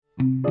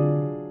Hey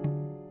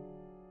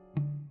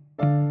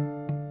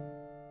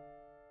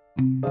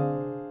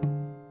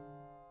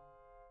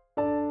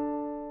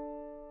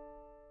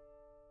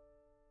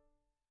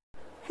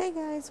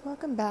guys,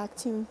 welcome back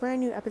to a brand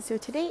new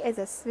episode. Today is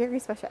a very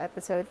special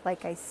episode.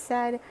 Like I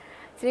said,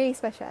 today's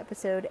special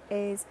episode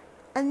is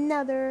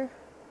another,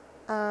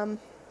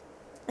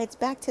 it's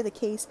back to the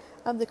case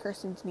of the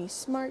Kirsten Denise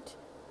Smart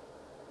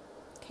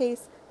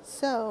case.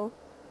 So,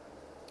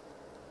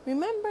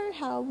 remember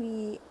how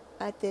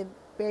at the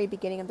very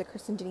beginning of the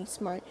Kirsten Denise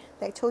Smart,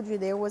 that I told you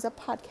there was a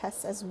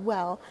podcast as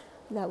well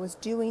that was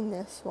doing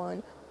this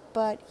one,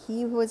 but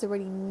he was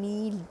already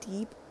knee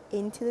deep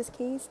into this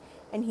case,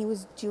 and he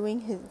was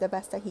doing the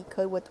best that he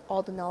could with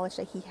all the knowledge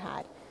that he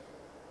had.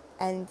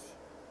 And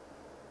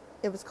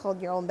it was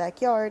called Your Own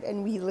Backyard,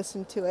 and we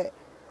listened to it.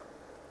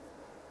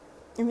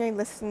 And I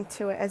listened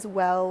to it as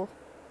well.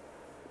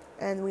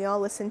 And we all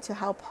listened to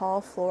how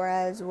Paul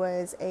Flores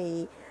was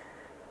a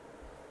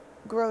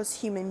gross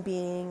human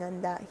being,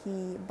 and that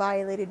he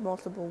violated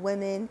multiple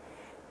women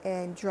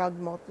and drugged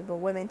multiple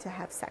women to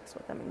have sex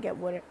with them and get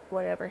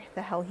whatever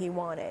the hell he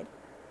wanted.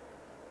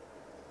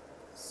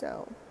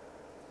 So,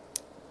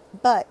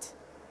 and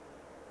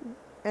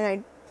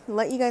I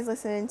let you guys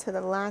listen to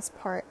the last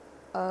part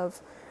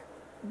of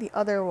the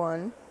other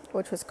one,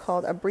 which was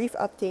called A Brief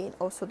Update, and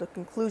also the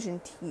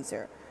conclusion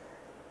teaser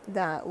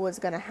that was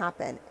going to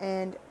happen.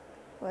 And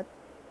what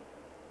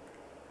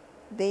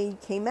they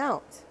came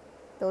out,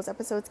 those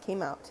episodes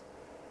came out.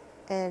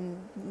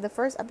 And the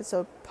first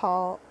episode,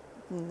 it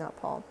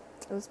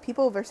was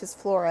People versus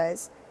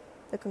Flores,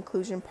 the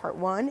conclusion part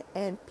 1,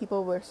 and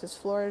People versus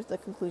Flores, the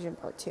conclusion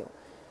part 2.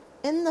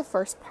 In the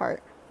first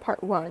part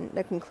 1,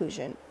 the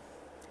conclusion,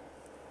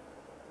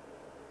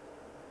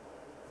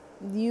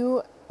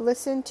 you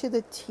listen to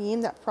the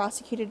team that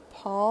prosecuted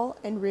Paul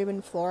and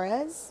Ruben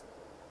Flores,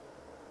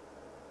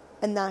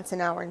 and that's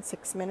an hour and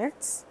 6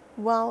 minutes.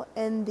 While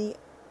in the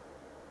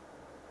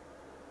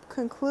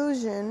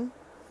conclusion,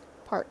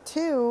 part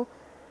 2,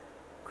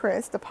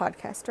 Chris, the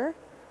podcaster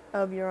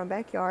of Your Own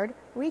Backyard,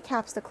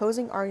 recaps the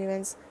closing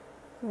arguments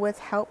with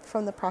help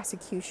from the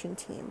prosecution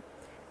team.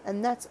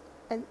 And that's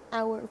an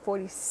hour and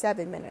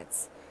 47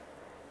 minutes.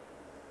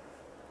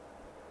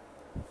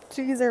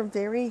 So these are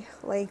very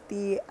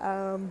lengthy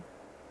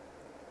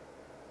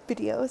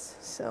videos,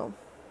 so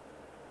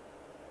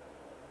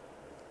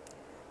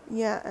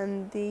yeah,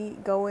 and they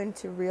go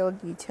into real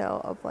detail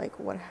of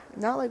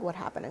not what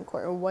happened in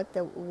court, or what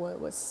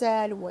was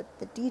said, what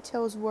the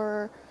details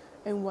were,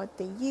 and what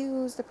they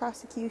used, the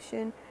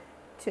prosecution,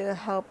 to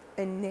help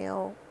and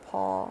nail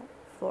Paul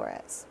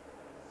Flores.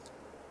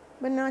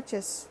 But not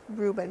just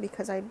Ruben,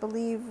 because I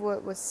believe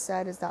what was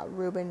said is that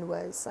Ruben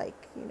was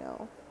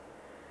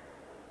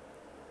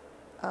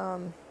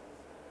kind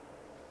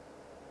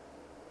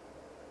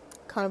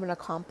of an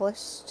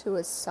accomplice to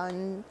his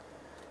son,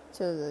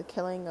 to the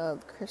killing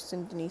of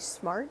Kirsten Denise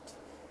Smart.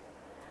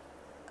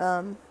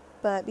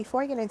 But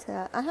before I get into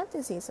that, I have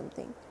to say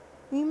something.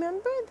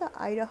 Remember the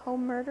Idaho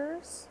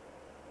murders?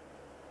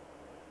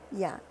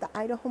 Yeah, the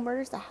Idaho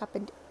murders that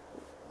happened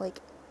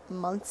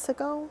months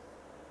ago,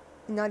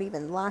 not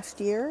even last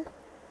year.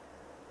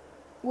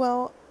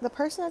 Well, the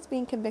person that's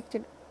being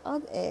convicted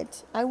of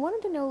it, I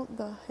wanted to know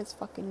his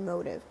fucking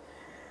motive.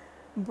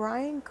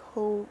 Brian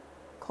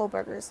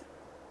Kohlberger's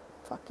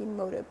fucking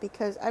motive,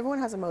 because everyone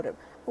has a motive.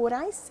 But what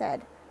I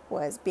said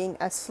was being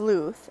a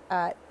sleuth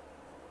at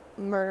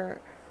murder,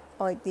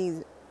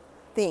 these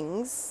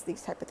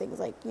type of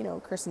things,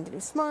 Kirsten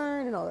Denise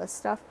Smart and all this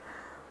stuff,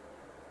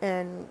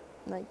 and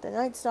the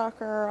Night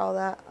Stalker, all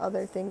that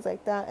other things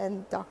like that,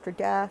 and Dr.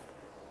 Death.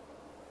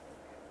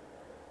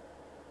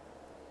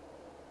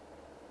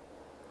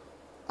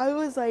 I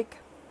was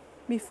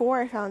before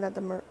I found out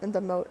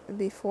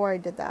before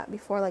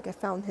I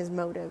found his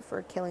motive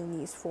for killing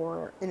these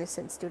 4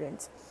 innocent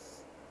students,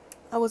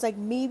 I was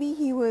maybe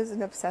he was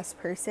an obsessed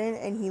person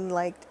and he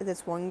liked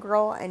this one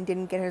girl and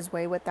didn't get his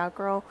way with that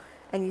girl,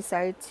 and he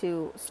decided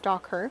to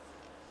stalk her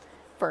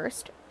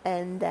first,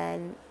 and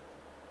then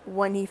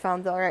when he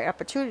found the right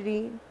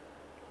opportunity,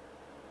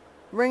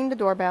 rang the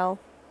doorbell,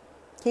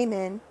 came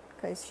in,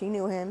 because he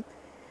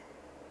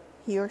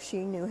or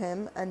she knew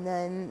him, and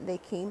then they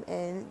came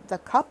in. The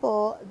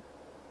couple,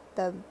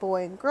 the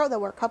boy and girl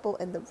that were a couple were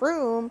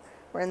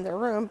in their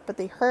room, but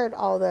they heard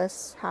all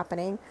this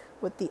happening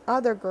with the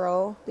other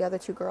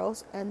 2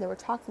 girls, and they were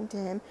talking to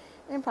him,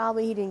 and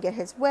probably he didn't get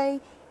his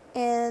way,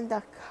 and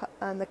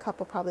the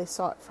couple probably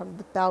saw it from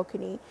the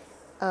balcony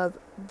of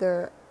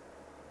their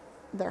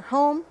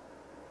home,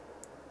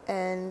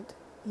 and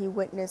he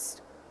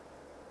witnessed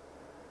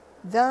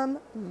them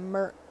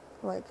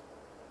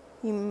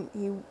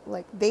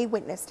they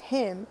witnessed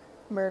him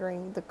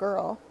murdering the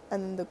girl,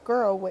 and the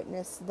girl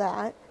witnessed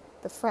that,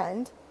 the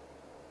friend,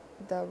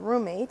 the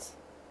roommate,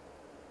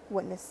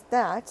 witnessed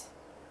that.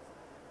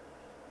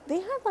 They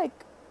had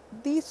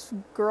these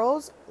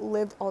girls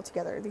lived all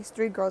together, these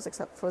 3 girls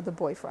except for the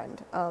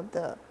boyfriend of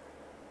the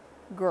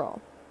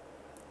girl,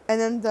 and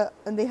then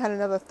they had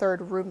another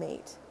 3rd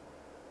roommate.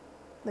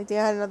 Like, they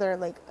had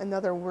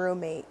another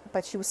roommate,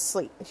 but she was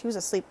asleep. She was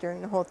asleep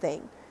during the whole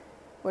thing,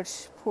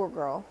 which, poor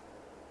girl.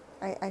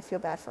 I feel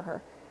bad for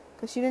her.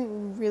 Because she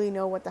didn't really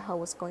know what the hell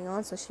was going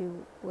on, so she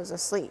was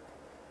asleep.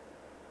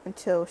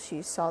 Until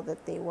she saw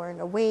that they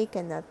weren't awake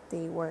and that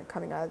they weren't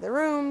coming out of their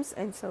rooms,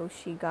 and so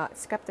she got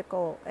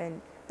skeptical,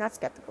 and not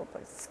skeptical,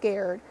 but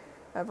scared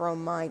of her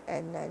own mind,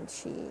 and then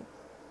she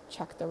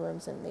checked the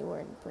rooms and they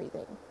weren't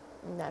breathing.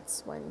 And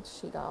that's when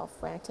she got all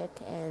frantic,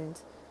 and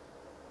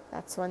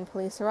that's when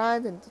police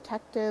arrived and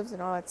detectives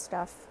and all that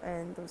stuff,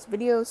 and those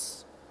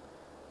videos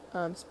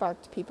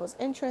sparked people's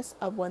interest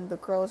of when the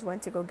girls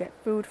went to go get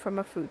food from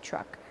a food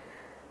truck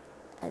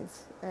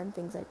and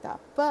things like that.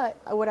 But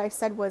what I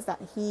said was that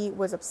he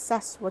was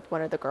obsessed with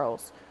one of the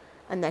girls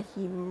and that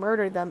he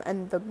murdered them,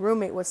 and the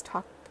roommate was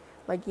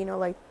like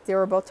they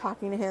were both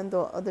talking to him. The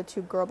other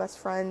two girl best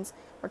friends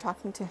were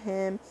talking to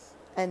him,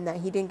 and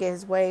that he didn't get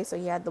his way, so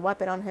he had the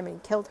weapon on him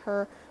and killed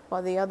her,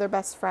 while the other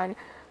best friend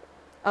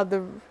of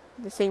the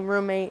same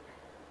roommate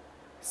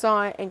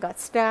saw it and got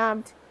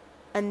stabbed.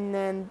 And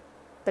then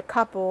the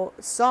couple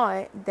saw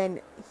it,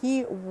 then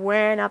he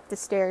ran up the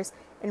stairs,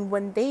 and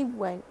when they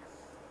went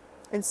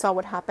and saw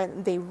what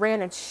happened, they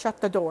ran and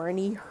shut the door, and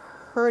he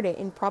heard it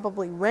and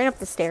probably ran up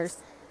the stairs,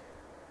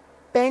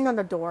 banged on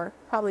the door,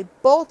 probably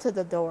bolted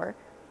the door,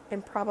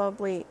 and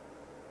probably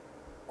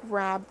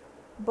grabbed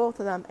both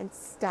of them and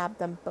stabbed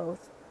them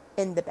both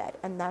in the bed.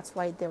 And that's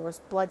why there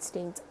was blood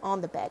stains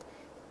on the bed.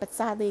 But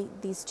sadly,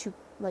 these two,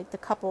 the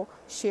couple,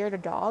 shared a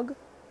dog,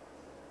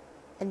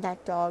 and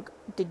that dog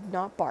did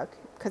not bark,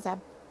 because that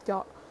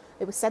dog,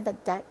 it was said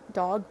that that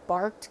dog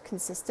barked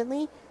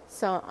consistently.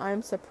 So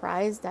I'm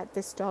surprised that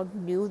this dog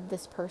knew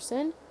this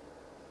person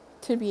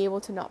to be able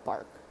to not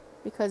bark,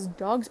 because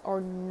dogs are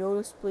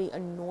noticeably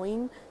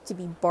annoying to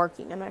be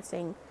barking. I'm not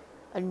saying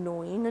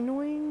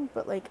annoying,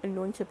 but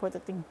annoying to the point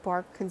that they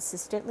bark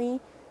consistently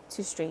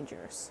to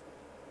strangers.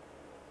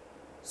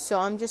 So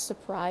I'm just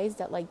surprised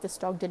that this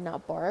dog did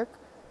not bark.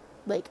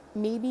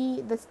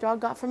 Maybe this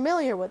dog got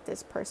familiar with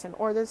this person,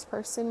 or this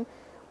person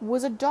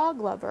was a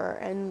dog lover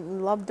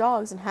and loved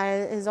dogs and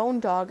had his own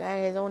dog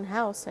at his own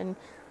house and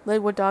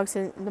lived with dogs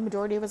in the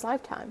majority of his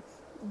lifetime.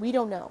 We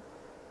don't know.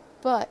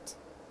 But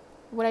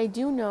what I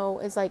do know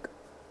is,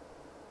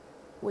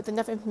 with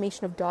enough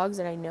information of dogs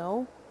that I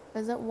know,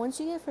 is that once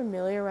you get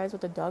familiarized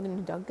with a dog and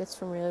the dog gets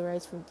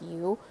familiarized with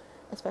you,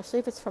 especially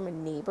if it's from a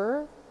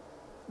neighbor,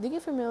 they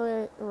get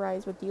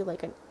familiarized with you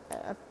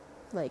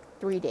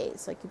 3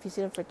 days. If you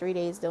see them for 3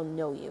 days, they'll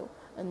know you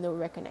and they'll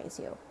recognize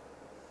you.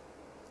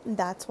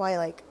 That's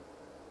why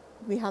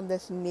we have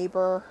this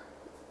neighbor's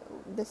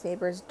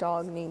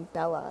dog named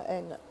Bella,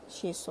 and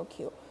she's so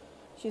cute.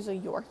 She's a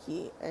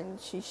Yorkie, and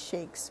she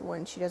shakes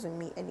when she doesn't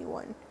meet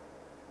anyone.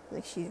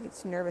 She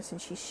gets nervous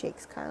and she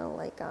shakes, kind of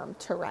like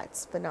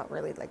Tourette's, but not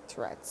really like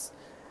Tourette's.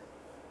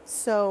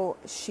 So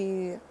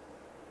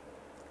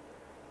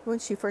when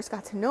she first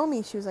got to know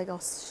me, she was all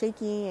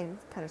shaky and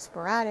kind of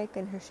sporadic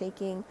in her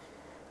shaking.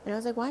 And I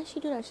was like, why does she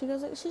do that? She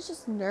goes, she's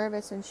just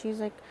nervous, and she's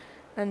a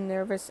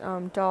nervous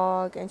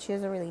dog, and she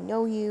doesn't really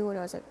know you. And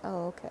I was like,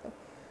 oh, okay.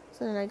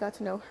 So then I got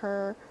to know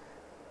her,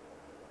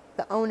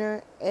 the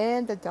owner,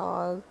 and the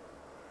dog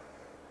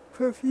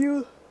for a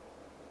few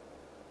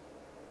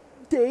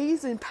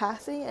days in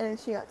passing, and then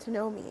she got to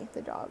know me,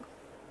 the dog.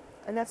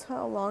 And that's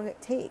how long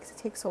it takes. It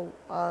takes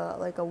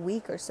a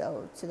week or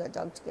so to the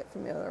dog to get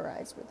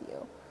familiarized with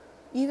you.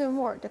 Even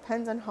more, it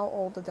depends on how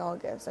old the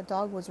dog is. The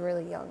dog was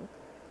really young.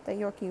 The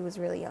Yorkie was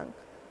really young.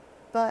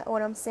 But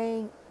what I'm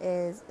saying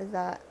is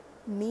that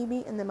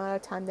maybe in the amount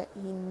of time that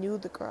he knew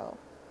the girl,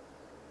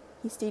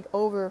 he stayed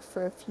over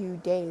for a few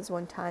days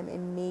one time,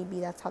 and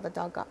maybe that's how the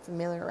dog got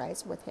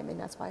familiarized with him, and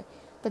that's why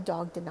the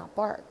dog did not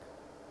bark.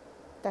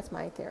 That's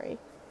my theory.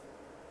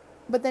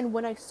 But then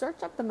when I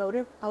searched up the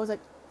motive, I was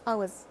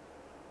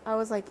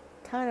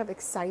kind of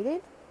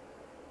excited,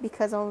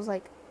 because I was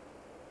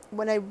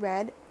when I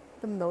read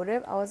the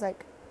motive, I was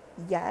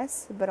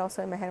yes, but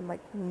also in my head I'm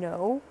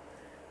no,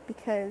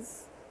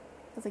 because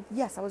I was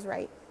yes, I was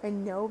right,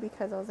 and no,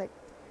 because I was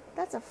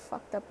that's a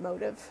fucked up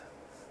motive.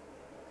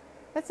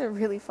 That's a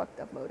really fucked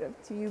up motive,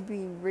 to you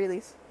being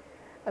really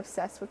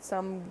obsessed with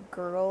some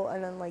girl,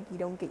 and then you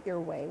don't get your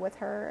way with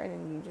her, and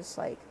then you just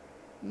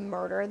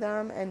murder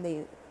them. And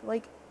they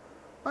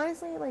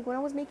honestly, when I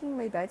was making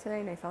my bed today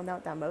and I found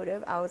out that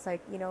motive, I was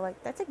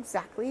that's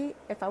exactly,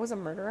 if I was a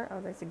murderer,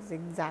 that's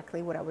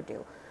exactly what I would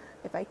do.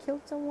 If I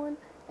killed someone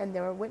and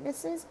there were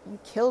witnesses, you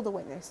kill the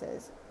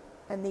witnesses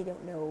and they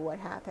don't know what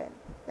happened.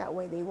 That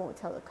way they won't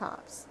tell the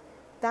cops.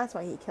 That's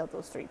why he killed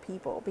those 3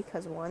 people,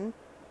 because 1,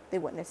 they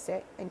witnessed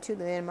it, and 2,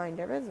 they didn't mind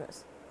their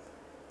business.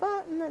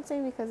 But I'm not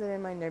saying because they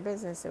didn't mind their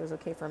business, it was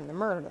okay for him to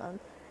murder them.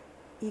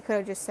 He could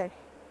have just said,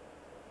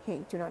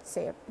 hey, do not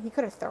say it. He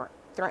could have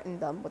threatened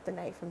them with the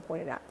knife and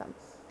pointed at them.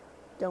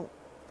 Don't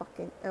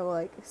fucking,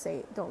 fucking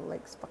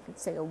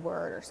say a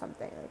word or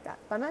something like that.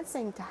 But I'm not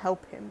saying to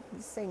help him. I'm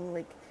just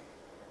saying,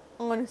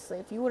 honestly,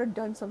 if you would have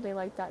done something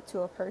like that to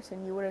a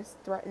person, you would have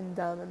threatened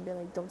them and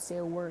been don't say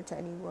a word to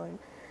anyone,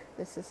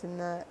 this and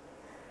that.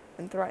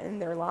 and threaten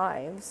their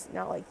lives,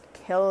 not like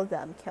kill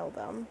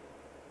them.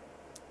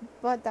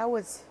 But that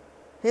was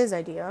his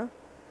idea. I'm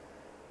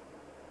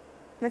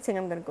not saying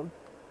I'm gonna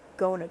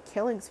go on a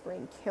killing spree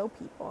and kill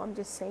people. I'm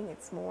just saying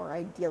it's more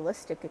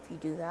idealistic if you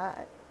do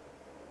that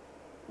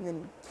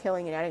than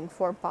killing and adding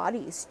 4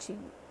 bodies to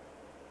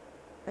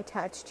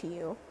attach to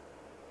you.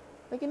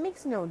 Like, it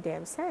makes no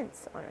damn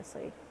sense,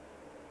 honestly.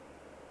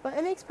 But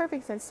it makes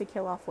perfect sense to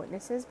kill off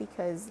witnesses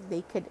because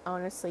they could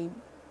honestly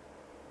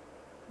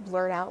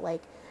blurt out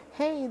like,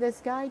 hey,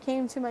 this guy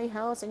came to my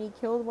house and he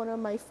killed one of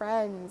my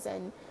friends,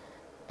 and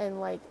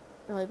like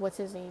what's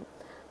his name?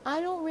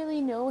 I don't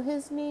really know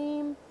his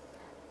name.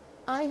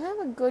 I have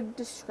a good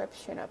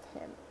description of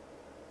him.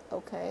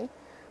 Okay.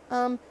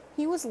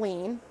 He was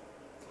lean.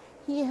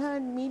 He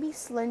had maybe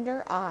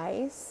slender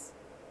eyes.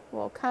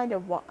 Well, kind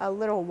of a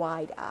little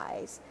wide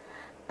eyes.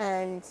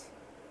 And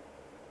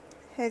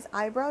his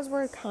eyebrows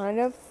were kind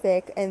of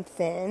thick and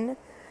thin.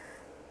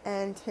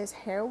 And his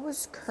hair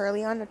was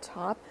curly on the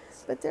top.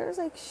 But there was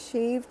like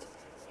shaved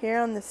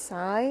hair on the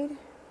side.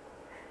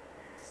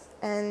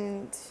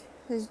 And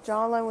his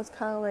jawline was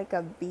kind of like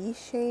a V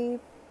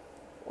shape.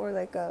 Or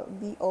like a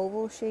V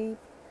oval shape.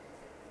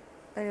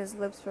 And his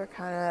lips were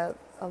kind of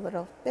a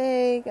little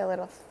big, a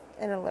little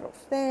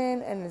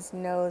thin, and his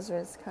nose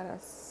was kind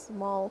of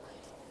small.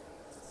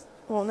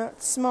 Well,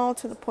 not small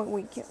to the point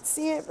where you can't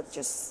see it, but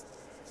just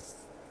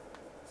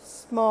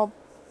small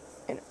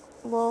and,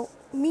 well,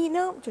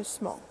 not just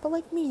small, but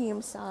like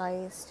medium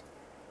sized.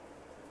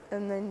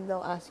 And then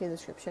they'll ask you a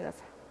description of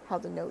how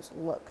the nose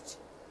looked,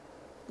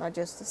 not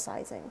just the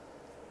sizing.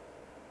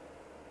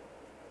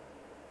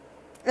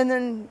 And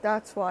then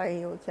that's why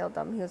he would kill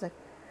them. He was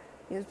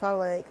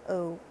probably like,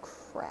 oh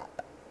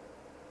crap.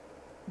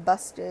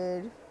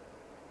 Busted.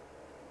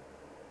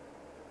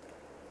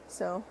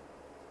 So,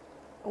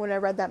 when I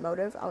read that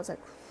motive, I was like,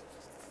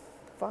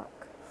 fuck.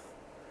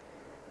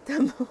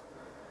 I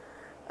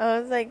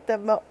was like,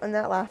 I'm not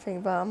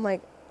laughing, but I'm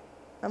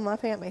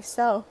laughing at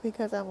myself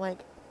because I'm like,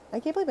 I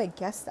can't believe I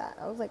guessed that.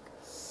 I was like,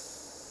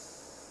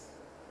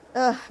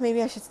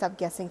 maybe I should stop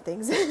guessing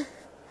things.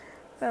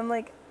 But I'm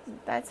like,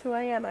 that's who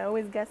I am. I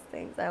always guess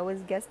things.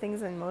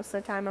 And most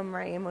of the time I'm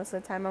right and most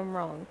of the time I'm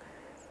wrong.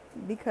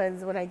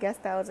 Because when I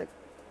guessed that, I was like,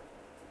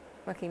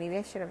 okay, maybe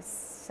I should have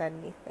said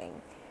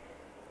anything.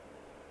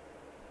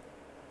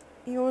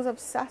 He was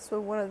obsessed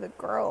with one of the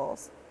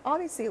girls.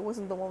 Obviously, it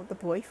wasn't the one with the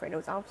boyfriend. It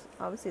was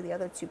obviously the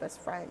other 2 best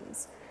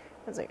friends.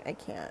 I was like, I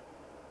can't.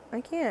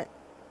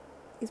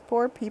 These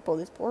poor people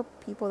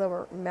that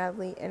were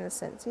madly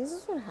innocent. See, this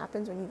is what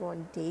happens when you go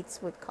on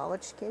dates with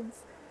college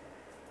kids.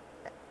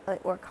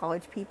 Or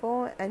college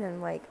people, and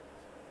then like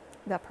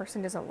that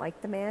person doesn't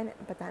like the man,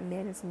 but that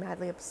man is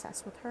madly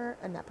obsessed with her,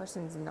 and that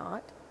person is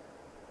not.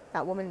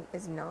 That woman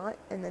is not,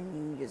 and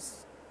then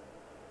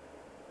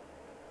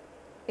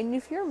and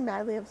if you're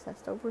madly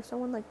obsessed over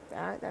someone like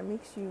that, that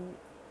makes you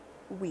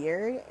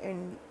weird,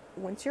 and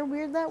once you're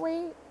weird that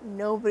way,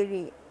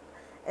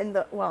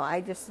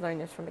 I just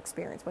learned this from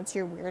experience. Once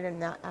you're weird in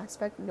that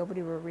aspect,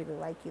 nobody will really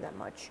like you that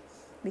much.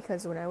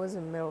 Because when I was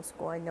in middle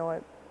school, I know I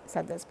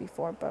said this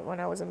before, but when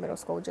I was in middle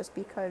school, just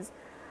because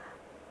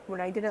when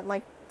I didn't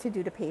like to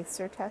do the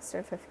pacer test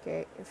in fifth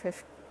grade,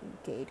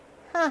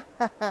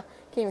 can't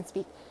even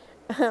speak.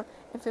 In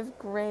 5th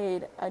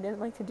grade, I didn't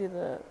like to do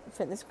the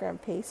fitness gram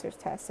pacers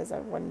test, as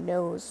everyone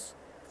knows,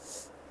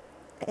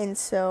 and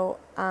so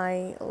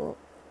I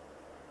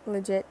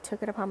legit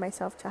took it upon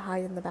myself to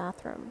hide in the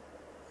bathroom.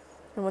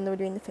 And when they were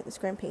doing the fitness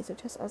gram pacer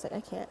test, I was like,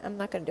 I'm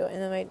not gonna do it.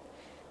 And then my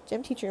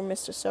gym teacher,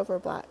 Mr.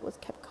 Silverblatt,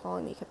 kept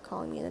calling me,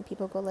 and then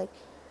people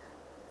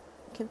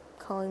kept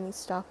calling me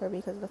stalker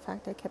because of the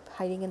fact I kept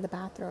hiding in the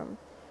bathroom.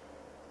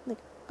 Like,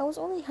 I was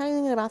only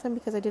hiding in the bathroom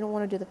because I didn't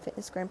want to do the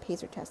fitness gram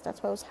pacer test.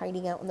 That's why I was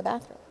hiding out in the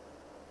bathroom.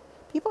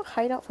 People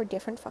hide out for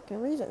different fucking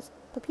reasons.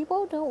 But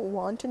people don't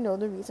want to know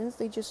the reasons.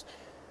 They just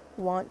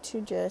want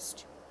to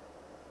just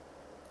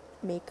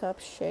make up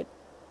shit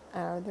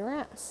out of their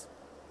ass.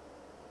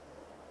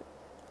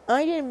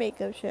 I didn't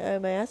make up shit out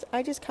of my ass.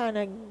 I just kind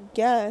of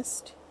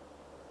guessed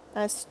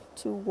as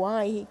to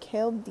why he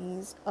killed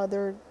these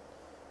other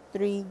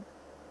 3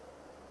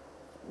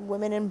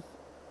 women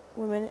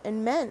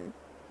and men.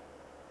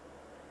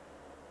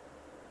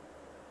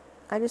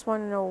 I just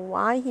want to know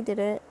why he did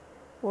it,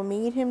 what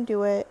made him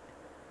do it,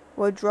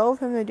 what drove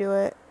him to do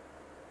it.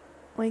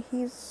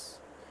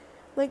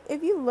 Like,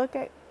 if you look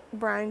at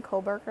Brian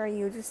Kohlberger,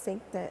 you just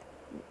think that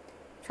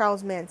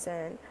Charles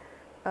Manson,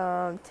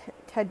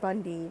 Ted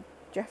Bundy,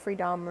 Jeffrey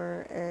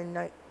Dahmer,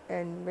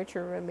 and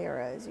Richard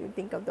Ramirez, you would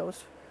think of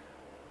those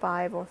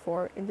 5 or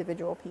 4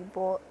 individual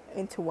people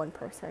into one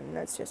person.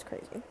 That's just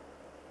crazy.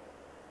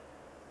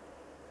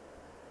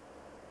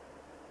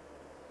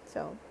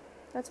 So,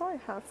 that's all I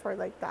have for,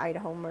 the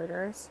Idaho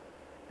murders.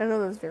 I know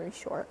that was very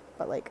short,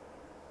 but,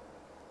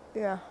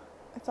 yeah,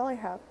 that's all I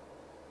have.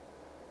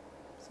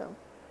 So,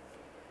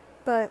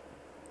 but,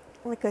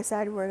 like I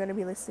said, we're going to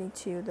be listening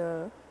to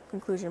the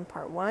conclusion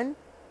part 1.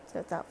 So,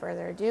 without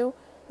further ado,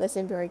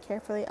 listen very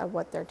carefully at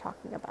what they're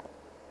talking about.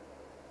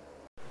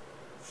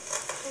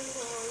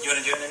 You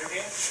want to do an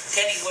interview?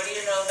 Kenny, what do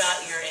you know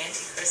about your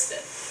Auntie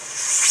Kristen?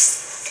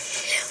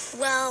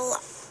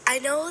 Well, I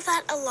know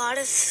that a lot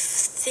of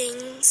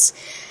things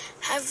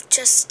have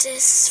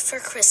Justice for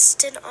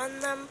Kristen on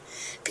them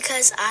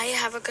because I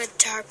have a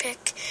guitar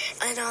pick,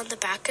 and on the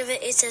back of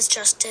it says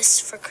Justice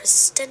for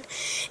Kristen.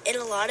 And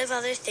a lot of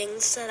other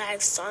things that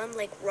I've seen,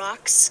 like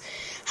rocks,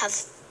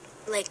 have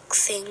like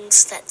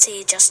things that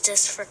say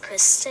Justice for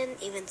Kristen,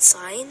 even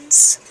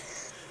signs.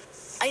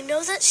 I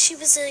know that she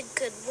was a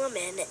good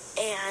woman,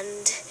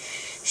 and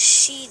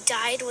she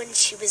died when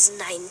she was 19.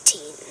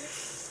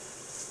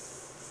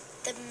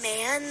 The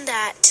man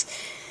that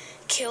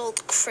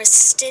killed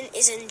Kirsten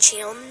is in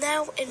jail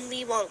now, and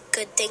we want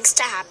good things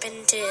to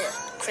happen to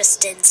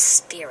Kristen's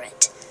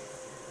spirit.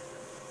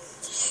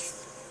 Do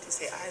you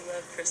say, I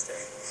love Kristen?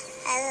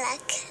 I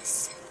like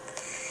Kristen.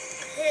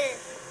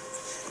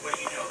 What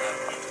do you know about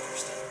Auntie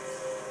Kristen?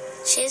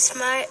 She's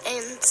smart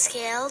and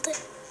skilled.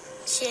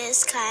 She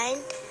is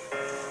kind.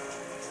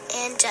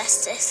 And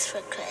Justice for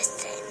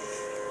Kristen.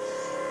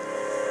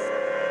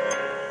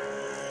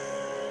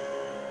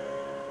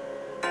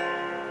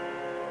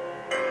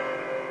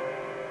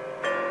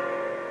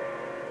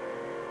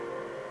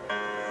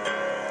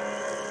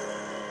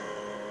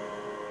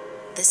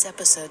 This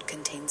episode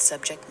contains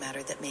subject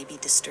matter that may be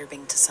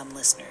disturbing to some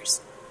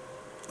listeners.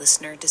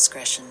 Listener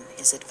discretion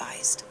is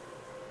advised.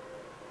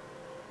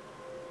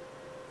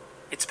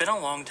 It's been a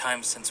long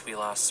time since we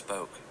last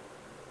spoke.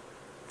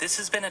 This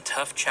has been a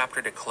tough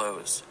chapter to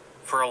close,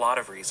 for a lot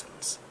of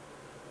reasons.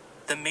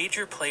 The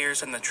major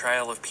players in the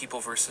trial of People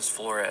v.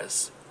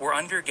 Flores were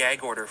under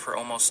gag order for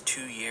almost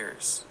 2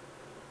 years.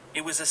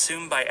 It was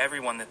assumed by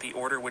everyone that the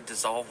order would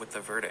dissolve with the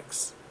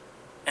verdicts,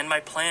 and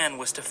my plan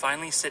was to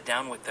finally sit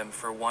down with them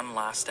for one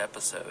last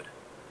episode.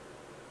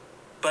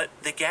 But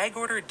the gag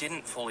order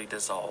didn't fully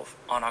dissolve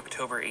on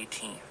October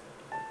 18th.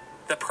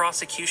 The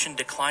prosecution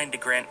declined to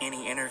grant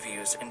any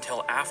interviews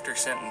until after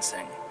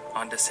sentencing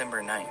on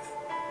December 9th.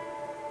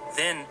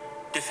 Then,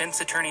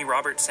 defense attorney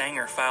Robert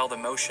Sanger filed a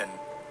motion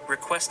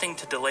requesting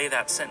to delay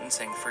that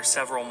sentencing for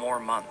several more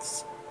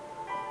months.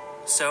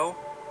 So,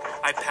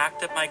 I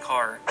packed up my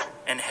car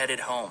and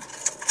headed home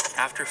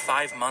after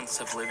 5 months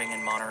of living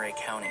in Monterey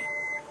County,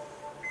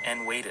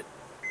 and waited.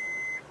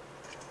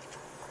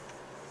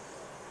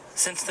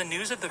 Since the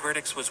news of the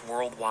verdicts was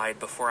worldwide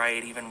before I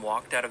had even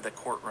walked out of the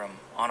courtroom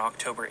on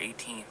October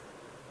 18th,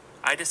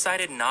 I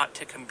decided not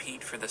to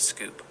compete for the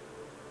scoop,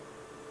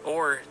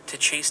 or to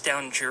chase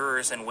down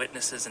jurors and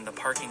witnesses in the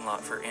parking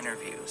lot for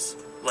interviews,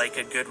 like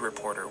a good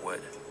reporter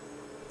would.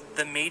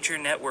 The major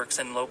networks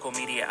and local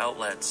media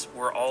outlets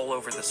were all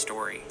over the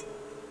story,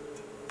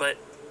 but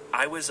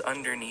I was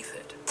underneath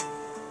it.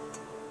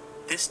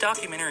 This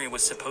documentary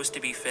was supposed to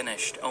be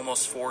finished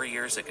almost 4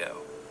 years ago,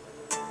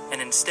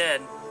 and instead,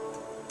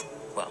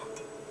 well,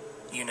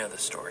 you know the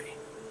story.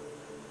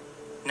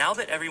 Now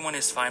that everyone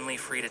is finally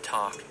free to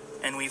talk,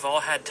 and we've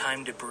all had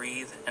time to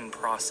breathe and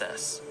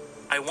process,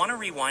 I want to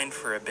rewind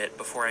for a bit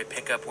before I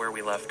pick up where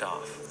we left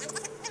off,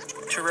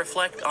 to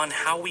reflect on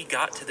how we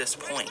got to this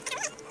point,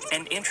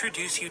 and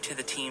introduce you to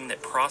the team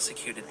that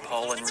prosecuted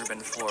Paul and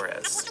Ruben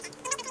Flores,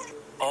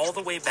 all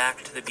the way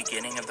back to the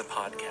beginning of the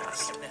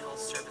podcast, in the Health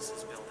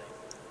Services Building,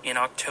 in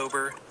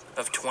October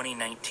of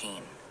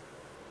 2019.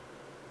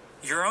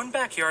 Your Own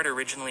Backyard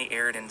originally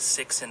aired in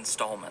 6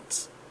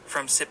 installments,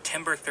 from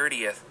September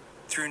 30th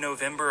through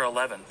November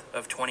 11th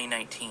of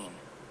 2019.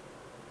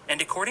 And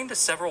according to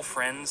several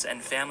friends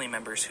and family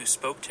members who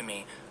spoke to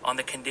me on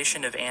the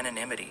condition of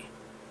anonymity,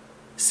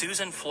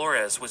 Susan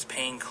Flores was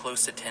paying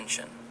close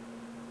attention.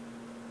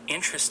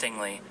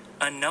 Interestingly,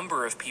 a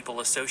number of people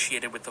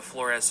associated with the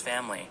Flores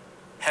family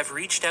have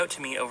reached out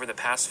to me over the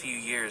past few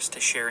years to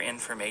share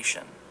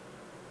information.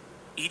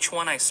 Each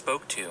one I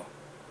spoke to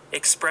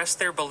expressed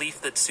their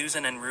belief that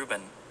Susan and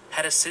Ruben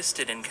had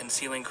assisted in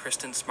concealing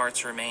Kristen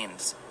Smart's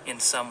remains in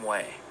some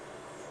way.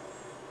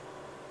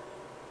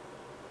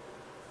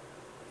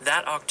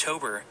 That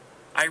October,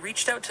 I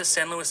reached out to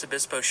San Luis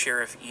Obispo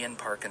Sheriff Ian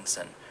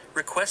Parkinson,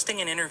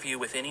 requesting an interview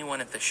with anyone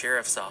at the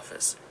sheriff's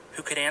office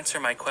who could answer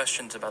my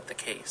questions about the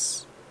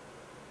case.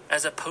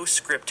 As a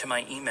postscript to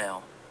my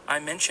email, I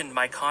mentioned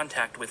my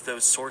contact with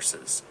those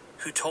sources,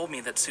 who told me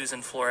that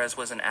Susan Flores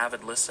was an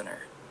avid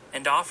listener,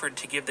 and offered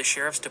to give the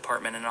Sheriff's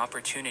Department an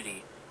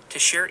opportunity to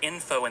share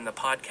info in the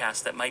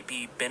podcast that might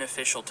be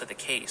beneficial to the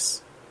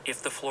case,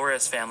 if the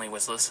Flores family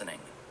was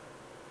listening.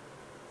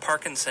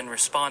 Parkinson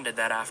responded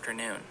that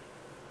afternoon.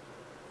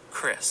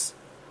 Chris,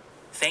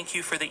 thank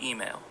you for the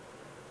email.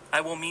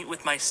 I will meet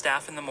with my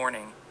staff in the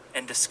morning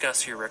and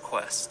discuss your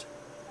request.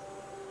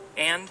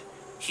 And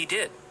he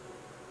did.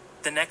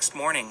 The next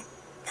morning,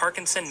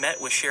 Parkinson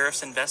met with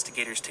sheriff's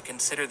investigators to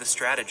consider the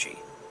strategy,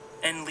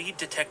 and lead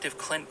detective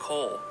Clint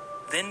Cole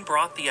then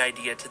brought the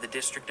idea to the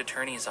district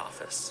attorney's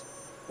office,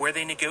 where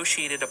they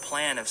negotiated a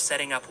plan of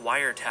setting up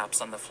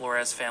wiretaps on the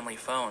Flores family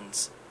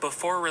phones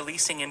before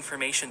releasing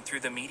information through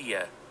the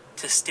media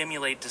to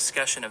stimulate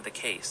discussion of the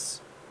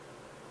case.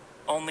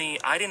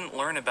 Only I didn't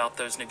learn about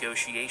those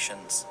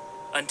negotiations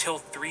until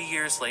 3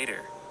 years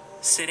later,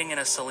 sitting in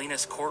a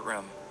Salinas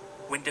courtroom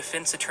when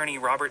defense attorney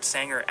Robert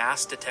Sanger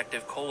asked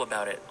Detective Cole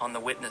about it on the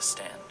witness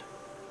stand.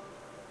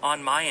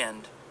 On my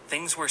end,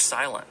 things were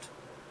silent.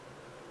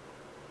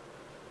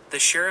 The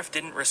sheriff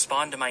didn't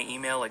respond to my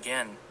email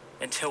again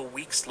until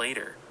weeks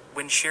later,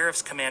 when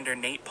Sheriff's Commander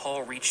Nate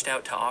Paul reached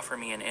out to offer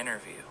me an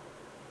interview.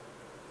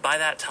 By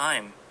that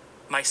time,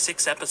 my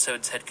 6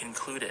 episodes had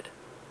concluded,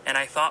 and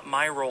I thought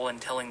my role in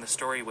telling the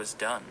story was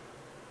done.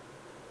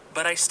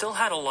 But I still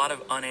had a lot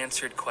of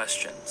unanswered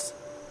questions,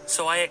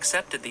 so I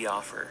accepted the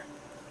offer,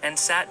 and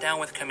sat down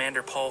with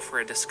Commander Paul for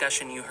a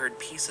discussion you heard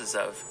pieces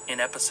of in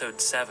episode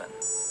 7,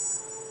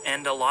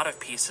 and a lot of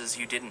pieces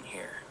you didn't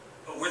hear.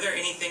 But were there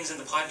any things in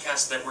the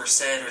podcast that were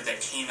said or that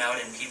came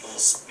out in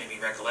people's maybe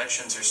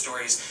recollections or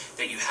stories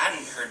that you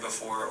hadn't heard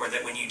before, or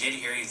that when you did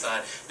hear you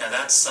thought, now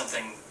that's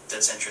something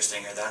that's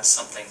interesting, or that's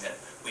something that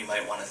we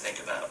might want to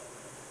think about?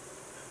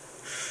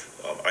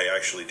 I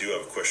actually do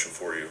have a question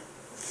for you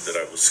that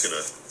I was going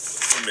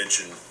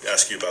to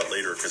ask you about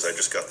later, because I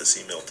just got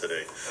this email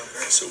today.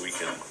 Okay. So we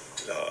can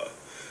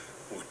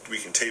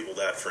table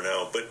that for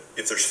now. But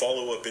if there's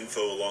follow-up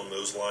info along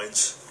those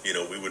lines,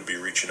 we would be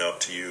reaching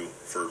out to you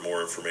for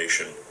more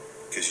information,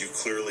 because you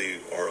clearly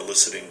are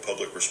eliciting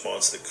public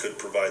response that could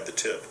provide the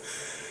tip.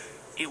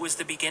 It was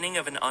the beginning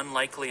of an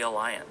unlikely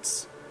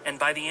alliance, and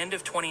by the end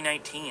of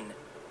 2019,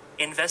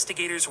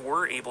 investigators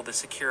were able to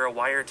secure a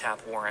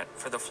wiretap warrant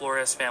for the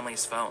Flores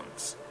family's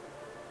phones.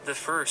 The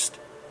first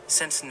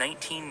since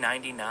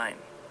 1999.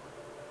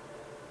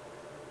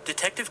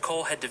 Detective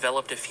Cole had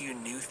developed a few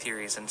new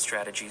theories and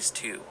strategies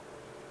too.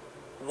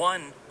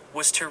 One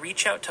was to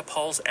reach out to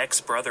Paul's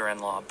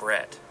ex-brother-in-law,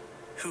 Brett,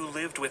 who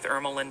lived with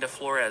Ermelinda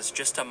Flores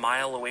just a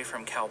mile away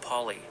from Cal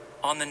Poly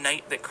on the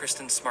night that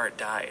Kirsten Smart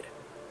died,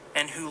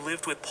 and who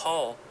lived with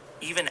Paul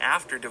even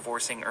after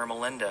divorcing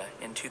Ermelinda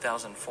in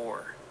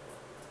 2004.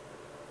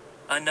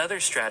 Another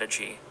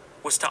strategy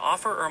was to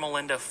offer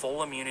Ermelinda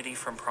full immunity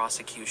from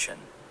prosecution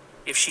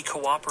if she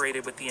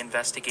cooperated with the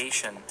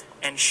investigation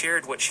and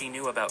shared what she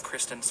knew about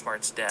Kirsten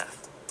Smart's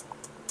death.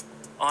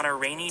 On a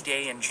rainy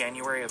day in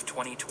January of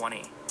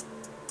 2020,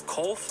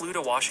 Cole flew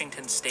to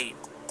Washington State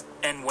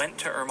and went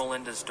to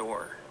Ermelinda's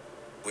door.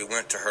 We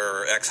went to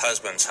her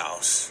ex-husband's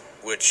house,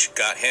 which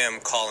got him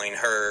calling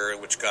her,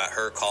 which got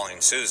her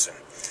calling Susan.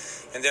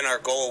 And then our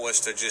goal was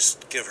to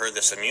just give her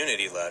this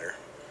immunity letter.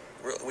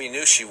 We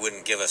knew she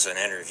wouldn't give us an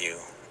interview,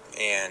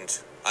 and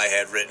I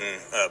had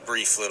written a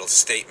brief little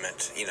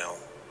statement,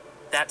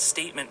 That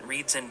statement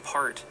reads in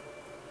part,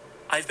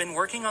 "I've been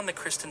working on the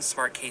Kirsten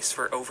Smart case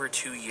for over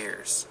 2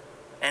 years,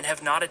 and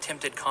have not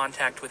attempted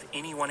contact with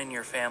anyone in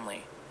your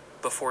family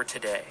before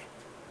today.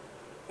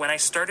 When I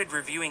started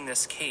reviewing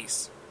this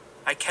case,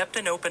 I kept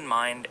an open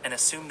mind and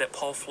assumed that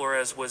Paul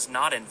Flores was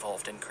not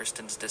involved in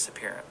Kirsten's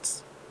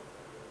disappearance.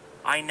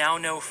 I now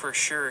know for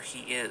sure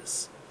he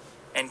is,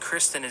 and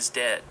Kirsten is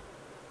dead,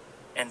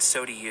 and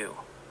so do you.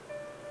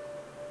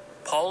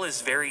 Paul is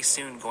very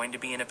soon going to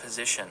be in a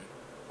position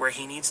where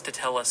he needs to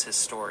tell us his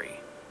story.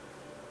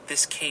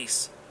 This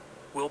case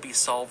will be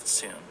solved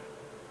soon.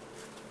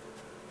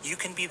 You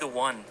can be the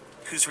one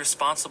who's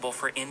responsible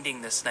for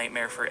ending this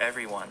nightmare for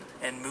everyone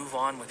and move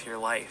on with your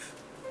life.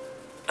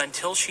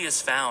 Until she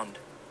is found,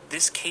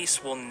 this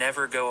case will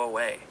never go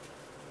away.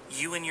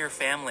 You and your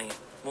family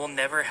will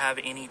never have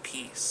any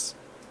peace.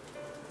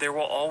 There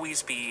will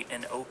always be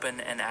an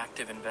open and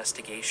active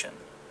investigation.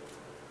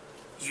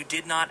 You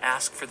did not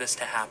ask for this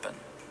to happen.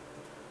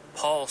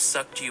 Paul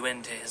sucked you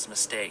into his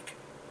mistake."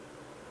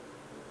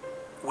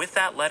 With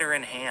that letter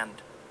in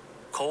hand,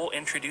 Cole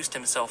introduced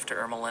himself to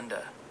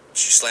Ermelinda.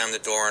 She slammed the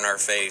door in our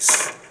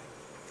face,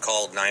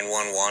 called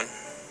 911,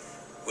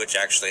 which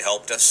actually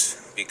helped us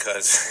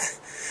because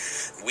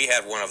we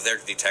had one of their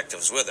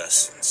detectives with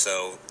us,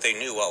 so they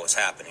knew what was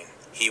happening.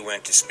 He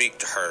went to speak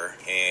to her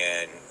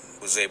and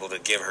was able to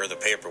give her the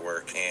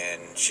paperwork,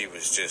 and she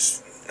was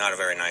just not a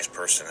very nice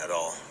person at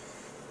all.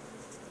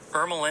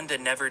 Ermelinda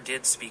never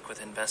did speak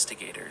with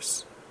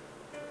investigators.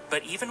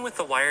 But even with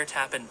the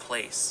wiretap in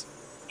place,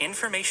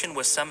 information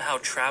was somehow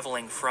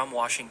traveling from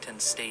Washington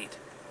State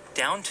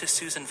down to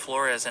Susan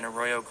Flores in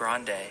Arroyo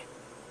Grande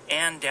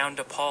and down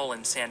to Paul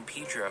in San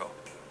Pedro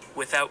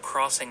without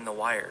crossing the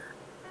wire.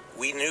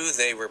 We knew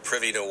they were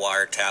privy to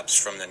wiretaps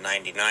from the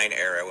 99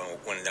 era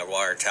when the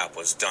wiretap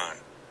was done.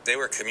 They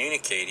were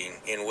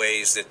communicating in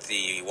ways that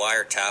the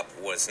wiretap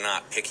was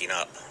not picking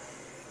up.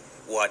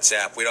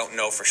 WhatsApp, we don't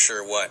know for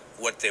sure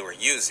what they were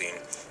using.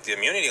 The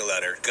immunity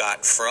letter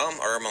got from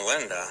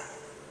Ermelinda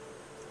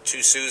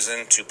to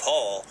Susan to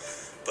Paul,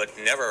 but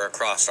never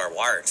across our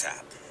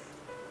wiretap.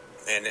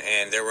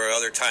 And there were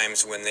other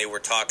times when they were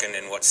talking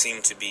in what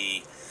seemed to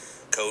be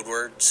code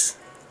words,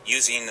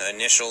 using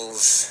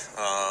initials,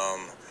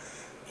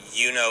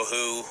 you know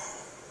who,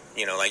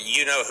 like,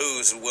 you know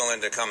who's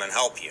willing to come and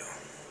help you.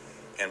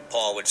 And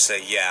Paul would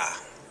say, yeah,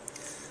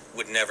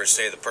 would never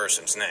say the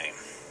person's name.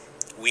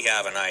 We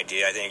have an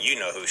idea. I think you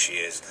know who she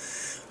is.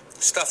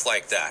 Stuff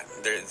like that.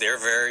 They're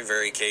very,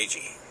 very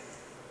cagey.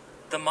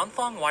 The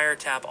month-long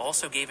wiretap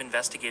also gave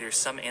investigators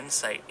some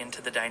insight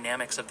into the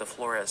dynamics of the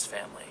Flores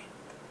family.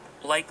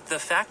 Like the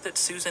fact that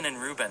Susan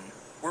and Ruben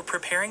were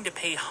preparing to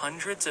pay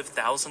hundreds of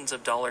thousands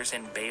of dollars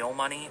in bail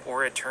money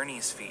or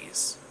attorney's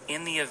fees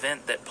in the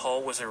event that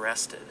Paul was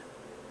arrested,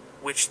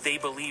 which they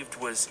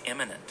believed was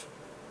imminent.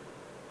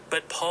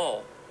 But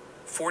Paul,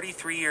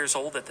 43 years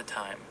old at the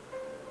time,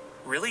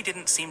 really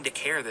didn't seem to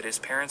care that his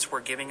parents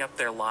were giving up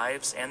their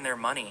lives and their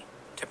money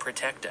to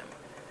protect him.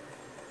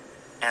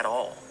 At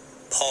all.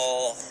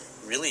 Paul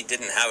really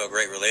didn't have a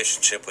great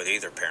relationship with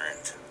either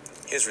parent.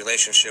 His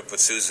relationship with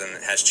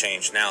Susan has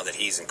changed now that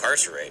he's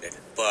incarcerated,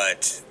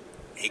 but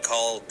he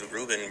called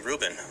Reuben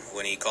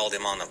when he called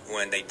him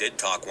when they did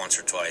talk once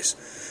or twice.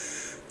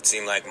 It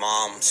seemed like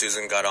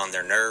Susan got on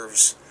their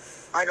nerves.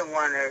 I don't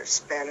want to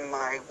spend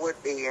my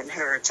would-be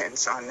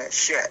inheritance on this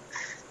shit.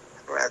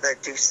 I'd rather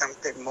do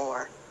something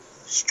more,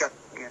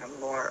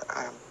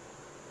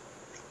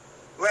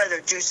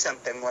 rather do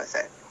something with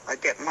it. I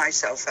get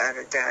myself out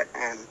of debt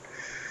and,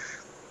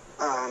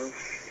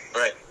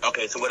 Right.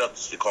 Okay, so what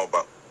else did you call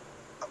about?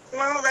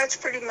 Well, that's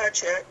pretty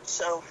much it.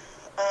 So,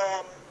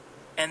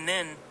 And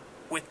then,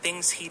 with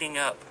things heating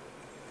up,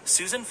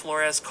 Susan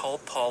Flores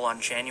called Paul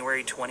on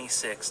January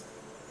 26th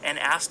and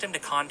asked him to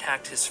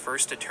contact his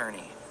first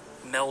attorney,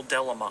 Mel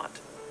Delamont,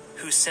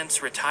 who's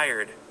since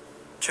retired,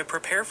 to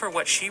prepare for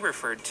what she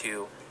referred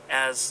to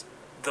as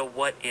the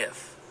what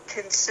if.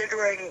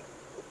 Considering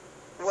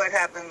what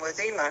happened with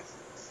Emma,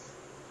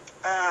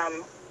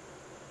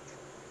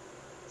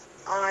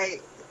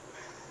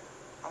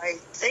 I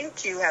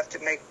think you have to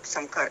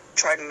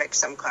try to make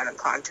some kind of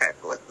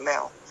contact with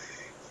Mel.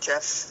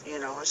 Jeff,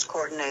 is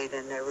coordinating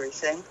and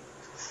everything.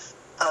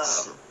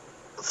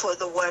 For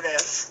the what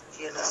if,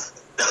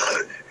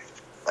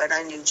 but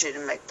I need you to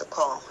make the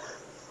call,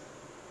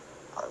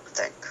 I would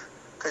think,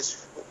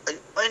 because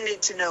I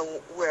need to know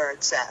where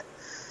it's at,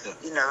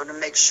 to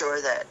make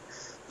sure that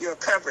you're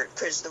covered,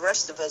 because the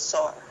rest of us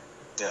are.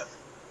 Yeah.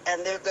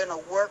 And they're going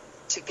to work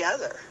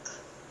together,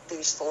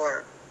 these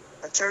four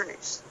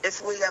attorneys,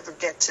 if we ever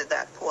get to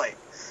that point,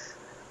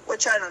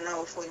 which I don't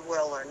know if we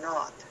will or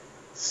not.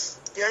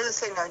 The other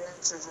thing I need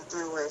you to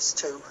do is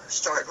to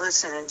start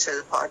listening to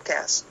the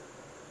podcast.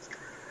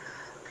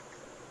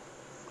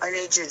 I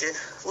need you to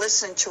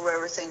listen to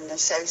everything they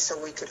say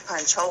so we could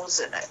punch holes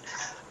in it.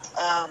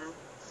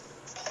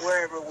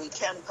 Wherever we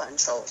can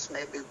punch holes,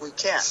 maybe we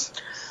can.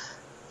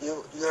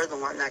 You're the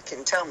one that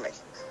can tell me.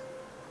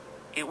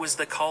 It was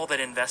the call that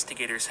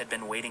investigators had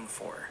been waiting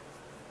for.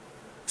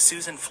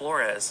 Susan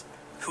Flores,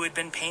 who had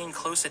been paying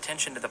close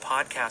attention to the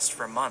podcast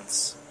for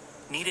months,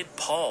 needed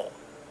Paul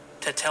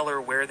to tell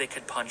her where they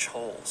could punch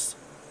holes.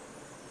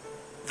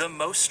 The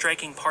most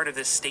striking part of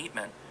this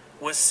statement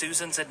was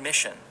Susan's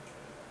admission.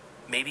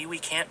 Maybe we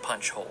can't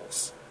punch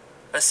holes,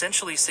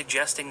 essentially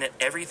suggesting that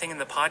everything in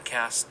the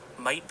podcast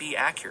might be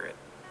accurate.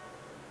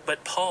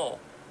 But Paul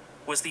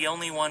was the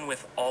only one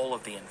with all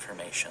of the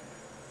information.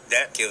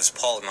 That gives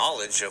Paul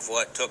knowledge of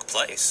what took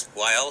place.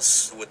 Why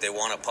else would they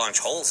want to punch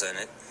holes in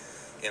it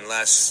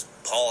unless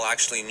Paul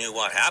actually knew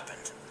what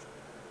happened?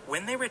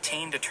 When they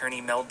retained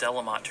attorney Mel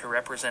Delamont to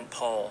represent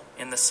Paul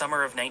in the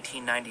summer of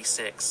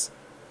 1996,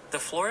 the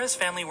Flores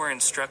family were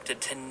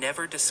instructed to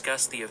never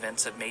discuss the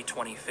events of May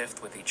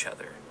 25th with each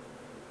other.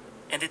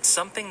 And it's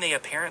something they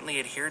apparently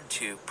adhered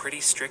to pretty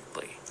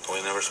strictly.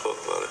 We never spoke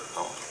about it,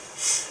 no.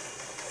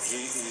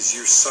 He's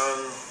your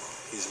son.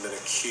 He's been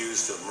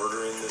accused of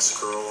murdering this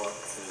girl.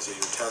 Is it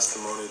your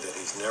testimony that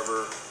he's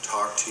never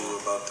talked to you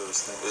about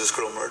those things? Was this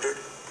girl murdered?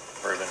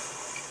 Murdered.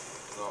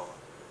 No.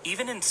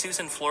 Even in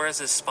Susan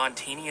Flores'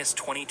 spontaneous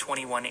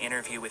 2021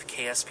 interview with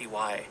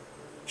KSPY,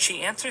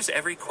 she answers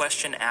every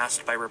question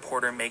asked by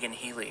reporter Megan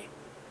Healy,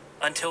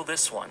 until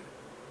this one,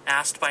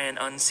 asked by an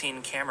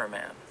unseen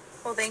cameraman.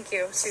 Well, thank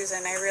you,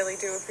 Susan. I really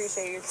do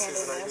appreciate your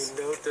Susan, I candidness.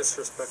 mean no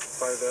disrespect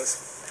by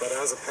this, but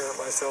as a parent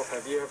myself,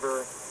 have you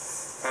ever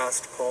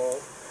asked Paul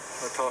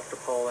or talked to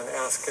Paul and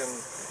asked him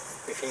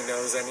if he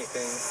knows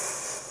anything?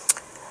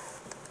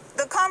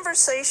 The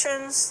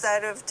conversations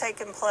that have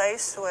taken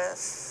place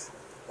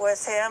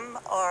with him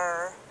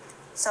are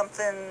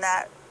something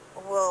that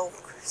will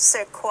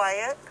sit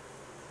quiet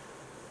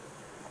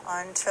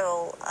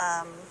until,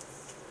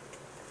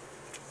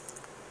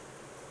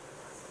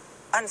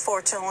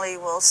 unfortunately,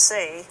 we'll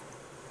see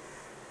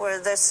where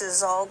this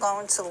is all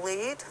going to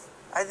lead.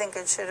 I think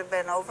it should have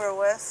been over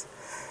with.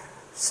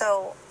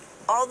 So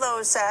all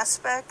those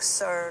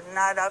aspects are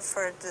not up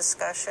for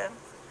discussion.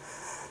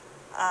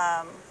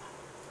 I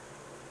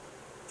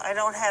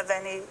don't have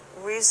any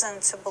reason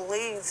to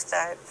believe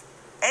that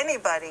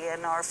anybody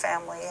in our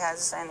family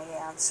has any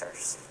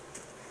answers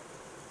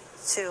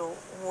to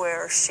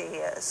where she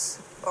is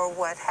or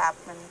what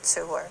happened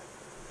to her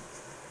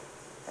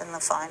in the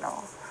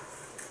final.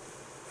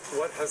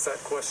 What has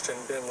that question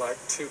been like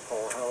to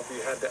Paul? How have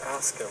you had to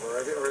ask him, or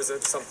is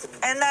it something?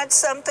 And that's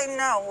something,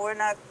 no, we're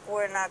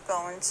not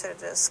going to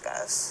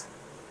discuss.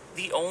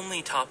 The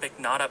only topic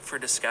not up for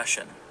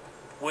discussion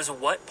was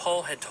what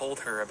Paul had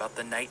told her about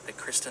the night that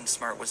Kirsten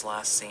Smart was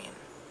last seen.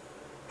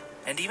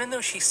 And even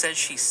though she says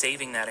she's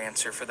saving that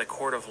answer for the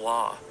court of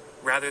law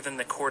rather than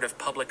the court of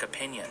public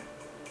opinion,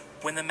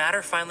 when the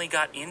matter finally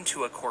got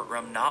into a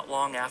courtroom not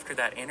long after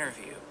that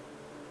interview,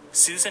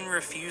 Susan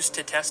refused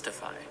to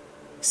testify,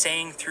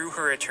 saying through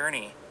her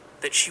attorney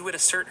that she would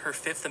assert her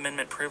Fifth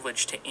Amendment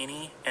privilege to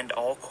any and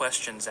all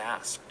questions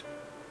asked.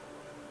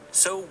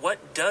 So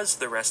what does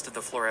the rest of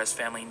the Flores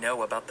family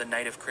know about the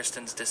night of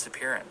Kirsten's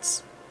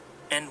disappearance?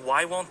 And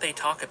why won't they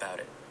talk about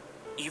it,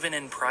 even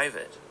in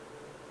private?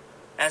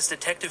 As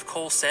Detective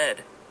Cole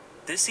said,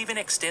 this even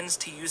extends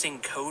to using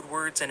code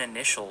words and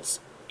initials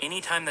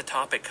anytime the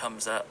topic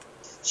comes up.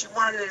 She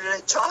wanted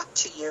to talk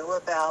to you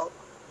about,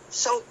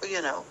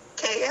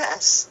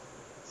 KS.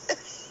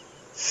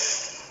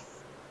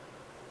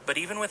 But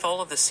even with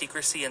all of the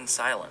secrecy and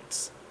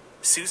silence,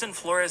 Susan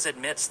Flores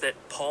admits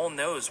that Paul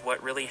knows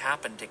what really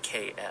happened to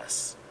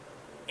KS.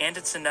 And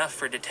it's enough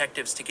for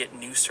detectives to get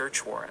new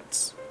search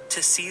warrants,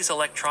 to seize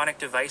electronic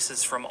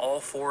devices from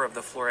all 4 of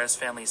the Flores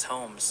family's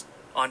homes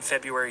on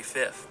February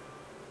 5th.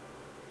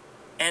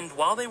 And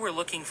while they were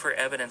looking for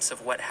evidence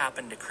of what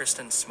happened to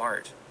Kirsten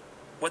Smart,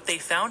 what they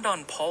found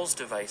on Paul's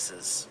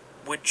devices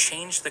would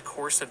change the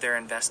course of their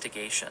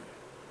investigation.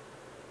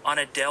 On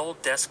a Dell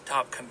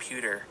desktop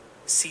computer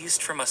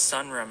seized from a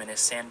sunroom in his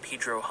San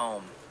Pedro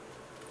home,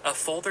 a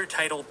folder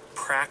titled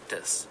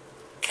Practice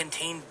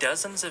contained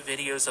dozens of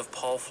videos of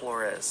Paul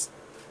Flores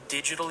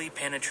digitally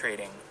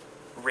penetrating,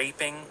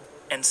 raping,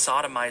 and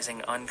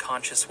sodomizing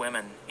unconscious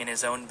women in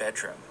his own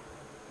bedroom.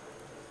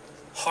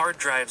 Hard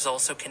drives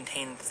also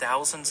contained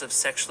thousands of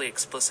sexually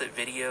explicit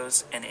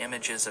videos and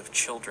images of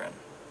children,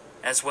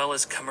 as well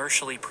as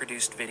commercially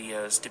produced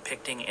videos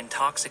depicting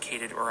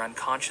intoxicated or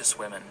unconscious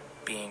women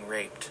being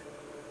raped.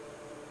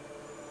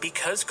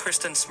 Because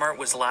Kirsten Smart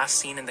was last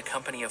seen in the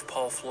company of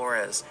Paul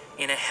Flores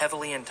in a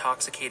heavily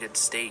intoxicated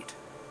state,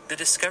 the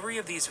discovery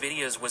of these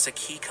videos was a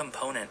key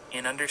component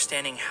in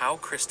understanding how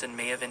Kirsten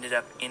may have ended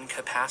up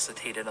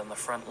incapacitated on the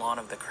front lawn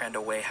of the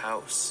Crandall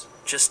house,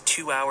 just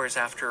 2 hours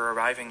after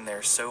arriving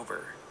there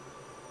sober.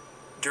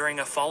 During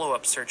a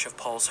follow-up search of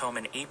Paul's home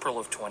in April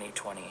of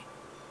 2020,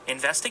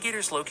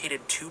 investigators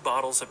located 2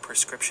 bottles of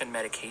prescription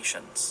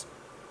medications: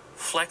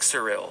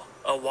 Flexeril,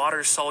 a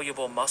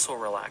water-soluble muscle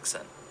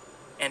relaxant,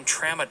 and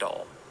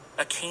Tramadol,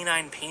 a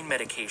canine pain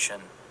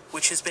medication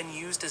which has been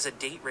used as a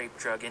date rape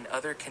drug in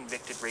other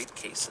convicted rape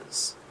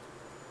cases.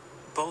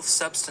 Both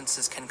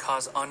substances can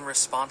cause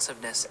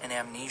unresponsiveness and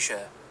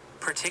amnesia,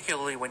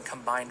 particularly when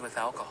combined with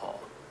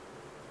alcohol.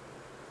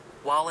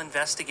 While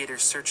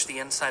investigators searched the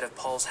inside of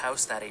Paul's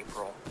house that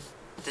April,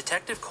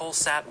 Detective Cole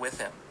sat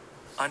with him,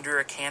 under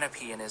a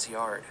canopy in his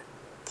yard.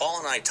 Paul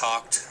and I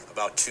talked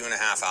about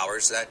 2.5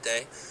 hours that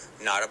day,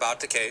 not about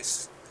the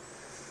case.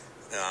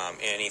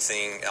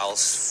 Anything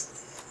else,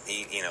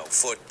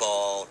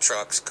 football,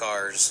 trucks,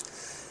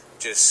 cars,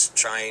 just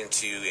trying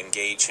to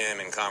engage him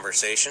in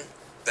conversation.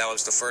 That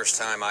was the first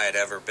time I had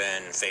ever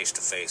been face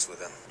to face with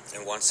him.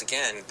 And once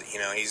again,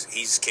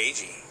 he's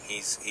cagey.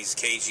 He's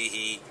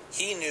cagey.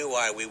 He knew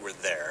why we were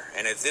there.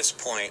 And at this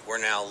point,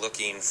 we're now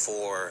looking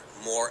for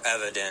more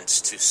evidence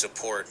to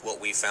support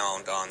what we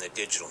found on the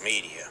digital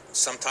media.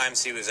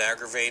 Sometimes he was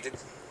aggravated.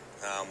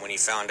 When he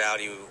found out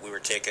we were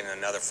taking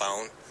another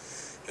phone,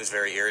 he was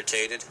very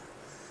irritated.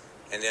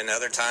 And then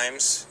other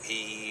times,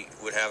 he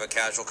would have a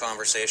casual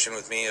conversation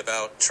with me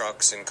about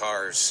trucks and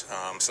cars.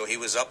 So he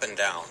was up and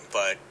down.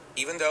 But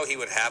even though he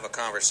would have a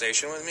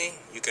conversation with me,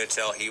 you could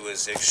tell he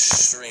was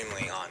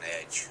extremely on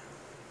edge.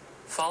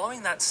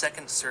 Following that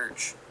second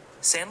search,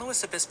 San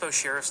Luis Obispo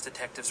Sheriff's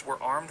detectives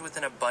were armed with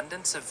an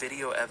abundance of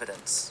video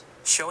evidence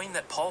showing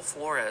that Paul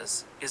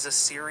Flores is a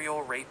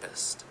serial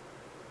rapist.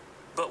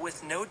 But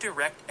with no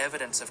direct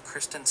evidence of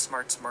Kirsten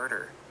Smart's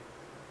murder,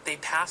 they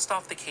passed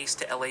off the case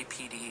to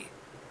LAPD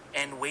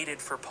and waited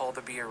for Paul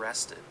to be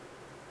arrested.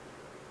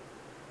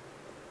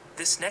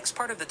 This next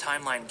part of the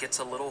timeline gets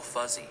a little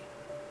fuzzy,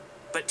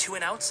 but to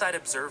an outside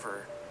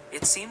observer,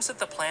 it seems that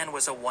the plan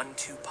was a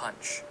 1-2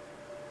 punch.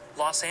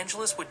 Los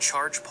Angeles would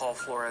charge Paul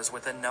Flores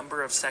with a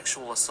number of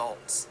sexual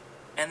assaults,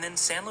 and then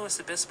San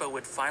Luis Obispo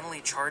would finally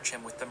charge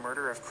him with the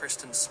murder of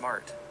Kirsten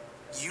Smart,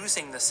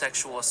 using the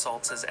sexual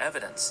assaults as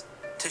evidence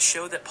to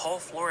show that Paul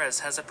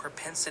Flores has a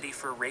propensity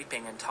for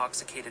raping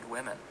intoxicated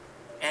women.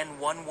 And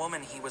one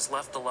woman he was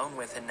left alone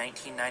with in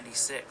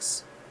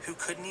 1996, who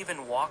couldn't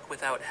even walk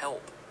without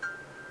help,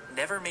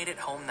 never made it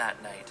home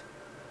that night,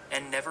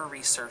 and never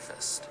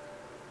resurfaced.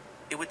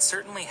 It would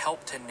certainly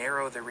help to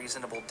narrow the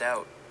reasonable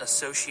doubt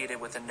associated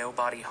with a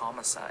no-body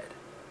homicide.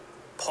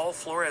 Paul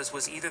Flores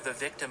was either the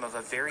victim of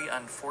a very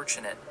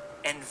unfortunate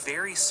and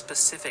very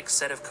specific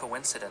set of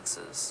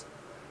coincidences,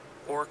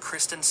 or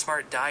Kirsten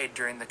Smart died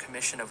during the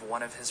commission of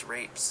one of his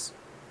rapes.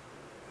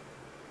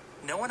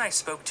 No one I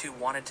spoke to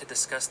wanted to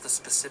discuss the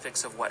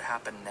specifics of what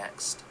happened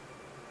next,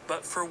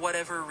 but for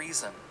whatever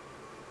reason,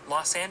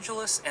 Los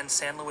Angeles and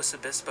San Luis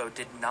Obispo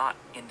did not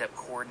end up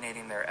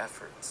coordinating their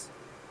efforts.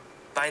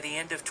 By the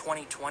end of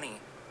 2020,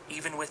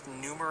 even with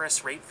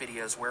numerous rape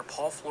videos where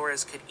Paul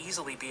Flores could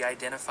easily be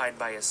identified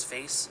by his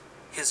face,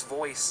 his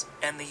voice,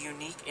 and the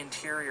unique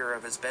interior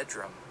of his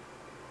bedroom,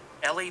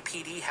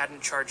 LAPD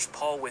hadn't charged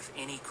Paul with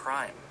any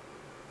crime.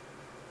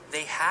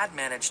 They had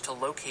managed to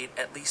locate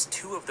at least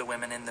 2 of the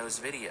women in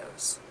those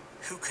videos,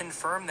 who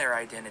confirmed their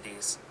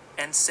identities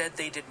and said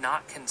they did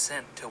not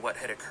consent to what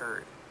had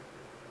occurred.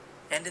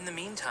 And in the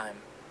meantime,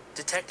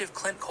 Detective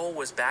Clint Cole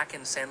was back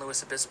in San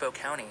Luis Obispo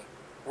County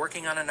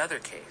working on another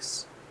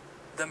case,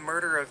 the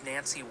murder of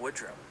Nancy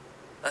Woodrum,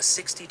 a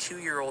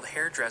 62-year-old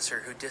hairdresser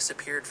who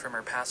disappeared from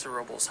her Paso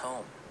Robles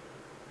home.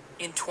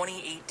 In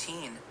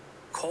 2018,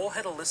 Cole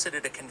had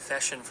elicited a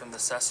confession from the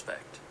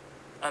suspect,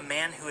 a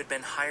man who had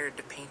been hired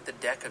to paint the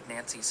deck of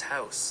Nancy's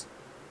house,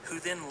 who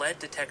then led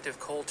Detective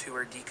Cole to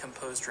her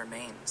decomposed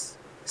remains,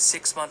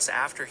 6 months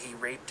after he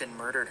raped and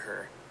murdered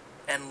her,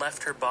 and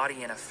left her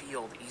body in a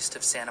field east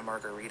of Santa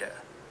Margarita.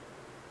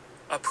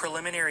 A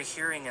preliminary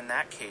hearing in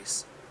that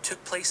case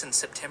took place in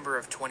September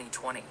of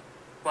 2020,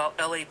 while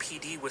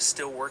LAPD was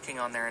still working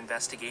on their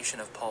investigation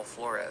of Paul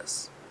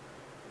Flores.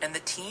 And the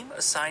team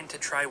assigned to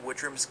try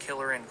Woodrum's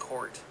killer in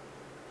court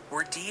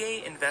were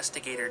DA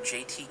investigator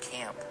J.T.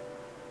 Camp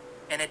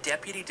and a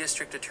deputy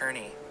district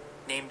attorney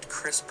named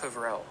Chris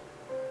Pavrell.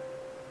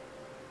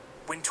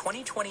 When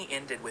 2020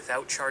 ended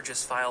without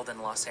charges filed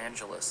in Los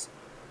Angeles,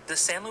 the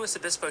San Luis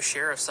Obispo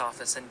Sheriff's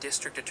Office and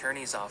District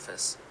Attorney's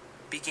Office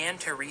began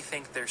to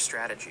rethink their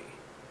strategy.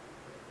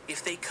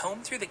 If they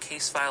combed through the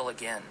case file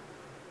again,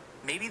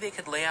 maybe they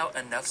could lay out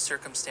enough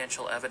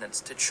circumstantial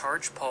evidence to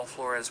charge Paul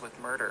Flores with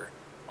murder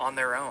on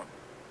their own,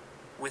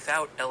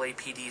 without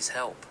LAPD's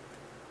help.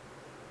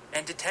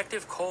 And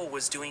Detective Cole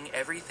was doing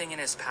everything in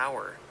his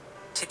power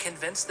to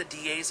convince the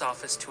DA's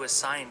office to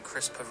assign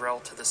Chris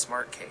Pavrell to the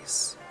Smart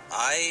case.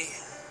 I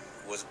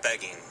was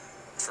begging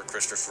for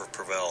Christopher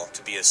Pavrell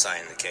to be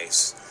assigned the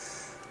case.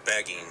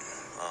 Begging.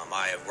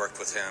 I have worked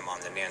with him on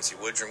the Nancy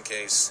Woodrum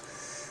case.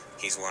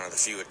 He's one of the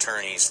few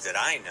attorneys that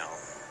I know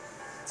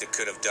that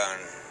could have done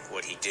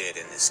what he did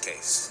in this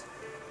case.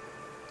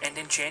 And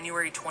in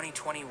January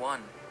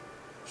 2021,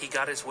 he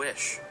got his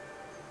wish.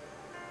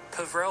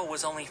 Pavrell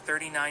was only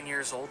 39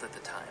 years old at the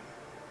time,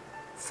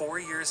 4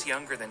 years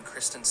younger than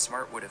Kirsten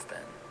Smart would have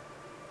been,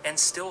 and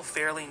still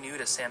fairly new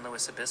to San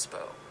Luis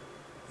Obispo,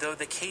 though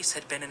the case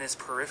had been in his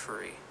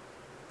periphery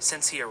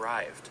since he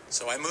arrived.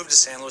 So I moved to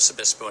San Luis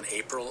Obispo in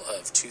April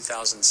of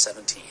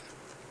 2017,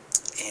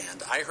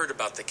 and I heard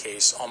about the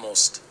case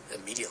almost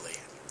immediately.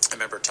 I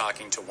remember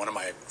talking to one of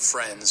my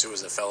friends who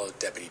was a fellow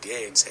deputy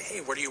DA and say, "Hey,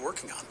 what are you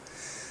working on?"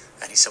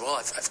 And he said, "Well,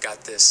 I've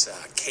got this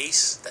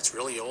case that's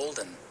really old,"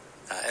 and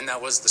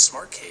that was the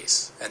Smart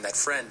case. And that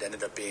friend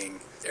ended up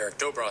being Eric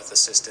Dobroth,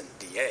 assistant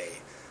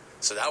DA.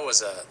 So that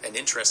was an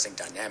interesting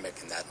dynamic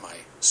in that my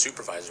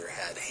supervisor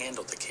had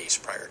handled the case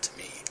prior to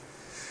me.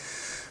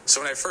 So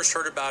when I first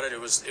heard about it, it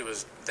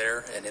was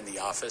there and in the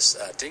office.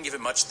 Didn't give it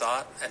much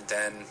thought. And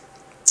then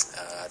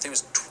I think it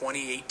was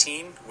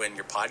 2018 when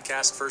your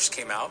podcast first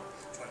came out.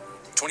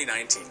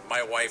 2019.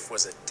 My wife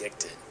was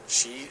addicted.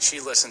 She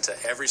listened to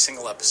every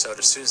single episode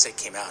as soon as they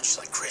came out. She's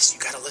like, "Chris, you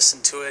got to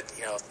listen to it.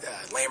 You know,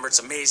 Lambert's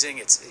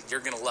amazing. You're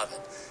gonna love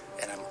it."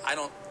 And I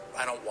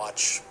don't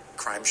watch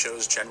crime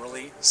shows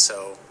generally,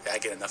 so I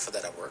get enough of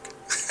that at work.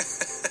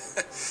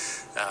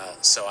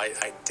 So I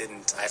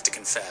have to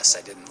confess,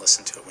 I didn't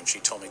listen to it when she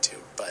told me to,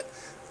 but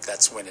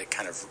that's when it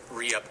kind of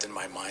re-upped in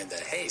my mind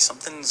that, hey,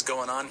 something's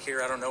going on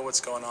here. I don't know what's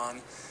going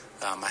on.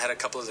 I had a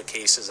couple of the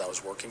cases I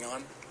was working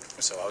on,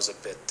 so I was a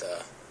bit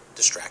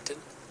distracted.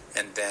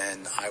 And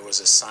then I was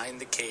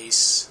assigned the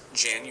case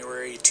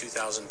January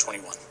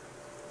 2021.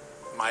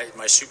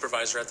 My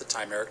supervisor at the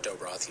time, Eric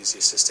Dobroth, he's the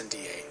assistant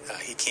DA,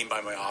 he came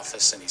by my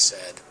office and he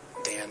said,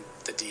 "Dan,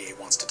 the DA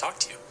wants to talk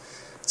to you."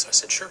 So I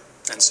said, "Sure."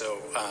 And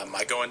so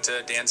I go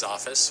into Dan's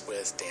office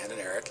with Dan and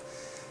Eric,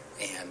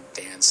 and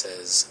Dan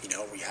says,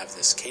 "We have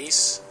this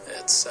case.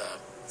 It's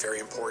very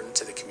important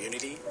to the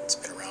community. It's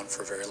been around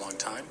for a very long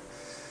time.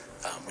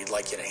 We'd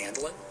like you to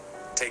handle it.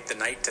 Take the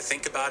night to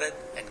think about it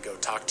and go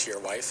talk to your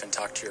wife and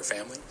talk to your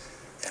family."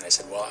 And I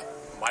said, "Well,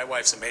 my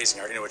wife's amazing.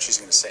 I already know what she's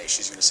going to say.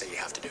 She's going to say you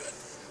have to do it.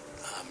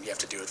 You have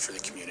to do it for the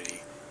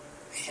community."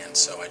 And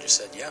so I just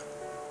said, yeah,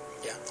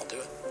 I'll do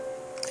it.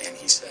 And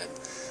he said,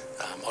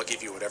 "I'll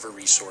give you whatever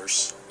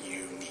resource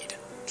you need.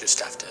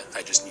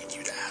 I just need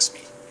you to ask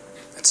me."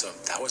 And so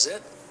that was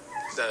it.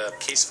 The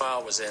case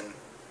file was in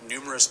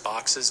numerous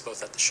boxes,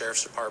 both at the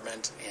sheriff's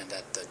department and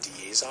at the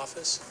DA's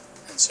office.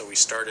 And so we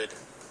started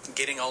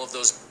getting all of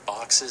those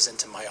boxes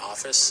into my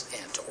office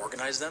and to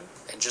organize them.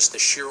 And just the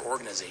sheer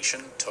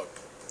organization took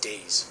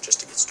days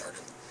just to get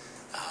started.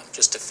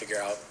 Just to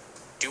figure out,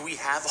 do we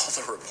have all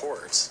the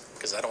reports?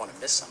 Because I don't want to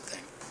miss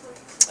something.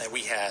 And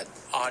we had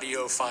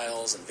audio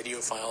files and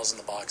video files in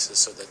the boxes,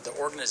 so that the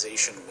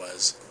organization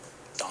was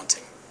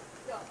daunting.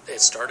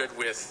 It started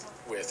with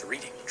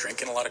reading,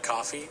 drinking a lot of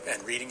coffee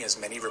and reading as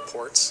many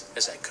reports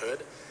as I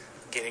could,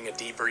 getting a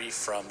debrief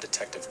from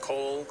Detective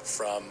Cole,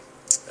 from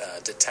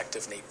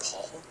Detective Nate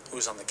Paul, who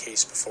was on the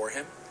case before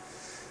him,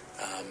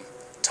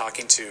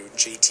 talking to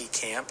J.T.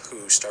 Camp,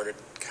 who started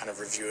kind of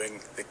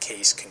reviewing the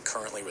case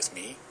concurrently with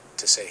me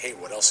to say, hey,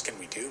 what else can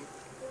we do?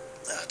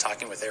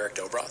 Talking with Eric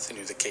Dobroth, who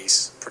knew the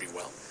case pretty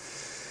well.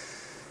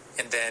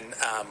 And then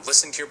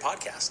listening to your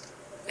podcast.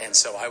 And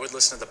so I would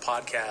listen to the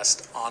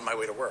podcast on my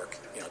way to work,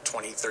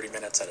 20, 30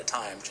 minutes at a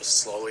time, just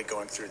slowly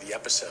going through the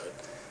episode,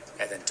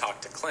 and then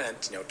talk to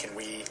Clint, can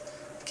we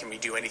can we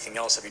do anything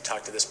else? Have you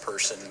talked to this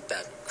person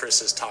that Chris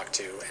has talked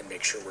to, and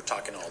make sure we're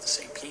talking to all the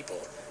same people,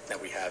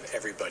 that we have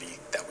everybody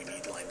that we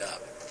need lined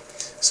up.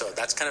 So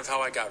that's kind of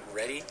how I got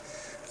ready.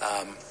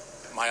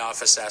 My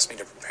office asked me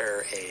to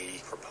prepare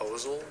a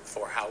proposal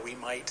for how we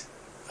might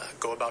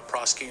go about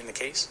prosecuting the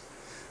case,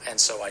 and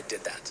so I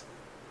did that.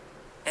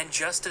 And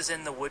just as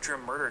in the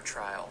Woodrum murder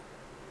trial,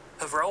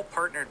 Haverl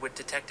partnered with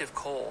Detective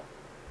Cole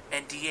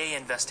and DA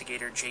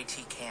investigator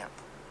J.T. Camp.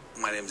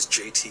 My name is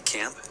J.T.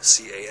 Camp,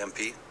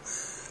 C-A-M-P.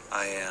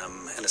 I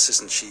am an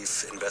assistant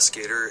chief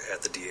investigator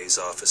at the DA's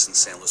office in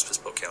San Luis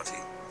Obispo County.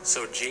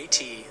 So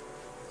J.T.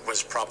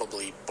 was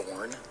probably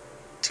born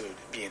to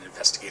be an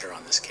investigator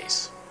on this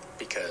case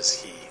because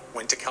he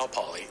went to Cal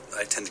Poly.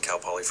 I attended Cal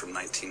Poly from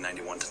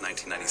 1991 to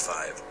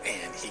 1995.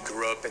 And he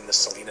grew up in the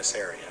Salinas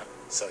area,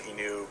 so he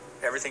knew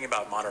everything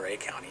about Monterey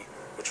County,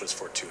 which was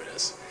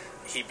fortuitous.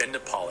 He'd been to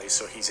Poly,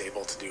 so he's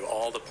able to do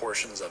all the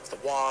portions of the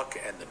walk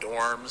and the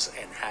dorms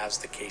and has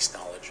the case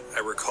knowledge. I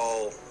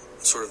recall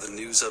sort of the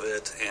news of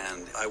it,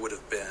 and I would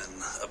have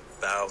been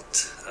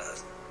about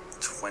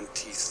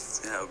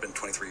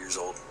 23 years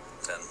old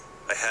then.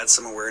 I had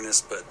some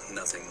awareness, but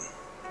nothing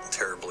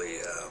terribly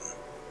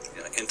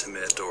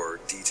intimate or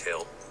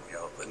detailed,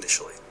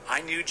 initially.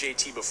 I knew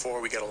JT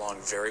before. We got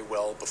along very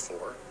well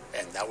before,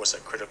 and that was a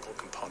critical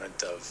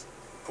component of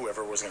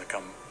whoever was going to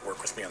come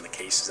work with me on the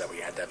case, is that we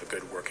had to have a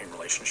good working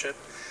relationship.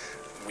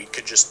 We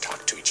could just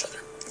talk to each other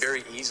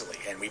very easily,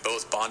 and we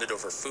both bonded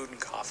over food and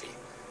coffee.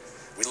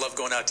 We love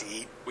going out to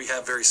eat. We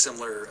have very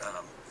similar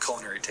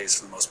culinary tastes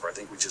for the most part. I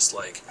think we just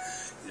like,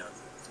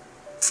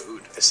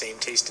 food. The same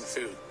taste in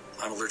food.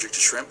 I'm allergic to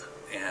shrimp,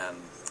 and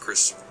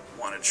Chris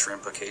wanted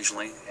shrimp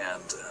occasionally,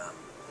 and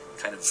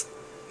kind of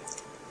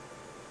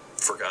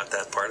forgot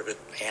that part of it.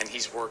 And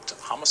he's worked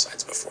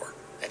homicides before,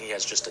 and he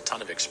has just a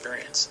ton of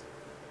experience.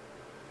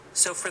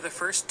 So for the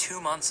first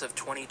 2 months of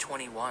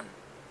 2021,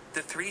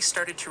 the three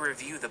started to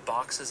review the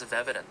boxes of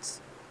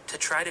evidence to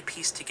try to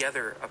piece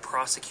together a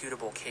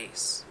prosecutable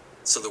case.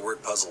 So the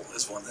word puzzle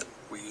is one that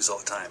we use all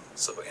the time.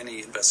 So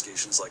any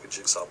investigation is like a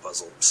jigsaw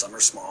puzzle. Some are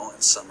small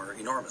and some are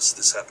enormous.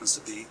 This happens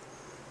to be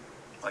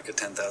like a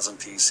 10,000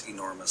 piece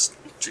enormous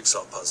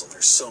jigsaw puzzle.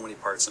 There's so many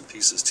parts and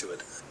pieces to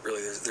it.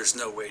 Really, there's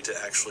no way to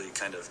actually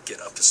kind of get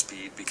up to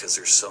speed because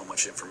there's so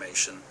much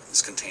information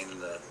that's contained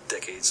in a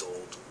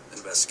decades-old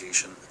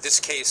investigation.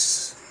 This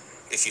case,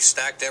 if you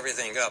stacked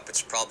everything up,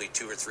 it's probably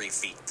 2 or 3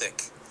 feet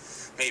thick,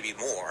 maybe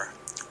more.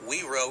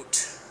 We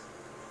wrote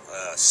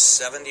a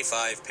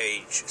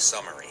 75-page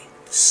summary,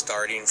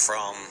 starting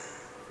from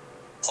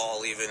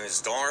Paul leaving his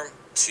dorm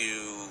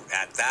to,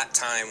 at that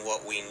time,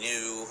 what we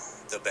knew,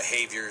 the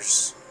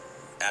behaviors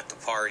at the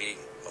party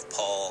of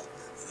Paul,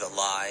 the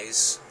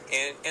lies,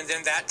 and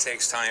then that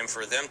takes time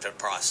for them to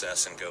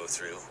process and go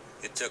through.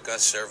 It took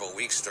us several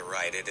weeks to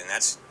write it, and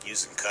that's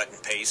using cut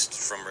and paste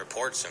from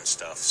reports and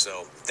stuff.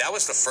 So that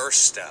was the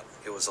first step.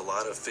 It was a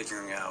lot of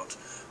figuring out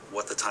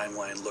what the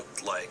timeline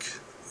looked like,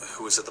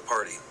 who was at the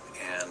party,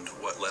 and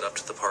what led up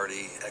to the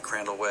party at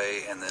Crandall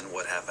Way, and then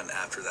what happened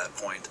after that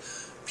point.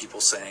 People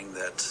saying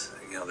that,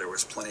 there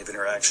was plenty of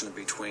interaction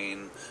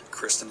between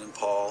Kirsten and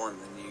Paul, and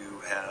then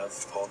you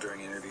have Paul during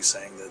an interview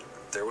saying that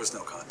there was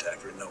no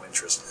contact or no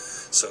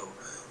interest. So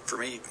for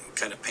me,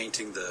 kind of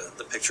painting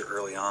the picture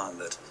early on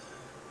that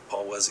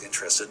Paul was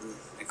interested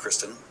in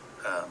Kirsten,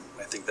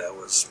 I think that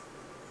was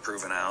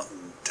proven out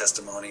in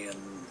testimony and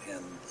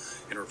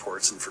in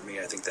reports, and for me,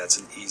 I think that's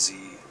an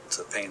easy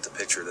to paint the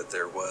picture that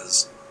there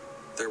was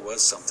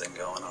something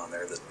going on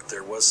there, that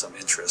there was some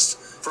interest,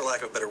 for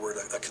lack of a better word,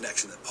 a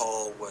connection, that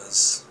Paul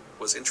was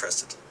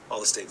interested. All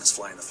the statements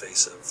fly in the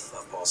face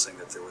of Paul saying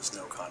that there was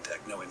no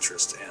contact, no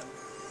interest, and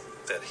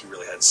that he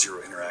really had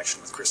zero interaction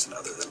with Kirsten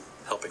other than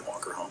helping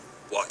walk her home.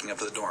 Walking up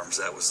to the dorms,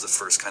 that was the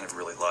first kind of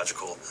really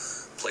logical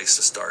place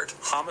to start.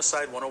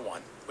 Homicide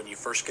 101, when you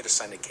first get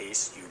assigned a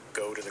case, you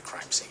go to the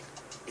crime scene,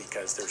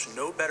 because there's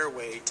no better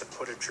way to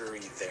put a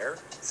jury there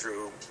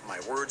through my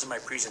words and my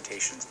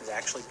presentations than to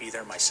actually be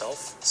there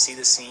myself, see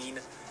the scene,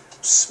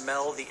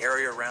 smell the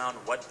area around,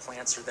 what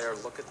plants are there,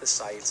 look at the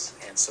sites.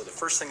 And so the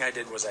first thing I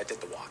did was I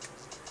did the walk.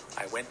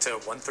 I went to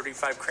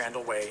 135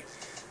 Crandall Way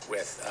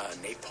with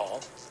Nate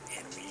Paul,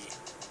 and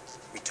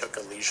we took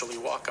a leisurely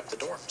walk up the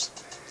dorms.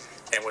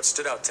 And what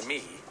stood out to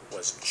me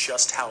was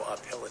just how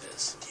uphill it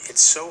is.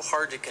 It's so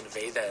hard to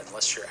convey that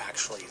unless you're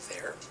actually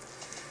there.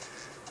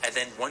 And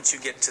then once you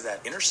get to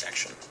that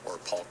intersection where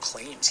Paul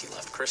claims he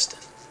left Kirsten,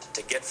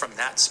 to get from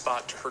that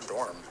spot to her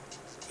dorm,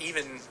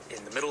 even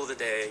in the middle of the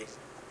day,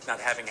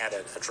 not having had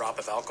a drop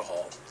of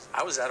alcohol,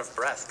 I was out of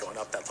breath going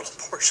up that little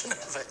portion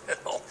of a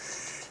hill.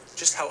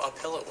 Just how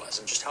uphill it was,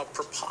 and just how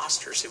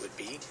preposterous it would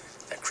be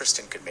that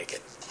Kirsten could make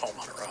it home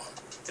on her own.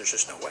 There's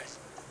just no way.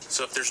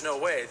 So if there's no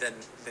way, then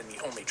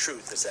the only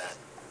truth is that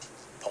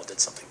Paul did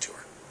something to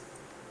her.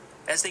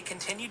 As they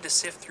continued to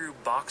sift through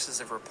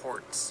boxes of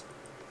reports,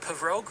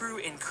 Pavrel grew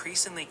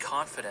increasingly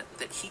confident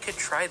that he could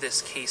try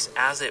this case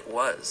as it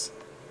was,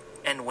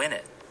 and win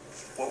it.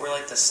 What were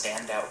like the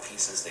standout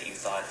pieces that you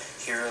thought,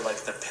 here are like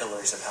the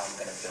pillars of how I'm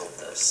going to build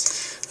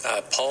this?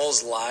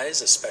 Paul's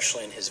lies,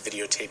 especially in his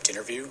videotaped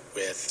interview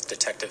with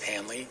Detective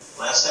Hanley.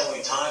 Last time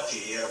we talked to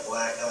you, you had a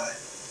black eye.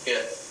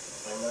 Yeah.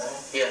 Remember that?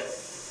 Yeah.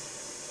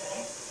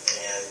 Okay.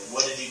 And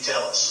what did you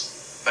tell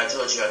us? I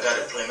told you I got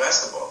it playing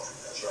basketball.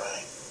 That's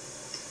right.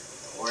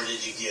 Where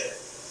did you get it?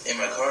 In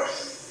my car.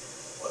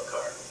 What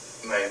car?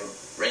 My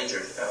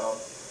Ranger.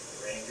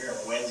 Ranger.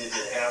 And when did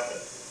it happen?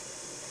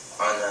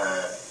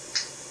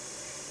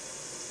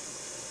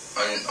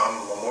 On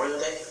Memorial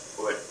Day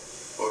or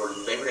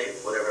Labor Day,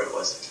 whatever it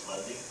was.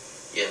 Monday?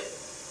 Yeah.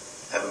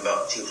 Happened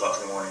about 2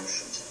 o'clock in the morning.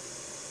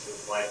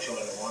 Why 2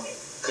 in the morning?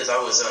 Because I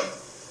was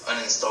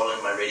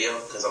uninstalling my radio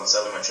because I'm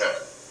selling my truck.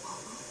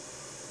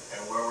 Mm-hmm.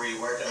 And where were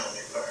you working on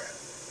your car?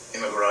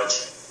 In my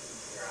garage.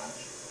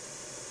 Garage?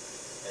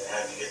 And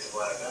how did you get the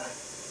black eye?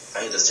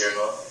 I hit the steering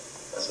wheel.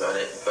 That's about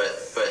it.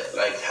 But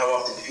like, how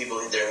often do people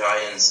hit their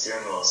eye in the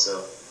steering wheel?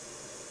 So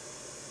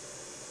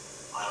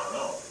I don't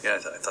know. Yeah,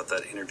 I thought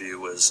that interview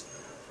was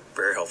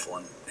very helpful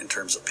in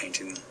terms of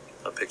painting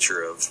a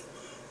picture of,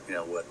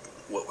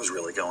 what was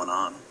really going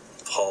on.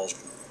 Paul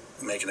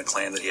making a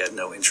claim that he had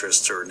no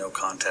interest or no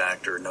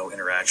contact or no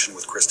interaction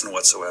with Kirsten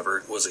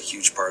whatsoever was a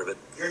huge part of it.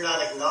 You're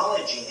not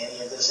acknowledging any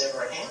of this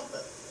ever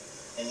happened.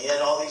 And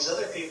yet all these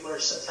other people are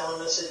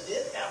telling us it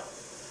did happen.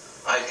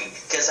 I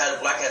guess I had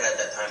a black eye at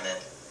that time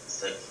then.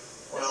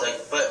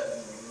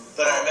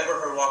 But I remember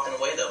her walking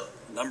away though.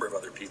 A number of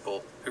other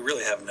people who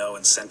really have no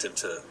incentive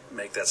to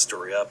make that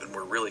story up and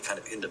were really kind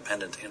of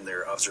independent in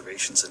their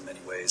observations in many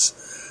ways.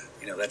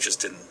 That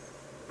just didn't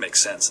make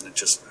sense, and it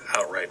just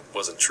outright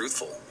wasn't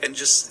truthful. And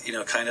just,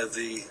 kind of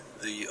the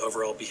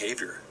overall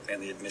behavior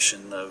and the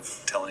admission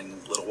of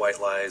telling little white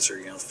lies or,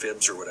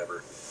 fibs or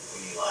whatever.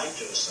 You lied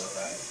to us though,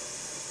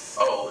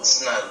 right? Oh,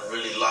 it's not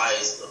really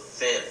lies, a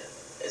fib.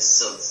 It's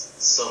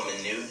so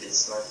minute.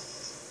 It's not.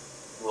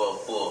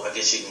 Well, I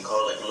guess you can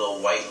call it like a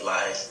little white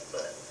lie,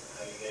 but.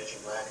 How you get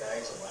your black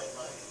eyes, a white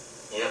lie?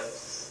 Yep.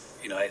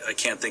 I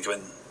can't think of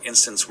an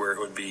instance where it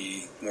would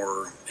be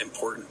more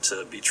important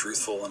to be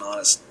truthful and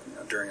honest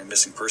during a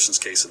missing persons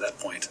case at that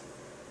point.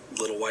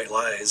 Little white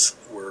lies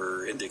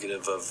were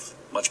indicative of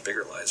much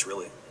bigger lies,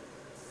 really.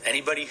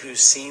 Anybody who's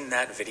seen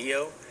that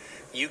video,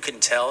 you can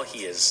tell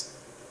he is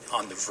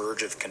on the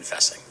verge of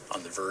confessing,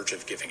 on the verge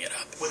of giving it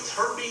up. With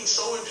her being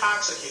so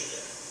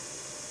intoxicated,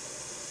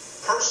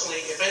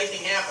 personally, if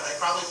anything happened, I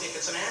probably think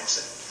it's an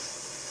accident.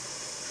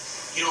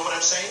 You know what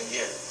I'm saying?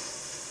 Yeah.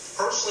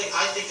 Personally,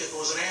 I think it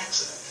was an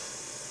accident.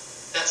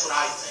 That's what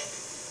I think.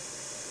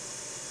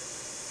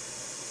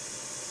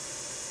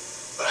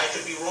 But I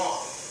could be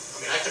wrong.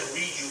 I mean, I could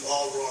read you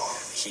all wrong.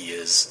 He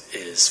is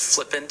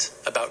flippant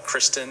about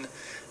Kirsten.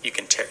 You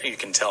can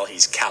tell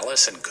he's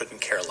callous and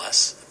couldn't care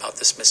less about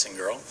this missing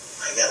girl.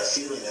 I got a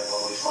feeling that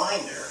when we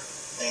find her,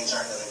 things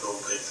aren't going to go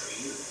good for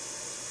you.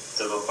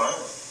 They'll go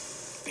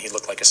fine. He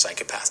looked like a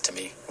psychopath to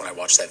me when I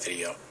watched that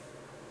video.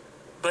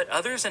 But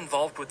others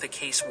involved with the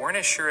case weren't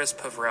as sure as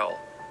Pavrel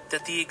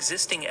that the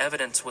existing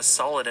evidence was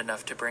solid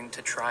enough to bring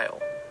to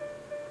trial.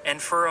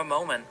 And for a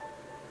moment,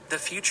 the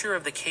future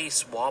of the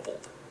case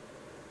wobbled.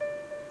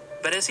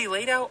 But as he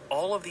laid out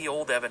all of the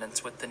old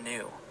evidence with the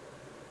new,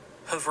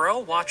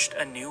 Pavrel watched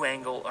a new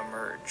angle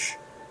emerge.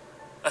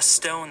 A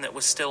stone that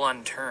was still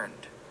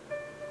unturned.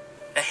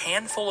 A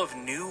handful of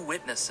new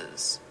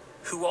witnesses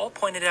who all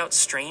pointed out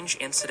strange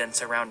incidents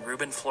around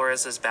Ruben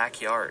Flores'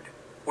 backyard,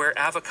 where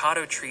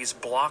avocado trees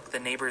blocked the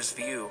neighbor's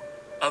view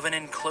of an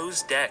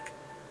enclosed deck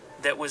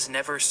that was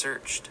never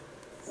searched.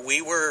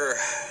 We were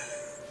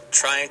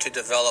trying to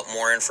develop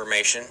more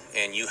information,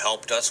 and you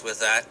helped us with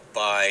that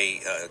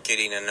by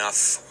getting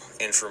enough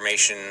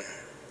information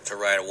to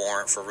write a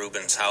warrant for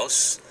Ruben's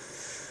house.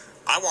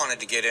 I wanted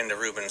to get into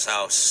Ruben's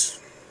house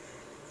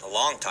a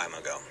long time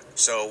ago.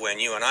 So when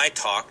you and I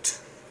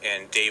talked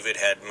and David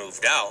had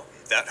moved out,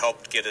 that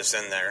helped get us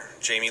in there.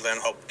 Jamie Lynn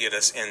helped get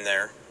us in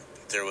there.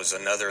 There was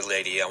another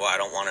lady, well, I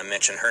don't want to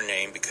mention her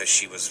name because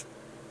she was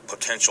a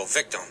potential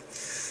victim,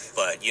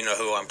 but you know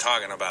who I'm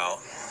talking about.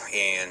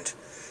 And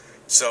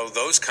so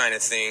those kind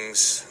of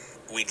things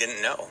we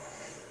didn't know.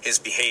 His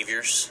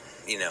behaviors,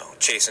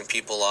 chasing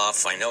people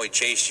off. I know he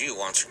chased you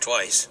once or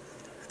twice,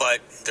 but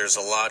there's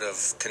a lot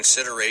of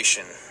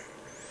consideration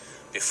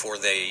before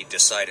they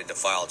decided to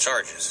file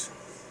charges.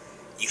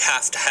 You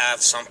have to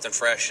have something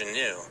fresh and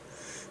new.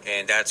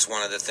 And that's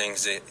one of the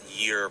things that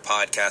your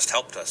podcast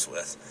helped us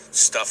with.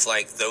 Stuff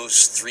like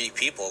those 3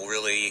 people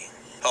really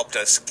helped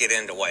us get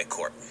into white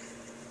court.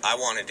 I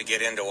wanted to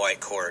get into white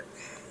court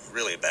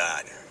really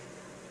bad.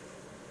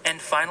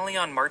 And finally,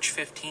 on March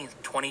 15th,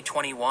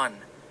 2021,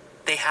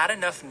 they had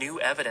enough new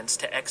evidence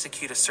to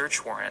execute a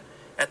search warrant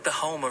at the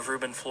home of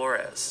Ruben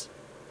Flores.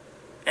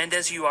 And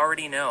as you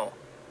already know,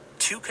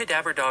 2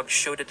 cadaver dogs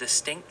showed a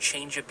distinct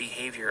change of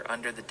behavior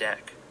under the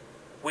deck,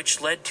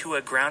 which led to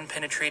a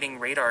ground-penetrating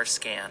radar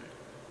scan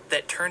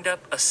that turned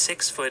up a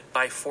 6-foot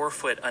by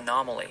 4-foot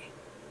anomaly,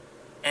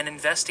 and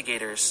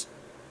investigators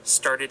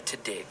started to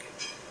dig.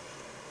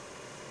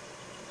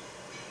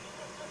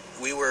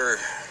 We were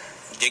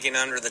digging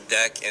under the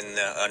deck in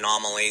the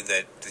anomaly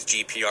that the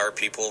GPR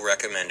people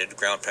recommended,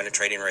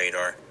 ground-penetrating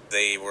radar,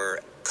 They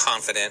were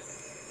confident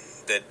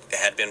that it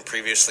had been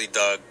previously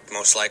dug,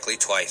 most likely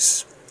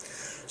twice.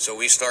 So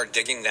we start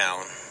digging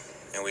down,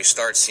 and we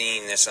start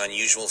seeing this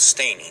unusual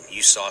staining.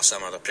 You saw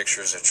some of the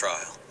pictures at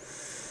trial.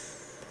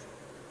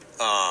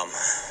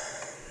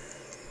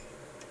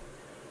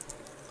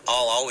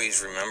 I'll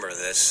always remember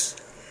this.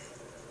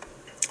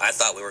 I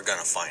thought we were going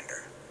to find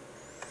her.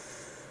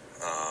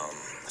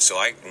 So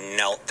I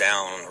knelt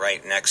down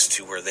right next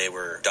to where they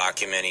were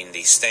documenting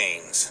these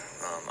stains.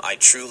 I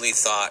truly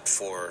thought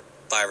for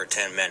 5 or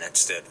 10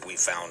 minutes that we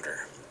found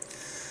her.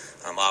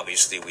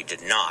 Obviously we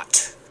did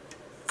not.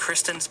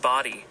 Kirsten's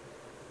body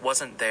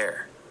wasn't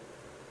there.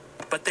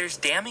 But there's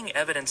damning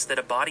evidence that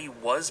a body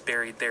was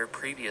buried there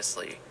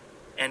previously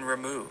and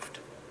removed.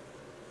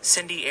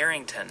 Cindy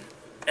Arrington,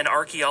 an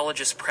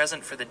archaeologist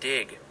present for the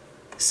dig,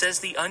 says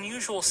the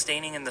unusual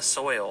staining in the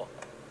soil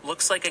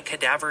looks like a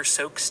cadaver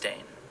soak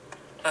stain,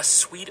 a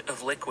suite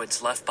of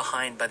liquids left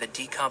behind by the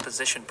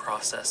decomposition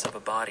process of a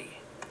body.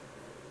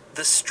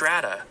 The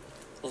strata,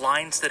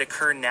 lines that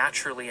occur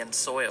naturally in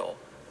soil,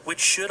 which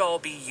should all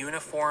be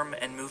uniform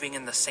and moving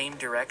in the same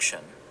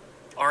direction,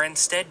 are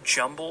instead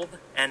jumbled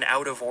and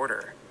out of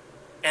order,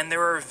 and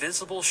there are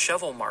visible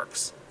shovel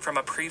marks from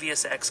a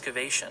previous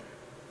excavation.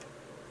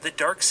 The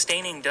dark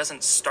staining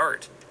doesn't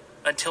start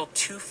until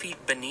 2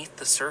 feet beneath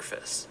the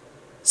surface,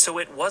 so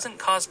it wasn't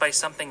caused by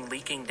something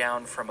leaking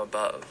down from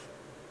above.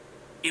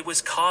 It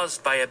was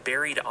caused by a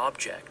buried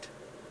object,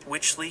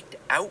 which leaked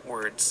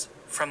outwards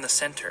from the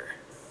center.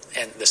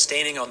 And the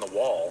staining on the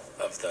wall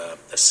of the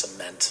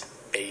cement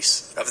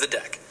base of the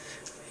deck,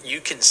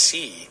 you can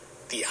see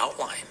the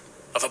outline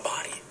of a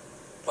body.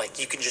 Like,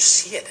 you can just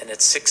see it, and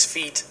it's 6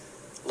 feet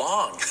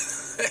long,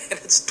 and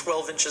it's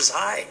 12 inches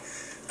high.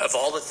 Of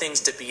all the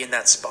things to be in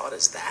that spot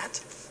as that,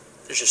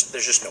 there's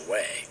just no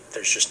way.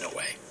 There's just no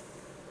way.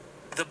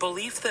 The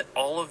belief that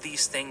all of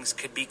these things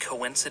could be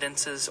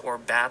coincidences or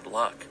bad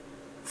luck.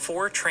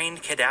 4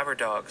 trained cadaver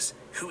dogs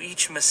who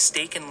each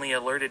mistakenly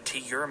alerted to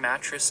your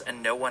mattress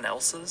and no one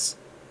else's.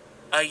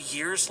 A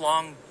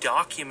years-long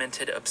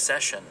documented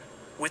obsession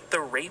with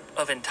the rape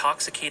of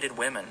intoxicated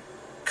women,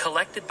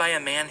 collected by a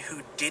man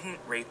who didn't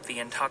rape the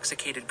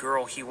intoxicated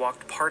girl he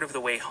walked part of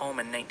the way home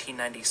in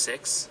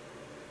 1996.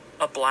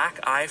 A black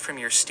eye from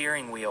your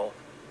steering wheel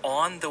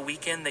on the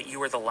weekend that you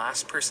were the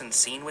last person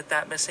seen with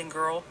that missing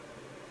girl.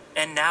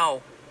 And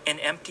now, an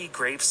empty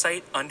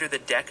gravesite under the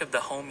deck of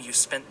the home you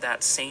spent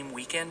that same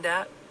weekend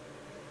at,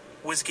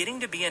 was getting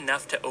to be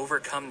enough to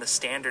overcome the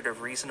standard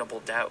of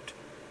reasonable doubt,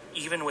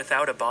 even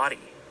without a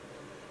body.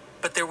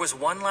 But there was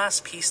one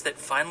last piece that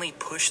finally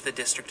pushed the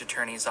district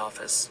attorney's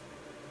office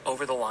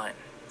over the line.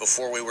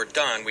 Before we were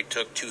done, we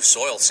took 2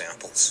 soil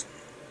samples,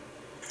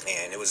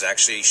 and it was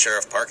actually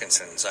Sheriff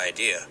Parkinson's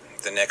idea.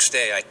 The next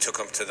day, I took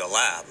them to the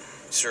lab,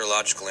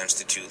 Serological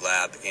Institute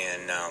lab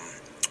in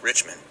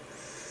Richmond.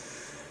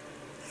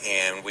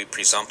 And we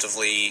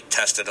presumptively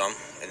tested them,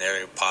 and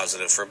they're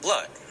positive for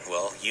blood.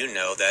 Well, you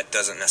know that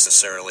doesn't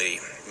necessarily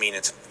mean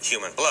it's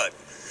human blood.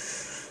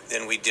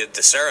 Then we did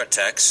the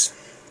Serotex,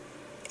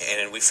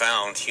 and we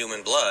found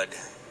human blood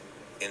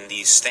in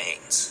these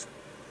stains.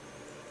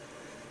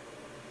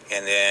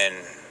 And then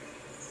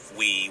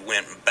we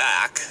went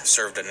back,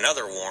 served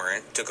another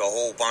warrant, took a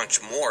whole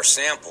bunch more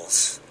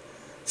samples,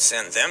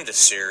 sent them to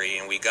Siri,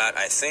 and we got,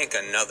 I think,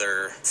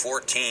 another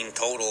 14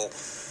 total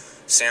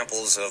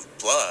samples of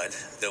blood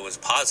that was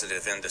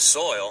positive in the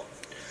soil.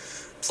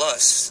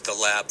 Plus, the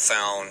lab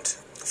found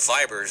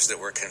fibers that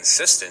were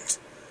consistent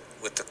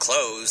with the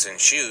clothes and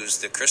shoes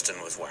that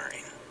Kirsten was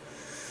wearing.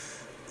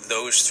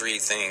 Those 3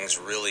 things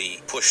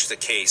really pushed the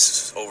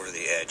case over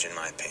the edge, in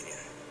my opinion.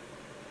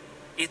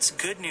 It's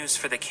good news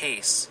for the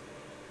case,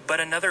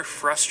 but another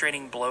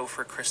frustrating blow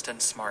for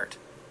Kirsten Smart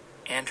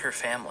and her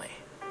family.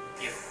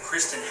 If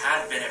Kirsten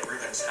had been at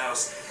Ruben's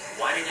house,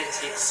 why did it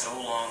take so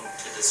long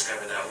to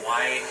discover that?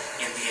 Why,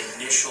 in the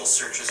initial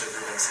searches of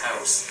Ruben's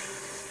house,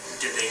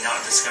 did they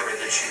not discover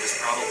that she was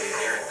probably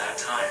there at that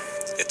time?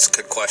 It's a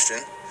good question.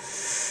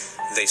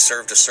 They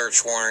served a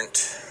search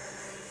warrant,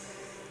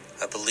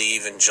 I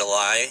believe, in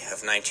July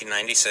of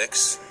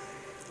 1996.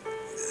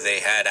 They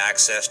had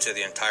access to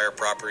the entire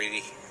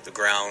property, the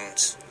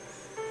grounds.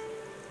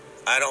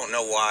 I don't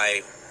know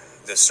why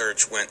the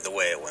search went the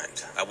way it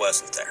went. I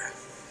wasn't there.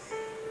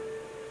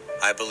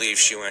 I believe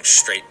she went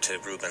straight to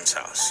Ruben's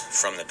house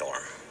from the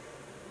dorm.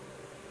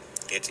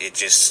 It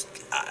just,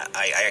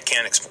 I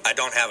can't, I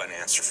don't have an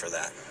answer for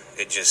that.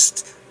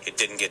 It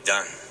didn't get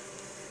done.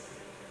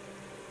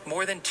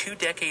 More than 2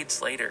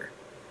 decades later,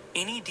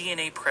 any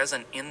DNA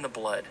present in the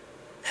blood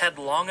had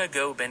long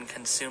ago been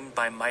consumed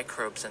by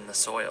microbes in the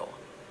soil.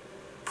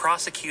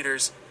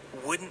 Prosecutors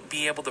wouldn't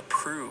be able to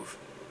prove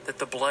that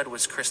the blood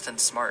was Kirsten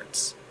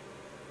Smart's.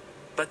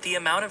 But the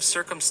amount of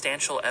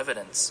circumstantial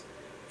evidence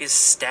is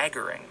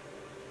staggering.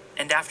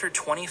 And after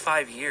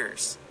 25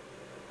 years,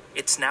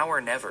 it's now or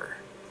never.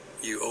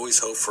 You always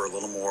hope for a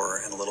little more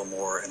and a little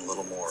more and a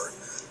little more.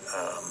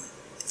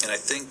 And I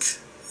think,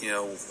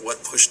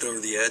 what pushed over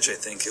the edge, I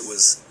think it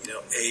was,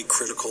 a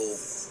critical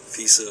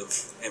piece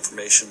of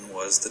information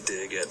was the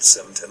dig at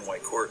 710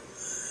 White Court.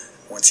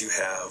 once you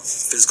have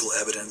physical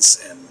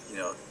evidence and,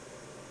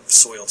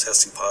 soil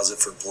testing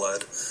positive for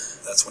blood,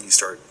 that's when you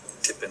start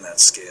tipping that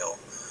scale.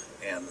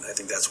 And I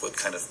think that's what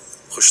kind of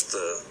pushed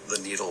the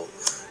needle,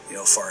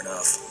 far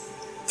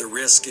enough. The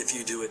risk, if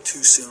you do it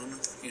too soon,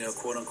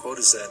 quote unquote,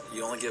 is that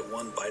you only get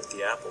one bite at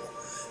the apple.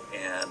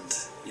 And,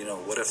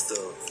 what if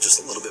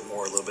just a little bit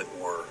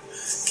more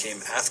came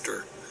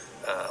after?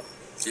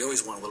 You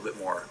always want a little bit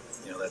more.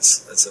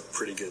 That's a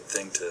pretty good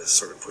thing to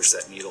sort of push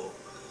that needle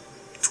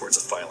towards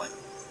a filing.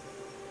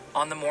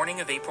 On the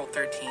morning of April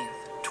 13th,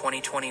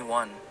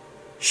 2021,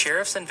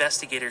 sheriff's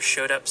investigators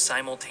showed up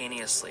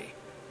simultaneously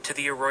to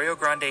the Arroyo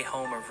Grande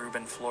home of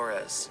Ruben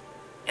Flores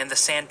and the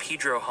San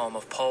Pedro home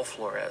of Paul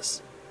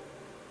Flores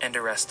and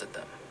arrested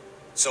them.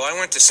 So I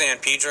went to San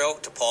Pedro,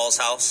 to Paul's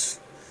house.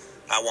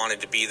 I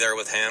wanted to be there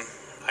with him.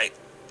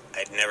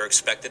 I'd never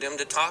expected him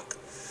to talk,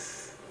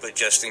 but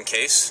just in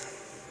case,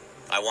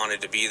 I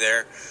wanted to be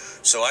there.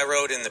 So I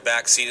rode in the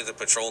back seat of the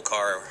patrol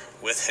car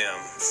with him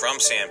from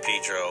San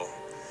Pedro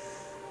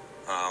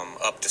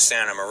up to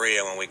Santa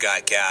Maria when we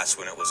got gas,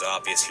 when it was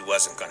obvious he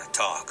wasn't going to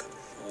talk.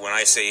 When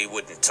I say he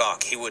wouldn't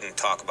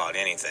talk about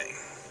anything.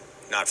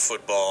 Not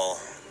football,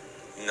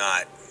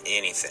 not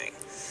anything.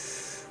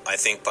 I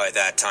think by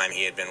that time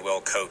he had been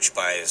well coached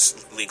by his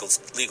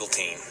legal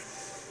team.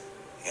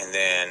 And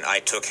then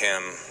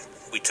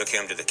we took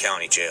him to the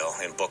county jail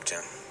and booked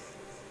him.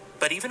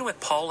 But even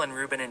with Paul and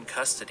Ruben in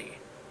custody,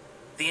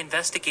 the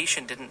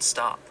investigation didn't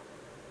stop.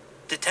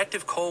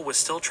 Detective Cole was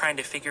still trying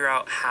to figure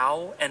out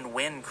how and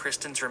when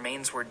Kirsten's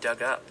remains were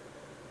dug up,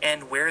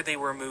 and where they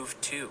were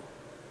moved to.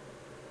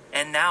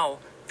 And now,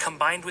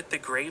 combined with the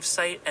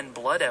gravesite and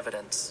blood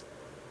evidence,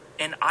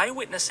 an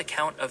eyewitness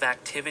account of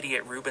activity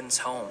at Ruben's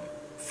home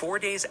 4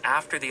 days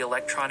after the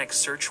electronic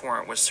search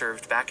warrant was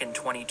served back in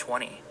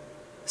 2020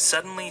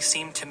 suddenly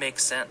seemed to make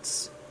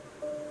sense.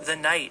 The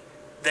night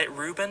that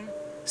Ruben,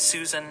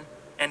 Susan,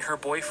 and her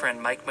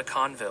boyfriend Mike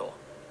McConville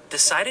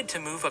decided to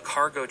move a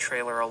cargo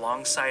trailer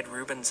alongside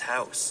Ruben's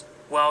house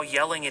while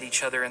yelling at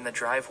each other in the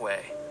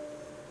driveway,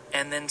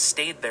 and then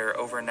stayed there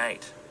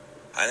overnight.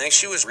 I think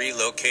she was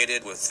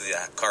relocated with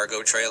that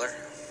cargo trailer.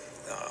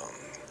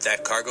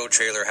 That cargo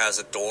trailer has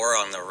a door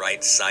on the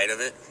right side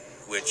of it,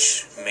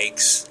 which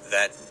makes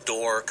that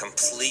door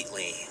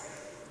completely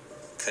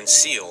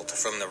concealed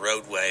from the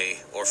roadway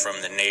or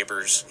from the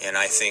neighbors. And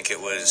I think it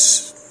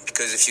was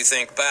because if you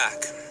think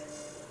back,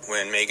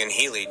 when Megan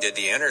Healy did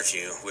the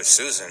interview with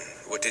Susan,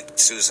 what did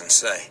Susan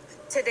say?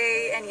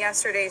 Today and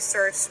yesterday's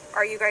search,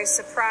 are you guys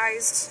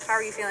surprised? How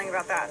are you feeling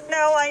about that?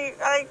 No,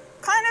 I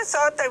kind of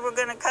thought they were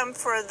going to come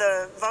for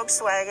the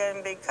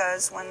Volkswagen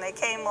because when they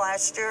came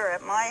last year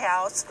at my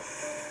house,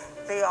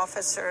 the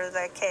officer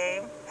that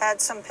came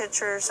had some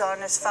pictures on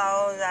his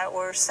phone that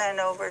were sent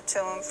over to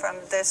him from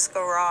this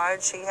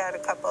garage. He had a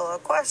couple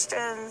of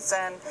questions,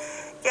 and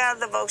yeah,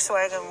 the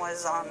Volkswagen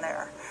was on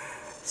there.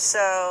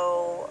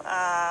 So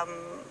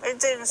it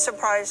didn't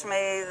surprise me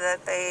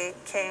that they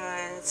came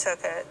and took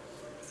it.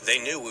 They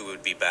knew we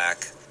would be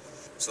back.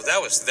 So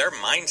that was their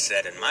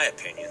mindset, in my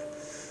opinion.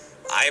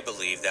 I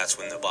believe that's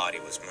when the body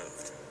was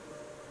moved.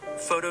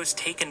 Photos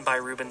taken by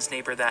Ruben's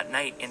neighbor that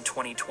night in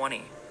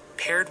 2020,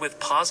 paired with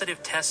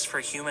positive tests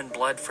for human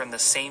blood from the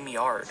same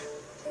yard,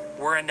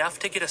 were enough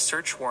to get a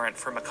search warrant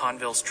for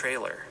McConville's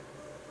trailer.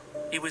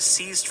 It was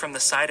seized from the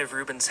side of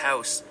Ruben's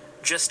house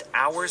just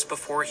hours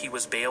before he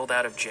was bailed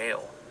out of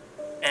jail,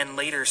 and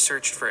later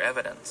searched for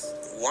evidence.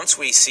 Once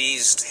we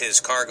seized his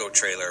cargo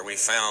trailer, we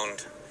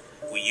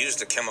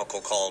used a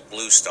chemical called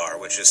Blue Star,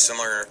 which is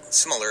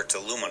similar to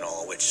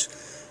luminol, which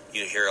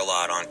you hear a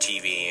lot on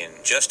TV.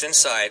 And just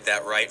inside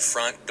that right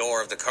front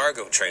door of the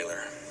cargo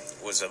trailer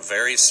was a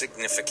very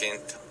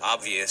significant,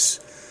 obvious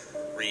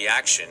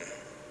reaction.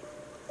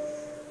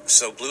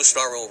 So Blue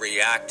Star will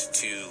react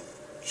to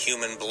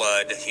human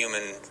blood,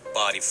 human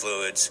body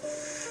fluids,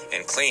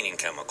 and cleaning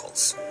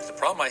chemicals. The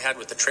problem I had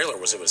with the trailer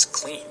was it was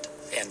cleaned,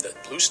 and the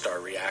Blue Star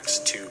reacts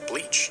to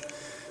bleach.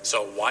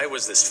 So why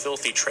was this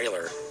filthy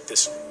trailer,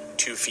 this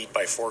 2 feet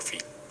by 4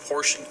 feet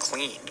portion,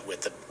 cleaned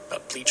with a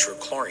bleach or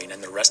chlorine,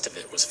 and the rest of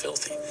it was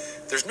filthy?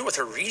 There's no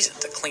other reason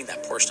to clean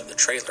that portion of the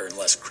trailer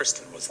unless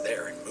Kirsten was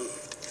there and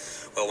moved.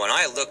 Well, when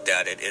I looked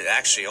at it, it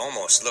actually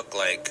almost looked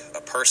like a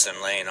person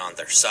laying on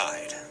their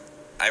side.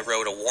 I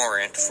wrote a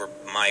warrant for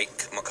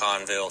Mike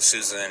McConville,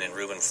 Susan, and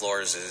Ruben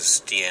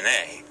Flores'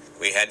 DNA.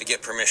 We had to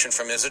get permission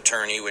from his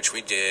attorney, which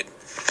we did.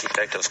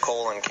 Detectives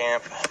Cole and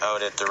Camp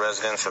out at the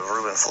residence of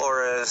Ruben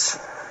Flores.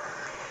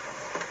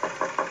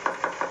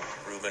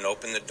 Ruben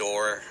opened the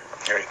door.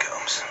 Here he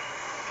comes.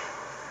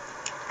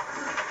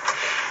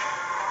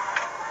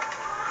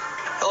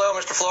 Hello,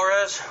 Mr.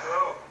 Flores.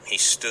 Hello. He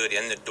stood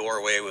in the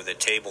doorway with a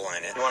table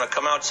in it. You want to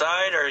come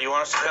outside, or you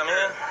want us to come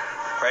in?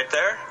 Right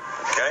there?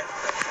 Okay.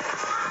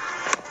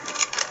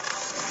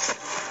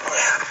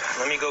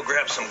 Let me go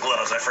grab some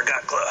gloves. I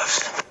forgot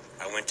gloves.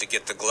 I went to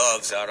get the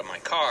gloves out of my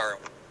car.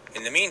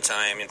 In the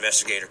meantime,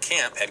 Investigator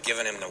Camp had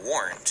given him the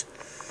warrant.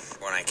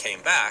 When I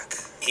came back,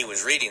 he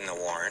was reading the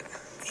warrant.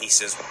 He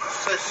says,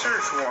 It's a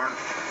search warrant.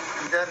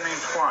 That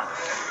means what?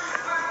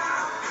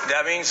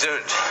 That means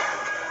that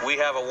We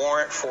have a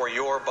warrant for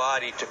your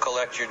body to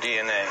collect your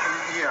DNA.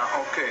 Yeah,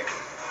 okay.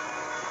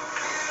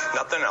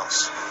 Nothing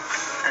else.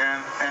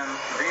 And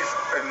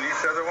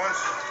these other ones?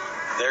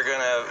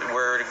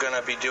 We're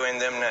gonna be doing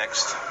them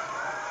next.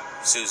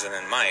 Susan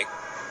and Mike.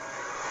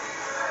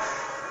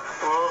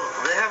 Well,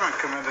 they haven't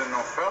committed no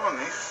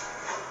felonies.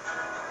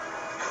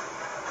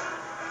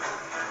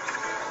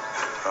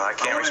 I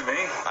can't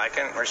respond. I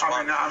can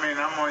respond. I mean,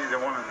 I'm only the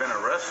one who's been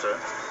arrested.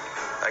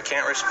 I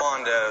can't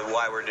respond to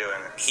why we're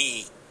doing it.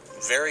 He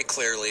very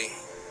clearly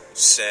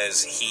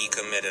says he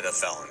committed a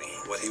felony.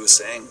 What he was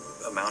saying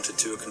amounted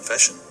to a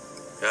confession.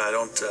 Yeah, I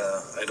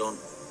don't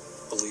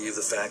believe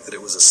the fact that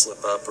it was a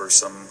slip up or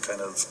some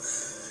kind of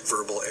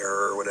verbal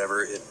error or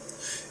whatever.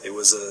 It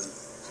was a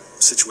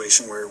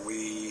situation where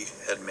we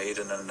had made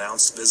an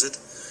announced visit.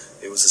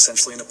 It was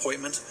essentially an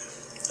appointment.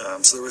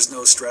 So there was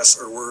no stress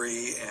or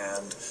worry,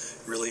 and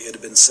really it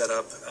had been set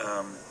up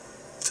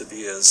to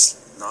be as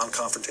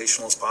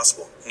non-confrontational as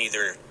possible.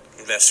 Neither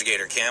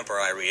Investigator Camp or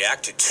I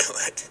reacted to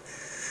it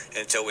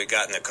until we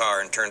got in the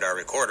car and turned our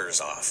recorders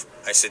off.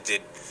 I said,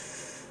 did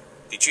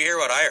you hear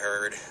what I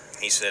heard?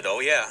 He said, oh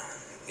yeah.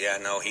 Yeah,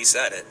 no, he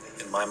said it.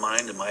 In my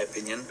mind, in my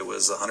opinion, it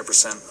was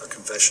 100% a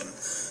confession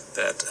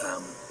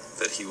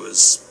that he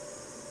was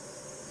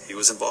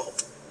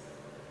involved.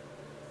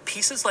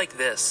 Pieces like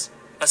this,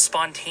 a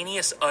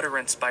spontaneous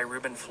utterance by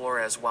Ruben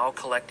Flores while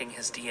collecting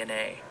his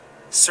DNA,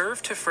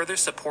 serve to further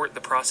support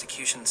the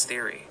prosecution's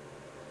theory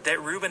that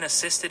Ruben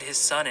assisted his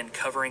son in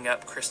covering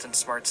up Kirsten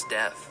Smart's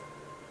death.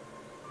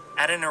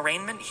 At an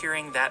arraignment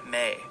hearing that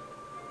May,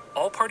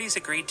 all parties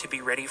agreed to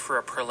be ready for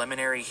a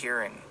preliminary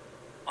hearing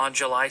on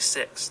July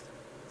 6th.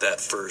 That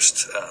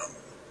first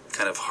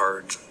kind of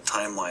hard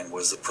timeline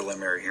was the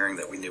preliminary hearing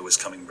that we knew was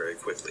coming very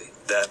quickly.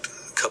 That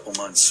couple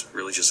months,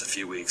 really just a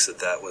few weeks,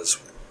 that was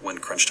when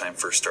crunch time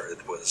first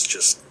started, was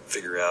just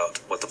figure out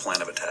what the plan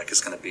of attack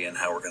is going to be and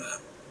how we're going to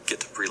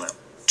get to prelim.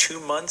 2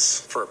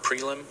 months for a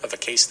prelim of a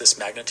case this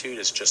magnitude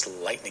is just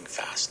lightning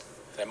fast.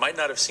 I might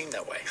not have seemed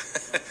that way,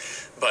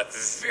 but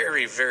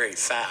very, very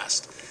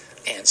fast.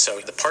 And so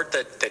the part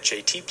that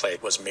JT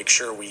played was make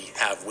sure we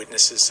have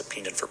witnesses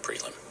subpoenaed for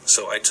prelim.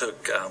 So I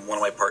took one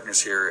of my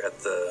partners here at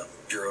the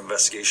Bureau of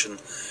Investigation,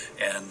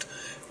 and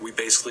we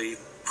basically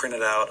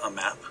printed out a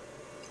map.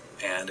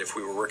 And if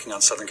we were working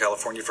on Southern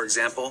California, for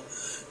example,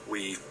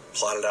 we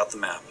plotted out the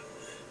map.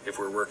 If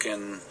we're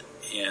working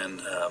in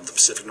the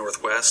Pacific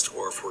Northwest,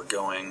 or if we're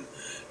going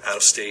out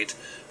of state,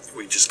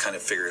 we just kind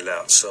of figured it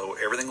out. So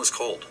everything was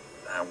cold.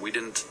 We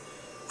didn't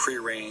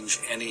prearrange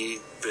any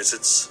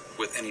visits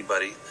with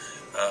anybody,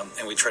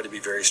 and we tried to be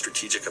very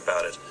strategic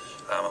about it.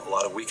 A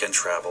lot of weekend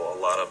travel, a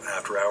lot of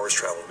after-hours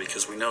travel,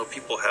 because we know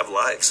people have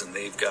lives, and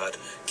they've got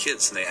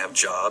kids, and they have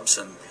jobs,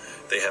 and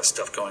they have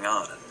stuff going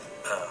on.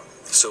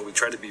 So we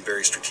tried to be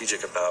very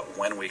strategic about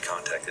when we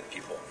contacted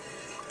people.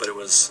 But it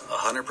was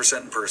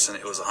 100% in person,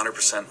 it was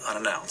 100%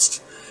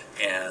 unannounced,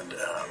 and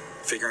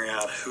figuring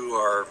out who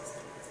our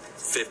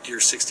 50 or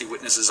 60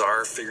 witnesses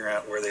are, figuring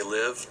out where they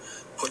live,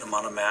 putting them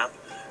on a map,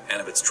 and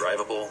if it's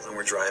drivable, then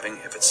we're driving.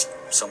 If it's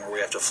somewhere we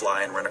have to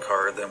fly and rent a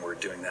car, then we're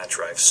doing that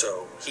drive.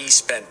 So he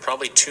spent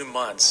probably 2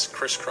 months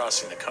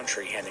crisscrossing the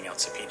country handing out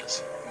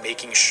subpoenas,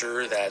 making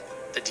sure that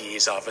the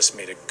DA's office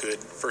made a good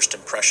first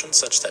impression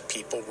such that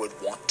people would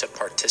want to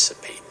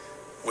participate,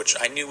 which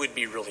I knew would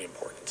be really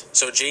important.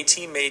 So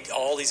JT made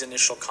all these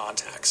initial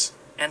contacts.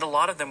 And a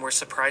lot of them were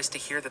surprised to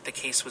hear that the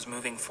case was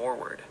moving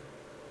forward.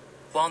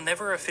 While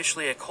never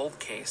officially a cold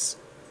case,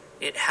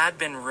 it had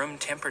been room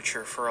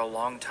temperature for a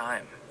long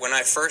time. When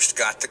I first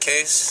got the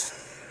case,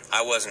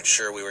 I wasn't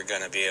sure we were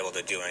going to be able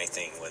to do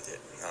anything with it.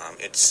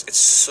 It's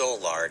so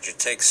large. It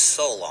takes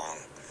so long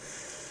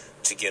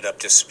to get up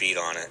to speed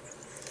on it.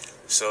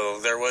 So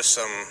there was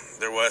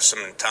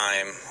some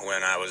time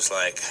when I was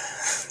like,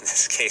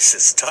 this case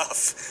is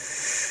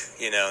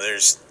tough. You know,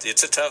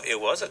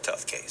 it was a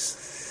tough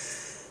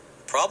case.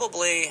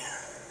 Probably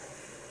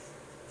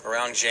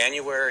around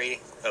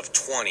January of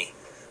 20,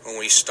 when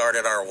we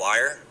started our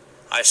wire,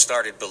 I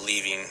started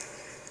believing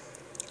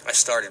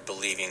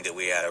that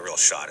we had a real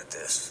shot at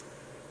this.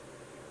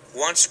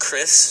 Once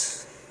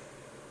Chris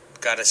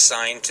got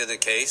assigned to the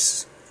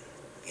case,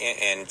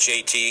 and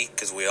JT,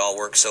 because we all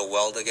work so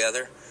well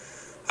together,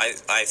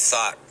 I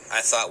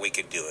thought we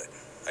could do it.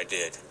 I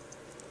did.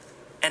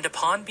 And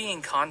upon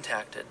being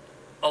contacted,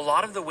 a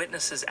lot of the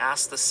witnesses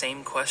asked the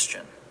same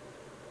question.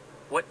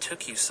 What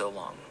took you so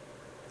long?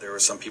 There were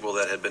some people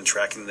that had been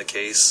tracking the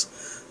case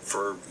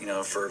for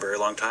a very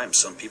long time.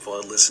 Some people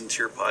had listened to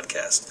your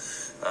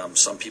podcast.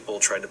 Some people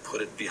tried to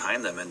put it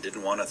behind them and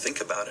didn't want to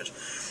think about it.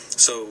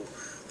 So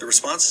the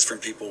responses from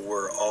people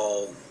were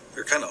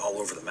kind of all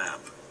over the map.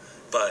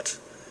 But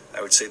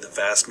I would say the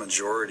vast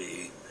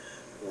majority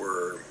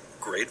were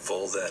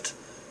grateful that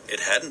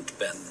it hadn't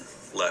been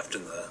left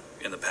in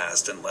the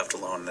past and left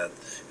alone, that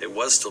it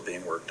was still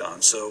being worked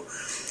on. So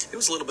it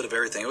was a little bit of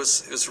everything. It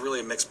was really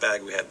a mixed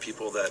bag. We had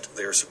people that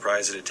they were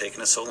surprised it had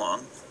taken us so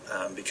long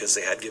because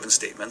they had given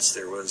statements.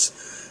 There was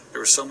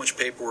so much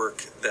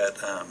paperwork that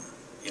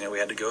we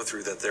had to go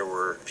through, that there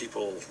were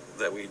people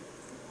that we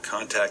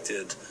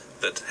contacted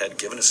that had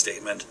given a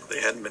statement.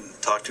 They hadn't been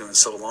talked to in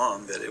so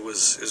long that it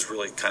was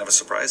really kind of a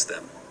surprise to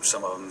them.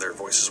 Some of them, their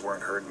voices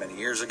weren't heard many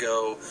years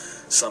ago.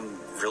 Some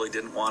really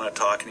didn't want to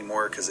talk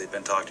anymore because they'd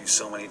been talked to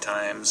so many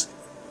times.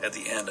 At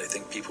the end, I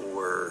think people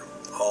were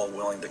all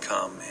willing to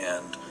come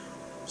and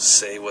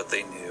say what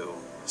they knew,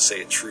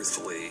 say it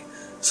truthfully,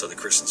 so that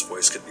Kirsten's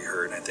voice could be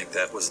heard. And I think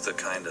that was the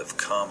kind of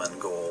common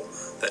goal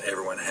that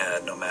everyone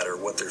had, no matter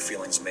what their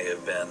feelings may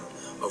have been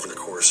over the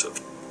course of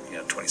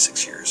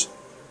 26 years.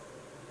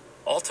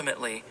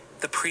 Ultimately,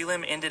 the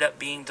prelim ended up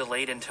being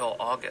delayed until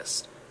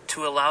August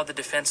to allow the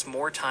defense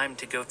more time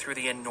to go through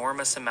the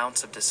enormous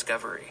amounts of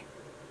discovery.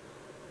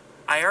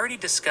 I already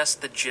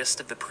discussed the gist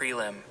of the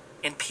prelim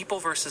in People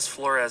vs.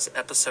 Flores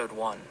Episode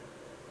 1.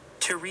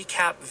 To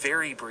recap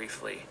very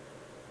briefly,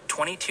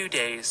 22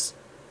 days,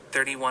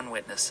 31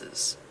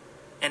 witnesses,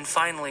 and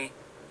finally,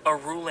 a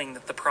ruling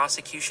that the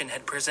prosecution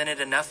had presented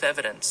enough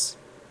evidence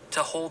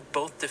to hold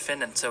both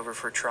defendants over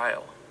for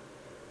trial.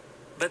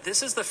 But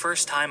this is the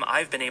first time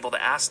I've been able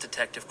to ask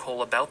Detective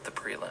Cole about the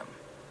prelim,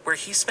 where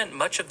he spent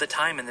much of the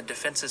time in the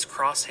defense's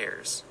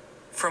crosshairs,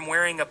 from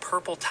wearing a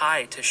purple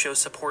tie to show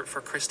support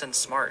for Kristen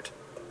Smart,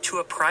 to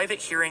a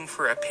private hearing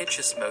for a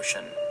Pitchess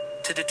motion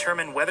to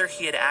determine whether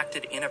he had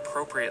acted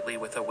inappropriately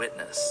with a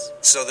witness.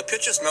 So the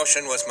Pitchess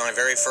motion was my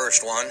very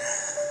first one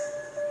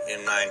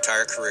in my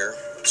entire career.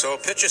 So a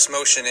Pitchess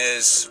motion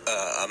is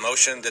a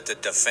motion that the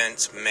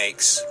defense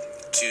makes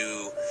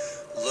to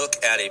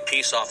look at a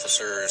peace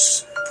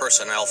officer's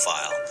personnel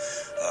file.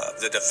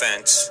 The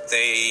defense,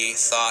 they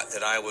thought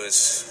that I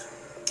was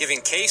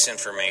giving case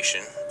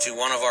information to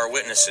one of our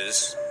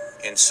witnesses,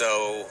 and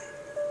so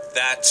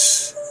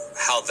that's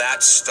how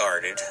that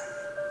started.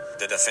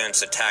 The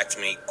defense attacked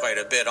me quite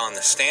a bit on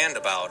the stand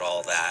about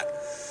all that,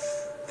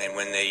 and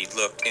when they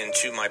looked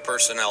into my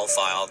personnel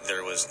file,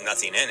 there was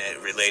nothing in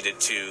it related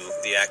to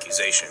the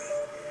accusation.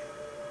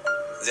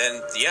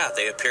 Then,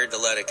 they appeared to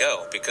let it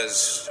go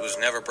because it was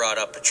never brought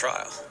up at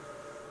trial.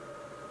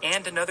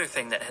 And another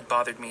thing that had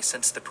bothered me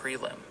since the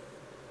prelim.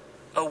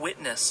 A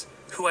witness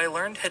who I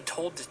learned had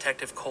told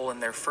Detective Cole in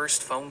their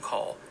first phone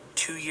call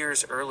 2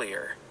 years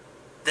earlier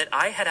that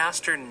I had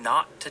asked her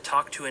not to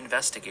talk to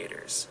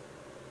investigators,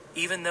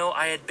 even though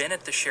I had been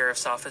at the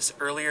sheriff's office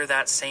earlier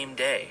that same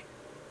day,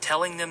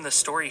 telling them the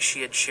story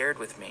she had shared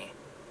with me,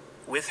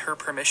 with her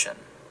permission.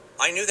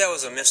 I knew that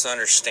was a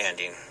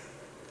misunderstanding,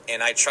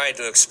 and I tried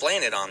to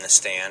explain it on the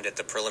stand at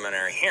the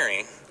preliminary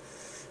hearing,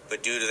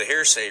 but due to the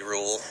hearsay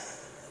rule,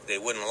 they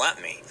wouldn't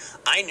let me.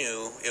 I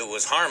knew it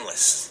was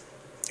harmless.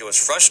 It was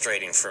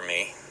frustrating for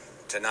me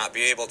to not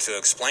be able to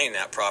explain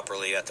that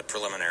properly at the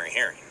preliminary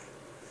hearing.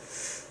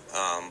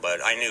 But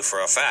I knew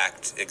for a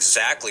fact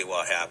exactly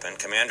what happened.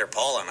 Commander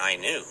Paul and I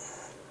knew.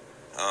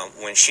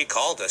 When she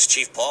called us,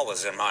 Chief Paul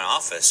was in my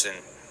office, and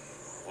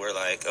we're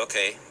like,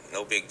 okay,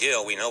 no big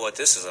deal. We know what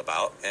this is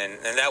about. And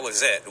that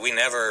was it.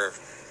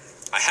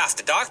 I have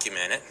to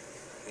document it.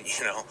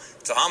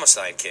 It's a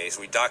homicide case.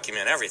 We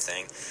document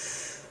everything.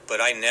 But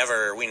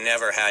we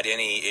never had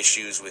any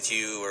issues with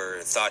you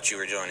or thought you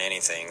were doing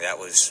anything. That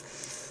was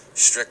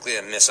strictly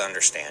a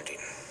misunderstanding.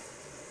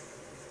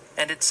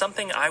 And it's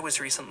something I was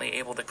recently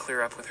able to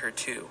clear up with her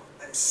too.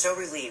 I'm so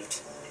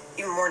relieved,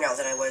 even more now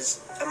than I was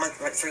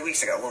 3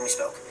 weeks ago when we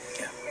spoke.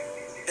 Yeah.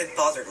 It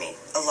bothered me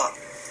a lot.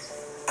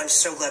 I'm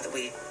so glad that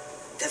we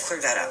have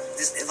cleared that up.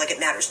 It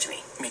matters to me.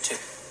 Me too.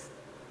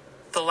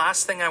 The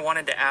last thing I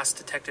wanted to ask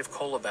Detective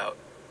Cole about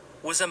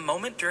was a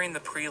moment during the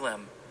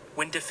prelim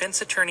when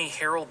defense attorney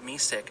Harold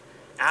Misick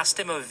asked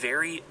him a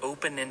very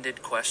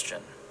open-ended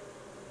question,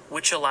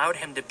 which allowed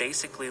him to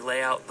basically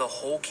lay out the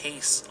whole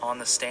case on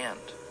the stand.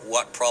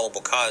 What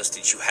probable cause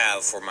did you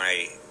have for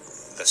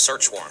the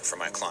search warrant for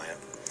my client?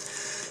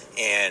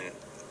 And,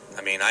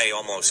 I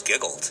almost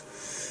giggled.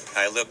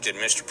 I looked at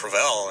Mr.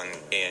 Prevel,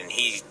 and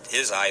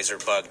his eyes are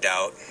bugged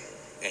out,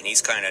 and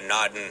he's kind of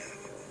nodding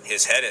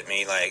his head at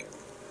me like,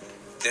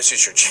 this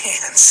is your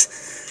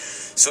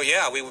chance. So,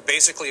 we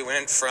basically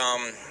went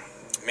from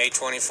May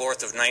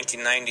 24th of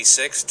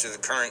 1996 to the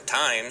current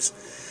times,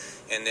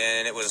 and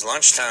then it was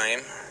lunchtime,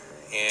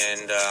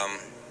 and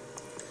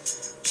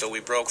so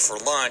we broke for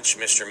lunch.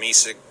 Mr.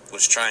 Misick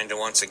was trying to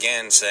once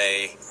again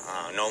say,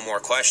 no more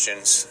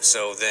questions,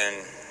 so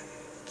then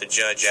the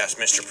judge asked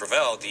Mr.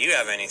 Prevel, do you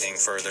have anything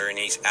further? And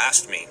he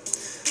asked me,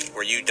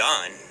 were you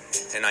done?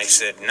 And I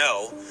said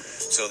no,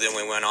 so then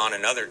we went on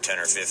another 10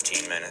 or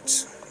 15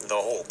 minutes, the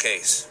whole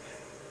case.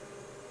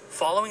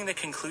 Following the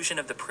conclusion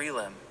of the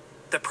prelim,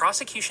 the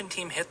prosecution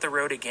team hit the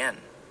road again,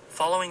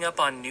 following up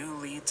on new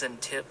leads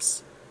and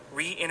tips,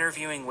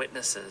 re-interviewing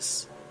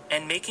witnesses,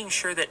 and making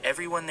sure that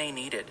everyone they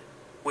needed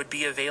would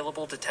be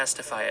available to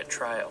testify at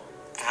trial.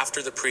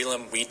 After the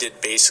prelim, we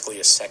did basically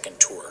a second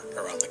tour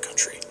around the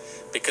country,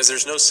 because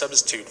there's no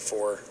substitute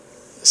for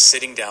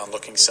sitting down,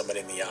 looking somebody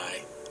in the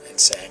eye, and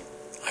saying,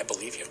 I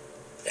believe you,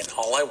 and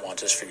all I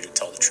want is for you to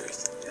tell the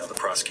truth. The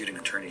prosecuting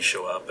attorneys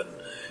show up and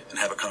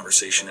have a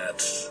conversation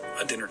at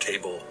a dinner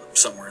table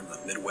somewhere in the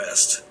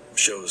Midwest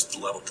shows the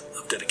level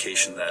of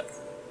dedication that,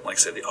 like I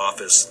said, the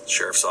office,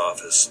 sheriff's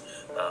office,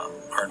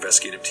 our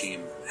investigative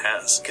team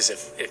has. Because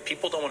if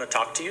people don't want to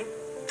talk to you,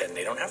 then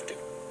they don't have to.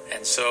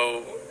 And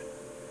so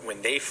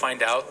when they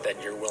find out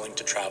that you're willing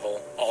to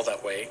travel all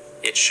that way,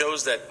 it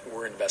shows that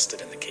we're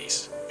invested in the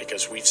case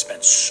because we've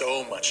spent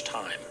so much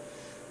time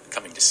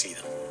coming to see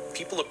them.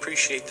 People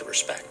appreciate the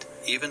respect.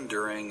 Even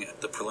during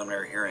the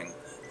preliminary hearing,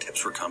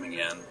 tips were coming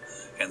in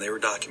and they were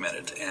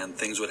documented and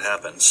things would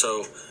happen.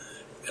 So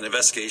an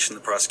investigation,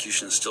 the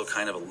prosecution is still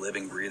kind of a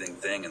living, breathing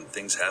thing, and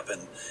things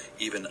happen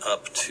even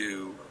up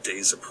to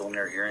days of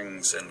preliminary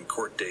hearings and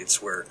court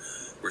dates where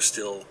we're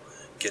still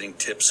getting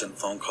tips and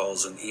phone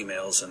calls and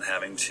emails and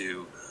having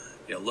to,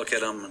 look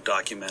at them,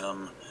 document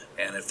them,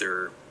 and if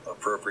they're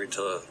appropriate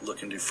to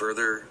look into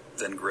further,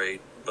 then great,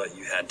 but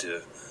you had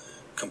to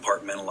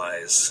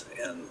compartmentalize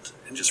and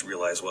just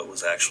realize what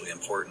was actually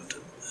important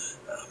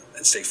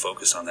and stay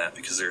focused on that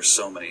because there's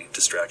so many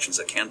distractions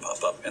that can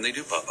pop up, and they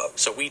do pop up.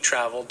 So we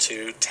traveled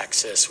to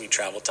Texas, we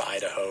traveled to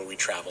Idaho, we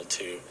traveled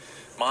to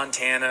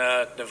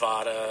Montana,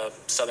 Nevada,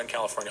 Southern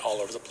California, all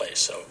over the place.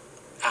 So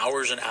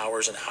hours and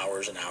hours and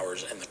hours and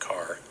hours in the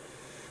car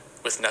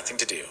with nothing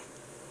to do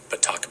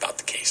but talk about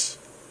the case.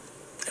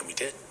 And we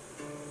did.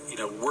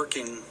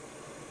 Working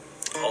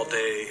all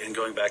day and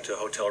going back to a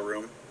hotel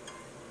room,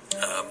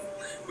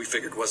 we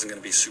figured wasn't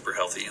going to be super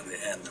healthy in the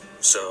end.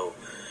 So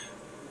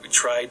we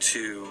tried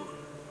to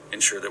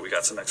ensure that we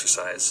got some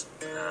exercise.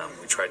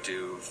 We tried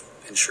to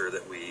ensure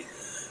that we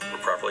were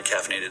properly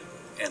caffeinated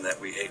and that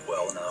we ate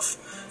well enough,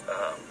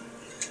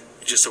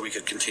 just so we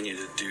could continue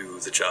to do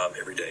the job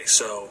every day.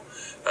 So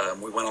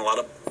we went on a lot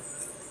of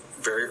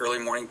very early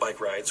morning bike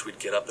rides. We'd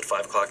get up at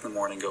 5 o'clock in the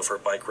morning, go for a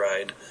bike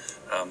ride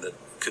that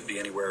could be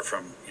anywhere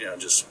from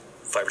just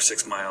 5 or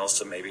 6 miles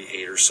to maybe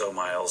 8 or so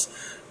miles,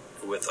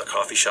 with a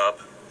coffee shop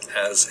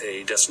as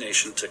a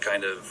destination to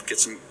kind of get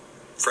some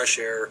fresh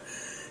air,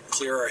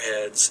 clear our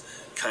heads,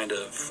 kind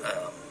of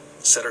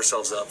set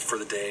ourselves up for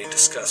the day,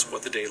 discuss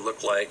what the day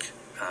looked like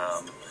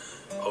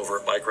over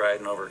a bike ride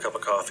and over a cup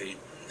of coffee.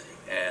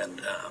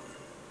 And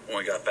when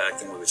we got back,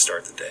 then we would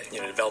start the day.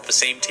 Develop the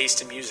same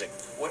taste in music.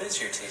 What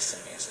is your taste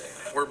in music?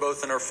 We're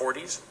both in our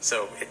 40s,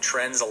 so it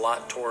trends a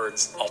lot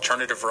towards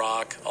alternative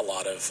rock, a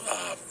lot of...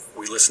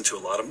 we listen to a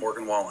lot of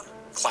Morgan Wallen.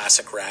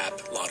 Classic rap,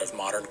 a lot of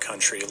modern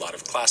country, a lot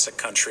of classic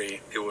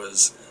country. It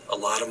was a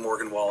lot of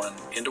Morgan Wallen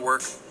into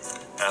work,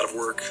 out of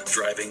work,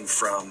 driving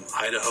from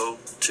Idaho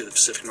to the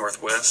Pacific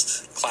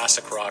Northwest.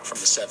 Classic rock from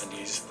the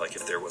 70s. Like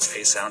if there was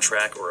a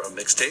soundtrack or a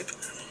mixtape,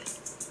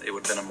 it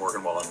would have been a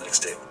Morgan Wallen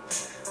mixtape.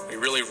 We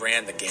really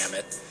ran the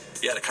gamut.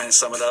 Yeah, to kind of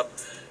sum it up,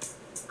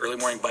 early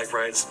morning bike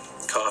rides,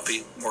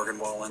 coffee, Morgan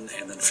Wallen,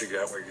 and then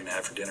figure out what you're going to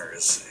have for dinner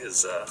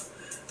is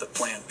the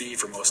plan B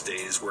for most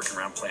days, working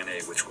around plan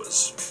A, which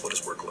was what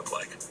does work look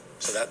like.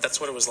 So that's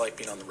what it was like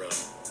being on the road.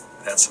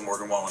 That's some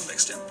Morgan Wallen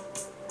mixed in.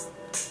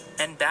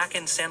 And back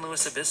in San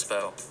Luis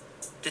Obispo,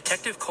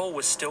 Detective Cole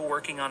was still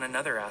working on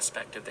another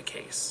aspect of the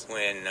case.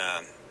 When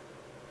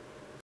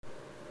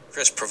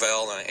Chris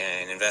Prevel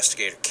and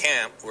Investigator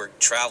Camp were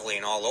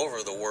traveling all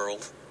over the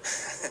world,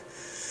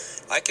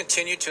 I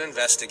continued to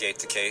investigate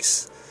the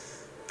case.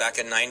 Back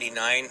in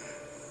 '99,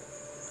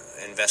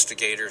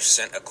 investigators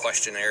sent a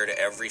questionnaire to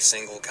every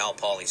single Cal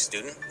Poly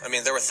student. I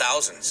mean, there were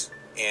thousands,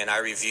 and I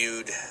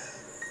reviewed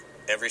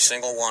every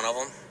single one of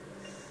them,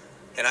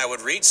 and I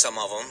would read some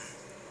of them,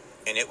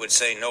 and it would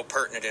say no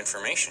pertinent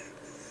information.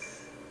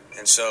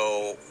 And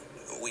so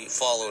we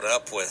followed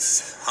up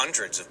with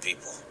hundreds of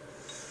people.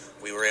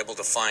 We were able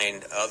to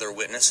find other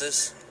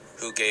witnesses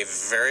who gave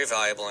very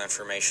valuable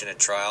information at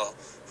trial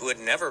who had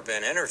never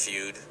been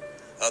interviewed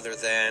other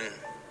than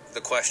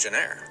the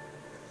questionnaire.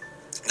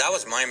 That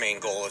was my main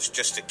goal, is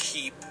just to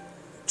keep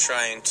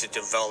trying to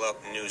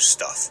develop new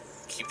stuff.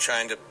 Keep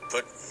trying to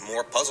put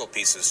more puzzle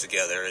pieces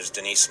together, as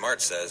Denise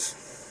Smart says.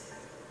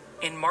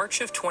 In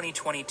March of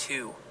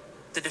 2022,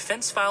 the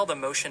defense filed a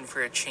motion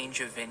for a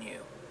change of venue,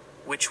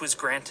 which was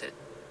granted.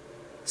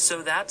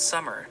 So that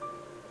summer,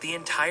 the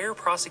entire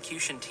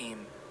prosecution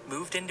team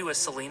moved into a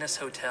Salinas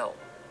hotel,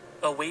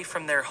 away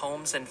from their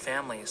homes and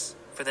families,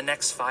 for the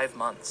next 5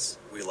 months.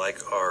 We like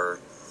our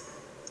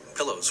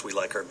pillows, we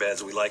like our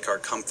beds, we like our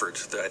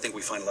comfort. I think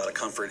we find a lot of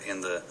comfort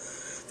in the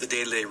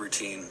day-to-day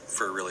routine,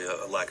 for really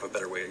a lack of a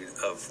better way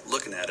of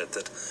looking at it,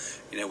 that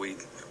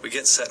we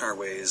get set in our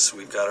ways.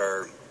 We've got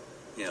our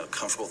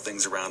comfortable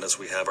things around us.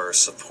 We have our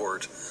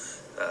support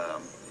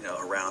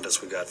around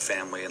us. We've got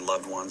family and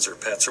loved ones or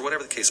pets or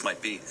whatever the case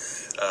might be.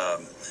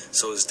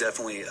 So it's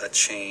definitely a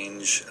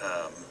change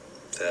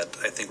that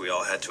I think we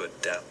all had to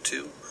adapt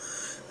to.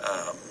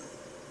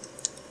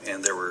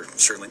 And there were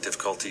certainly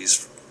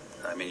difficulties.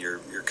 I mean,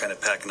 you're kind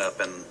of packing up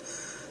and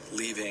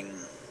leaving,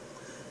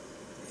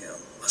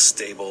 a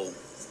stable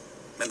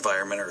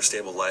environment or a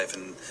stable life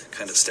and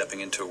kind of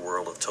stepping into a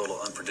world of total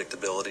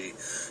unpredictability.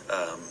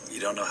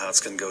 You don't know how it's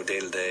going to go day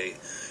to day.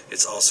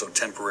 It's also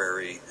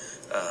temporary,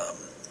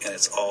 and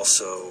it's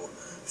also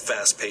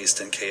fast-paced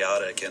and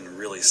chaotic and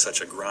really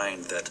such a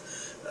grind that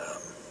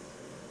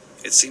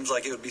It seems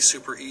like it would be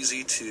super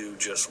easy to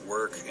just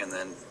work and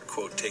then,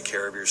 quote, take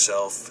care of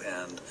yourself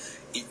and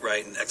eat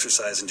right and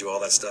exercise and do all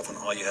that stuff when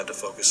all you have to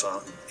focus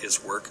on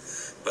is work.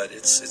 But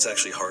it's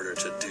actually harder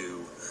to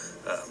do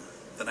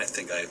than I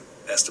think I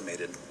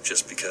estimated,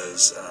 just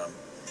because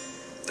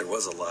there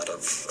was a lot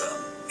of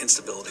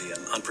instability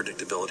and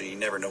unpredictability. You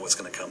never know what's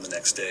going to come the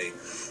next day.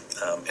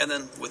 And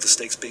then with the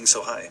stakes being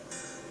so high,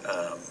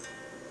 a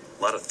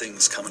lot of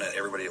things coming at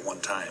everybody at one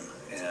time.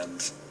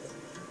 And,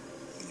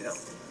 you know,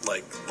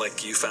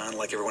 like you found,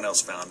 like everyone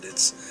else found,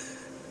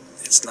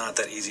 it's not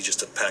that easy just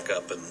to pack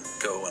up and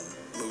go and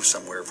move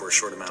somewhere for a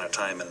short amount of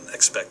time and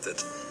expect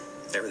that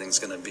everything's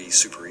going to be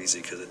super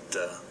easy, because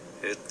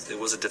it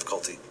was a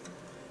difficulty.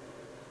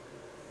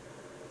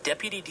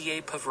 Deputy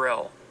DA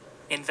Pavrell,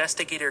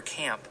 Investigator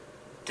Camp,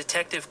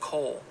 Detective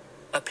Cole,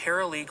 a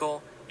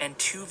paralegal, and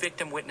 2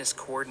 victim witness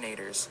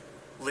coordinators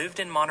lived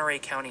in Monterey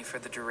County for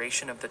the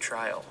duration of the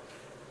trial.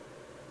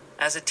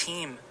 As a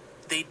team,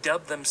 they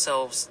dubbed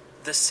themselves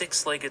the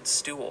Six-Legged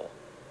Stool,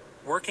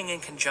 working in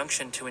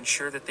conjunction to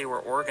ensure that they were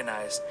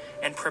organized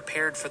and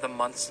prepared for the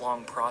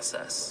months-long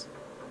process.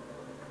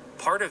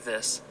 Part of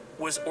this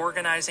was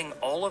organizing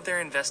all of their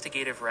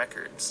investigative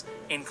records,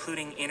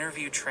 including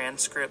interview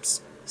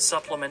transcripts,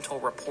 supplemental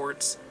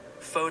reports,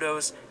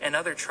 photos, and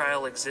other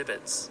trial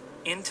exhibits,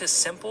 into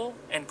simple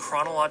and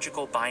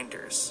chronological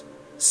binders,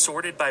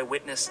 sorted by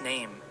witness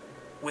name,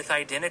 with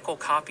identical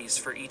copies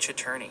for each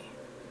attorney.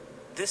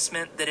 This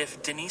meant that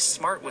if Denise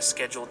Smart was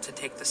scheduled to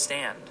take the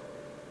stand,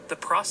 the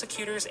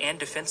prosecutors and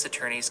defense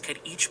attorneys could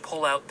each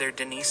pull out their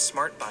Denise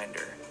Smart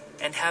binder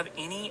and have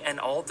any and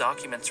all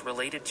documents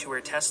related to her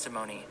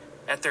testimony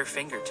at their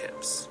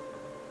fingertips.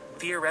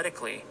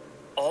 Theoretically,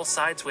 all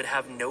sides would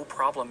have no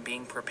problem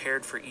being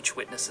prepared for each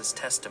witness's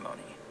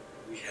testimony.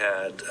 We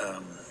had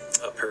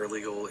a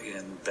paralegal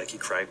in Becky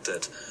Kripe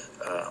that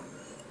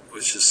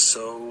was just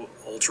so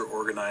ultra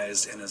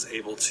organized and is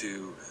able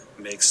to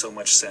make so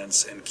much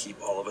sense and keep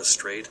all of us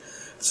straight,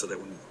 so that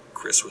when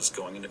Chris was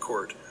going into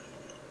court,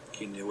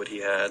 he knew what he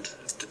had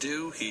to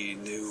do. He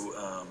knew,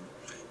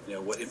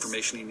 what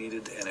information he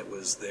needed, and it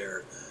was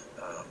there.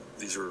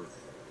 These were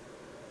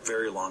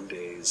very long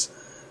days,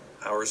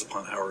 hours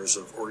upon hours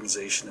of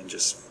organization and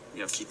just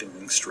keeping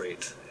things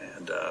straight.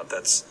 And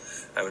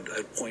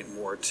I'd point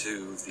more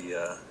to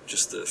the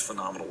just the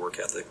phenomenal work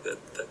ethic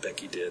that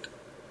Becky did.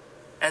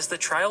 As the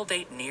trial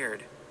date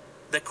neared,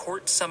 the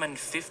court summoned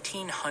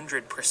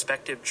 1,500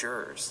 prospective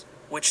jurors,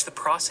 which the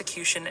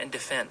prosecution and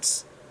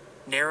defense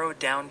narrowed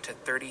down to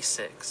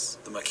 36.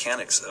 The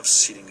mechanics of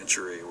seating a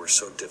jury were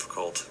so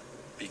difficult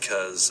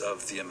because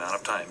of the amount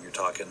of time. You're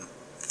talking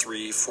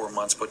 3-4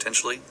 months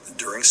potentially.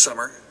 During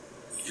summer,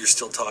 you're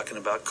still talking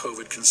about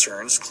COVID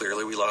concerns.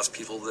 Clearly, we lost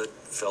people that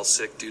fell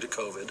sick due to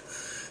COVID.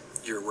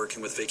 You're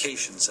working with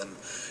vacations and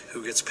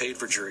who gets paid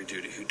for jury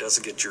duty, who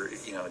doesn't get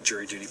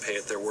jury duty pay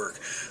at their work.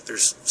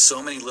 There's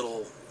so many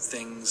little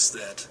things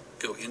that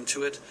go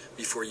into it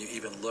before you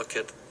even look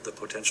at the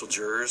potential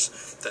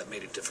jurors that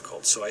made it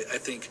difficult. So I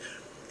think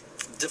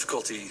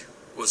difficulty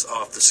was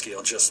off the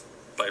scale just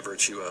by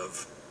virtue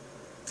of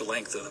the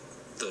length of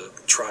the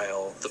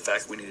trial, the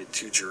fact that we needed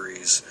 2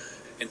 juries.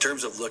 In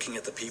terms of looking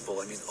at the people,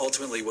 I mean,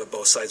 ultimately what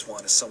both sides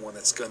want is someone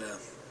that's going to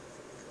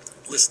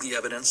listen to the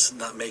evidence,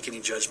 not make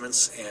any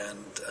judgments, and,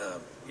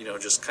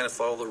 just kind of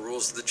follow the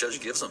rules the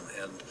judge gives them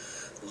and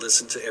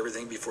listen to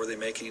everything before they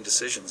make any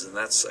decisions. And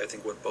that's, I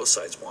think, what both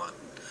sides want.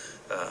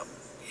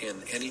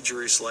 In any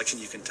jury selection,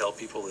 you can tell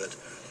people that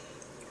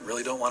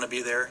really don't want to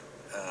be there.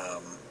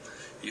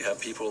 You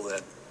have people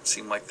that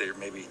seem like they're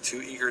maybe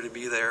too eager to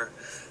be there.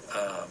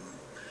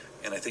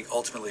 And I think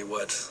ultimately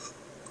what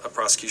a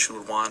prosecution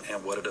would want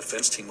and what a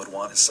defense team would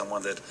want is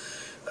someone that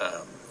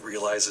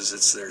realizes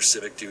it's their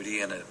civic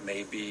duty, and it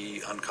may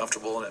be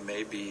uncomfortable and it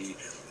may be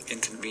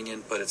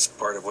inconvenient, but it's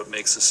part of what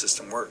makes the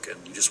system work.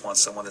 And you just want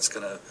someone that's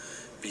going to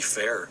be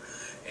fair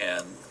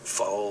and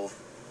follow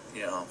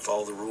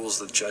the rules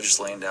the judge is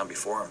laying down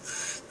before them.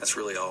 That's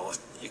really all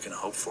you can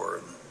hope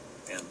for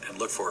and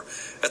look for.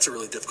 That's a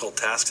really difficult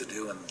task to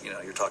do, and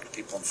you're talking to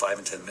people in 5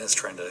 and 10 minutes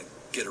trying to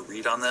get a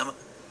read on them.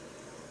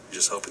 You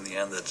just hope in the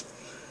end that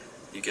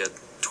you get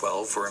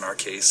 12, or in our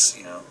case,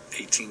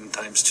 18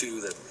 times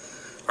 2 that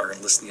are going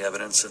to listen to the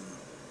evidence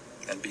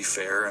and be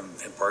fair and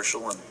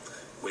impartial and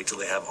wait till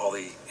they have all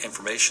the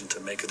information to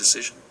make a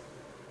decision.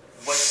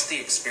 What's the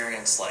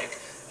experience like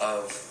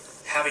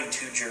of having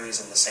 2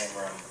 juries in the same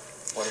room?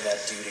 What did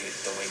that do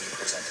to the way you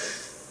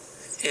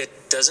presented?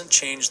 It doesn't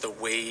change the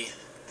way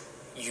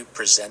you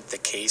present the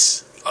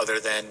case, other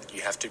than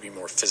you have to be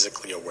more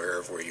physically aware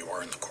of where you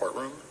are in the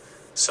courtroom.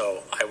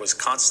 So I was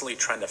constantly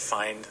trying to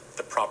find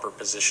the proper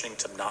positioning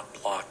to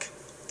not block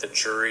the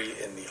jury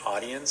in the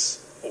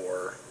audience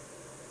or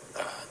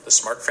the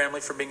Smart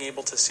family from being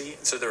able to see.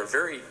 So there were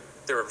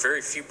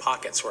very few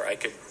pockets where I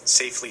could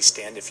safely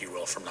stand, if you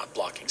will, from not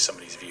blocking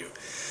somebody's view.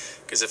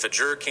 Because if a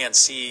juror can't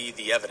see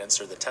the evidence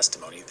or the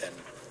testimony, then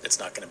it's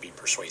not going to be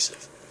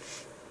persuasive.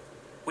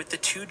 With the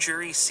 2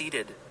 juries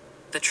seated,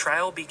 the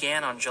trial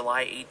began on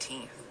July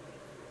 18th.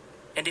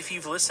 And if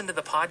you've listened to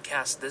the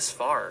podcast this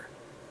far,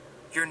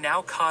 You're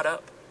now caught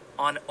up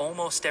on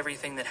almost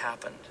everything that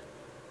happened.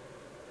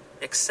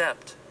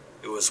 Except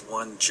it was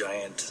one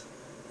giant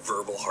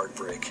verbal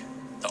heartbreak.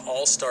 The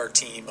all-star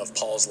team of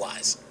Paul's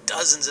lies.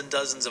 Dozens and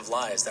dozens of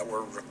lies that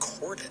were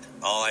recorded.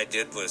 All I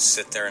did was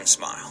sit there and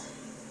smile.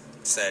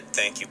 Said,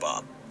 "Thank you,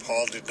 Bob."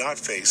 Paul did not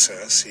face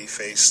us. He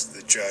faced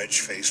the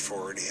judge, face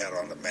forward. He had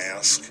on a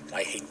mask.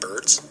 I hate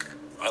birds.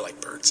 I like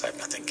birds. I have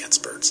nothing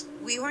against birds.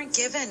 We weren't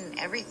given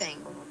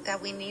everything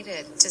that we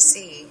needed to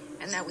see,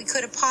 and that we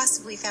could have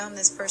possibly found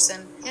this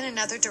person in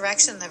another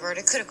direction. The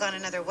verdict could have gone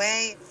another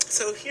way.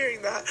 So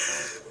hearing that,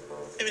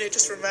 I mean, it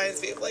just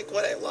reminds me of like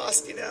what I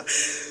lost, you know.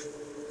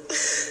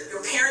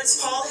 Your parents,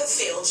 Paul, have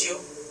failed you.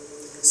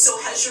 So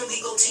has your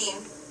legal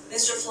team.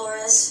 Mr.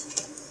 Flores,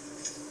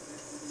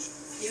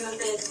 you have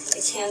been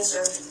a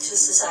cancer to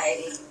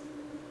society.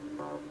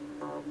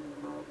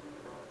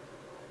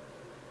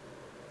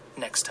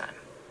 next time.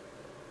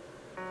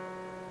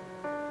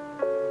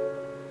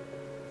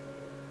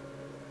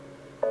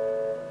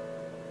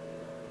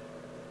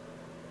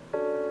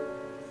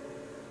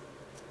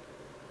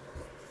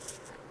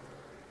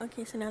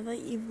 Okay, so now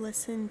that you've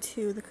listened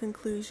to the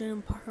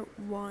conclusion part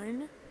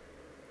 1,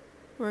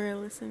 we're going to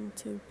listen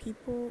to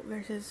People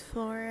versus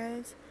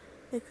Flores,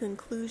 the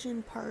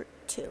conclusion part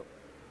 2.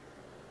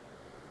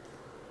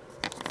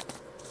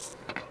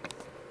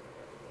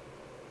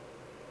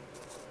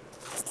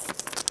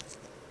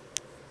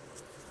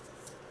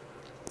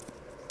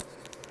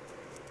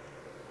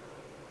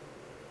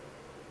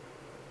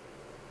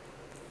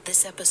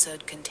 This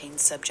episode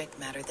contains subject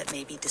matter that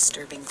may be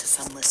disturbing to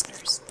some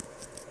listeners.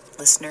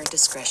 Listener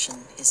discretion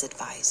is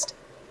advised.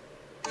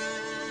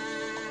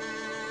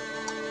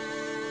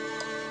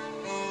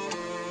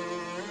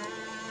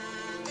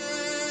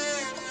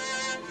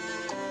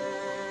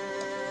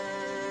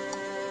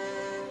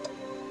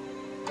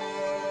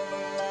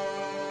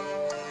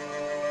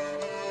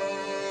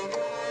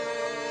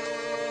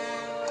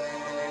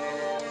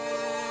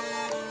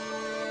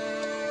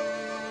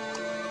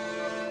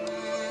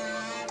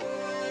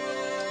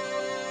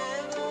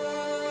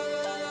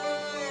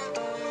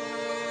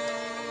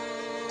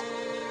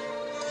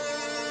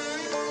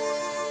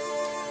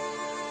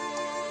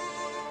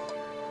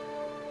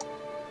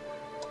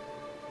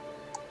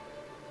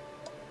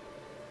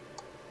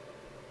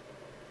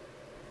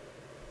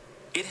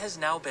 It has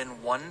now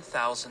been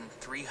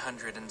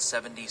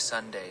 1,370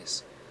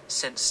 Sundays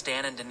since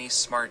Stan and Denise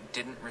Smart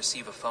didn't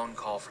receive a phone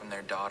call from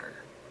their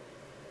daughter.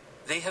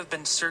 They have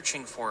been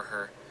searching for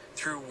her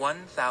through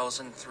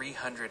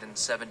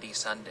 1,370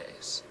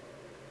 Sundays.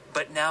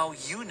 But now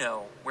you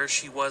know where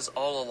she was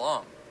all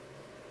along,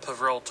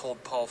 Pavril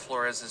told Paul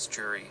Flores'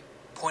 jury,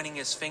 pointing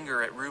his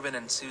finger at Ruben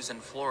and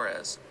Susan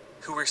Flores,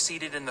 who were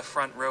seated in the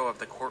front row of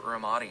the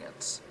courtroom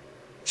audience.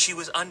 She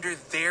was under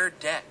their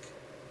deck.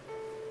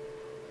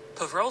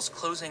 Pavril's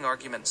closing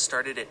argument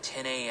started at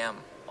 10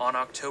 a.m. on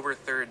October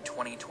 3rd,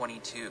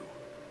 2022.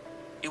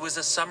 It was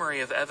a summary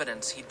of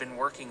evidence he'd been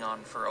working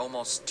on for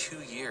almost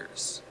 2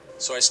 years.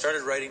 So I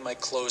started writing my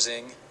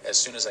closing as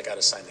soon as I got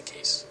assigned the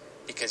case,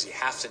 because you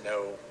have to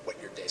know what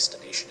your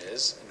destination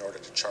is in order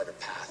to chart a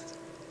path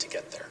to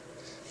get there.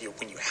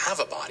 When you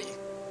have a body,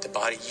 the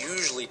body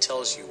usually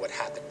tells you what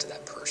happened to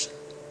that person.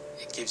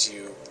 It gives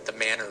you the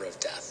manner of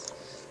death.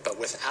 But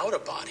without a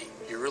body,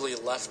 you're really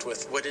left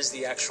with what is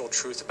the actual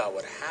truth about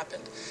what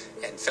happened.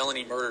 And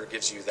felony murder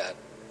gives you that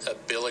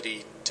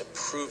ability to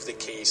prove the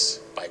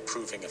case by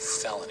proving a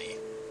felony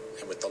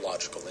and with the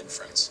logical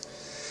inference.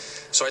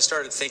 So I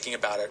started thinking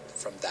about it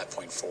from that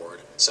point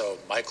forward. So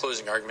my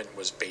closing argument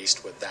was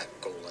based with that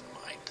goal in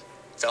mind.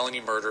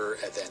 Felony murder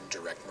and then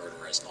direct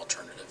murder as an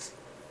alternative.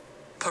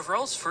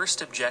 Pavril's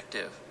first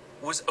objective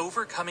was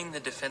overcoming the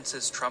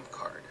defense's trump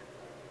card.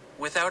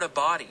 Without a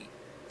body,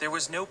 there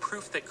was no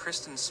proof that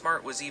Kirsten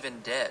Smart was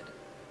even dead,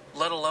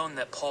 let alone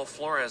that Paul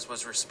Flores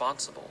was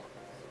responsible.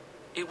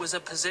 It was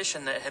a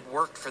position that had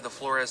worked for the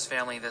Flores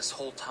family this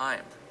whole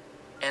time,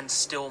 and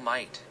still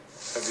might.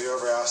 Have you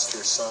ever asked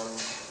your son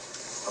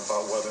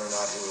about whether or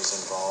not he was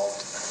involved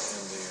in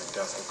the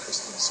death of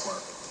Kirsten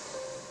Smart?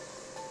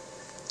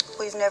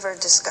 We've never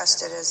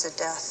discussed it as a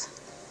death.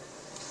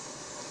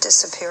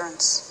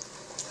 Disappearance.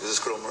 Is this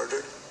girl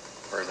murdered?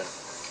 Murdered.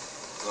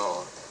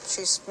 No.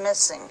 She's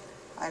missing.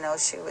 I know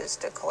she was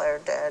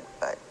declared dead,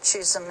 but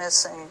she's a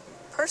missing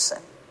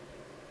person.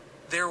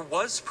 There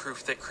was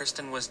proof that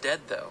Kirsten was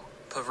dead, though,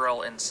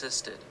 Pavril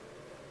insisted.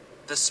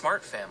 The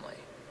Smart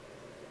family.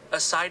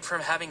 Aside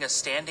from having a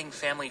standing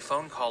family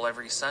phone call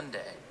every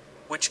Sunday,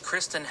 which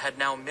Kirsten had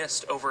now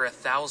missed over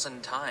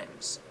 1,000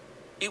 times,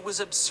 it was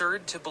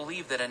absurd to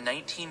believe that a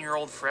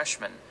 19-year-old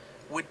freshman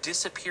would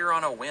disappear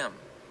on a whim,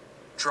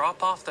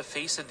 drop off the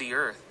face of the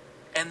earth,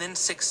 and then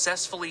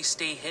successfully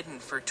stay hidden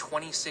for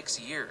 26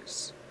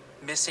 years.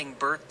 Missing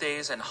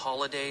birthdays and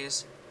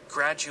holidays,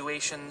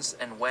 graduations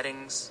and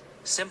weddings,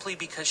 simply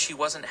because she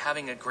wasn't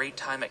having a great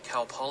time at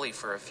Cal Poly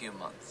for a few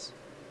months.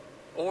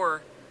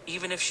 Or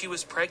even if she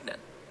was pregnant,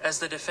 as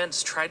the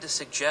defense tried to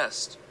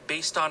suggest,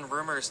 based on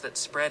rumors that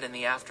spread in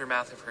the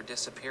aftermath of her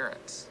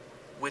disappearance,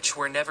 which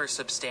were never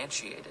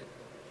substantiated.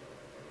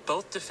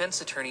 Both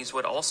defense attorneys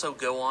would also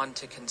go on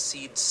to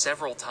concede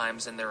several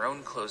times in their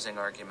own closing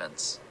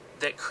arguments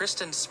that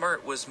Kirsten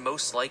Smart was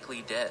most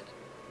likely dead,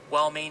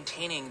 while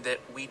maintaining that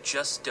we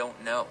just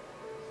don't know.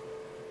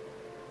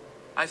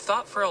 I've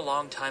thought for a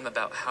long time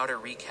about how to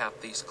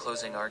recap these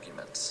closing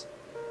arguments.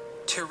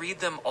 To read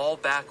them all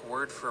back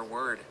word for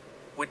word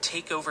would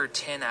take over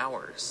 10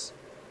 hours,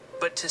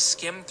 but to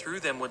skim through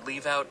them would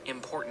leave out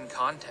important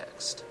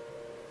context.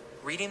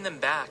 Reading them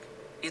back,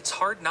 it's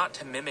hard not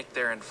to mimic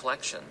their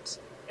inflections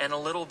and a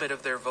little bit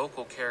of their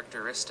vocal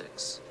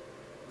characteristics,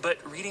 but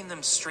reading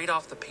them straight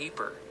off the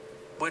paper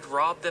would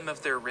rob them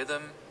of their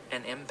rhythm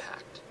and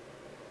impact.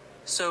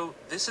 So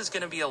this is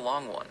going to be a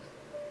long one,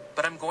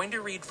 but I'm going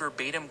to read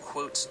verbatim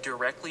quotes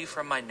directly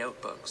from my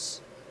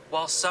notebooks,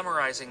 while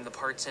summarizing the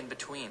parts in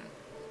between,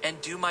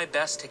 and do my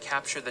best to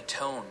capture the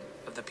tone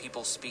of the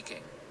people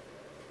speaking.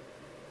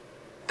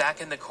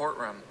 Back in the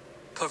courtroom,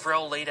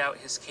 Pavrel laid out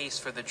his case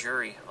for the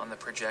jury on the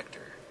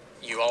projector.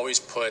 You always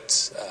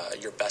put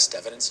your best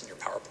evidence in your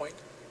PowerPoint.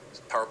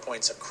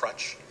 PowerPoint's a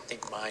crutch. I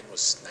think mine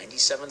was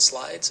 97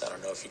 slides. I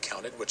don't know if you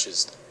counted,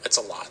 it's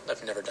a lot.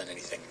 I've never done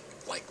anything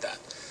like that.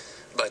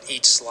 But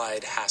each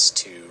slide has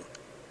to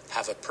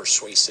have a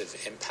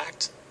persuasive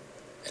impact,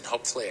 and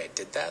hopefully I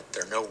did that.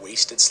 There are no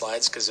wasted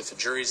slides, because if a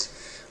jury's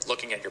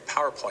looking at your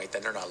PowerPoint,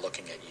 then they're not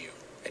looking at you,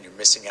 and you're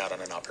missing out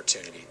on an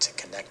opportunity to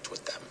connect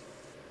with them.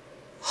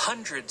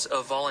 Hundreds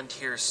of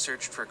volunteers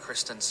searched for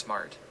Kirsten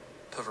Smart,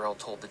 Pavrel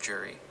told the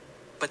jury,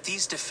 but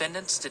these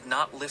defendants did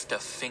not lift a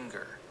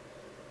finger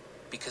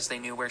because they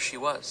knew where she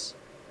was.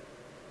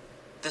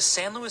 The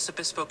San Luis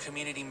Obispo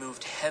community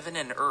moved heaven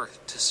and earth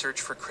to search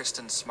for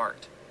Kirsten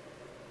Smart.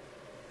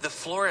 The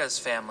Flores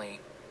family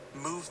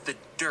moved the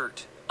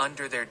dirt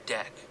under their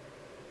deck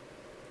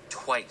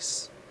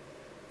twice.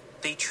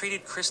 They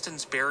treated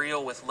Kirsten's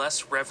burial with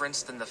less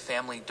reverence than the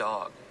family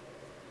dog.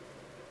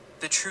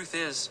 The truth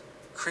is,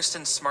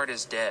 Kirsten Smart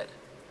is dead.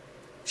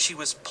 She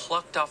was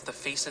plucked off the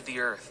face of the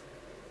earth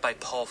by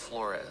Paul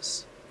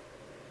Flores.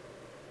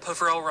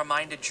 Pavrel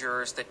reminded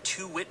jurors that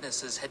 2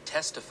 witnesses had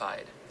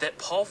testified that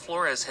Paul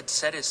Flores had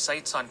set his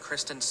sights on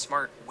Kirsten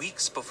Smart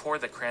weeks before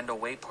the Crandall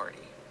Way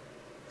party.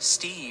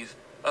 Steve,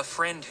 a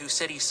friend who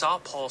said he saw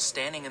Paul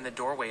standing in the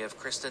doorway of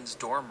Kirsten's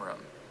dorm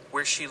room,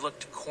 where she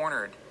looked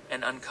cornered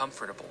and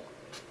uncomfortable.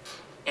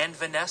 And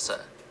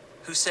Vanessa,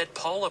 who said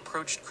Paul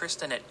approached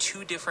Kirsten at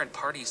 2 different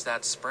parties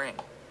that spring,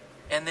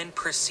 and then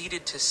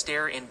proceeded to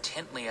stare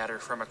intently at her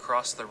from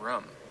across the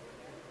room.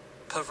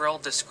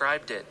 Pavrel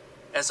described it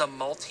as a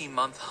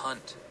multi-month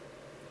hunt.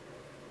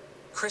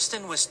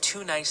 Kirsten was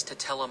too nice to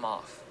tell him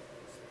off.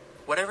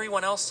 What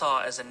everyone else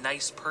saw as a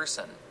nice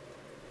person,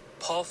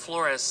 Paul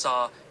Flores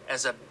saw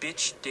as a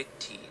bitch dick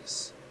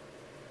tease.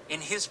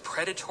 In his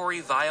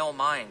predatory, vile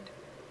mind,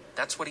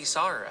 that's what he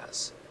saw her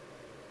as.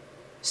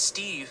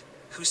 Steve,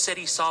 who said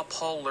he saw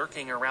Paul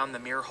lurking around the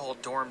Muir Hall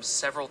dorms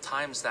several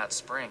times that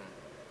spring,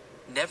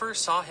 never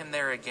saw him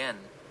there again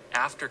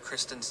after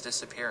Kirsten's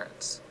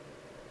disappearance,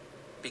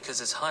 because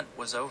his hunt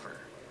was over.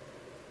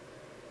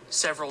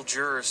 Several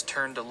jurors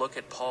turned to look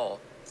at Paul,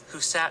 who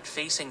sat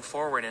facing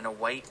forward in a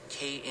white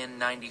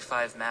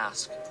KN95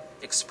 mask,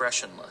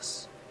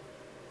 expressionless.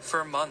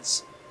 For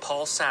months,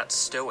 Paul sat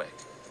stoic,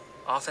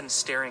 often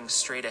staring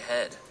straight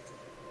ahead.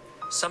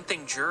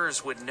 Something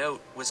jurors would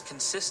note was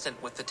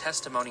consistent with the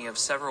testimony of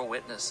several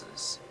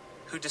witnesses,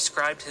 who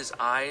described his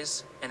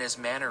eyes and his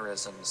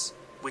mannerisms,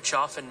 which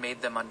often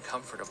made them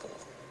uncomfortable.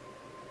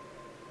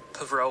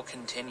 Pavrel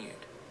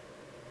continued.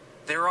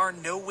 There are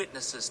no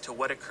witnesses to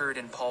what occurred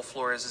in Paul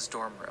Flores'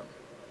 dorm room,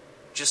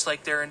 just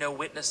like there are no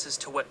witnesses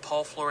to what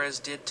Paul Flores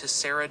did to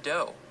Sarah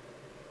Doe,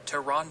 to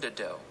Rhonda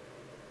Doe.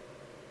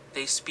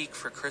 They speak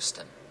for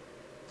Kirsten.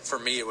 For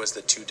me, it was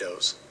the 2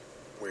 Does,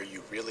 where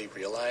you really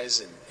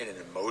realize in an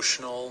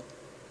emotional,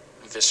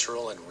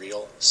 visceral, and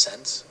real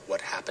sense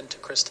what happened to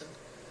Kirsten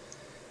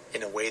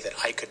in a way that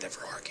I could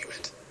never argue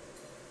it.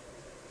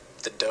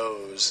 The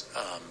Does,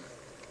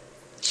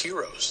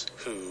 heroes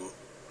who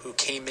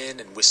came in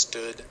and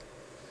withstood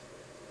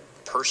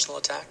personal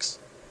attacks,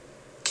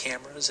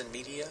 cameras and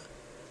media,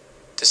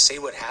 to say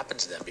what happened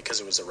to them because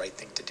it was the right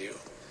thing to do.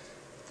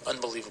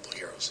 Unbelievable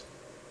heroes.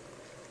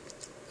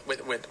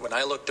 When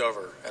I looked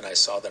over and I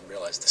saw them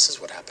realize this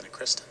is what happened to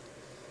Kirsten,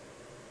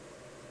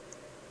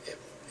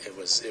 it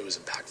was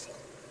impactful.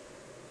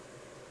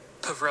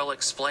 Pavrel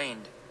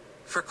explained,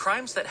 for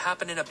crimes that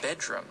happen in a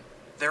bedroom,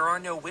 there are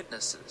no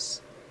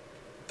witnesses.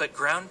 But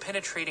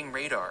ground-penetrating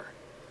radar,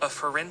 a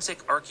forensic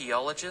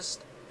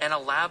archaeologist, and a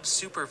lab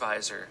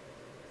supervisor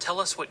tell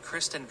us what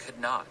Kirsten could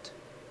not.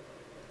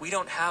 We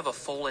don't have a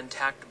full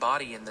intact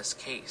body in this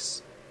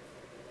case,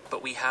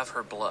 but we have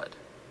her blood.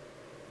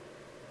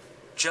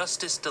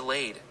 Justice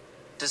delayed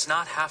does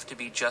not have to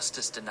be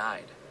justice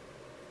denied.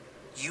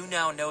 You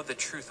now know the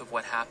truth of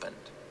what happened.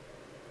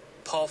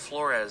 Paul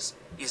Flores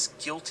is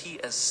guilty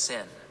as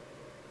sin.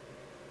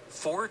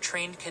 4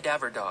 trained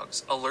cadaver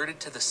dogs alerted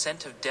to the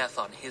scent of death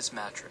on his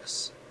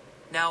mattress.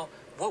 Now,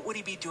 what would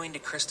he be doing to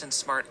Kirsten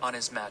Smart on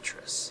his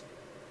mattress?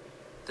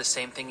 The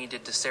same thing he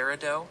did to Sarah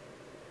Doe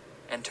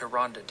and to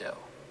Rhonda Doe.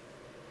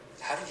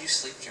 How did you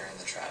sleep during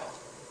the trial?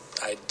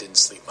 I didn't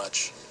sleep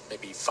much,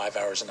 maybe 5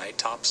 hours a night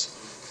tops.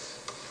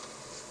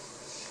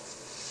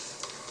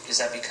 Is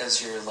that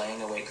because you're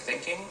laying awake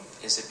thinking?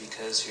 Is it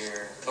because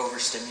you're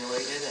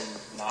overstimulated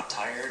and not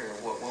tired, or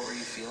what were you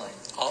feeling?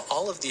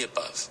 All of the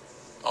above.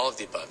 All of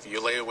the above.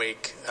 You lay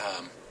awake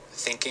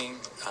thinking,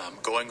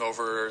 going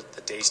over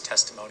the day's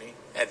testimony,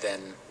 and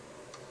then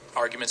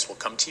arguments will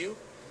come to you.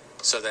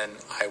 So then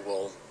I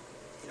will,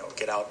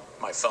 get out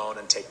my phone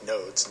and take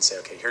notes and say,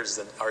 okay, here's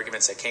the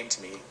arguments that came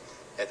to me,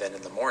 and then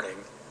in the morning,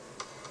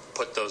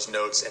 put those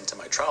notes into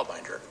my trial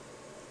binder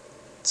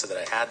so that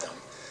I had them,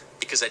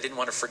 because I didn't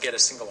want to forget a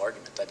single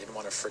argument. I didn't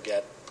want to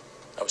forget.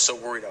 I was so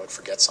worried I would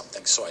forget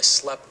something. So I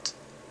slept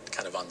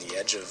kind of on the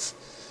edge of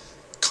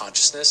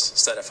consciousness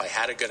so that if I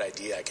had a good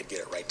idea, I could get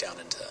it right down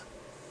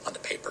onto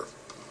paper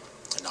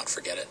and not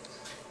forget it.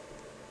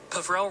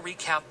 Pavrell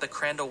recapped the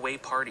Crandall Way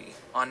party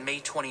on May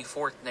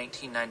 24th,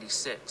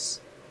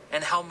 1996,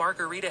 and how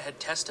Margarita had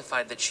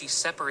testified that she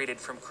separated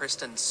from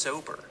Kirsten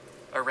sober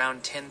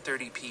around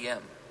 10:30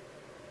 p.m.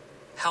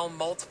 How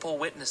multiple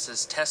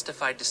witnesses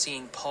testified to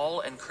seeing Paul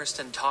and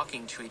Kirsten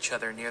talking to each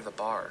other near the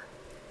bar,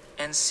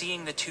 and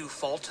seeing the two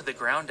fall to the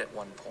ground at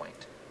one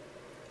point.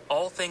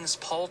 All things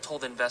Paul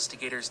told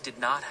investigators did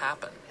not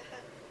happen.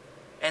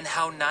 And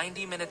how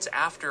 90 minutes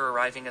after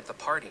arriving at the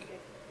party,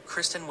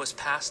 Kirsten was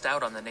passed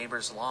out on the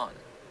neighbor's lawn.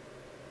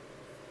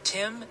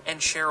 Tim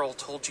and Cheryl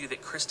told you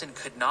that Kirsten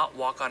could not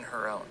walk on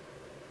her own.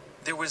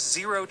 There was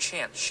zero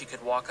chance she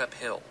could walk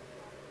uphill.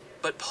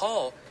 But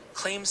Paul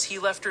claims he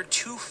left her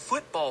 2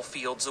 football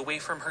fields away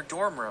from her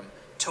dorm room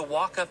to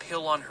walk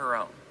uphill on her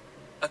own.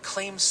 A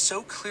claim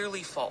so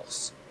clearly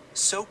false,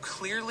 so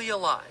clearly a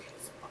lie,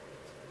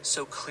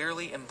 so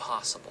clearly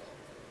impossible.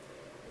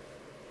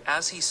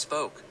 As he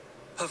spoke,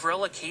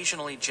 Pavrell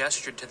occasionally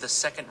gestured to the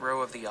second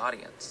row of the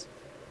audience,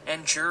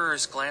 and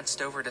jurors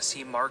glanced over to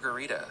see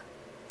Margarita,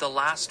 the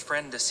last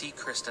friend to see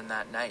Kirsten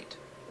that night.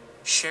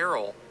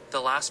 Cheryl,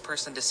 the last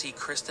person to see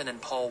Kirsten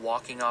and Paul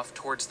walking off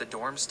towards the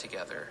dorms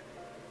together.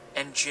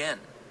 And Jen,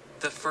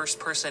 the first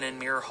person in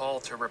Muir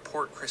Hall to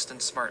report Kirsten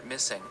Smart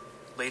missing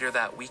later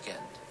that weekend.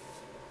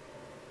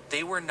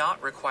 They were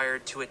not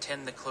required to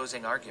attend the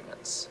closing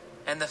arguments,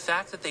 and the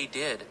fact that they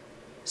did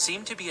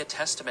seemed to be a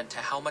testament to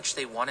how much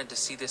they wanted to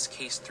see this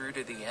case through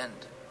to the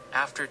end,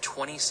 after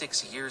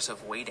 26 years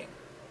of waiting.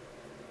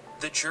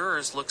 The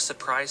jurors looked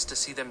surprised to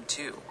see them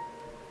too,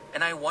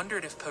 and I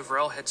wondered if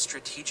Pavrell had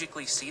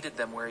strategically seated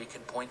them where he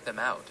could point them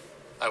out.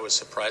 I was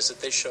surprised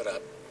that they showed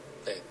up.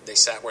 They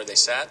sat where they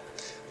sat.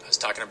 I was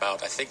talking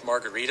about, I think,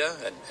 Margarita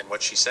and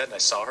what she said, and I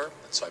saw her,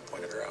 and so I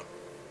pointed her out.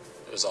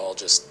 It was all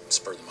just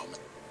spur of the moment.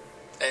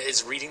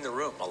 It's reading the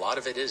room. A lot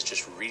of it is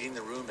just reading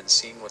the room and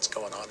seeing what's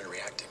going on and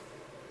reacting.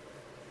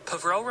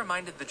 Pavrell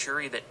reminded the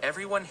jury that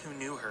everyone who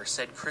knew her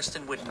said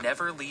Kirsten would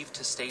never leave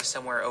to stay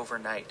somewhere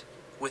overnight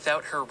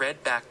without her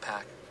red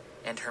backpack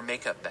and her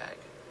makeup bag.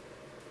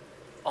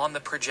 On the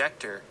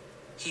projector,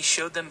 he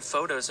showed them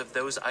photos of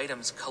those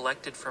items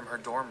collected from her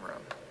dorm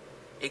room,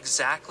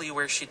 exactly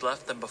where she'd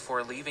left them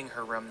before leaving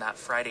her room that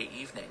Friday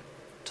evening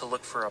to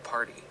look for a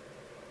party.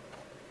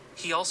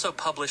 He also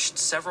published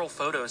several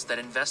photos that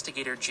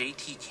investigator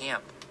J.T.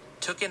 Camp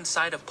took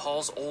inside of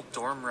Paul's old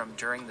dorm room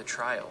during the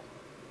trial,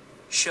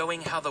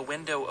 showing how the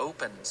window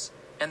opens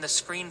and the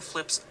screen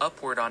flips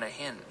upward on a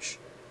hinge,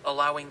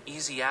 allowing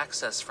easy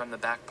access from the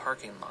back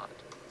parking lot.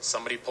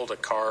 Somebody pulled a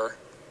car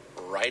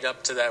right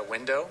up to that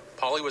window.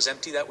 Pauly was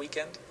empty that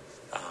weekend.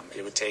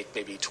 It would take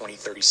maybe 20,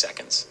 30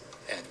 seconds.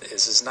 And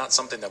this is not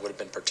something that would have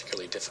been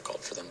particularly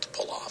difficult for them to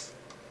pull off.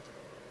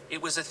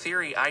 It was a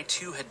theory I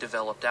too had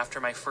developed after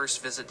my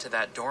first visit to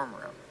that dorm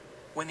room,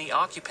 when the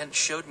occupants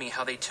showed me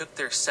how they took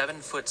their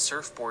 7-foot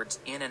surfboards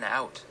in and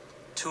out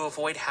to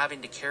avoid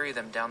having to carry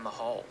them down the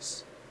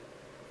halls.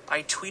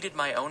 I tweeted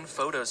my own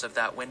photos of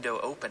that window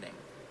opening,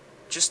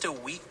 just a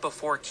week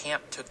before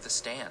Camp took the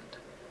stand.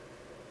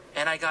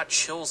 And I got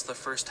chills the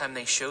first time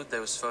they showed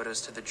those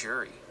photos to the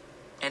jury,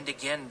 and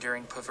again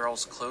during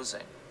Pavrell's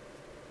closing.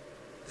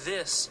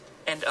 This,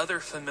 and other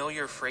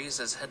familiar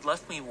phrases, had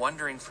left me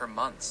wondering for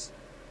months.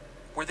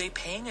 Were they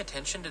paying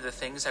attention to the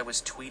things I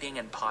was tweeting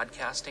and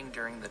podcasting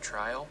during the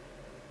trial?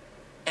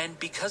 And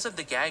because of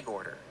the gag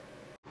order,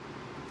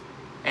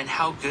 and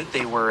how good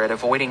they were at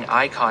avoiding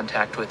eye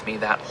contact with me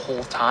that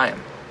whole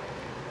time,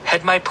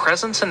 had my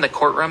presence in the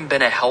courtroom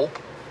been a help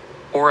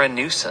or a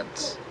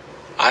nuisance?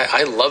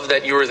 I love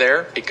that you were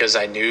there, because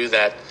I knew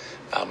that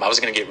I was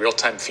going to get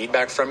real-time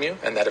feedback from you,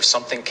 and that if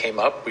something came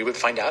up, we would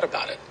find out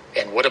about it.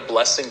 And what a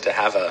blessing to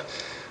have a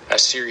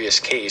serious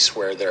case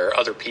where there are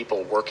other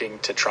people working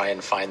to try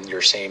and find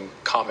your same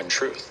common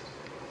truth.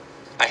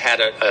 I had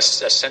a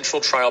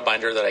central trial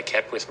binder that I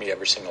kept with me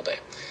every single day.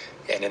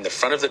 And in the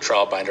front of the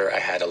trial binder, I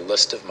had a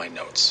list of my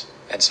notes.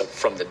 And so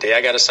from the day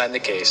I got assigned the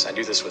case, I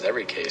do this with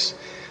every case,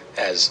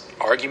 as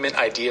argument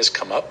ideas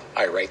come up,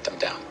 I write them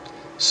down.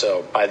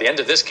 So by the end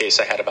of this case,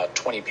 I had about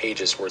 20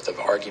 pages worth of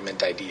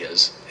argument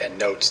ideas and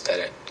notes that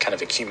had kind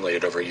of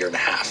accumulated over a year and a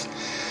half.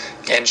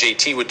 And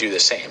JT would do the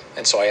same.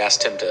 And so I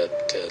asked him to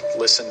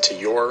listen to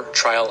your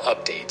trial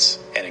updates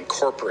and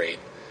incorporate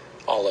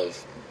all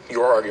of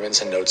your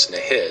arguments and notes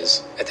into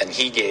his, and then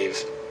he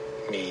gave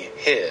me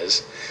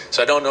his.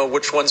 So I don't know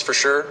which ones for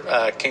sure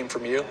came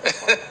from you.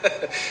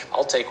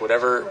 I'll take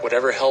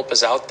whatever help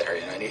is out there.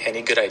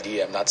 Any good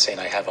idea. I'm not saying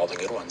I have all the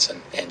good ones,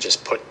 and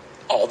just put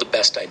all the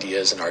best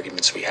ideas and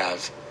arguments we have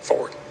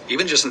forward.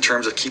 Even just in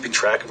terms of keeping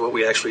track of what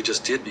we actually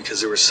just did,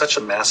 because there was such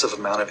a massive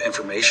amount of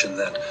information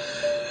that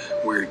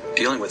we're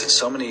dealing with, and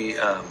so many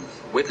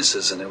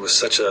witnesses, and it was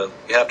such a,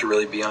 you have to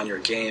really be on your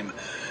game.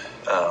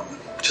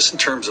 Just in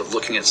terms of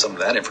looking at some of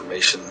that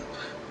information,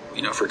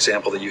 for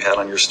example, that you had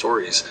on your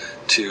stories,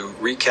 to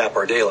recap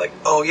our day, like,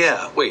 oh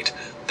yeah, wait,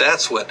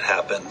 that's what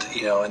happened,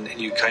 and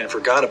you kind of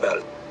forgot about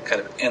it,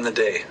 kind of end the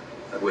day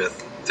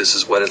with, this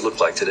is what it looked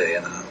like today,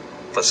 and then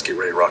let's get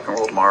ready to rock and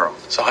roll tomorrow.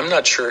 So I'm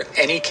not sure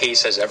any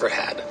case has ever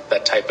had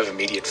that type of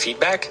immediate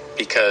feedback,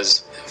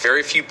 because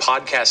very few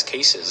podcast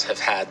cases have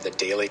had the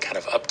daily kind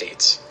of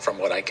updates from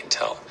what I can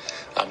tell.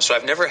 So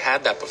I've never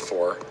had that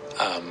before.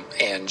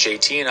 And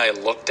JT and I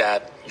looked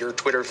at your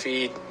Twitter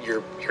feed,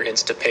 your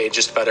Insta page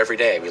just about every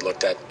day. We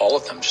looked at all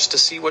of them just to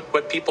see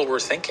what people were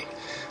thinking,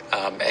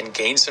 and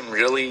gained some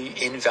really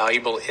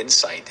invaluable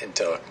insight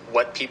into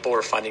what people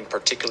were finding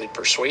particularly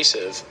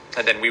persuasive.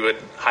 And then we would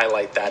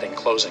highlight that in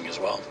closing as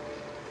well.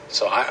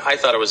 So I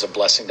thought it was a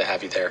blessing to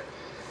have you there.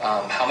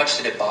 How much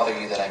did it bother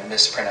you that I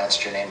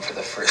mispronounced your name for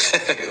the first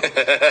few? I'm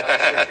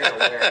not sure if you're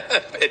aware.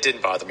 It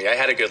didn't bother me. I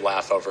had a good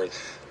laugh over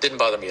it. Didn't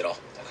bother me at all.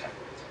 Okay.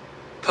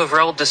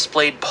 Pavrel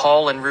displayed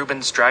Paul and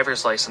Ruben's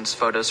driver's license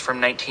photos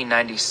from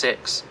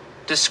 1996,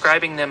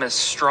 describing them as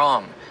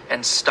strong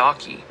and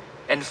stocky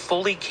and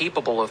fully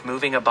capable of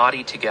moving a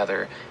body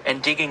together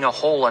and digging a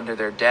hole under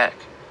their deck,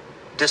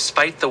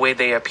 despite the way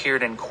they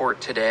appeared in court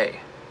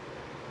today.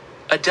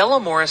 Adela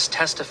Morris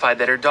testified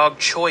that her dog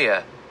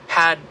Choya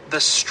had the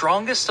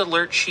strongest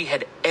alert she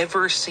had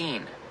ever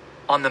seen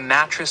on the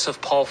mattress of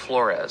Paul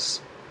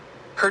Flores.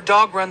 Her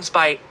dog runs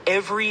by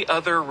every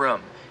other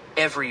room,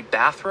 every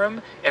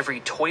bathroom, every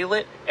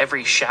toilet,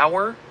 every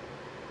shower,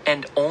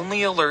 and only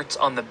alerts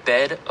on the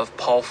bed of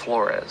Paul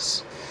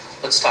Flores.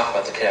 Let's talk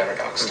about the cadaver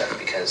dog stuff,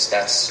 because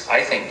that's,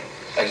 I think,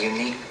 a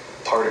unique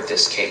part of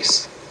this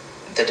case.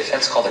 The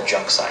defense called it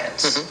junk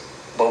science.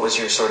 Mm-hmm. What was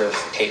your sort of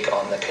take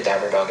on the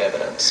cadaver dog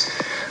evidence?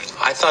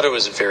 I thought it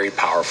was very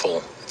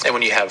powerful. And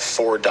when you have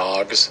 4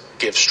 dogs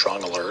give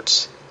strong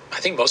alerts, I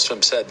think most of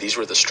them said these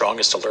were the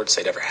strongest alerts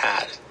they'd ever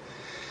had.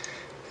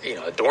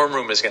 A dorm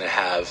room is going to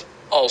have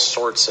all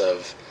sorts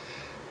of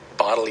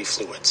bodily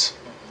fluids,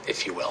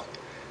 if you will.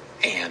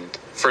 And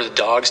for the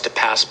dogs to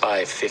pass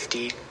by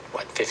 50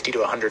 to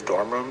 100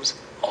 dorm rooms,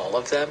 all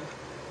of them,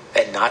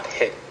 and not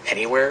hit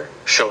anywhere,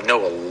 show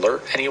no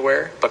alert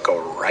anywhere, but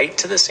go right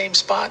to the same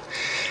spot,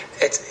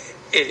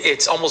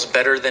 it's almost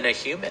better than a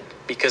human,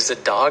 because the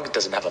dog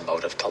doesn't have a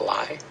motive to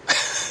lie.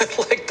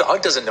 Like,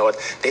 dog doesn't know it.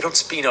 They don't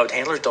speak,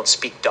 handlers don't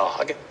speak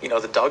dog.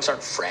 The dogs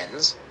aren't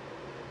friends.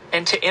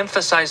 And to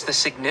emphasize the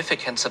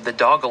significance of the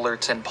dog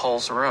alerts in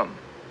Paul's room,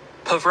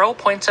 Pavrel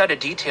points out a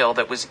detail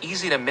that was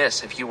easy to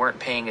miss if you weren't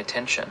paying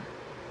attention.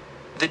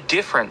 The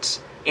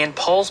difference in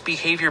Paul's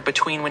behavior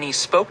between when he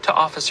spoke to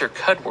Officer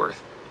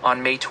Cudworth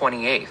on May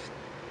 28th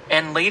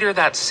and later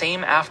that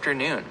same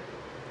afternoon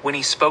when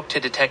he spoke to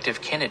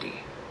Detective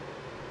Kennedy.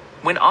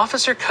 When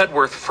Officer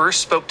Cudworth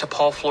first spoke to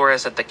Paul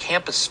Flores at the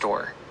campus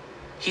store,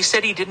 he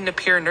said he didn't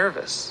appear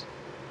nervous.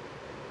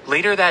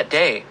 Later that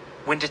day,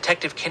 when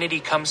Detective Kennedy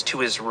comes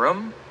to his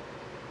room,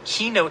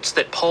 he notes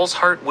that Paul's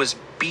heart was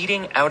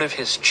beating out of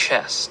his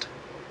chest.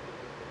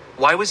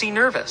 Why was he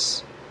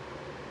nervous?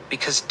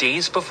 Because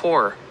days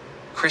before,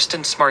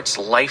 Kirsten Smart's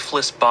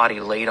lifeless body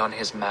laid on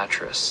his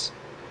mattress.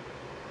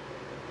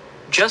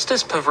 Just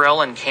as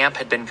Pavrel and Camp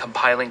had been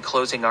compiling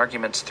closing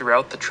arguments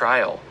throughout the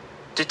trial,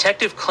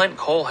 Detective Clint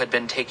Cole had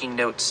been taking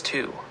notes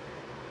too.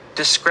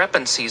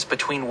 Discrepancies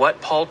between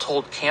what Paul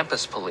told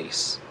campus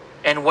police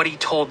and what he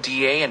told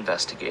DA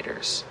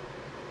investigators.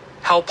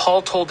 How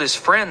Paul told his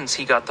friends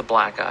he got the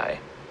black eye,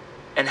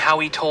 and how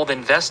he told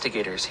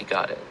investigators he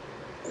got it.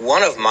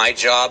 One of my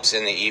jobs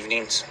in the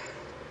evenings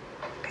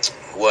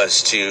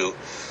was to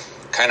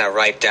kind of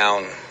write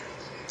down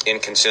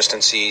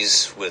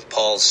inconsistencies with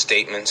Paul's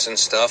statements and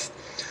stuff.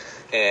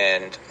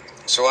 And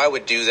so I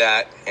would do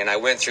that, and I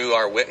went through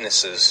our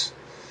witnesses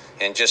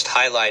and just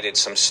highlighted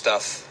some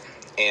stuff,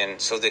 and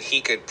so that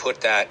he could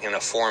put that in a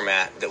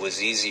format that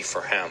was easy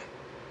for him.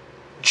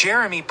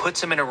 Jeremy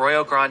puts him in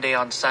Arroyo Grande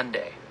on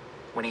Sunday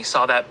when he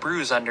saw that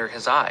bruise under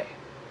his eye.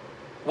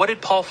 What did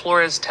Paul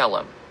Flores tell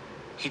him?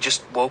 He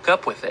just woke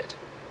up with it.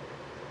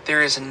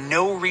 There is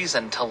no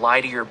reason to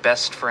lie to your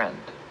best friend.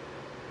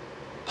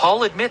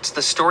 Paul admits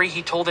the story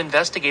he told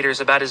investigators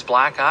about his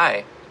black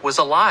eye was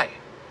a lie,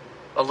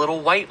 a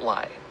little white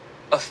lie,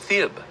 a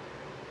fib.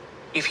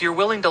 If you're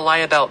willing to lie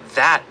about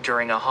that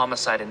during a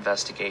homicide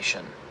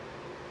investigation,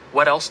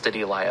 what else did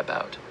he lie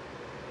about?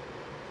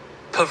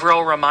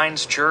 Pavrel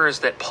reminds jurors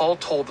that Paul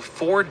told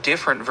 4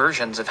 different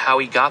versions of how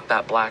he got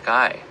that black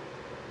eye.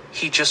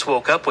 He just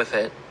woke up with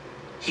it.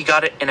 He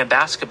got it in a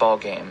basketball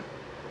game.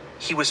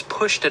 He was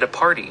pushed at a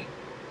party,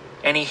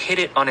 and he hit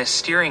it on his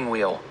steering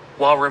wheel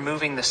while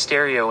removing the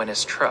stereo in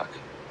his truck.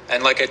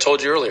 And like I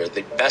told you earlier,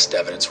 the best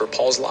evidence were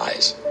Paul's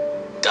lies.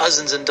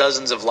 Dozens and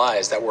dozens of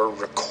lies that were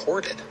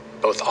recorded,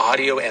 both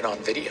audio and on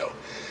video.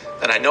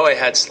 And I know I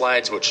had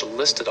slides which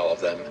listed all of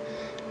them,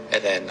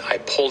 and then I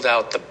pulled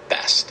out the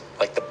best,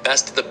 like the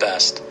best of the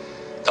best,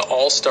 the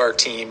all-star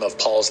team of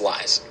Paul's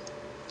lies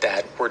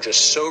that were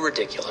just so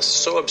ridiculous,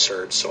 so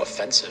absurd, so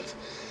offensive,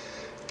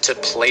 to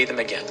play them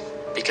again.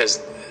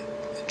 Because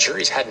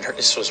juries hadn't heard,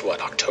 this was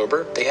what,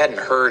 October? They hadn't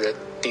heard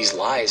these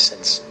lies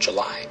since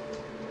July.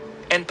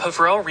 And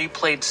Pavrell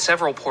replayed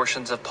several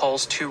portions of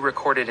Paul's 2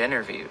 recorded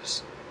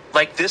interviews,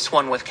 like this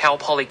one with Cal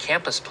Poly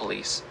Campus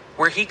Police,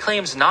 where he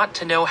claims not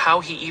to know how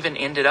he even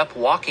ended up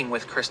walking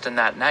with Kirsten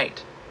that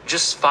night,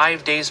 just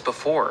 5 days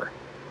before,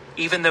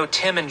 even though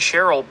Tim and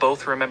Cheryl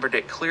both remembered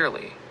it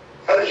clearly.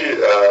 How did you,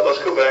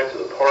 let's go back to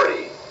the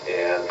party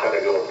and kind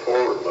of go in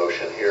forward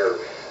motion here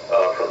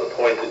from the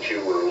point that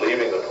you were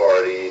leaving the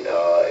party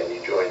and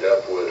you joined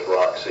up with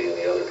Roxy and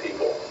the other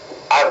people.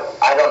 I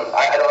don't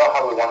know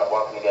how we wound up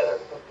walking together.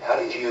 How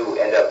did you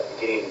end up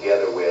getting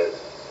together with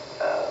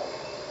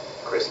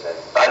Kristen?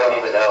 I don't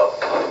even know.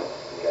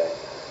 Okay.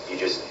 You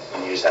just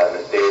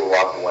happened to, they were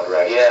walking one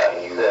direction. Yeah,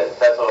 and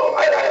that's all.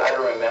 I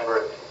don't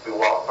remember if we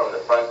walked from the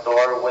front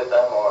door with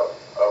them or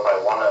if I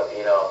wound up,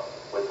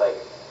 with like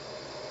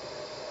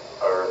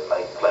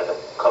a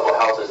couple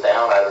houses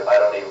down. I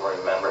don't even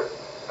remember.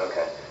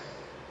 Okay.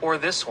 Or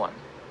this one,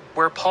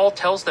 where Paul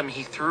tells them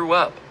he threw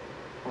up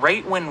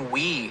right when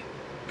we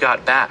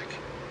got back.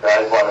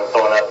 I wound up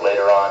throwing up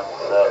later on.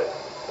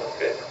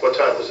 Okay. What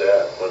time was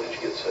that? When did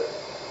you get sick?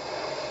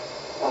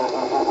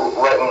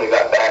 Right when we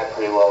got back,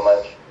 pretty well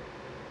much.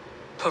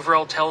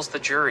 Pavrell tells the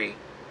jury,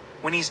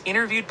 when he's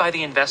interviewed by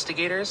the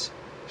investigators,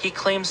 he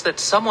claims that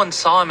someone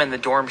saw him in the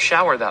dorm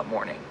shower that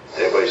morning.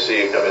 Did anybody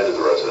see you come into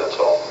the residence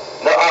hall?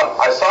 No,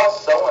 I saw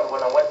someone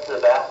when I went to the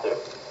bathroom.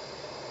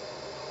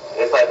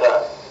 It's like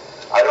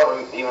I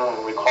don't even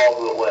recall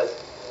who it was.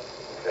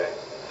 Okay.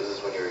 This is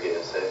when you were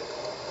getting sick?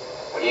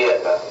 Yeah.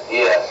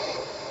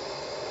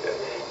 Okay.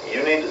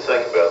 You need to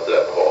think about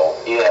that, Paul.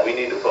 Yeah. We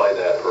need to find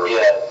that person.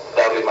 Yeah,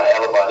 that'll be my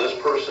alibi. This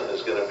person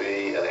is going to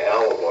be an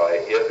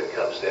alibi if it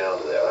comes down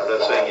to that. I'm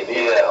not saying you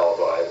need an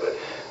alibi, but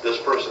this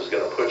person is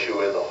going to put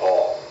you in the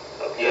hall.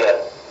 Okay?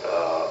 Yeah.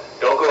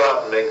 Don't go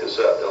out and make this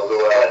up. Don't go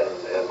out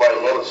and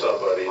promote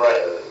somebody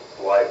to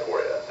lie for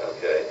you.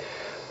 Okay.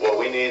 What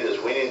we need is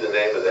the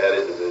name of that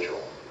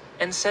individual.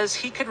 And says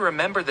he could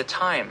remember the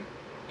time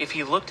if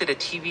he looked at a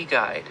TV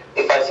guide.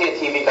 If I see a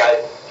TV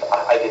guide,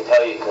 I can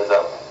tell you because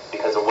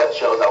of what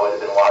shows I would have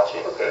been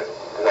watching. Okay.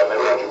 Because I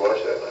remember. What did you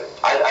watch that night?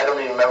 I don't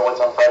even remember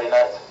what's on Friday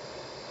nights.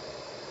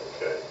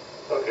 Okay.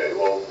 Okay.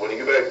 Well, when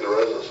you get back to the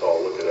residence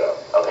hall, look it up.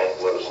 Okay.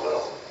 Let us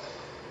know.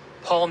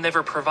 Paul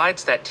never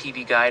provides that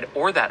TV guide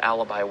or that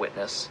alibi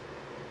witness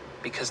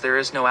because there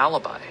is no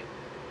alibi.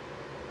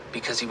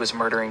 Because he was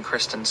murdering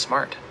Kristen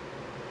Smart.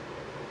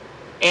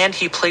 And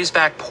he plays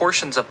back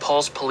portions of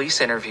Paul's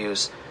police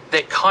interviews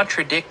that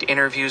contradict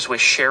interviews with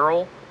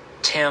Cheryl,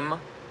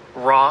 Tim,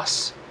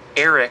 Ross,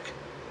 Eric,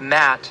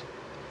 Matt,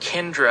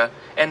 Kendra,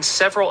 and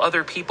several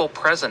other people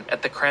present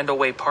at the Crandall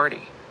Way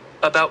party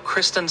about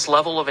Kristen's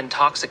level of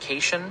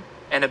intoxication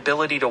and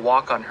ability to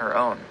walk on her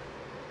own.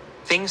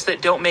 Things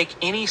that don't make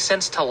any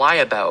sense to lie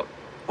about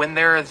when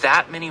there are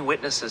that many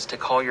witnesses to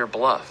call your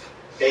bluff.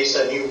 Based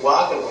on you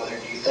walking with her,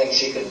 do you think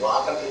she could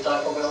walk up to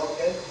Taco Bell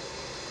again?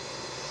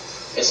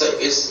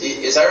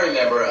 As I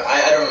remember,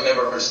 I don't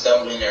remember her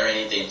stumbling or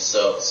anything.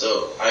 So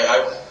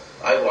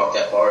I walked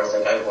that far. It's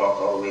like I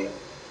walked all the way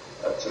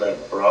up to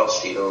like Broad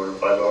Street over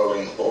by the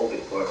Orleans Bowl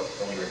before.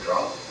 When you were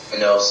drunk?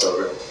 No,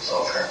 sober.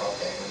 Sober,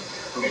 okay.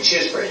 I mean, she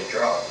was pretty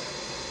drunk.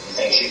 You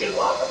think she could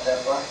walk up that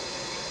far?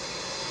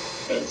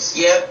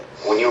 Yeah.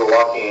 When you were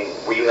walking,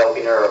 were you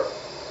helping her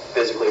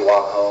physically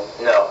walk home?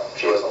 No.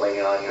 She wasn't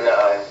leaning on you?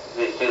 No.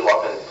 She was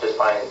walking just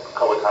fine. A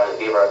couple of times I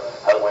gave her a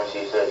hug when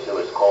she said she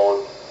was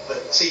cold.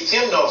 But see,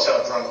 Tim knows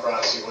how drunk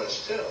Roxy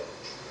was too.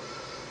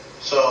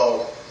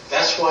 So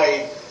that's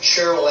why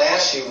Cheryl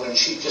asked you when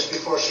just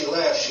before she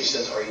left, she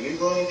says, "Are you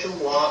going to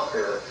walk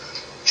her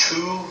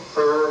to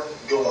her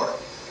dorm?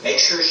 Make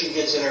sure she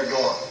gets in her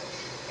dorm."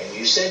 And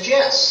you said,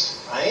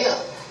 "Yes, I am.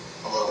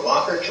 I'm going to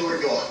walk her to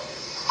her dorm."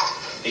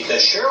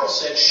 Because Cheryl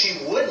said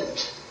she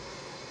wouldn't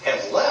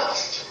have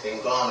left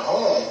and gone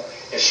home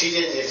if she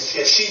didn't.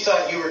 If she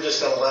thought you were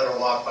just going to let her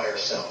walk by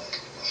herself.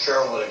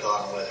 Cheryl would have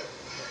gone with her.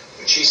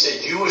 But she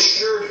said you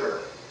assured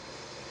her,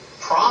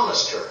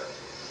 promised her,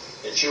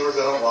 that you were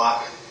going to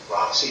walk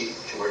Roxy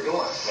to her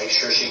dorm. Make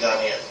sure she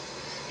got in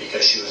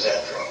because she was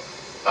that drunk.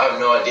 I have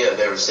no idea if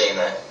they were saying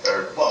that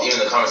or even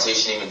the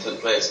conversation even took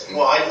place.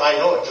 Well, I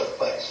know it took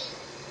place.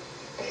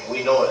 I mean,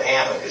 we know it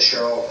happened because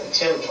Cheryl and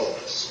Tim told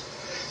us.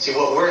 See,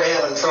 what we're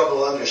having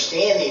trouble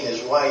understanding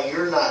is why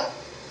you're not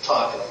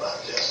talking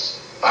about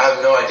this. I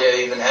have no idea it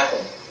even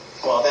happened.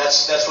 Well,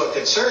 that's what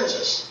concerns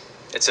us.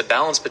 It's a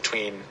balance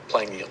between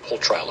playing the whole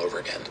trial over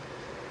again,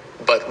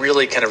 but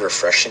really kind of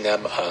refreshing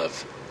them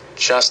of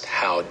just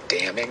how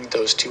damning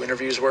those 2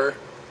 interviews were,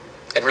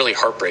 and really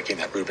heartbreaking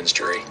that Rubens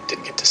jury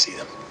didn't get to see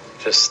them.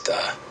 Just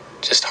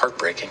just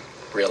heartbreaking,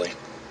 really.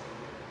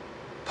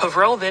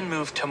 Pavrel then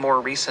moved to more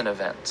recent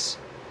events.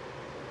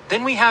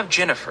 Then we have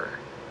Jennifer.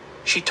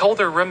 She told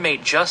her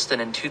roommate Justin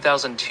in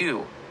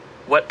 2002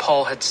 what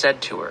Paul had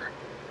said to her.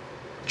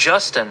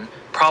 Justin,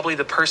 probably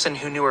the person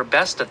who knew her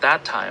best at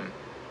that time,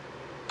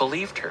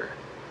 believed her.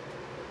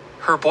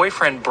 Her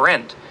boyfriend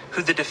Brent,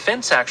 who the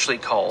defense actually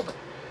called,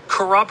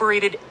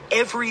 corroborated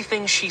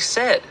everything she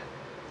said.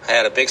 I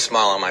had a big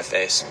smile on my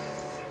face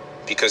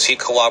because he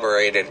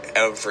corroborated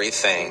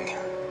everything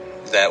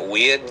that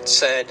we had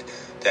said,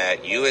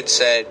 that you had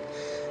said,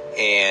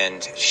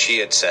 and she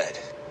had said.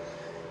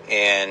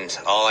 And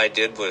all I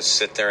did was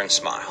sit there and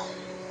smile.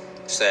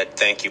 Said,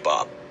 "Thank you,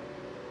 Bob."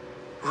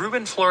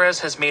 Ruben Flores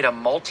has made a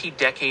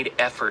multi-decade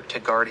effort to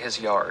guard his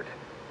yard.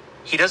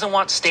 He doesn't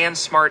want Stan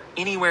Smart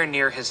anywhere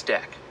near his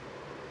deck.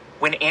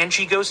 When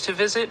Angie goes to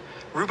visit,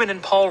 Ruben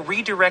and Paul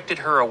redirected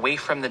her away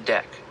from the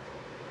deck.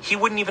 He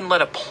wouldn't even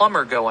let a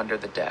plumber go under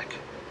the deck.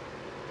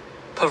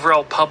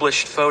 Pavrel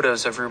published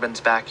photos of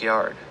Ruben's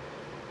backyard.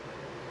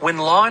 When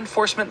law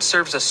enforcement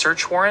serves a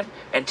search warrant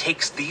and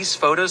takes these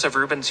photos of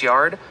Ruben's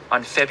yard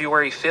on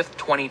February 5th,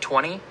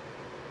 2020,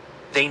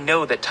 they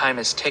know that time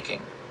is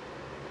ticking.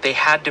 They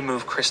had to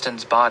move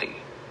Kirsten's body.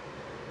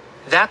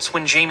 That's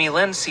when Jamie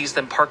Lynn sees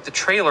them park the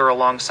trailer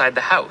alongside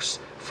the house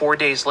 4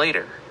 days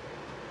later.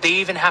 They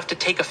even have to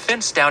take a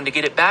fence down to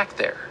get it back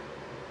there.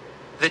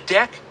 The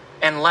deck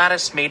and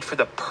lattice made for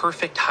the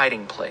perfect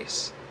hiding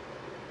place.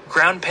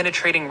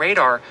 Ground-penetrating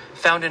radar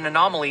found an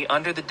anomaly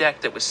under the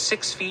deck that was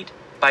 6 feet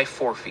by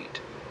 4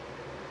 feet,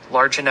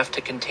 large enough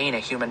to contain a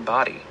human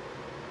body.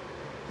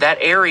 That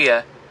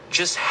area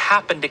just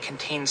happened to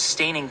contain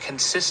staining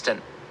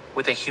consistent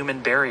with a human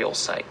burial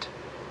site.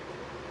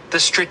 The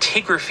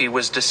stratigraphy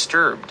was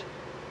disturbed.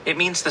 It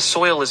means the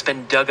soil has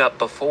been dug up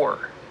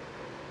before.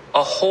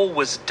 A hole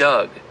was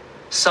dug,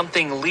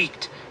 something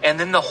leaked, and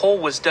then the hole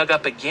was dug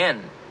up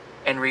again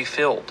and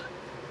refilled.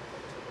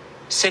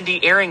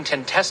 Cindy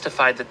Arrington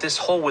testified that this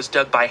hole was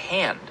dug by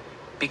hand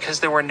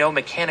because there were no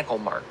mechanical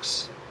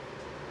marks.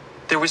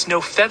 There was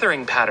no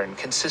feathering pattern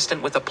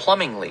consistent with a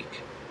plumbing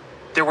leak.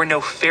 There were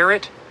no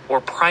ferret or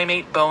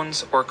primate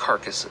bones or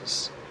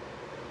carcasses.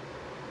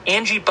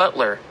 Angie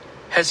Butler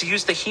has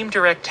used the Heme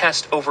Direct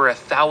test over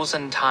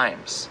 1,000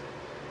 times.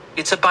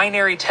 It's a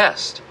binary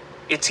test.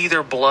 It's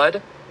either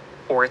blood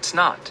or it's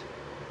not.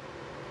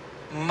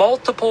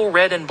 Multiple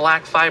red and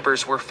black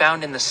fibers were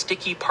found in the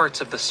sticky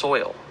parts of the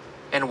soil.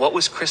 And what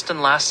was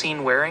Kirsten last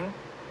seen wearing?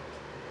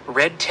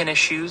 Red tennis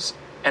shoes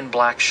and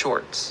black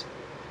shorts.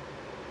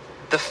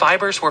 The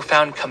fibers were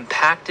found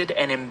compacted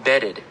and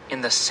embedded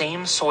in the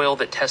same soil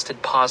that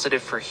tested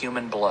positive for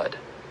human blood.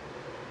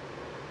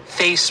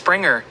 Faye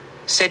Springer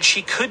said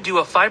she could do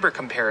a fiber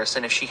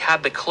comparison if she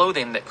had the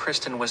clothing that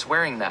Kirsten was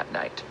wearing that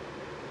night.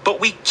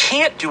 But we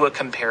can't do a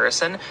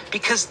comparison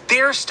because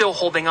they're still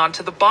holding on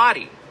to the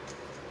body,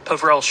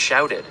 Pavrel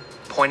shouted,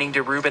 pointing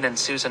to Ruben and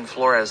Susan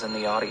Flores in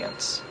the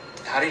audience.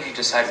 How did you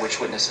decide which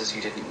witnesses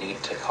you didn't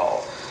need to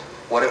call?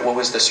 What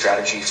was the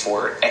strategy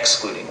for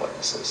excluding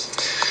witnesses?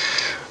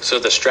 So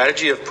the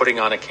strategy of putting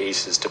on a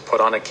case is to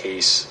put on a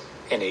case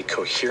in a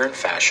coherent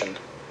fashion,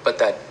 but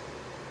that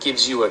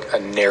gives you a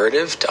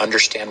narrative to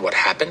understand what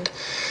happened.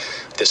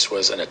 This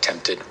was an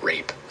attempted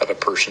rape of a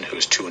person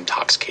who's too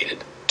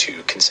intoxicated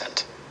to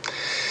consent.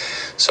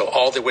 So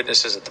all the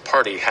witnesses at the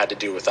party had to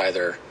do with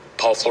either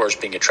Paul Flores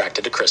being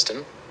attracted to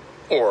Kirsten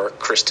or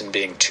Kirsten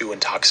being too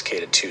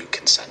intoxicated to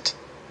consent.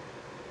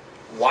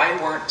 Why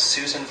weren't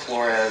Susan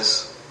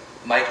Flores,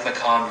 Mike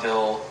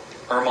McConville,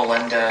 Irma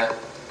Linda,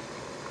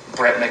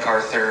 Brett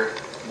MacArthur,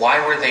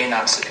 why were they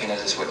not subpoenaed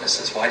as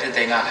witnesses? Why did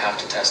they not have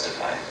to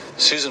testify?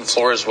 Susan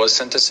Flores was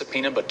sent to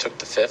subpoena but took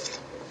the fifth.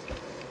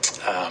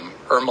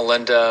 Irma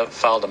Linda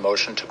filed a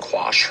motion to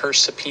quash her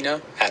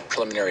subpoena at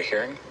preliminary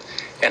hearing,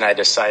 and I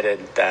decided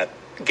that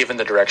given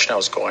the direction I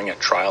was going at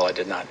trial, I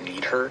did not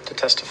need her to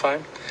testify.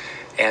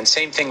 And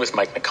same thing with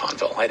Mike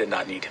McConville. I did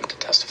not need him to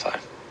testify.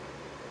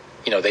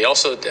 You know, they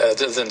also,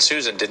 other than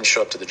Susan, didn't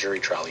show up to the jury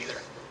trial either,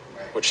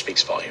 which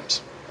speaks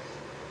volumes.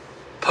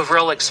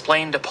 Pavrel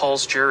explained to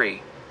Paul's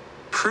jury,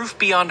 proof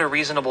beyond a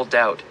reasonable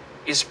doubt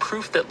is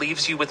proof that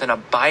leaves you with an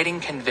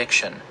abiding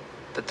conviction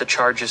that the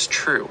charge is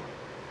true.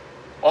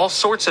 All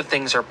sorts of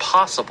things are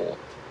possible,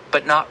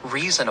 but not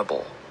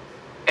reasonable.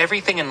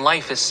 Everything in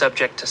life is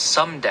subject to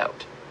some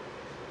doubt.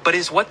 But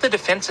is what the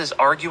defense is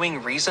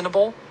arguing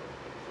reasonable?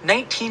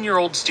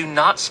 19-year-olds do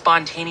not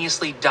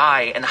spontaneously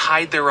die and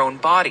hide their own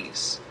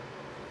bodies.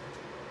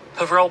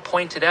 Pavrel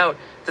pointed out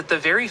that the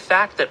very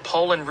fact that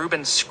Paul and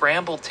Ruben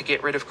scrambled to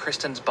get rid of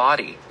Kirsten's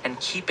body and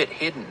keep it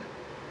hidden,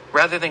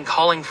 rather than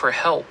calling for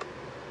help,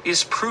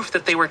 is proof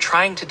that they were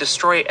trying to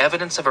destroy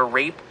evidence of a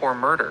rape or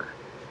murder.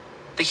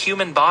 The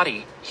human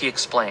body, he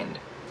explained,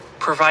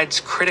 provides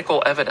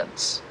critical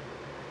evidence.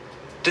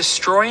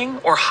 Destroying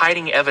or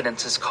hiding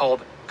evidence is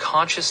called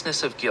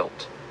consciousness of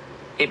guilt.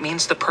 It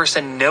means the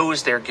person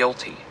knows they're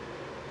guilty.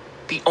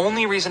 The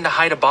only reason to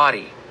hide a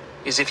body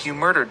is if you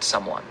murdered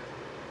someone.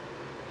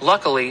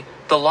 Luckily,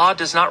 the law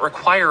does not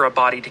require a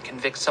body to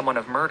convict someone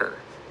of murder.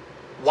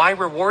 Why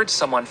reward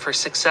someone for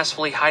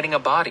successfully hiding a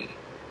body?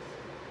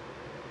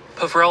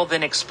 Pavrel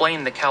then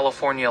explained the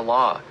California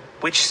law,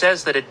 which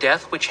says that a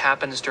death which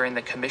happens during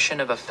the commission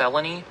of a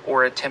felony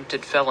or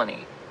attempted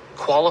felony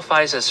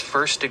qualifies as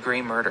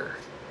first-degree murder.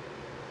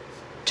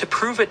 To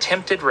prove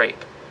attempted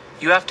rape,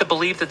 you have to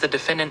believe that the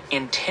defendant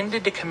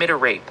intended to commit a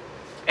rape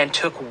and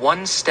took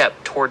one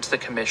step towards the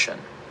commission.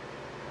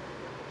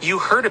 You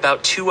heard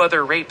about 2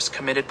 other rapes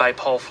committed by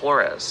Paul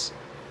Flores.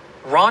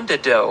 Rhonda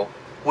Doe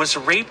was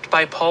raped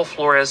by Paul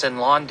Flores in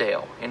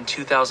Lawndale in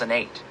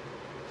 2008.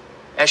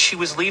 As she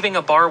was leaving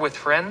a bar with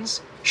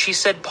friends, she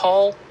said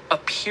Paul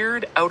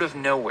appeared out of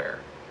nowhere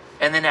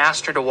and then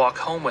asked her to walk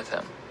home with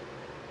him.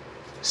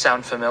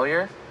 Sound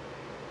familiar?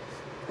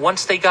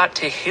 Once they got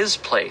to his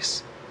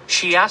place,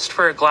 she asked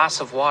for a glass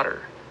of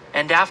water,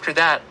 and after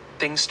that,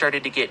 things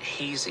started to get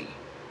hazy.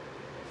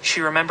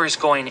 She remembers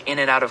going in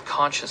and out of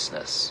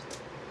consciousness.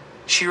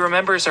 She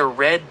remembers a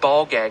red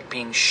ball gag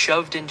being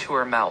shoved into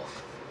her mouth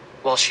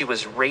while she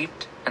was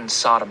raped and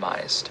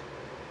sodomized.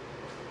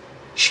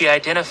 She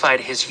identified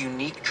his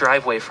unique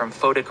driveway from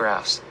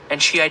photographs,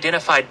 and she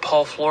identified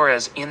Paul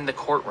Flores in the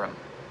courtroom.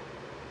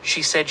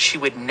 She said she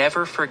would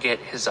never forget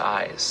his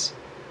eyes.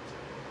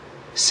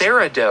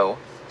 Sarah Doe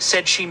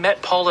said she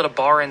met Paul at a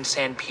bar in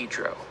San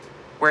Pedro,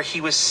 where he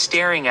was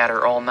staring at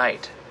her all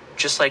night,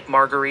 just like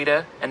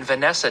Margarita and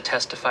Vanessa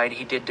testified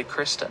he did to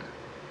Kirsten.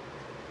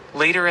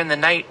 Later in the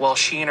night, while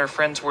she and her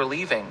friends were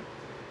leaving,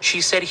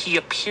 she said he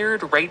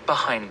appeared right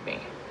behind me.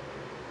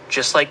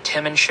 Just like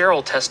Tim and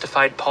Cheryl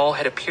testified Paul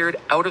had appeared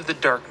out of the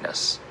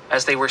darkness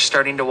as they were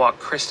starting to walk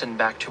Kirsten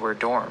back to her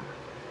dorm.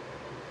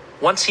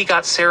 Once he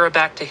got Sarah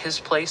back to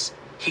his place,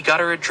 he got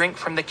her a drink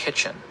from the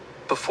kitchen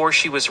before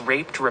she was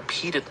raped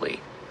repeatedly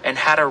and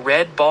had a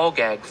red ball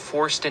gag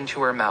forced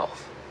into her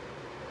mouth.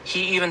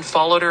 He even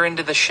followed her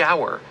into the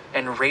shower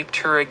and raped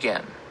her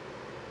again.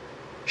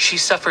 She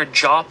suffered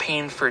jaw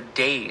pain for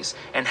days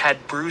and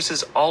had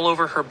bruises all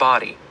over her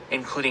body,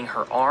 including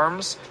her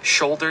arms,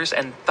 shoulders,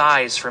 and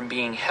thighs from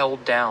being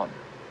held down.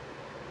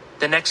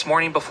 The next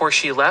morning before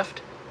she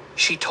left,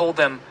 she told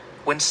them,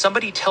 "When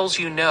somebody tells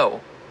you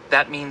no,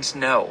 that means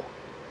no."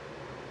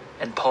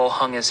 And Paul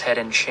hung his head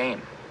in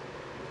shame.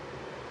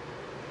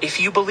 If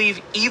you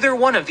believe either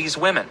one of these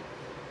women,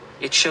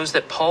 it shows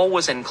that Paul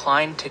was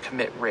inclined to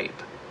commit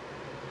rape.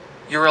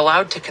 You're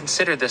allowed to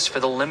consider this for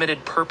the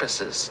limited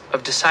purposes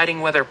of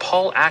deciding whether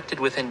Paul acted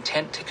with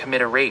intent to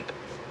commit a rape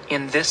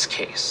in this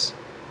case.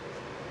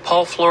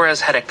 Paul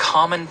Flores had a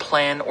common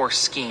plan or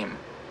scheme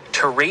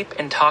to rape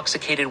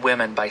intoxicated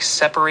women by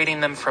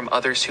separating them from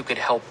others who could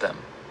help them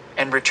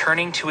and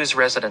returning to his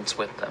residence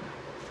with them.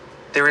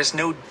 There is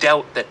no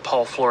doubt that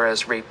Paul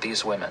Flores raped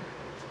these women.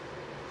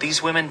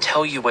 These women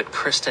tell you what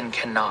Kirsten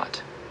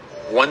cannot.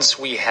 Once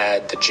we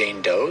had the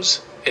Jane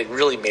Does, it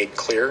really made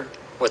clear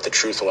what the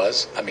truth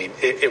was. I mean,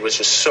 it was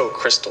just so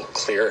crystal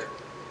clear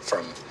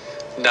from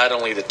not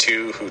only the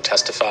 2 who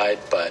testified,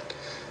 but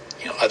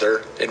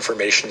other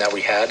information that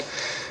we had,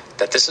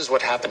 that this is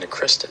what happened to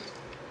Kirsten.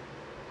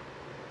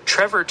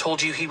 Trevor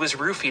told you he was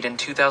roofied in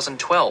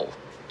 2012,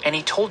 and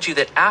he told you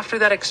that after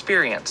that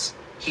experience,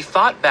 he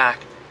thought back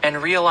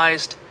and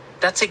realized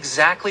that's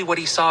exactly what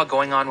he saw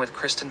going on with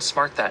Kirsten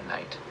Smart that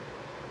night.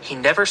 He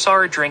never saw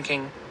her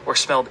drinking or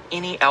smelled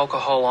any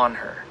alcohol on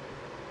her.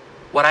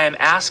 What I am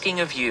asking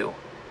of you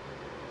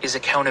is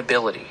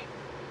accountability.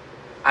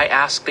 I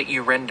ask that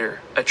you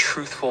render a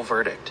truthful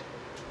verdict.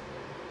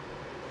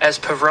 As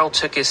Pavrel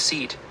took his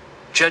seat,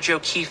 Judge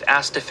O'Keefe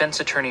asked defense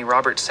attorney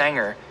Robert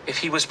Sanger if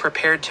he was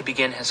prepared to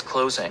begin his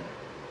closing.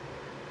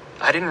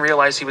 "I didn't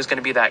realize he was going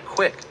to be that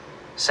quick,"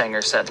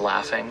 Sanger said,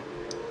 laughing.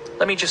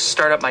 "Let me just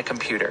start up my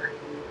computer."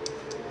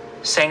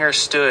 Sanger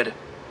stood,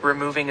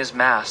 removing his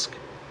mask,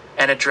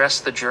 and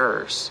addressed the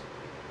jurors.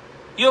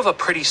 "You have a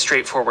pretty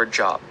straightforward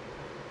job.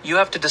 You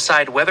have to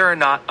decide whether or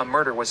not a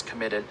murder was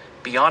committed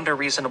beyond a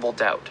reasonable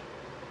doubt.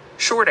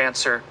 Short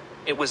answer,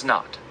 it was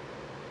not.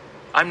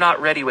 I'm not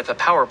ready with a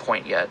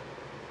PowerPoint yet.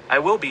 I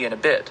will be in a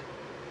bit.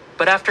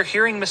 But after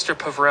hearing Mr.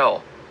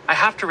 Pavrel, I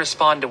have to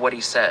respond to what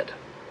he said.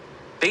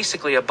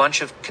 Basically a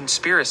bunch of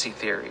conspiracy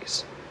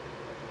theories.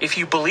 If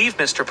you believe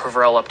Mr.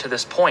 Pavrel up to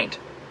this point,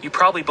 you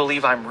probably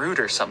believe I'm rude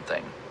or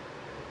something.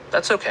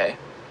 That's okay.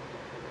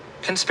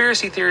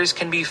 Conspiracy theories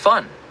can be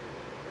fun.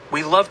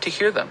 We love to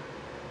hear them.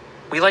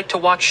 We like to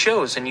watch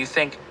shows and you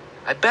think,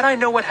 I bet I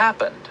know what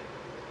happened.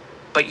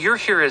 But you're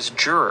here as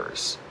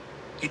jurors.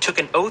 You took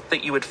an oath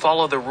that you would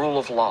follow the rule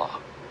of law.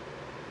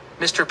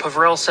 Mr.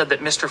 Pavrel said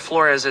that Mr.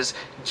 Flores is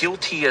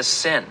guilty as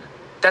sin.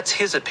 That's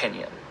his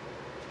opinion.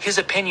 His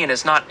opinion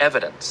is not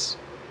evidence.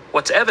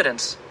 What's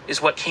evidence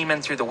is what came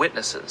in through the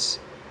witnesses.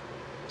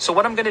 So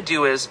what I'm going to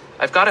do is,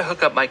 I've got to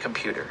hook up my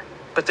computer.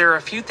 But there are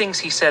a few things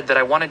he said that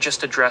I want to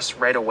just address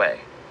right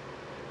away.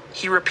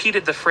 He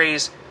repeated the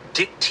phrase,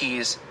 dick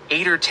tease,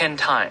 8 or 10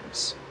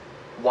 times.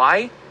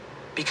 Why?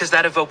 Because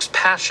that evokes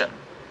passion.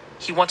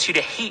 He wants you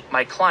to hate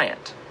my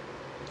client.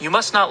 You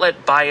must not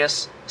let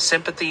bias,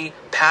 sympathy,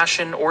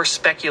 passion, or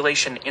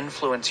speculation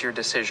influence your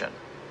decision.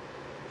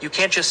 You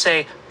can't just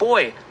say,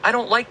 boy, I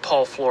don't like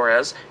Paul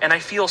Flores, and I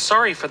feel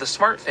sorry for the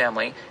Smart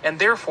family, and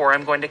therefore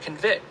I'm going to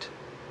convict.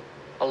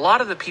 A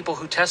lot of the people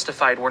who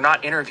testified were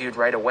not interviewed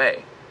right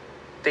away.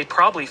 They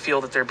probably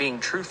feel that they're being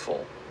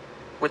truthful,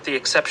 with the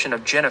exception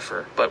of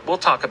Jennifer, but we'll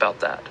talk about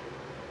that.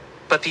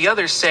 But the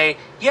others say,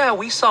 yeah,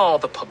 we saw all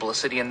the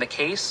publicity in the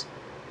case.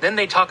 Then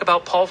they talk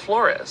about Paul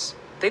Flores.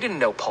 They didn't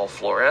know Paul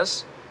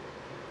Flores.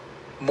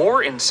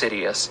 More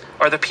insidious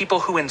are the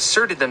people who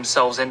inserted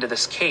themselves into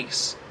this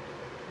case.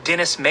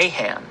 Dennis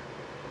Mahan,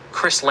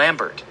 Chris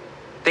Lambert.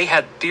 They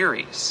had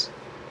theories.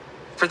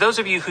 For those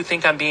of you who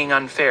think I'm being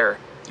unfair,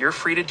 you're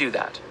free to do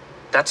that.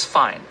 That's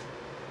fine.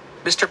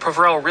 Mr.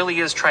 Pavrell really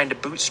is trying to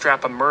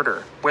bootstrap a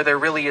murder where there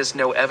really is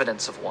no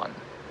evidence of one.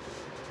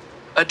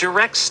 A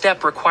direct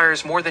step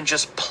requires more than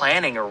just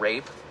planning a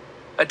rape.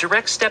 A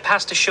direct step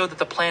has to show that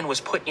the plan was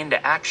put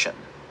into action.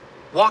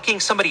 Walking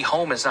somebody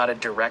home is not a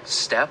direct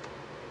step.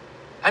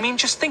 I mean,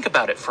 just think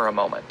about it for a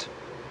moment.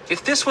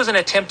 If this was an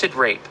attempted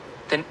rape,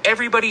 then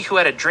everybody who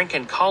had a drink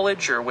in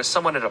college or was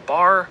someone at a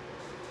bar,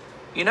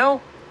 you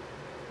know?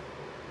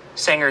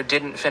 Sanger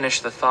didn't finish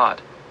the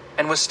thought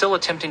and was still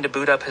attempting to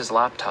boot up his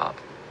laptop.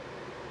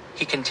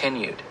 He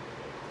continued.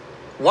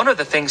 One of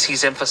the things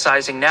he's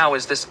emphasizing now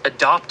is this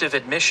adoptive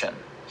admission,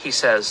 he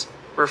says,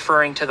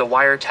 referring to the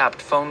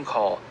wiretapped phone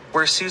call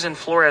where Susan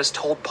Flores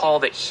told Paul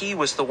that he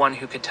was the one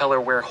who could tell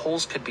her where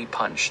holes could be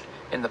punched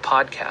in the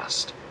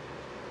podcast.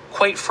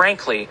 Quite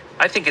frankly,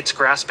 I think it's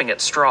grasping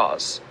at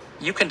straws.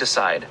 You can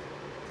decide.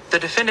 The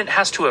defendant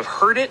has to have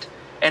heard it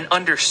and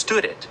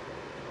understood it.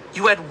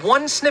 You had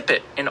one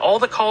snippet in all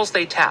the calls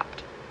they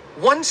tapped.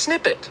 One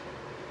snippet.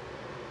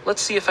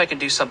 Let's see if I can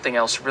do something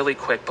else really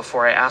quick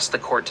before I ask the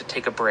court to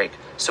take a break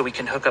so we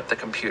can hook up the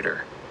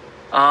computer.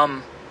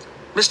 Mr.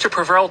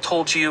 Pavrell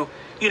told you,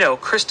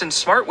 Kirsten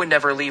Smart would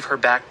never leave her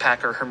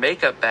backpack or her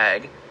makeup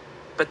bag.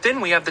 But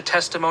then we have the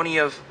testimony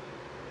of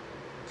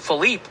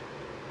Philippe,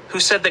 who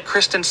said that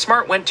Kirsten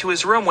Smart went to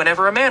his room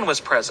whenever a man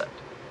was present.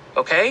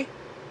 Okay?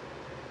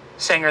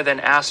 Sanger then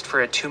asked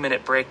for a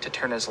 2-minute break to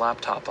turn his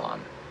laptop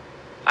on.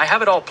 I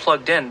have it all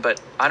plugged in, but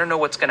I don't know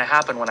what's going to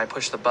happen when I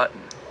push the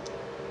button.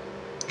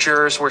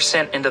 Jurors were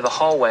sent into the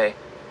hallway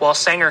while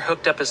Sanger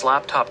hooked up his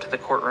laptop to the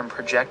courtroom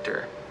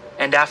projector,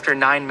 and after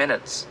 9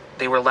 minutes,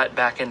 they were let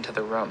back into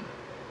the room.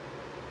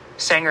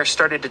 Sanger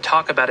started to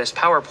talk about his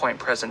PowerPoint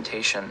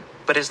presentation,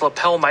 but his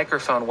lapel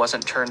microphone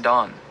wasn't turned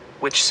on,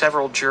 which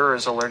several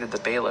jurors alerted the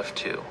bailiff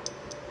to.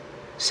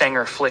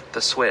 Sanger flicked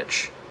the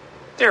switch.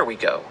 There we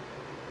go.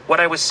 What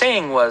I was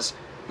saying was,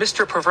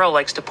 Mr. Pavrell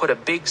likes to put a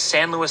big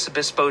San Luis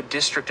Obispo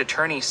District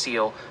Attorney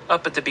seal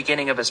up at the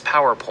beginning of his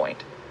PowerPoint.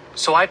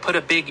 So I put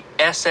a big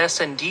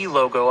SS&D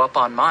logo up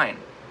on mine,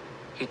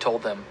 he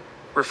told them,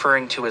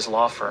 referring to his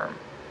law firm.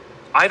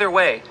 Either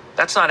way,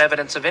 that's not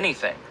evidence of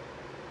anything.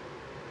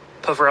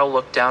 Pavrell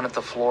looked down at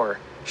the floor,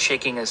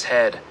 shaking his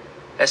head,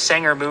 as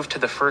Sanger moved to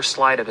the first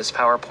slide of his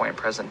PowerPoint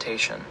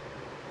presentation.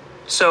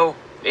 So,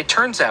 it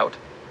turns out,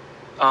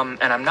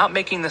 and I'm not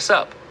making this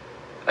up,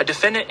 a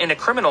defendant in a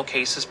criminal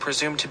case is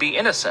presumed to be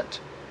innocent.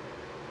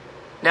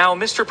 Now,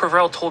 Mr.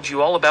 Pavrell told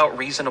you all about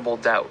reasonable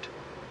doubt.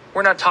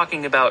 We're not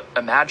talking about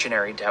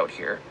imaginary doubt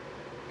here.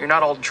 You're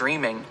not all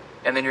dreaming,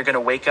 and then you're going to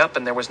wake up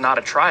and there was not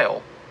a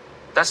trial.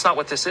 That's not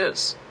what this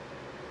is.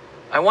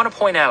 I want to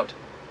point out,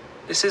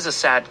 this is a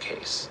sad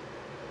case.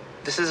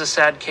 This is a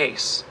sad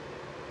case.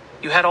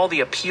 You had all the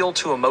appeal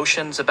to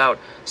emotions about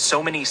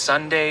so many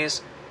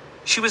Sundays.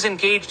 She was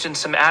engaged in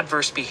some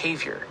adverse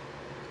behavior.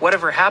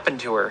 Whatever happened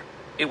to her,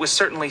 it was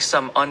certainly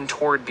some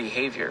untoward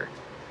behavior.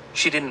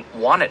 She didn't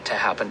want it to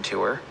happen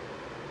to her.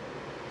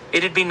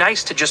 It'd be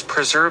nice to just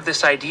preserve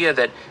this idea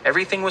that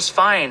everything was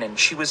fine and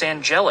she was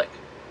angelic.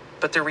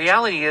 But the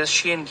reality is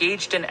she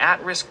engaged in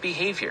at-risk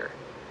behavior,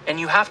 and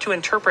you have to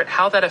interpret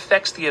how that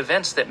affects the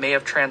events that may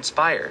have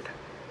transpired.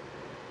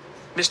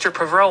 Mr.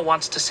 Pavrell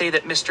wants to say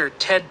that Mr.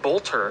 Ted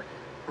Bolter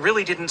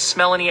really didn't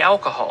smell any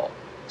alcohol,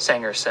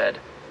 Sanger said,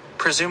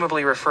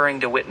 presumably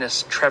referring to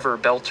witness Trevor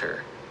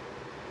Belter.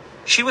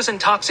 She was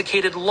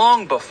intoxicated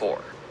long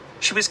before.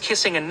 She was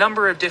kissing a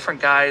number of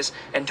different guys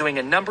and doing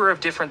a number of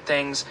different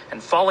things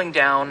and falling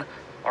down,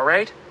 all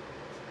right?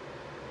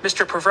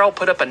 Mr. Pavrell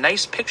put up a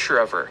nice picture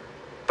of her,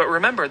 but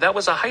remember, that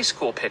was a high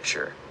school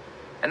picture,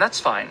 and that's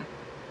fine.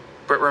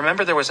 But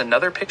remember there was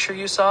another picture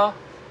you saw?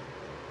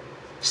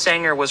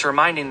 Sanger was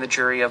reminding the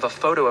jury of a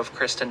photo of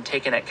Kirsten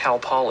taken at Cal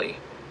Poly,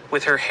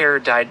 with her hair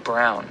dyed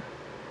brown.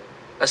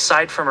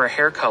 Aside from her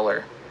hair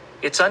color,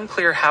 it's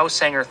unclear how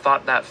Sanger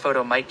thought that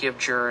photo might give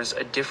jurors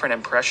a different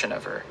impression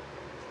of her.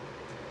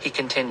 He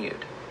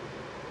continued,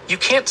 You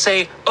can't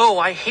say, oh,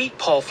 I hate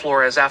Paul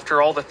Flores after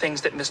all the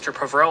things that Mr.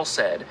 Pavrell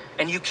said,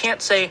 and you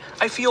can't say,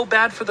 I feel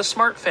bad for the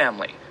Smart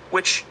family,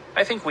 which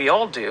I think we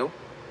all do,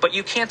 but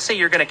you can't say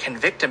you're going to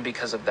convict him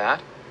because of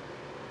that.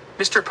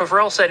 Mr.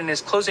 Pavrell said in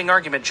his closing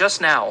argument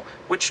just now,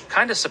 which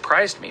kind of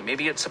surprised me,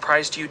 maybe it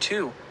surprised you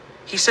too,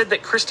 he said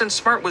that Kirsten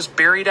Smart was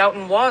buried out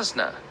in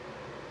Wasna.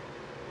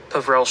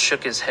 Pavrell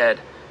shook his head,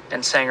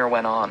 and Sanger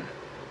went on.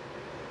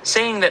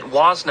 Saying that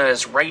Wasna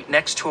is right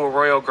next to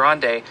Arroyo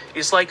Grande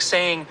is like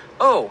saying,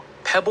 oh,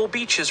 Pebble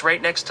Beach is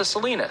right next to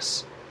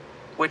Salinas,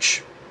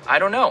 which I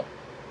don't know.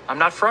 I'm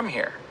not from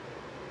here.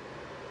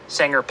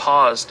 Sanger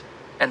paused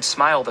and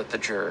smiled at the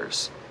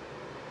jurors.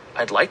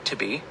 I'd like to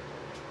be.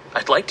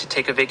 I'd like to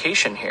take a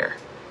vacation here.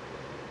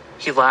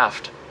 He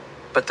laughed,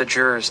 but the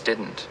jurors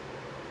didn't.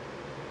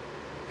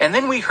 And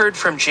then we heard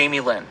from Jamie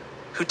Lynn,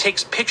 who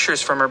takes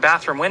pictures from her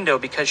bathroom window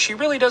because she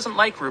really doesn't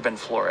like Ruben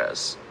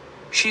Flores.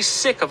 She's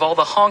sick of all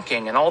the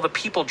honking and all the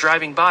people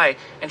driving by,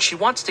 and she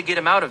wants to get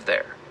him out of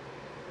there.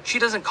 She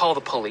doesn't call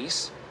the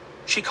police.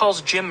 She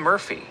calls Jim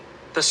Murphy,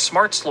 the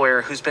smarts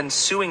lawyer who's been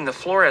suing the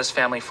Flores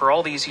family for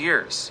all these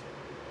years.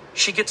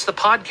 She gets the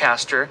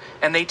podcaster,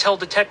 and they tell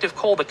Detective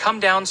Cole to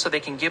come down so they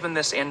can give him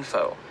this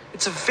info.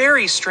 It's a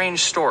very strange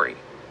story,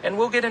 and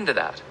we'll get into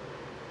that.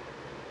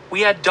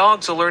 We had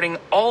dogs alerting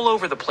all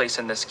over the place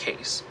in this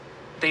case.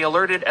 They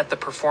alerted at the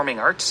Performing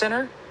Arts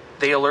Center.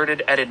 They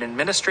alerted at an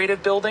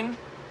administrative building.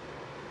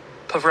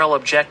 Pavrell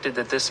objected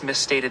that this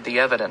misstated the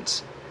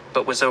evidence,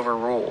 but was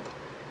overruled.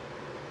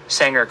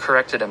 Sanger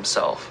corrected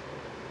himself.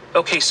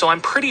 Okay, so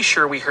I'm pretty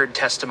sure we heard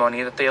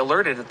testimony that they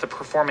alerted at the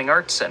Performing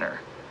Arts Center,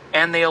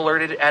 and they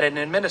alerted at an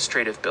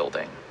administrative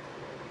building.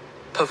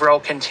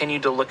 Pavrell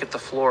continued to look at the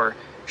floor,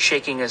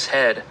 shaking his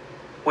head,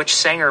 which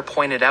Sanger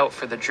pointed out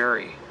for the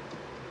jury.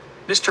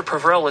 Mr.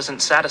 Pavrell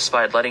isn't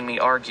satisfied letting me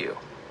argue.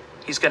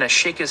 He's going to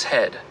shake his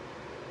head.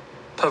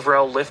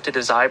 Pavrell lifted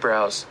his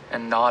eyebrows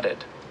and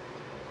nodded.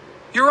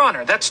 Your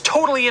Honor, that's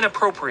totally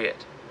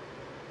inappropriate.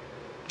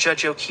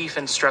 Judge O'Keefe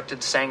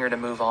instructed Sanger to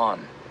move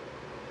on.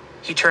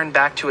 He turned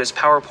back to his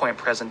PowerPoint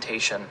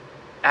presentation,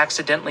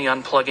 accidentally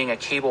unplugging a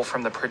cable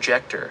from the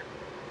projector,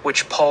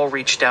 which Paul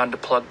reached down to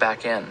plug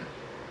back in.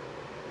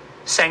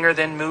 Sanger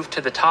then moved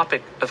to the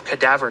topic of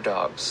cadaver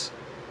dogs.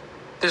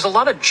 There's a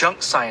lot of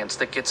junk science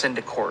that gets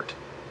into court.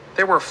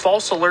 There were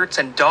false alerts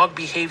and dog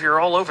behavior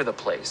all over the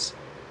place.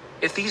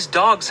 If these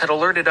dogs had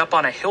alerted up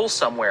on a hill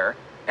somewhere,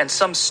 and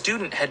some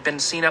student had been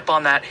seen up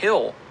on that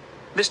hill,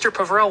 Mr.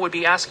 Pavrell would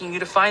be asking you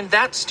to find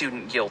that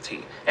student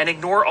guilty and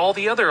ignore all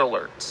the other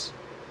alerts.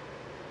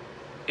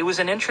 It was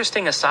an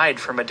interesting aside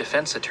from a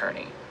defense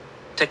attorney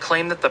to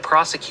claim that the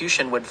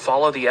prosecution would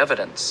follow the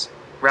evidence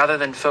rather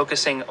than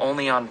focusing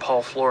only on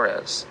Paul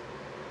Flores.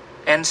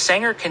 And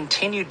Sanger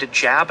continued to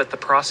jab at the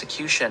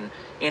prosecution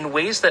in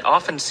ways that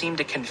often seemed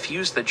to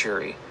confuse the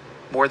jury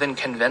more than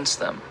convince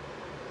them.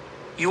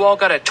 You all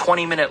got a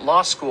 20-minute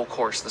law school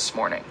course this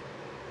morning.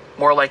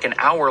 More like an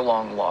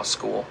hour-long law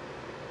school.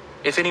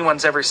 If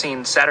anyone's ever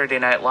seen Saturday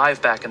Night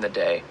Live back in the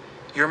day,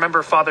 you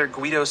remember Father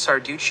Guido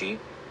Sarducci?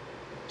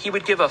 He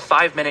would give a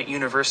 5-minute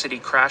university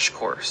crash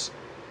course.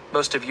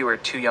 Most of you are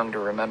too young to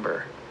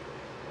remember.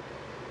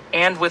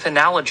 And with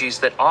analogies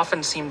that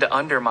often seem to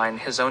undermine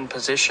his own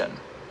position.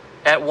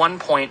 At one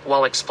point,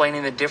 while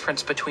explaining the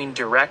difference between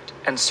direct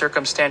and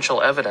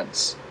circumstantial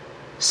evidence,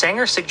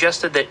 Sanger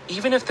suggested that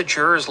even if the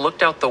jurors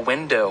looked out the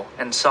window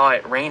and saw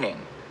it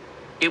raining,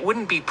 it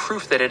wouldn't be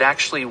proof that it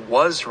actually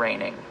was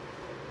raining.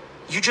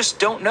 You just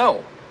don't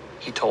know,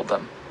 he told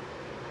them.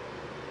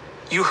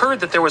 You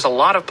heard that there was a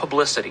lot of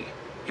publicity.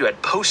 You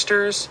had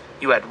posters,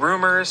 you had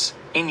rumors,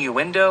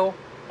 innuendo,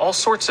 all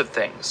sorts of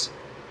things.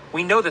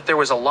 We know that there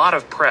was a lot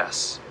of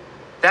press.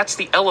 That's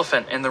the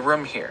elephant in the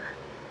room here.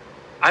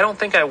 I don't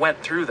think I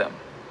went through them.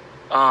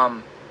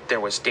 There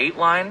was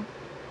Dateline,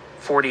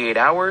 48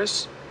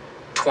 Hours,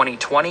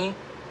 2020,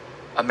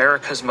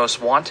 America's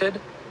Most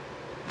Wanted,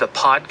 the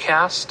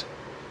podcast,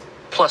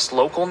 plus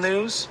local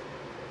news.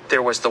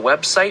 There was the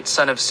website,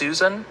 Son of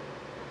Susan,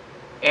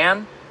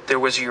 and there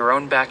was Your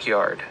Own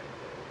Backyard.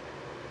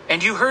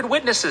 And you heard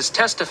witnesses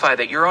testify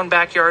that Your Own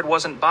Backyard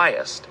wasn't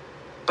biased.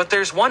 But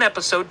there's one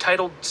episode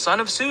titled Son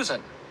of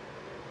Susan.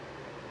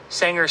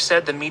 Sanger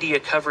said the media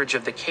coverage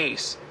of the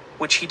case,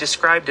 which he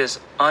described as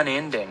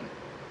unending,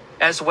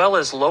 as well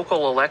as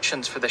local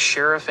elections for the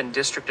sheriff and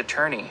district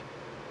attorney,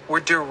 were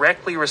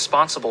directly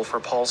responsible for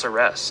Paul's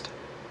arrest.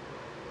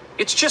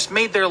 It's just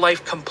made their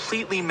life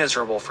completely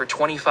miserable for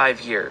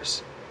 25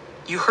 years.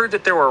 You heard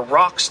that there were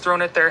rocks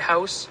thrown at their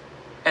house,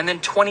 and then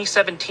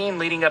 2017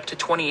 leading up to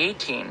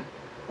 2018,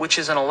 which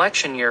is an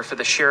election year for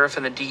the sheriff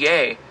and the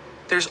DA,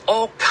 there's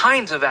all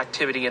kinds of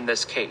activity in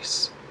this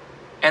case.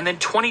 And then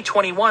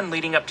 2021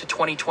 leading up to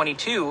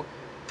 2022,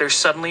 there's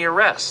suddenly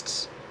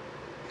arrests.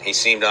 He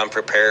seemed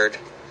unprepared.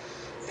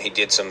 He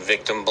did some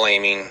victim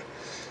blaming.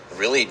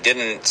 Really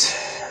didn't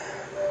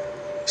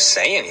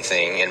say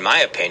anything, in my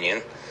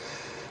opinion.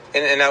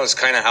 And that was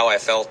kind of how I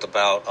felt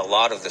about a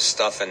lot of the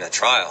stuff in the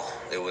trial.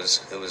 It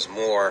was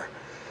more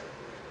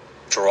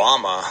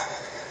drama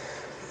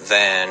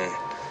than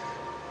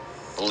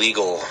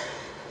legal,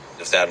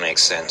 if that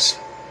makes sense.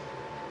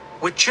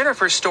 With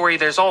Jennifer's story,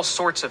 there's all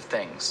sorts of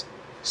things,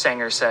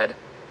 Sanger said,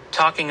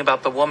 talking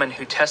about the woman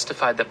who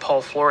testified that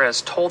Paul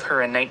Flores told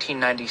her in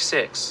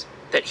 1996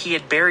 that he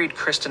had buried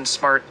Kirsten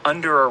Smart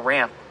under a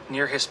ramp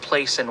near his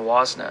place in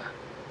Wasna.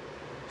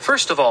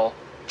 First of all,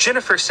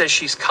 Jennifer says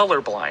she's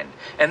colorblind,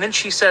 and then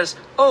she says,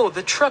 oh,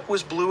 the truck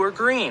was blue or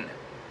green.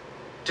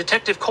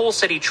 Detective Cole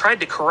said he tried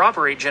to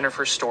corroborate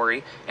Jennifer's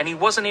story, and he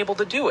wasn't able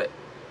to do it.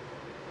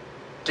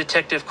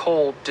 Detective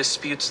Cole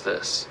disputes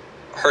this.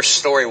 her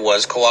story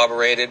was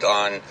corroborated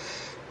on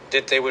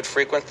that they would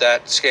frequent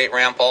that skate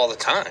ramp all the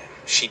time.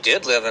 She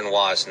did live in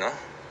Wasna.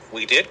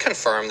 We did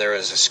confirm there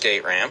is a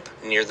skate ramp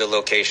near the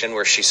location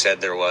where she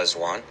said there was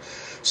one.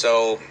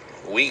 So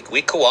we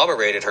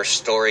corroborated her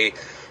story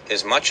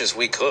as much as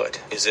we could.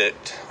 Is it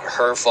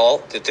her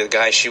fault that the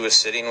guy she was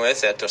sitting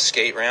with at the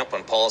skate ramp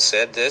when Paul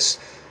said this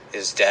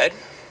is dead?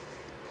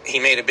 He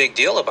made a big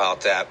deal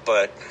about that,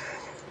 but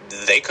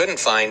they couldn't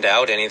find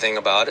out anything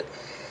about it.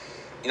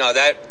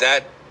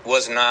 That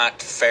was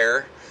not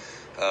fair.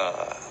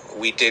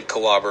 We did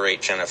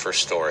corroborate Jennifer's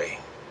story.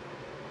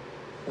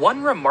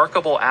 One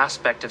remarkable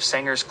aspect of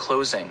Sanger's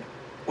closing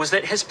was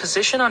that his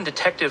position on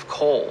Detective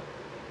Cole,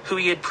 who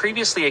he had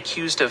previously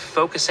accused of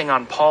focusing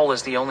on Paul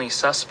as the only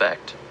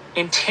suspect,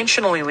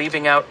 intentionally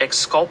leaving out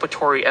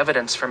exculpatory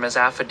evidence from his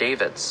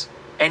affidavits,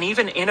 and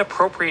even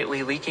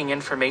inappropriately leaking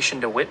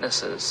information to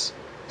witnesses,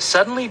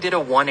 suddenly did a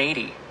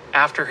 180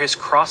 after his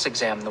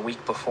cross-exam the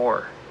week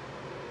before.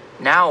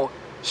 Now,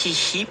 he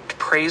heaped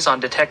praise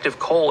on Detective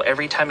Cole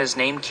every time his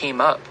name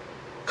came up,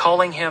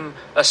 calling him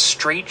a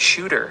straight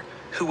shooter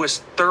who was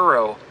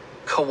thorough,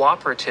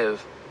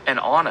 cooperative, and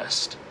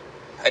honest.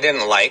 I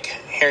didn't like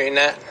hearing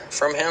that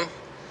from him.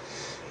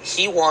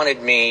 He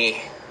wanted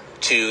me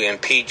to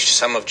impeach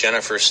some of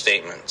Jennifer's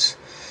statements,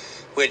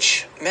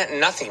 which meant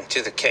nothing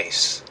to the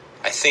case.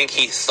 I think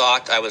he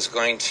thought I was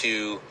going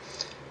to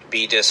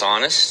be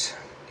dishonest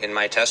in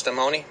my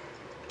testimony.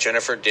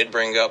 Jennifer did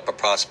bring up a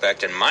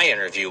prospect in my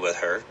interview with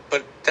her,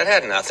 but that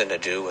had nothing to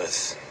do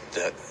with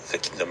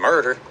the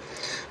murder.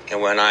 And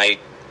when I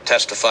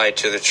testified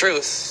to the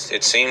truth,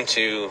 it seemed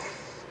to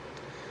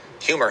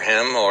humor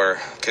him, or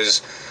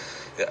because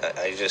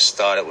I just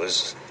thought it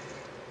was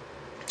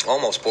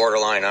almost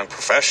borderline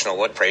unprofessional,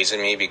 what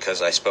praising me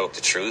because I spoke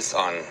the truth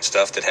on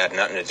stuff that had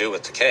nothing to do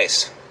with the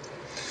case.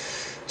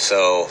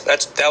 So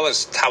that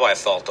was how I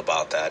felt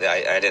about that.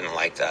 I didn't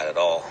like that at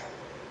all.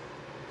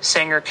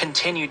 Sanger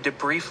continued to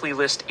briefly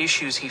list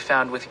issues he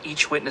found with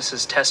each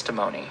witness's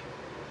testimony.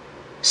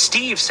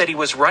 Steve said he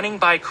was running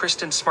by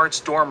Kirsten Smart's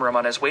dorm room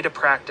on his way to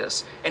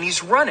practice, and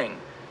he's running,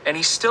 and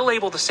he's still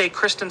able to say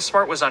Kirsten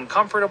Smart was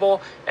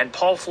uncomfortable and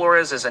Paul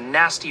Flores is a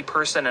nasty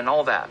person and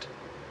all that.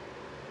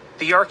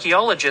 The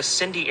archaeologist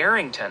Cindy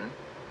Arrington,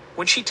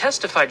 when she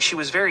testified, she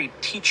was very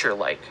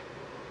teacher-like,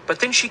 but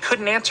then she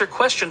couldn't answer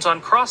questions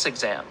on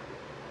cross-exam.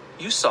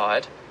 You saw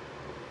it.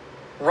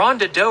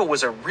 Rhonda Doe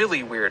was a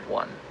really weird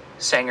one,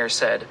 Sanger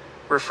said,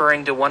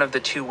 referring to one of the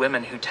two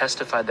women who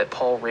testified that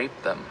Paul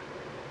raped them.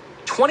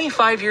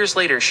 25 years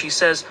later, she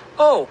says,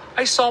 "Oh,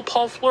 I saw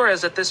Paul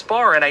Flores at this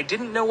bar and I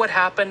didn't know what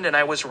happened and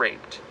I was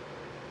raped."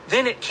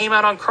 Then it came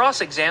out on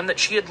cross-exam that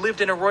she had lived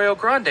in Arroyo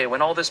Grande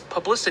when all this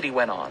publicity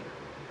went on.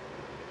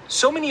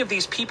 So many of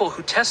these people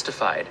who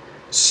testified,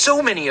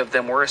 so many of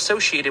them were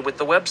associated with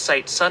the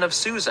website Son of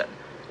Susan,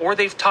 or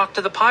they've talked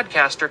to the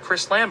podcaster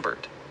Chris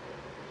Lambert.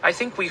 I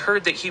think we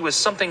heard that he was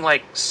something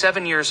like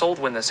 7 years old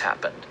when this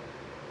happened.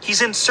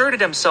 He's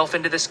inserted himself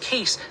into this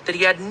case that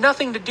he had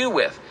nothing to do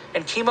with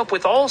and came up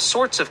with all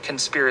sorts of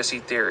conspiracy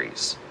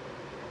theories.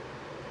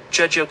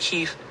 Judge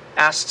O'Keefe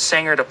asked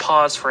Sanger to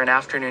pause for an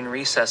afternoon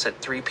recess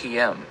at 3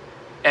 p.m.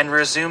 and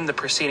resume the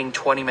proceeding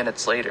 20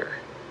 minutes later.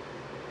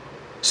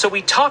 So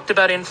we talked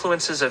about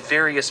influences of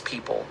various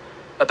people,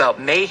 about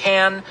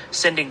Mahan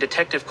sending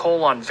Detective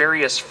Cole on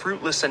various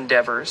fruitless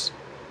endeavors.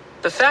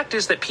 The fact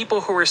is that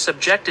people who were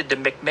subjected to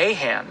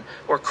McMahon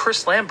or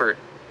Chris Lambert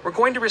were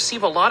going to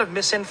receive a lot of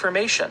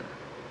misinformation.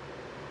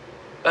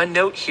 A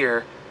note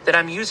here that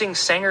I'm using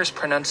Sanger's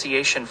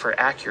pronunciation for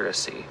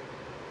accuracy.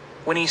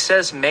 When he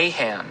says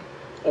Mahan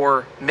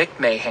or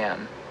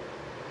McMahon,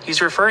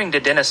 he's referring to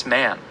Dennis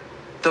Mann,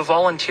 the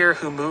volunteer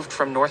who moved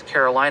from North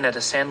Carolina to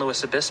San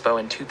Luis Obispo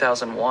in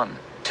 2001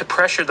 to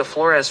pressure the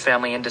Flores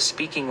family into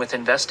speaking with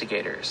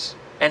investigators,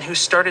 and who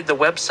started the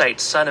website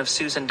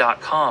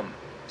sonofsusan.com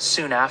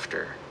soon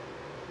after.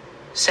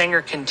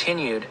 Sanger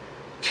continued,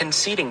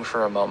 conceding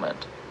for a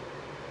moment.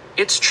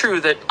 It's true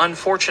that,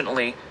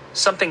 unfortunately,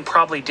 something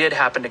probably did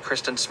happen to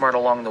Kirsten Smart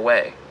along the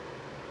way,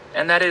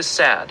 and that is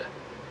sad.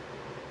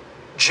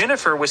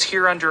 Jennifer was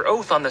here under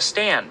oath on the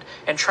stand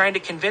and trying to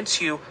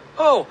convince you,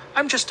 "Oh,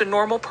 I'm just a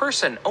normal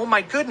person. Oh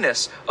my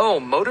goodness. Oh,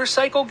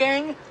 motorcycle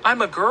gang?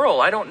 I'm a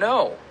girl. I don't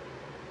know."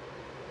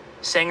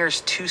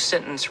 Sanger's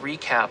two-sentence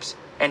recaps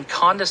and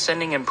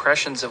condescending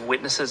impressions of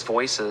witnesses'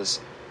 voices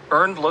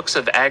earned looks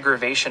of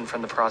aggravation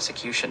from the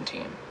prosecution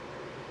team.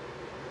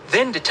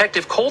 Then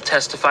Detective Cole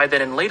testified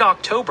that in late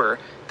October,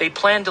 they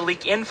planned to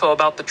leak info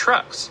about the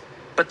trucks.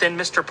 But then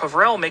Mr.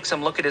 Pavrell makes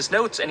him look at his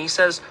notes and he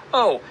says,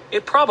 "Oh,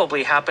 it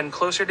probably happened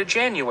closer to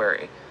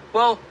January."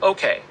 Well,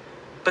 okay.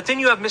 But then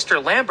you have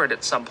Mr. Lambert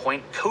at some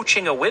point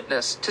coaching a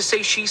witness to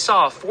say she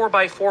saw a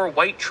 4x4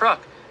 white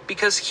truck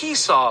because he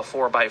saw a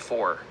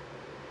 4x4.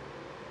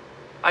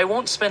 I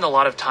won't spend a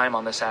lot of time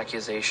on this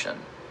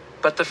accusation,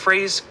 but the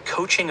phrase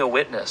coaching a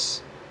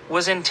witness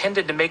was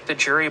intended to make the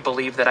jury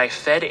believe that I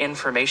fed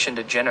information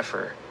to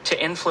Jennifer to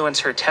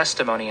influence her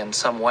testimony in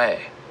some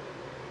way.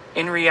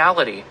 In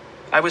reality,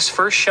 I was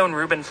first shown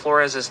Ruben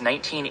Flores'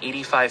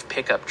 1985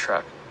 pickup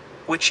truck,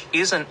 which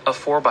isn't a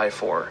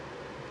 4x4,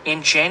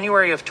 in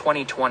January of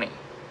 2020.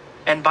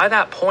 And by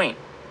that point,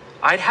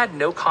 I'd had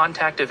no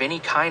contact of any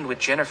kind with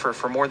Jennifer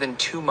for more than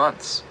 2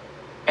 months,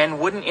 and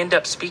wouldn't end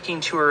up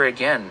speaking to her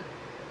again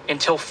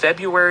until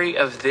February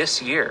of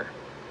this year,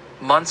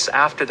 months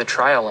after the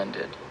trial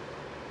ended.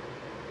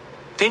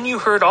 Then you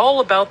heard all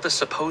about the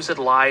supposed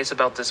lies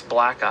about this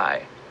black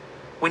eye.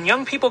 When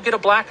young people get a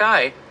black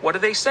eye, what do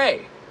they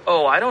say?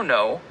 Oh, I don't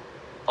know.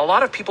 A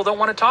lot of people don't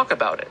want to talk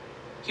about it.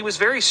 He was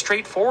very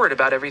straightforward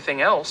about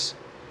everything else.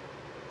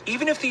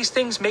 Even if these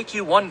things make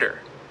you wonder,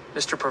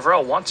 Mr.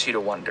 Pavrell wants you to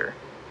wonder,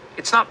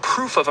 it's not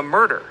proof of a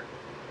murder.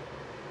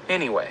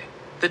 Anyway,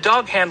 the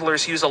dog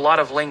handlers use a lot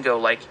of lingo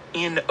like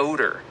in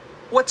odor.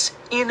 What's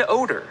in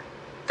odor?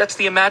 That's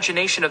the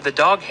imagination of the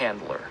dog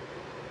handler.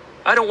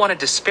 I don't want to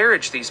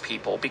disparage these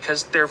people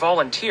because they're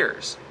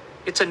volunteers.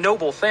 It's a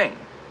noble thing.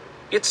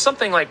 It's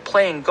something like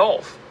playing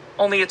golf,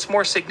 only it's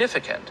more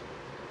significant.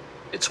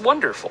 It's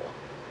wonderful.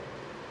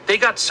 They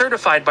got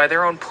certified by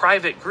their own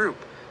private group,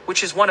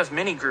 which is one of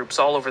many groups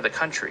all over the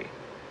country.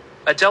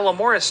 Adela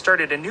Morris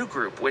started a new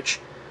group, which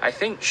I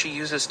think she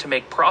uses to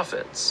make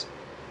profits.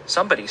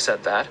 Somebody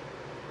said that.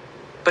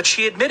 But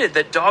she admitted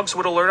that dogs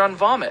would alert on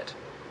vomit.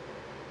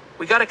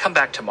 We gotta come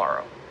back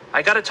tomorrow.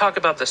 I gotta talk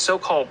about the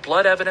so-called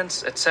blood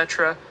evidence,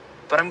 etc.,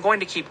 but I'm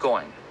going to keep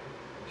going.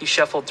 He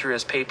shuffled through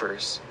his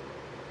papers.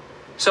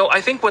 So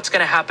I think what's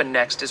gonna happen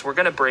next is we're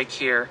gonna break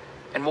here,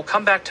 and we'll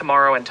come back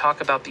tomorrow and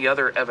talk about the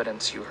other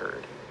evidence you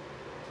heard.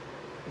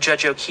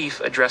 Judge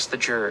O'Keefe addressed the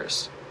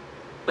jurors.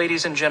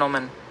 Ladies and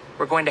gentlemen,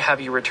 we're going to have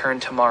you return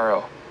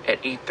tomorrow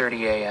at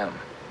 8:30 a.m.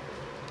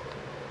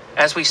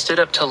 As we stood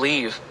up to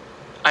leave,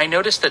 I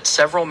noticed that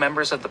several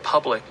members of the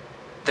public,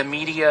 the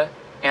media,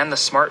 and the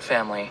Smart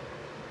family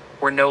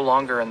were no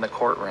longer in the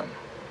courtroom.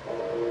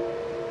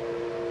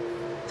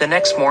 The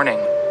next morning,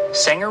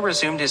 Sanger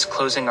resumed his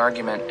closing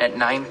argument at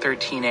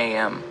 9:13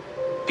 a.m.,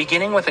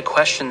 beginning with a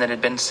question that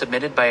had been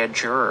submitted by a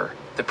juror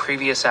the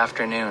previous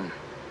afternoon.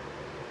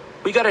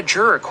 We got a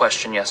juror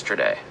question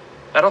yesterday.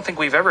 I don't think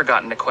we've ever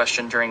gotten a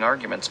question during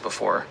arguments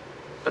before,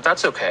 but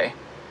that's okay.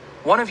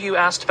 One of you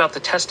asked about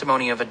the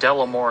testimony of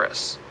Adela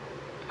Morris.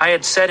 I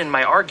had said in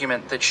my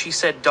argument that she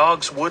said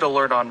dogs would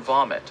alert on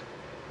vomit.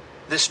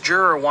 This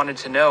juror wanted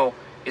to know,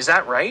 is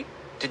that right?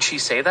 Did she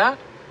say that?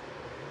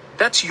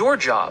 That's your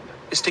job,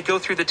 is to go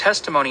through the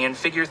testimony and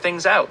figure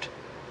things out.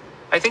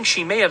 I think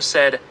she may have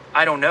said,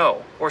 I don't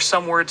know, or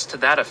some words to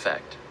that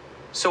effect.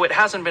 So it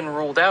hasn't been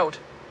ruled out.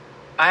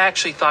 I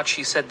actually thought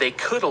she said they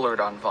could alert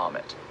on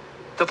vomit.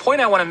 The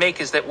point I want to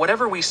make is that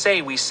whatever we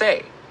say,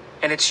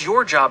 and it's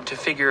your job to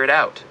figure it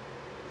out.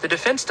 The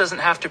defense doesn't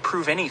have to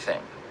prove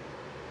anything.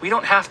 We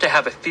don't have to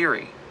have a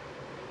theory.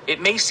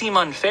 It may seem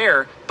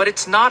unfair, but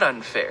it's not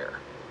unfair.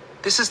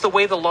 This is the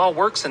way the law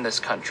works in this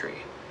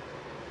country.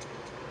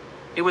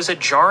 It was a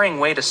jarring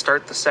way to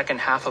start the second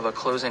half of a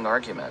closing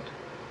argument,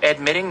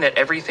 admitting that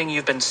everything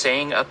you've been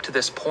saying up to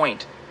this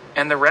point,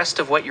 and the rest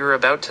of what you're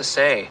about to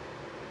say,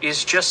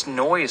 is just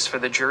noise for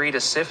the jury to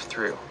sift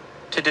through,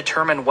 to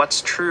determine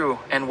what's true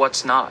and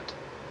what's not.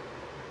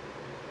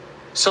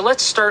 So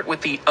let's start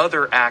with the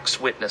other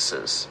act's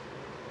witnesses,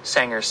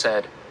 Sanger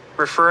said,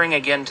 referring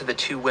again to the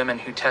two women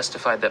who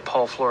testified that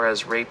Paul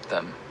Flores raped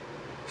them.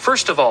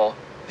 First of all,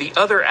 the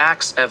other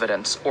act's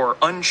evidence, or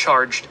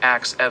uncharged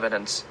act's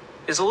evidence,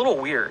 is a little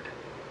weird.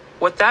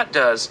 What that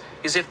does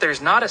is if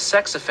there's not a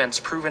sex offense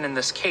proven in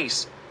this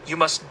case, you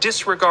must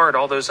disregard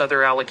all those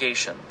other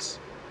allegations.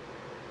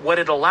 What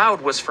it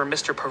allowed was for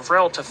Mr.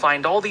 Pavrell to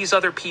find all these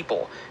other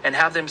people and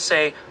have them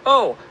say,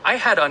 oh, I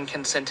had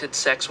unconsented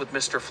sex with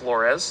Mr.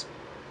 Flores.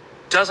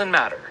 Doesn't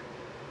matter.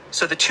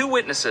 So the two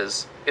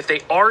witnesses, if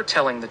they are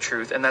telling the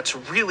truth and that's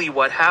really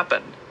what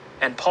happened,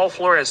 and Paul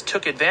Flores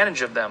took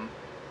advantage of them,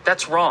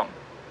 that's wrong.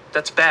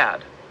 That's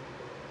bad.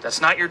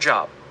 That's not your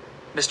job.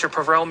 Mr.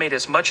 Pavrell made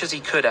as much as he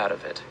could out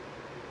of it.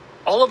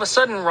 All of a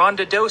sudden,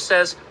 Rhonda Doe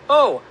says,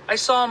 oh, I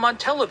saw him on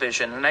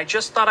television, and I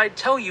just thought I'd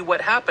tell you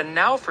what happened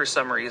now for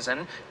some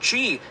reason.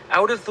 Gee,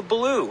 out of the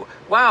blue.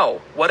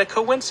 Wow, what a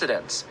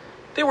coincidence.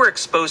 They were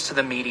exposed to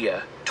the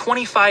media.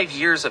 25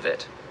 years of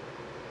it.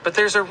 But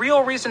there's a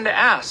real reason to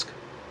ask.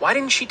 Why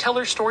didn't she tell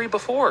her story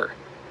before?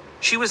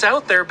 She was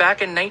out there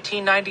back in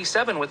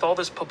 1997 with all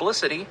this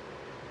publicity.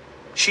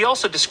 She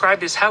also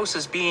described his house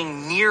as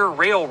being near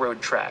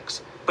railroad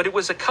tracks, but it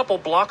was a couple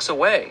blocks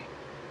away.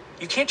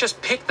 You can't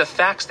just pick the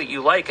facts that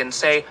you like and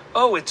say,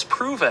 oh, it's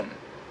proven.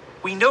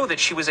 We know that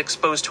she was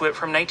exposed to it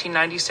from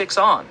 1996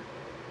 on.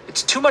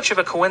 It's too much of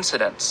a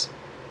coincidence,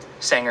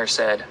 Sanger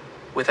said,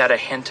 without a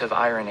hint of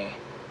irony.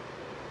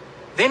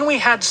 Then we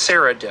had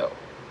Sarah Doe,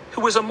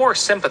 who was a more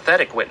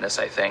sympathetic witness,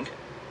 I think.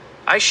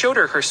 I showed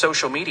her her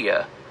social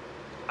media.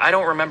 I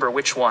don't remember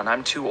which one,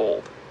 I'm too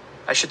old.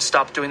 I should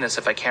stop doing this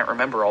if I can't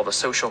remember all the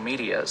social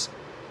medias.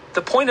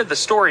 The point of the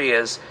story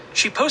is,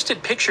 she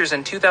posted pictures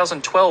in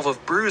 2012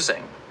 of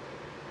bruising.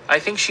 I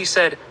think she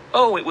said,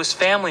 oh, it was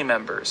family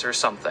members or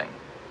something.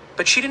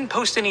 But she didn't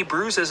post any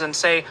bruises and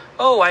say,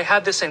 oh, I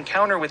had this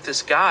encounter with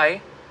this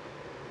guy.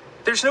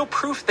 There's no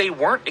proof they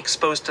weren't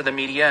exposed to the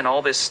media and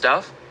all this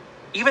stuff.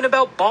 even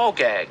about ball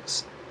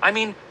gags. I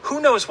mean,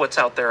 who knows what's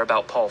out there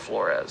about Paul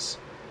Flores?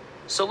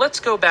 So let's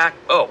go back.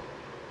 Oh,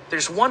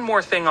 there's one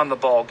more thing on the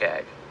ball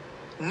gag.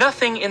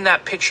 Nothing in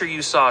that picture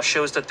you saw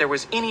shows that there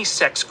was any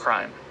sex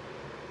crime.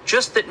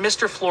 Just that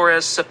Mr.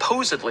 Flores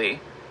supposedly,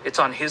 it's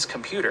on his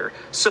computer,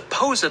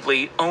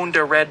 supposedly owned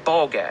a red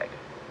ball gag.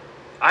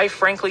 I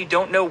frankly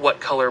don't know what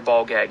color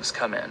ball gags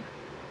come in.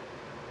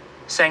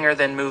 Sanger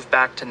then moved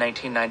back to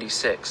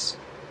 1996.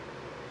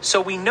 So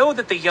we know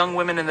that the young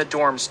women in the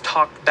dorms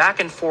talked back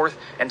and forth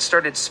and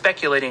started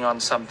speculating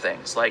on some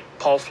things, like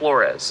Paul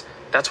Flores.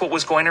 That's what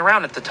was going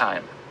around at the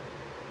time.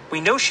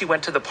 We know she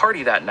went to the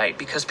party that night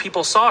because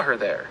people saw her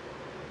there.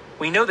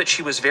 We know that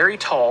she was very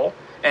tall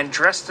and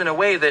dressed in a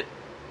way that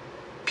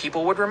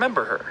people would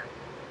remember her.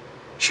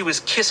 She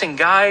was kissing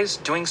guys,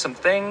 doing some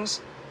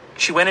things.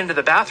 She went into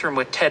the bathroom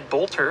with Ted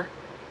Bolter.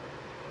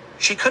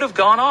 She could have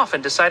gone off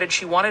and decided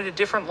she wanted a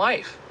different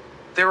life.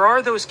 There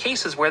are those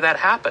cases where that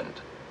happened.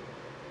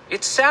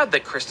 It's sad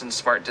that Kirsten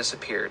Smart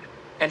disappeared,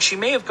 and she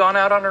may have gone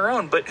out on her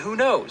own, but who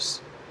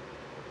knows?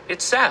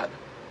 It's sad.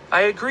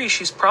 I agree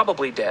she's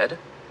probably dead.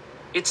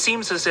 It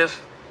seems as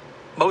if,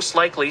 most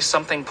likely,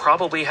 something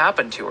probably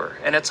happened to her,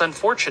 and it's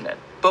unfortunate.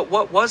 But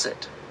what was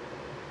it?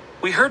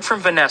 We heard from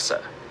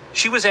Vanessa.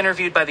 She was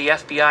interviewed by the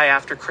FBI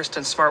after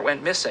Kirsten Smart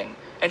went missing,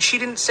 and she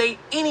didn't say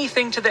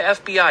anything to the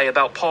FBI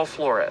about Paul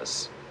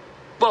Flores.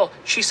 Well,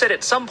 she said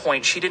at some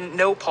point she didn't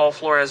know Paul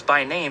Flores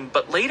by name,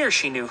 but later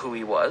she knew who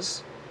he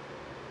was.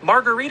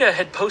 Margarita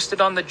had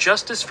posted on the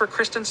Justice for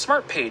Kirsten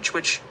Smart page,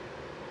 which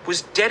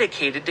was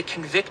dedicated to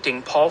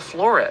convicting Paul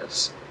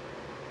Flores.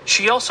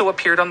 She also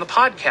appeared on the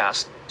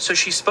podcast, so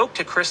she spoke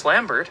to Chris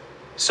Lambert.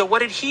 So what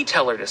did he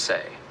tell her to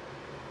say?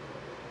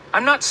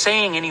 I'm not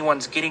saying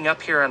anyone's getting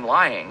up here and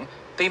lying.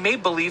 They may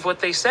believe what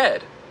they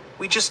said.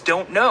 We just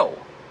don't know.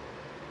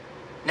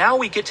 Now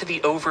we get to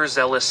the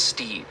overzealous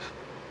Steve.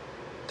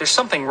 There's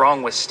something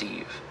wrong with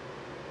Steve.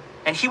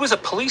 And he was a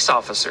police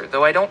officer,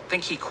 though I don't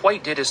think he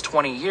quite did his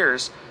 20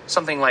 years,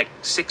 something like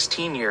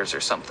 16 years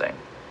or something.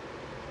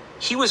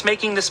 He was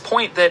making this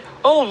point that,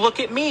 oh, look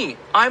at me,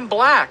 I'm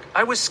black,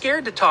 I was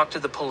scared to talk to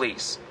the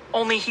police.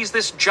 Only he's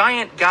this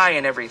giant guy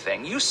and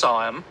everything. You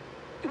saw him.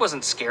 He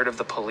wasn't scared of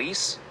the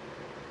police.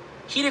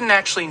 He didn't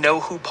actually know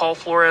who Paul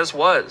Flores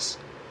was.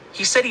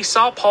 He said he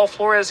saw Paul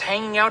Flores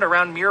hanging out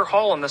around Muir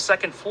Hall on the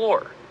 2nd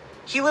floor.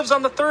 He lives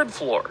on the 3rd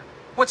floor.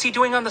 What's he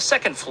doing on the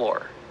 2nd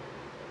floor?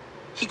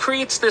 He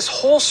creates this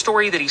whole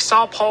story that he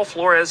saw Paul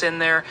Flores in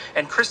there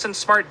and Kirsten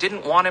Smart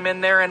didn't want him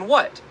in there, and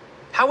what?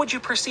 How would you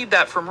perceive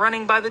that from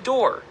running by the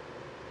door?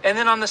 And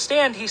then on the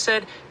stand he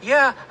said,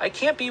 yeah, I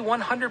can't be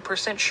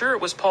 100% sure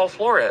it was Paul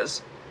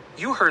Flores.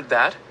 You heard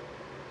that.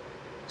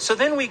 So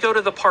then we go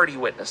to the party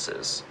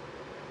witnesses.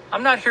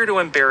 I'm not here to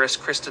embarrass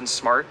Kirsten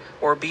Smart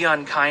or be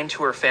unkind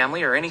to her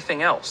family or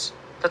anything else.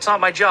 That's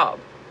not my job.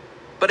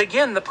 But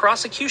again, the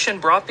prosecution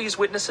brought these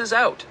witnesses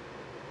out.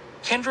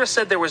 Kendra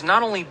said there was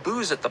not only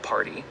booze at the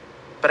party,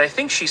 but I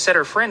think she said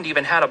her friend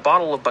even had a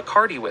bottle of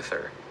Bacardi with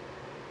her.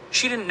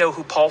 She didn't know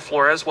who Paul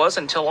Flores was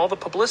until all the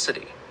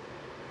publicity.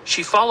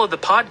 She followed the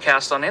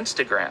podcast on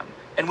Instagram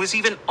and was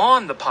even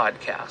on the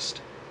podcast.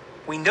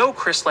 We know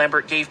Chris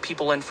Lambert gave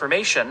people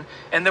information,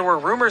 and there were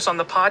rumors on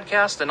the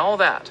podcast and all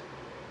that.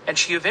 And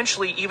she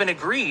eventually even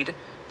agreed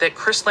that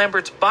Chris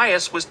Lambert's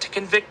bias was to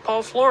convict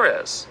Paul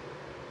Flores.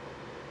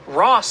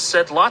 Ross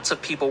said lots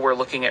of people were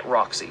looking at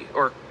Roxy,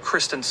 or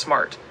Kirsten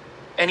Smart,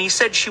 and he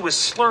said she was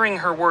slurring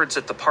her words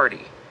at the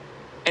party.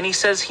 And he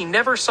says he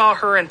never saw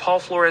her and Paul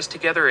Flores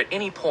together at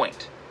any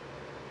point.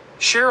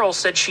 Cheryl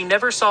said she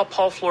never saw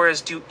Paul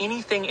Flores do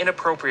anything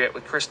inappropriate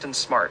with Kirsten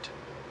Smart.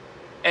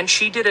 And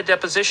she did a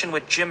deposition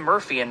with Jim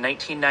Murphy in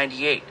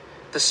 1998,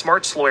 the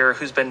Smart's lawyer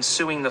who's been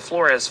suing the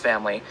Flores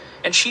family,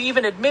 and she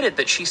even admitted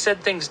that she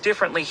said things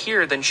differently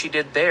here than she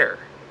did there.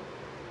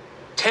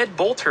 Ted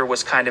Bolter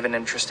was kind of an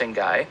interesting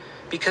guy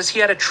because he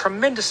had a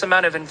tremendous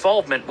amount of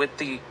involvement with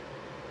the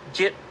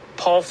Get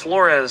Paul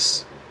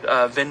Flores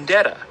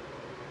vendetta.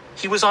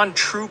 He was on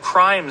True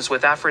Crimes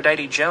with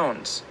Aphrodite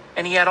Jones,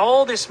 and he had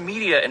all this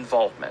media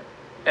involvement.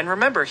 And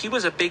remember, he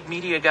was a big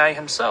media guy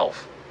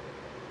himself.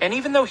 And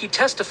even though he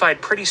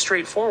testified pretty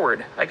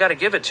straightforward, I gotta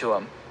give it to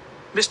him,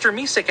 Mr.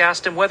 Misek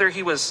asked him whether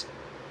he was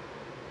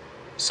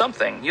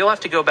something. You'll have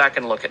to go back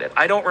and look at it.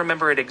 I don't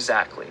remember it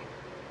exactly.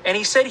 And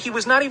he said he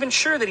was not even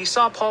sure that he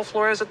saw Paul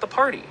Flores at the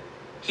party.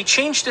 He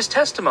changed his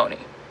testimony.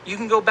 You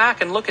can go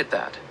back and look at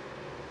that.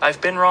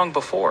 I've been wrong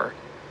before.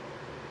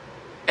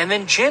 And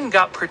then Jen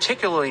got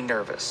particularly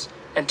nervous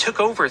and took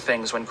over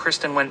things when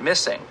Kirsten went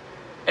missing.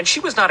 And she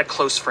was not a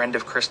close friend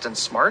of Kirsten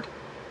Smart.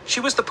 She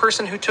was the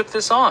person who took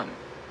this on.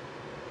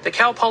 The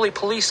Cal Poly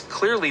police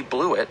clearly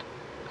blew it.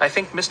 I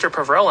think Mr.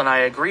 Pavrell and I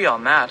agree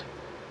on that.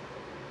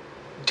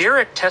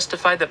 Derek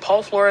testified that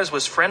Paul Flores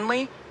was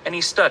friendly and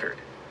he stuttered.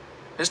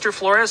 Mr.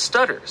 Flores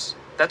stutters.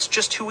 That's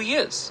just who he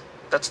is.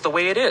 That's the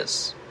way it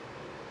is.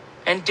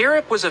 And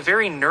Derek was a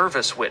very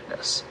nervous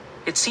witness.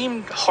 It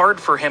seemed hard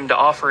for him to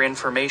offer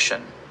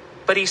information.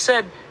 But he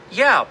said,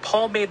 yeah,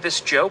 Paul made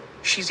this joke.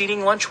 She's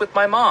eating lunch with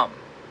my mom.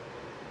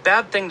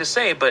 Bad thing to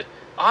say, but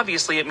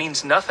obviously it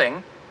means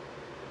nothing.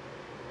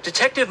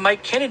 Detective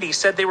Mike Kennedy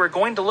said they were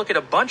going to look at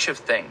a bunch of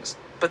things,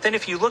 but then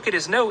if you look at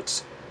his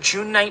notes,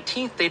 June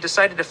 19th, they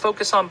decided to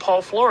focus on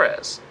Paul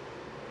Flores.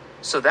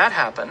 So that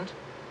happened.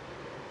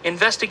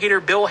 Investigator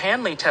Bill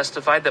Hanley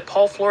testified that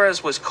Paul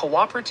Flores was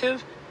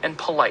cooperative and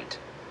polite.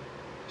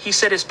 He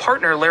said his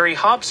partner, Larry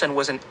Hobson,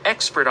 was an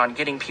expert on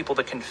getting people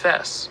to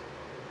confess.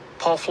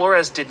 Paul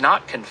Flores did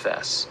not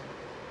confess.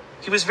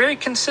 He was very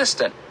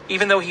consistent,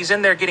 even though he's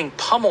in there getting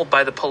pummeled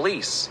by the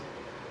police.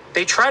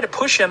 They try to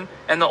push him,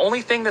 and the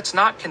only thing that's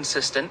not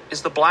consistent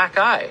is the black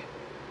eye.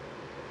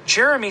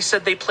 Jeremy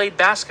said they played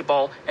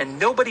basketball and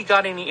nobody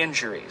got any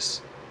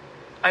injuries.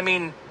 I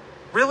mean,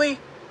 really?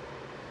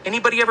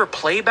 Anybody ever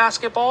play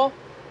basketball?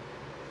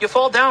 You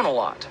fall down a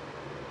lot.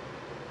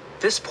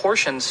 This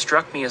portion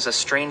struck me as a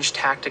strange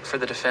tactic for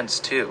the defense,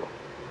 too.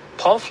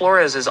 Paul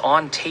Flores is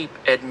on tape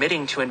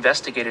admitting to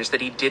investigators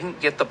that he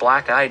didn't get the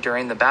black eye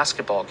during the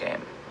basketball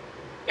game.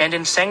 And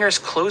in Sanger's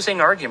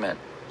closing argument,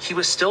 he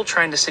was still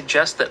trying to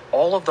suggest that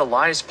all of the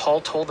lies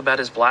Paul told about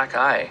his black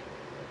eye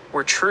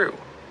were true.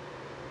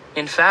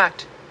 In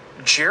fact,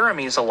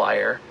 Jeremy's a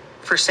liar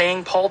for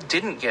saying Paul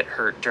didn't get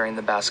hurt during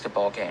the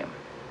basketball game.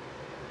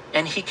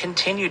 And he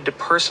continued to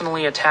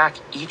personally attack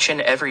each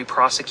and every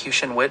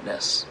prosecution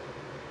witness.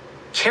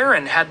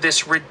 Karen had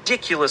this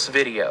ridiculous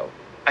video.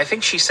 I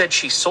think she said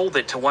she sold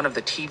it to one of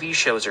the TV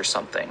shows or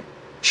something.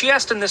 She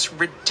asked him this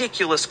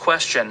ridiculous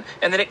question,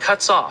 and then it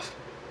cuts off.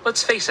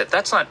 Let's face it,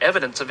 that's not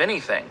evidence of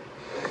anything.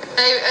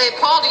 Hey,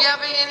 Paul, do you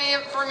have any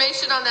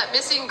information on that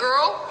missing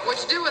girl?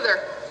 What'd you do with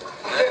her?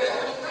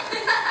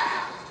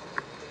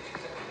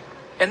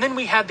 And then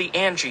we had the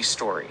Angie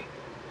story.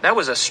 That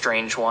was a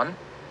strange one.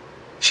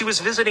 She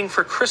was visiting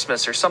for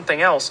Christmas or something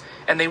else,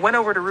 and they went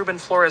over to Ruben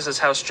Flores'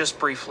 house just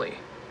briefly.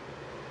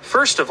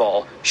 First of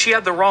all, she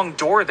had the wrong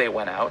door they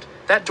went out.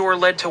 That door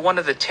led to one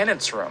of the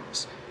tenants'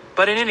 rooms.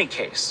 But in any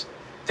case,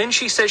 then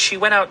she says she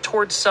went out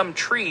towards some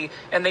tree,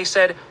 and they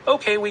said,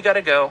 okay, we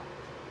gotta go.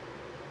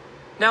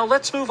 Now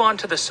let's move on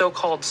to the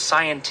so-called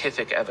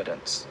scientific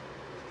evidence.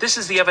 This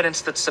is the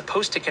evidence that's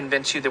supposed to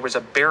convince you there was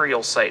a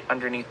burial site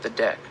underneath the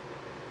deck.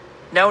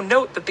 Now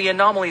note that the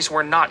anomalies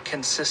were not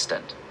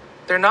consistent.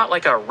 They're not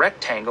like a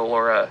rectangle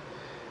or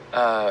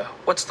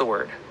what's the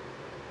word?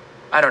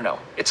 I don't know.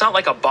 It's not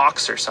like a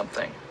box or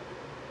something.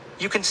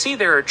 You can see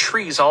there are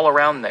trees all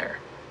around there.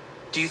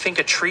 Do you think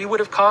a tree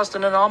would have caused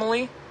an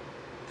anomaly?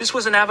 This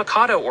was an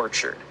avocado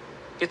orchard.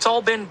 It's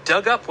all been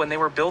dug up when they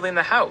were building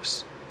the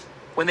house.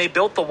 When they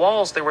built the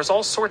walls, there was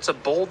all sorts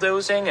of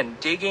bulldozing and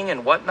digging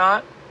and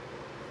whatnot.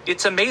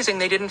 It's amazing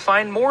they didn't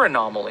find more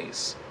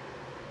anomalies.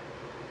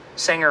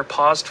 Sanger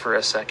paused for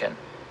a second,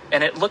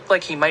 and it looked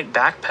like he might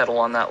backpedal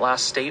on that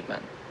last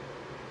statement.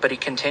 But he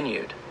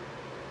continued.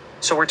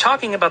 So we're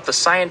talking about the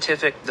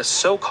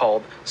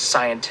so-called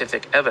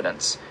scientific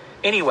evidence.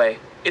 Anyway,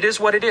 it is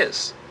what it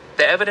is.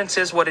 The evidence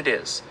is what it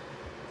is.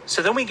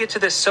 So then we get to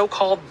this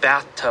so-called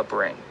bathtub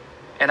ring.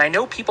 And I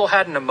know people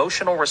had an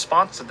emotional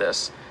response to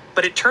this,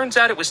 but it turns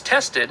out it was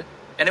tested,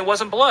 and it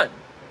wasn't blood.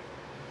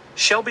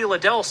 Shelby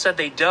Liddell said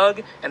they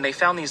dug, and they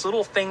found these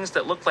little things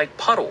that looked like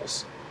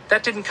puddles.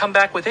 That didn't come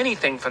back with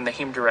anything from the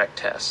Heme Direct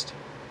test.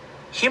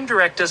 Heme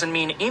Direct doesn't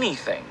mean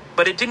anything,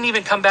 but it didn't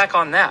even come back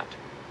on that.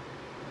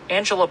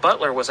 Angela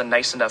Butler was a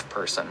nice enough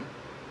person.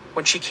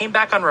 When she came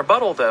back on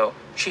rebuttal, though,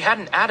 she had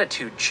an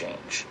attitude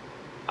change.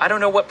 I don't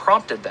know what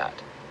prompted that.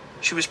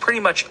 She was pretty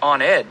much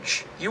on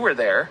edge. You were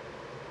there.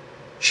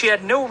 She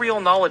had no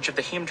real knowledge of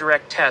the Heme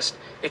Direct test,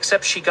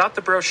 except she got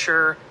the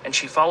brochure and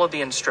she followed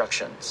the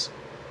instructions.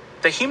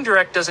 The Heme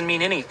Direct doesn't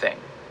mean anything.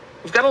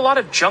 We've got a lot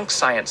of junk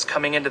science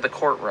coming into the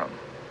courtroom.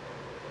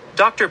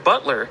 Dr.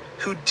 Butler,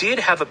 who did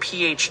have a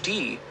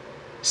PhD,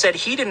 said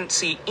he didn't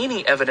see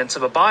any evidence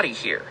of a body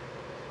here.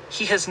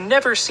 He has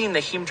never seen the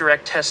Heme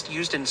Direct test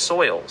used in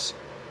soils.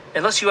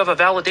 Unless you have a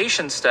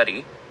validation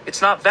study,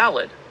 it's not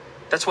valid.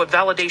 That's what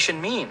validation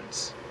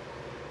means.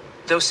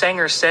 Though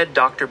Sanger said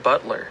Dr.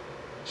 Butler,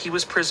 he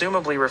was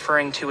presumably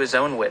referring to his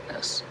own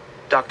witness,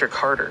 Dr.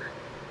 Carter.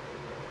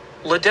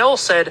 Liddell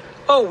said,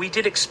 oh, we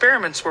did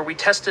experiments where we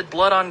tested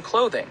blood on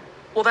clothing.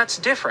 Well, that's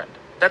different.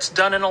 That's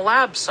done in a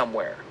lab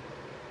somewhere.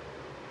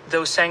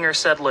 Though Sanger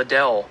said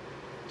Liddell,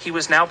 he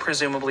was now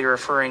presumably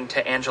referring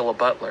to Angela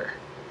Butler.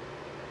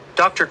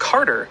 Dr.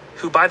 Carter,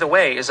 who, by the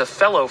way, is a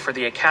fellow for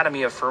the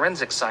Academy of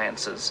Forensic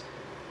Sciences,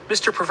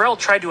 Mr. Pavrell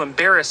tried to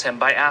embarrass him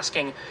by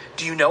asking,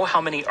 do you know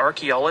how many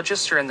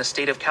archaeologists are in the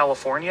state of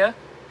California?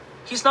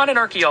 He's not an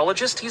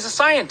archaeologist, he's a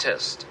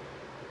scientist.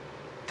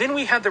 Then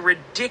we had the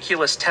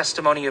ridiculous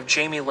testimony of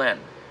Jamie Lynn.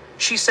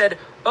 She said,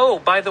 oh,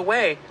 by the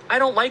way, I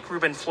don't like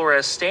Ruben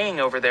Flores staying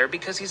over there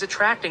because he's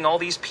attracting all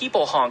these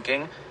people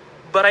honking,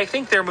 but I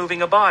think they're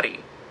moving a body.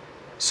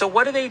 So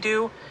what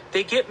do?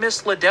 They get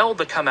Miss Liddell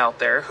to come out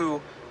there,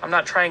 who, I'm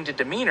not trying to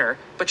demean her,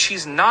 but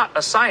she's not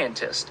a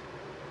scientist.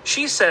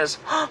 She says,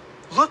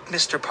 look,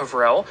 Mr.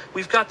 Pavrell,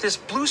 we've got this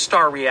blue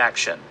star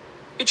reaction.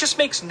 It just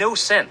makes no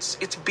sense.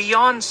 It's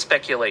beyond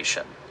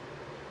speculation.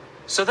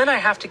 So then I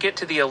have to get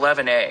to the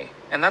 11A,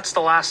 and that's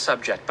the last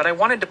subject, but I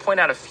wanted to point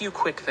out a few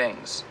quick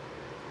things.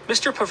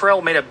 Mr.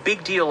 Pavrell made a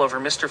big deal over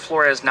Mr.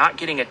 Flores not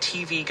getting a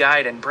TV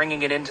guide and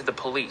bringing it into the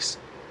police.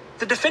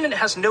 The defendant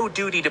has no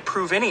duty to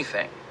prove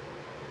anything.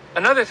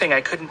 Another thing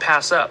I couldn't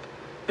pass up,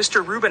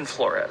 Mr. Ruben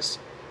Flores.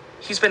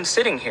 He's been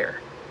sitting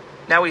here.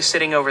 Now he's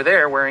sitting over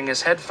there wearing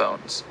his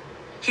headphones.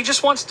 He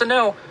just wants to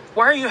know,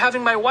 why are you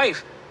having my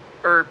wife,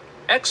 or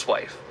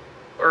ex-wife,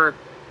 or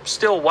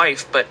still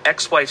wife but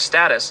ex-wife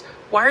status,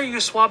 why are you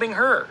swabbing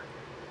her?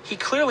 He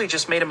clearly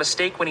just made a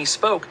mistake when he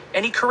spoke,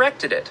 and he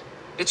corrected it.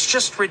 It's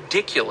just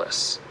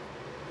ridiculous.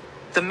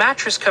 The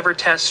mattress cover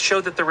tests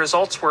showed that the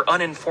results were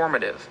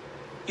uninformative.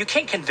 You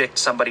can't convict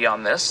somebody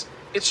on this.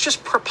 It's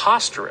just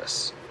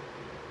preposterous.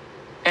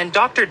 And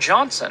Dr.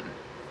 Johnson,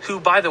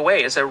 who, by the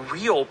way, is a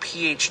real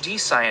PhD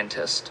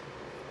scientist,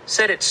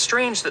 said it's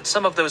strange that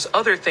some of those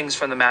other things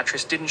from the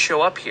mattress didn't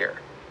show up here.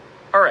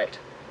 All right,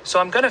 so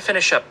I'm going to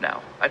finish up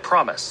now, I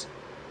promise.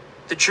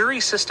 The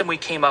jury system we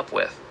came up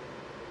with,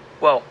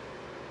 well,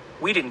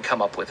 we didn't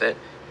come up with it.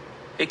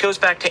 It goes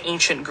back to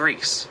ancient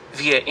Greece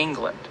via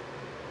England.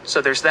 So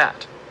there's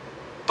that.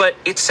 But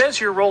it says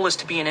your role is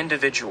to be an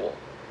individual,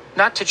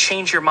 not to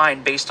change your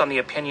mind based on the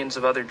opinions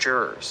of other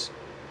jurors.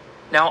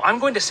 Now, I'm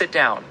going to sit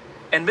down,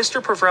 and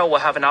Mr. Pavrell will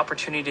have an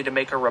opportunity to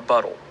make a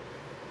rebuttal,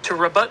 to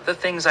rebut the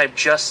things I've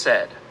just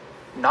said,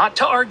 not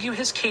to argue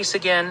his case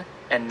again,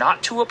 and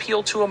not to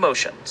appeal to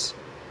emotions.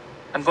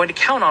 I'm going to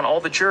count on all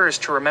the jurors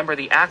to remember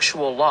the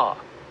actual law.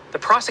 The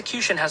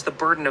prosecution has the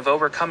burden of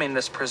overcoming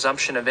this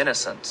presumption of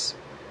innocence.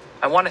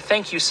 I want to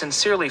thank you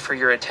sincerely for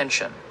your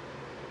attention.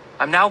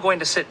 I'm now going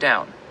to sit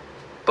down,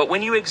 but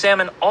when you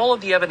examine all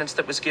of the evidence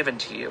that was given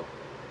to you,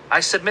 I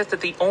submit that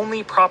the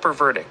only proper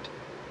verdict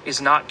is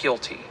not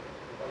guilty.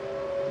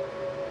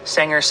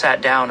 Sanger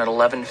sat down at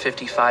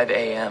 11:55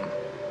 a.m.,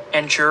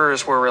 and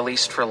jurors were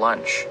released for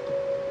lunch.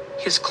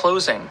 His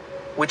closing,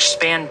 which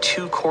spanned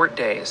 2 court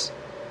days,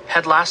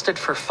 had lasted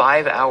for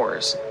 5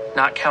 hours,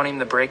 not counting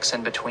the breaks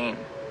in between.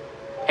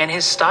 And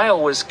his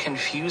style was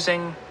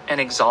confusing and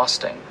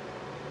exhausting.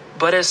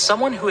 But as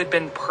someone who had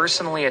been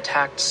personally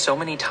attacked so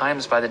many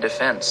times by the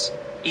defense,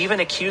 even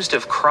accused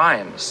of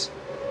crimes,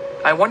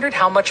 I wondered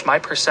how much my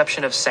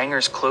perception of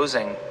Sanger's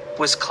closing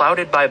was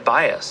clouded by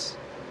bias.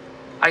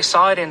 I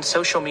saw it in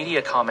social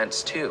media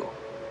comments too.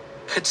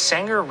 Could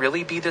Sanger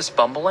really be this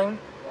bumbling?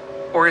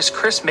 Or is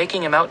Chris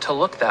making him out to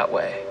look that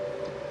way?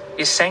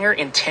 Is Sanger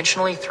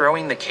intentionally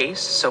throwing the case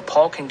so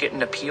Paul can get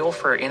an appeal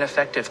for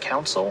ineffective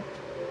counsel?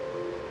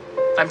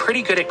 I'm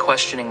pretty good at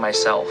questioning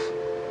myself.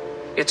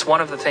 It's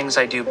one of the things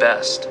I do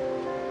best.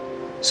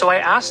 So I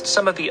asked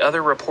some of the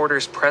other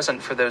reporters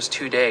present for those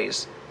 2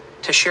 days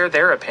to share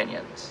their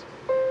opinions.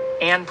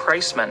 Ann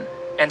Priceman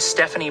and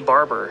Stephanie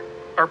Barber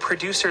are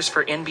producers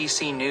for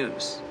NBC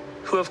News,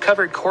 who have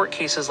covered court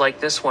cases like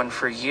this one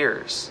for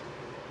years.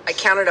 I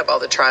counted up all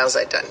the trials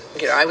I'd done.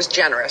 I was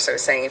generous. I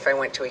was saying if I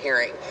went to a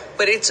hearing.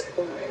 But it's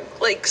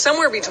like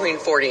somewhere between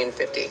 40 and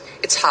 50.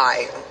 It's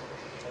high.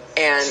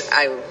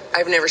 And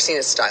I've never seen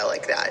a style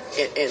like that,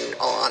 in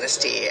all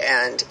honesty.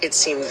 And it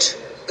seemed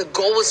the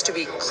goal was to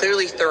be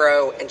clearly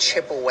thorough and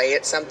chip away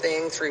at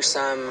something through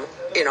some,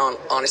 in all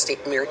honesty,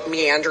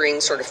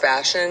 meandering sort of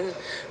fashion.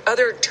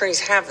 Other attorneys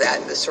have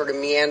that, this sort of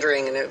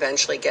meandering and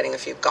eventually getting a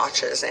few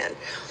gotchas in.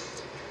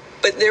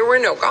 But there were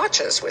no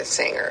gotchas with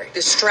Sanger.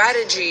 The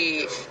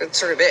strategy, that's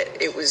sort of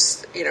it. It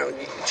was,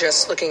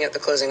 just looking at the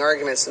closing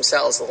arguments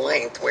themselves, the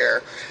length,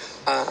 where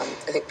I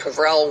think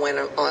Pavrell went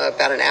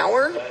about an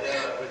hour.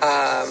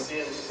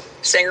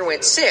 Sanger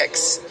went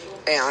 6.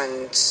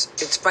 And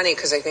it's funny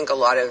because I think a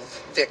lot of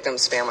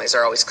victims' families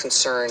are always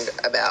concerned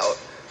about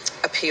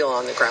appeal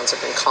on the grounds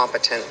of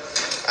incompetent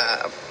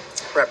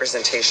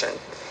representation.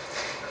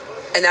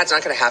 And that's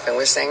not going to happen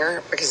with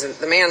Sanger because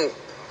the man,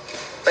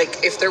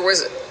 if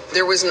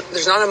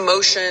there's not a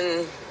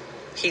motion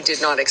he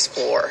did not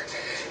explore.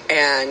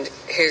 And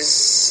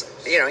his,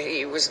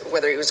 he was,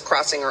 whether he was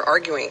crossing or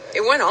arguing,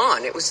 it went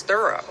on. It was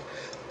thorough.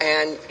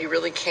 And you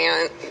really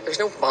can't, there's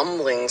no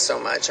bumbling so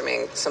much. I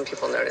mean, some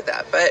people noted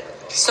that. But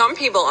some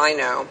people I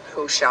know,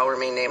 who shall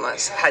remain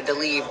nameless, had to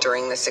leave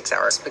during the 6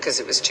 hours because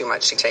it was too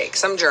much to take.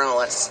 Some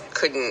journalists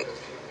couldn't.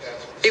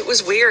 It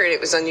was weird.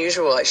 It was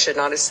unusual. I should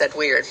not have said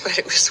weird, but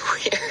it was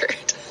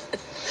weird.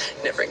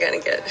 Never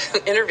going to get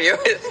an interview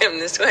with him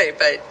this way.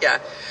 But yeah,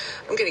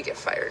 I'm going to get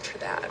fired for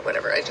that,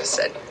 whatever I just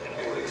said.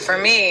 For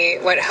me,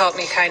 what helped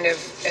me kind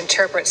of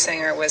interpret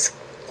Sanger was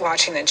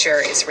watching the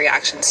jury's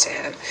reactions to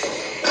him.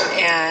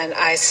 And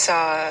I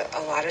saw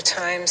a lot of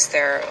times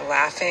they're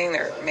laughing,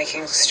 they're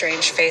making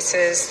strange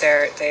faces,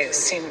 they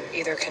seem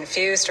either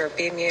confused or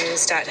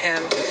bemused at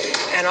him.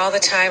 And all the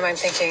time I'm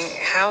thinking,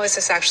 how is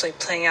this actually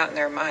playing out in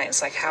their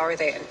minds? Like, how are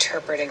they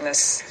interpreting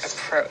this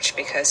approach?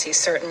 Because he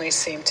certainly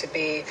seemed to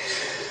be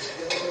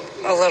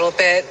a little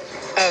bit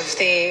of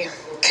the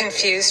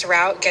confused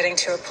route getting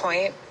to a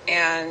point,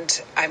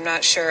 and I'm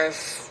not sure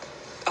if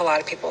a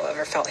lot of people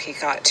ever felt he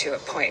got to a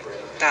point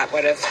that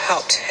would have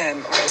helped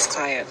him or his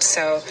client.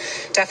 So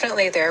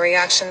definitely their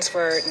reactions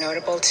were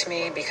notable to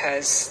me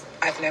because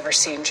I've never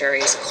seen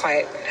juries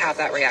quite have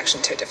that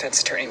reaction to a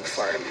defense attorney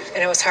before.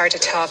 And it was hard to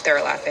tell if they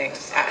were laughing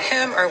at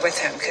him or with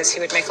him, because he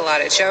would make a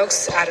lot of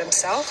jokes at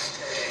himself.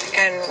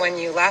 And when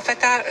you laugh at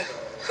that,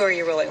 who are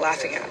you really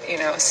laughing at, you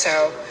know?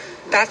 So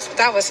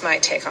that was my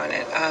take on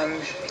it.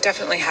 It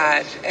definitely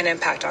had an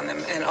impact on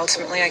them. And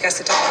ultimately, I guess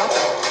it didn't help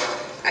them.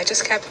 I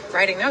just kept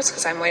writing notes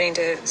because I'm waiting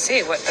to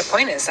see what the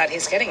point is that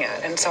he's getting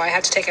at. And so I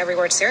had to take every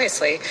word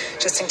seriously,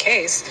 just in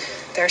case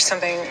there's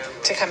something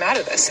to come out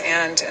of this.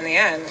 And in the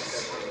end,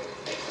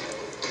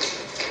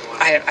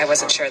 I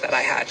wasn't sure that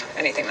I had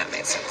anything that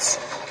made sense.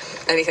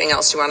 Anything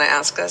else you want to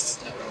ask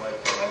us?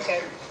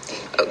 Okay.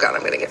 Oh, God, I'm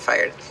going to get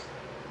fired.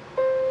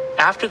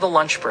 After the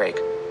lunch break,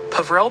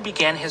 Pavrel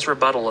began his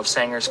rebuttal of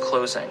Sanger's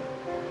closing,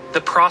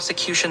 the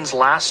prosecution's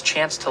last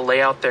chance to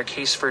lay out their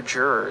case for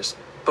jurors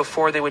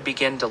before they would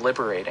begin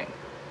deliberating,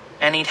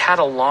 and he'd had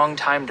a long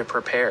time to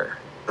prepare.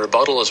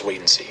 Rebuttal is wait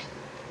and see.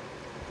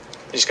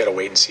 You just got to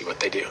wait and see what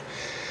they do.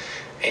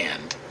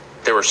 And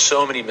there were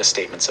so many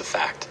misstatements of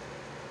fact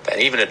that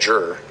even a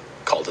juror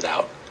called it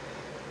out.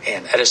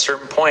 And at a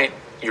certain point,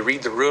 you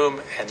read the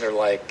room and they're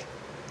like,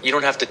 you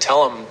don't have to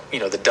tell them,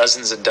 the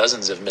dozens and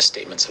dozens of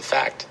misstatements of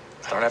fact.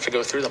 I don't have to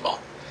go through them all.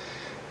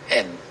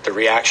 And the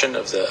reaction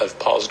of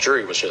Paul's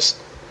jury was just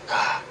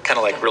kind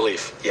of like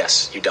relief.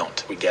 Yes, you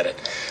don't. We get it.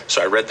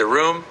 So I read the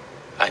room.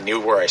 I knew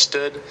where I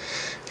stood.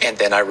 And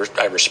then I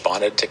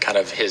responded to kind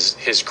of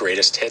his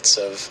greatest hits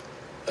of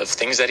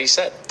things that he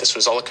said. This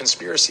was all a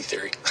conspiracy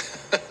theory.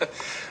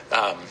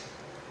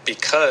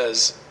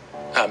 Because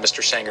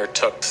Mr. Sanger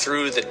took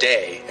through the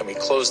day, and we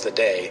closed the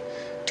day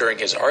during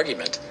his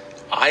argument,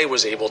 I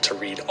was able to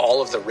read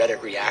all of the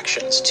Reddit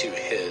reactions to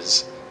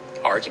his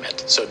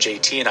argument. So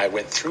JT and I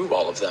went through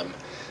all of them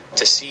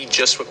to see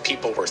just what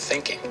people were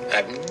thinking.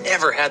 I've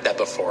never had that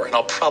before, and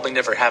I'll probably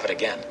never have it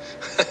again.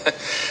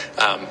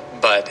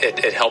 But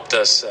it helped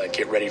us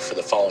get ready for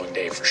the following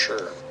day for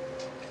sure.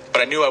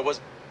 But I knew I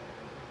wasn't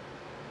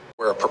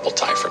wear a purple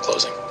tie for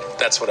closing.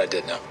 That's what I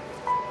did know.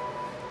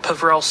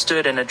 Pavrel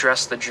stood and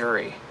addressed the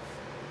jury.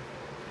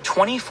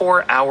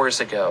 24 hours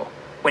ago,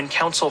 when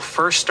counsel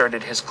first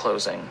started his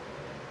closing,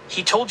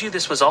 he told you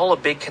this was all a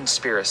big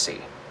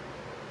conspiracy.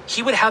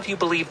 He would have you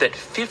believe that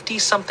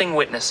 50-something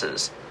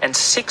witnesses and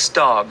 6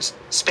 dogs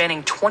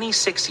spanning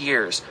 26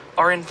 years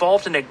are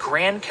involved in a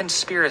grand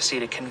conspiracy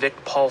to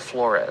convict Paul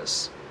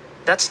Flores.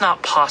 That's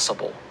not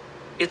possible.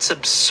 It's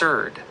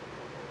absurd.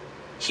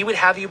 He would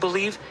have you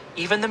believe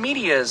even the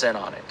media is in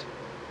on it.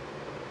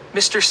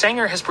 Mr.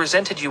 Sanger has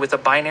presented you with a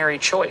binary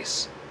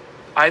choice.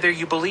 Either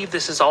you believe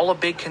this is all a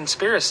big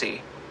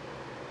conspiracy,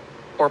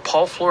 or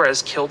Paul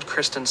Flores killed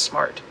Kirsten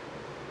Smart.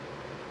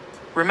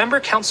 Remember,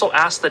 counsel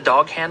asked the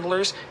dog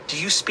handlers, do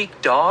you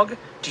speak dog?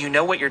 Do you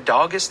know what your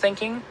dog is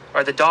thinking?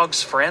 Are the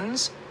dogs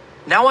friends?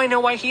 Now I know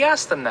why he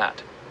asked them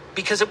that.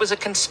 Because it was a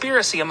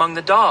conspiracy among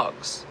the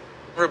dogs.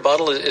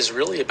 Rebuttal is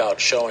really about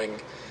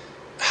showing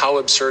how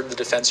absurd the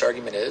defense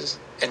argument is,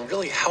 and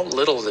really how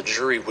little the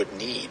jury would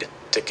need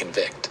to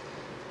convict.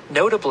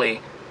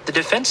 Notably, the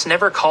defense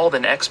never called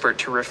an expert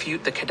to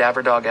refute the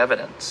cadaver dog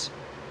evidence.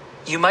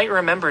 You might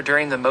remember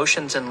during the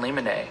motions in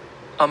limine,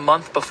 a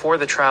month before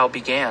the trial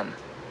began,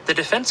 the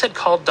defense had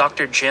called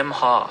Dr. Jim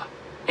Ha,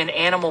 an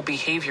animal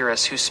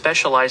behaviorist who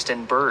specialized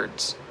in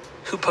birds,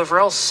 who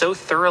Pavrel so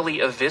thoroughly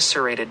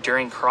eviscerated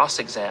during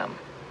cross-exam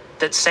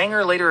that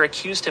Sanger later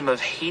accused him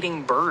of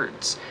hating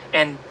birds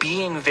and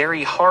being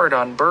very hard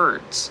on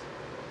birds,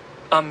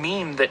 a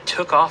meme that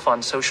took off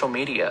on social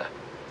media.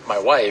 My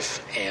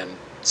wife and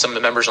some of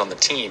the members on the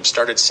team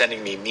started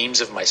sending me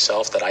memes of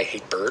myself that I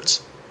hate birds,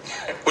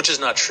 which is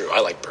not true.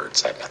 I like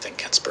birds. I have nothing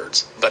against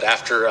birds. But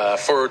after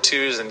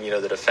 402s and,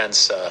 the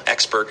defense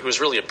expert, who was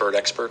really a bird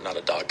expert, not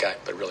a dog guy,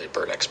 but really a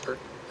bird expert,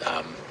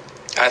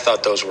 I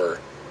thought those were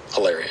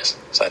hilarious.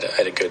 So I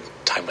had a good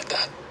time with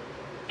that.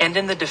 And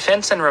in the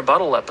defense and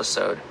rebuttal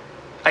episode,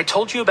 I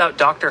told you about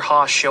Dr.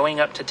 Ha showing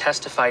up to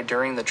testify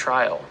during the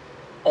trial,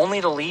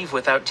 only to leave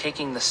without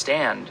taking the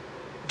stand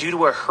due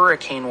to a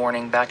hurricane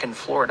warning back in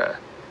Florida.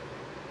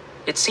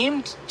 It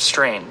seemed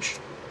strange.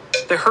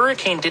 The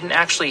hurricane didn't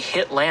actually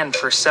hit land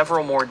for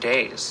several more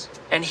days,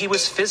 and he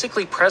was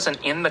physically present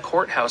in the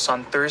courthouse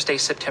on Thursday,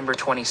 September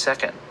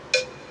 22nd.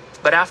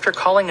 But after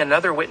calling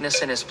another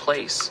witness in his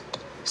place,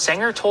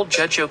 Sanger told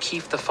Judge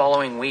O'Keefe the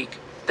following week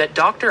that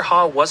Dr.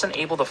 Ha wasn't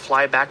able to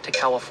fly back to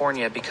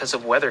California because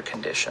of weather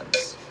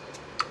conditions.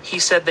 He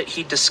said that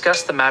he'd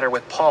discussed the matter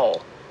with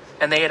Paul,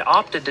 and they had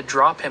opted to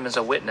drop him as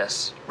a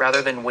witness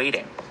rather than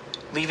waiting,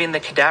 leaving the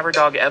cadaver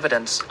dog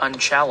evidence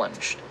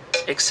unchallenged,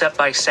 except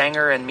by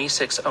Sanger and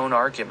Misik's own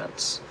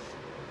arguments.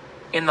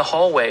 In the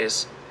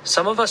hallways,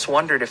 some of us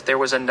wondered if there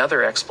was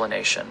another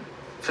explanation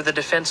for the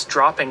defense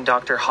dropping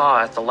Dr.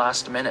 Ha at the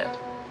last minute.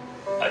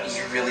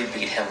 You really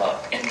beat him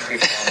up in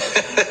pretrial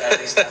motions. At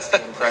least that's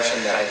the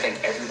impression that I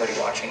think everybody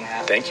watching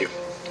had. Thank you.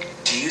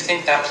 Do you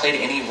think that played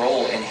any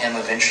role in him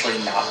eventually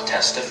not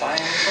testifying?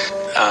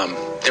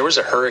 There was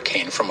a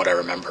hurricane, from what I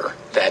remember,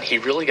 that he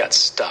really got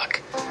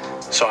stuck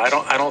So I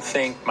don't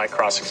think my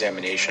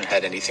cross-examination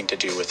had anything to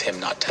do with him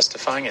not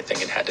testifying. I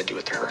think it had to do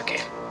with the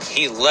hurricane.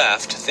 He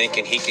left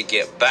thinking he could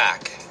get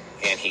back,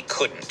 and he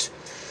couldn't.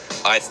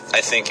 I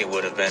think it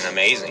would have been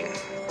amazing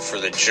for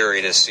the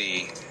jury to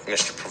see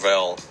Mr.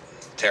 Prevail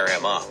tear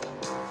him up.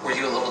 Were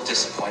you a little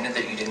disappointed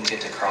that you didn't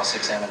get to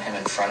cross-examine him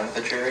in front of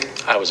the jury?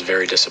 I was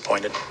very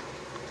disappointed.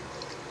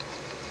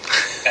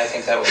 I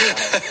think that would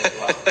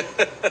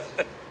have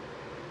well.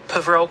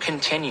 Pavrel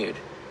continued,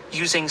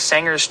 using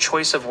Sanger's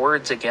choice of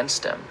words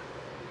against him.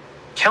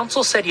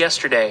 Counsel said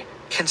yesterday,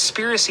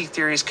 conspiracy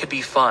theories could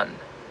be fun.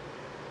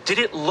 Did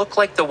it look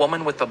like the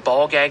woman with the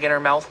ball gag in her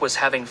mouth was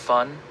having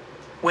fun?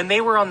 When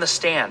they were on the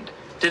stand,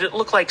 did it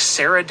look like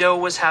Sarah Doe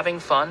was having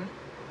fun?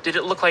 Did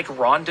it look like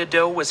Rhonda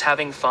Doe was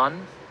having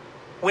fun?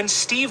 When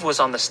Steve was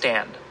on the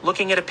stand,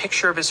 looking at a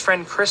picture of his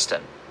friend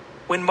Kirsten?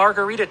 When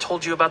Margarita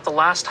told you about the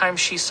last time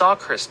she saw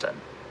Kirsten?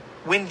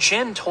 When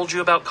Jen told you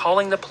about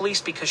calling the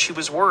police because she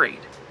was worried?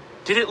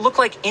 Did it look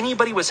like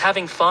anybody was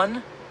having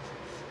fun?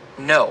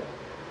 No,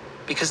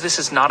 because this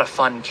is not a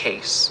fun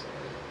case.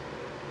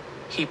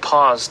 He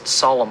paused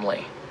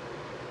solemnly.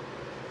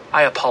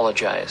 I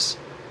apologize.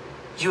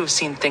 You have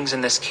seen things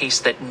in this case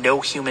that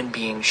no human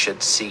being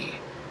should see.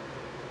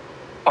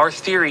 Our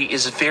theory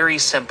is very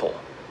simple.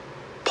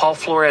 Paul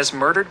Flores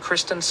murdered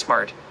Kirsten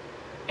Smart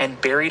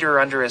and buried her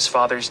under his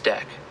father's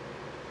deck.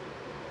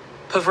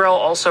 Pavrel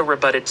also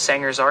rebutted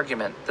Sanger's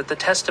argument that the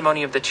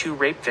testimony of the two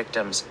rape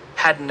victims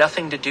had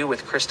nothing to do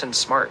with Kirsten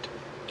Smart,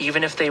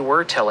 even if they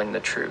were telling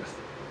the truth.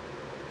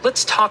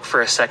 Let's talk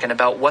for a second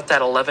about what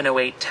that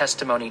 1108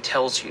 testimony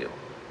tells you.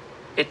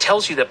 It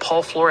tells you that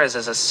Paul Flores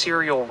is a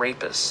serial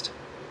rapist.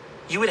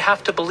 You would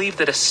have to believe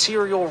that a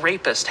serial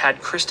rapist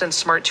had Kirsten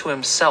Smart to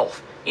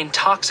himself,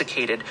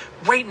 intoxicated,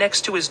 right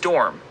next to his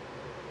dorm,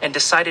 and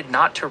decided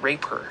not to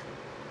rape her.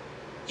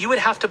 You would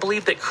have to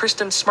believe that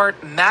Kirsten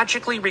Smart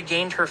magically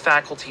regained her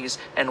faculties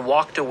and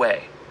walked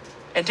away,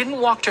 and didn't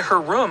walk to her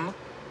room,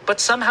 but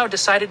somehow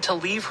decided to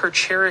leave her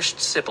cherished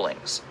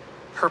siblings,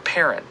 her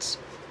parents.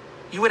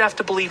 You would have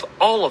to believe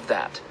all of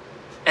that,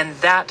 and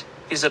that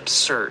is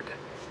absurd.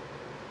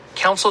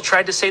 Counsel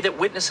tried to say that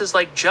witnesses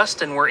like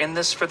Justin were in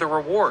this for the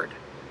reward.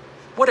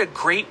 What a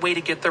great way to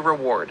get the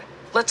reward.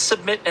 Let's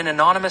submit an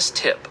anonymous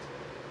tip.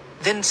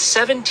 Then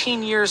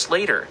 17 years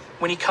later,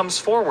 when he comes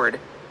forward,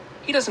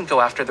 he doesn't go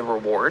after the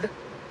reward.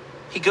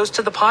 He goes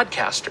to the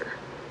podcaster.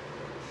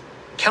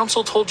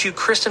 Counsel told you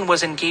Kirsten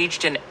was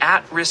engaged in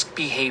at-risk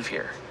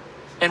behavior,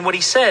 and what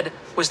he said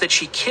was that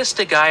she kissed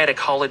a guy at a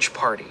college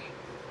party.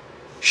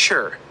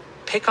 Sure,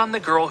 pick on the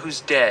girl who's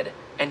dead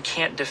and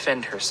can't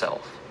defend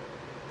herself.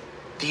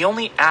 The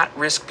only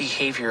at-risk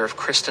behavior of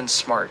Kirsten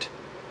Smart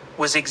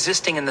was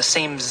existing in the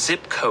same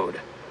zip code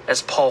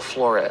as Paul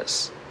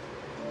Flores.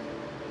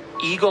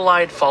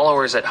 Eagle-eyed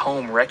followers at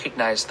home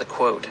recognized the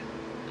quote,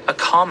 a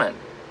comment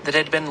that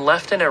had been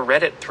left in a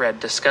Reddit thread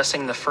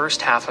discussing the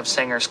first half of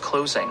Sanger's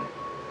closing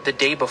the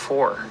day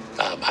before.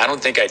 I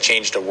don't think I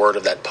changed a word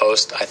of that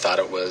post. I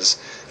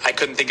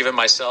couldn't think of it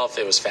myself.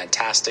 It was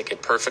fantastic.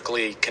 It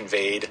perfectly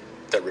conveyed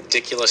the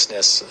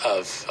ridiculousness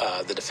of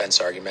the defense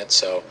argument.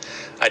 So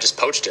I just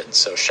poached it.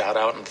 So shout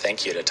out and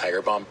thank you to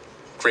Tiger Bomb.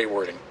 Great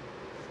wording.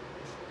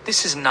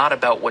 This is not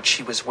about what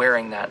she was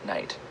wearing that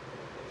night.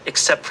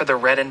 Except for the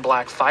red and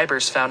black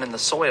fibers found in the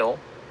soil.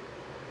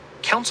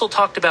 Counsel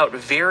talked about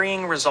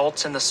varying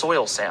results in the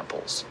soil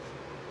samples.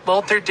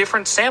 Well, they're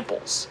different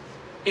samples.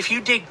 If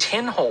you dig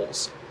 10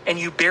 holes and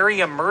you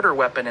bury a murder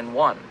weapon in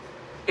one,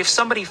 if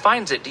somebody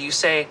finds it, do you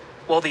say,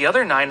 well, the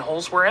other 9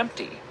 holes were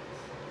empty?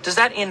 Does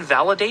that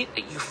invalidate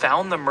that you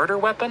found the murder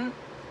weapon?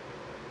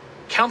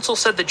 Counsel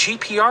said the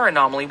GPR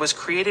anomaly was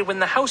created when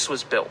the house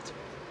was built,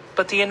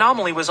 but the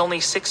anomaly was only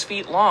 6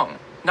 feet long,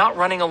 not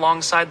running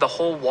alongside the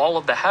whole wall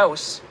of the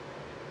house.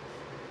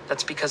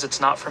 That's because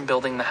it's not from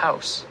building the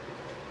house.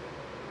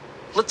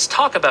 Let's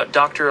talk about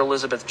Dr.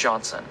 Elizabeth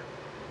Johnson.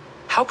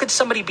 How could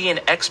somebody be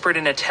an expert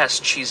in a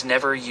test she's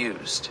never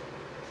used?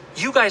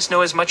 You guys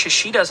know as much as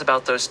she does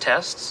about those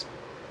tests.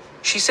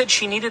 She said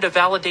she needed a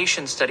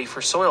validation study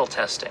for soil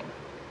testing.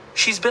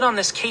 She's been on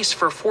this case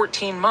for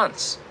 14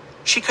 months.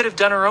 She could have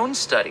done her own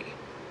study,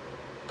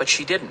 but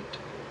she didn't.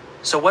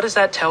 So what does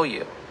that tell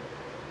you?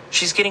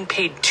 She's getting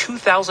paid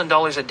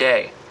 $2,000 a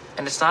day,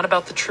 and it's not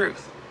about the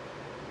truth.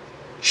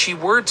 She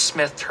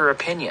wordsmithed her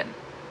opinion.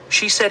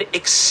 She said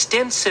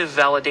extensive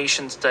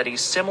validation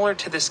studies similar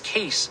to this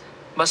case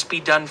must be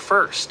done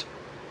first,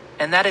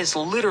 and that is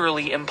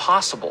literally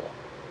impossible.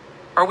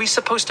 Are we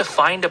supposed to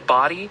find a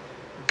body,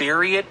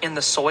 bury it in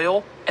the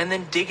soil, and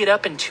then dig it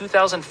up in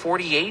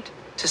 2048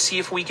 to see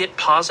if we get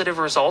positive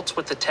results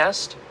with the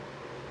test?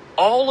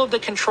 All of the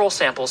control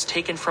samples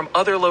taken from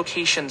other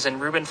locations in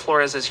Ruben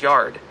Flores'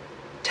 yard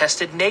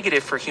tested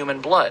negative for human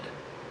blood.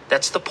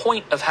 That's the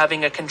point of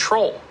having a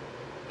control.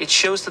 It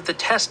shows that the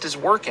test is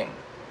working.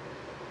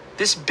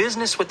 This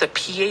business with the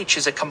pH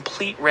is a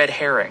complete red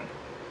herring.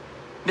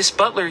 Miss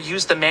Butler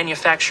used the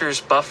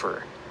manufacturer's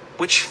buffer,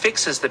 which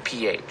fixes the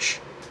pH.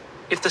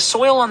 If the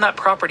soil on that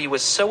property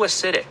was so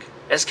acidic,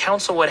 as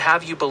counsel would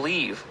have you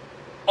believe,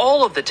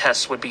 all of the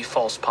tests would be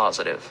false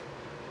positive.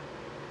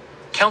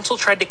 Counsel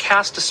tried to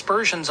cast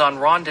aspersions on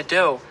Rhonda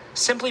Doe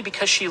simply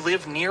because she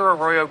lived near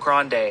Arroyo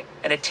Grande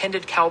and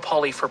attended Cal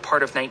Poly for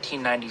part of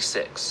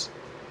 1996.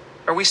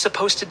 Are we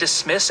supposed to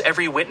dismiss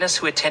every witness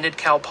who attended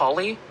Cal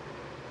Poly?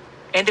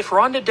 And if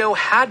Rhonda Doe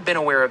had been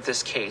aware of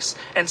this case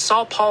and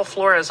saw Paul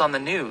Flores on the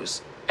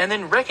news and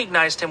then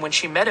recognized him when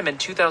she met him in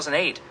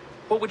 2008,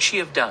 what would she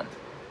have done?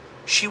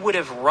 She would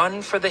have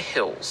run for the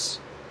hills.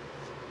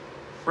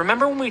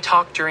 Remember when we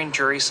talked during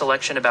jury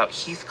selection about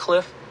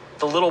Heathcliff,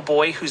 the little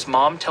boy whose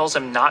mom tells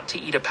him not to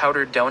eat a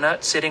powdered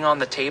donut sitting on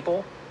the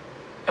table?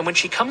 And when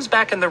she comes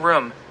back in the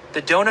room,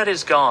 the donut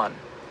is gone,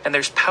 and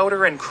there's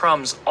powder and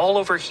crumbs all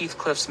over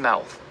Heathcliff's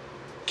mouth.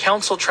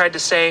 Counsel tried to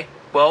say,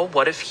 well,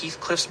 what if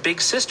Heathcliff's big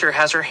sister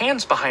has her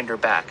hands behind her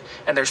back,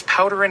 and there's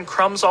powder and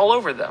crumbs all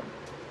over them?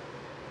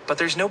 But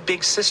there's no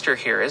big sister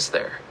here, is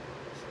there?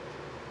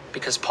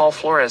 Because Paul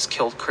Flores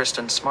killed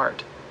Kirsten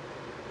Smart.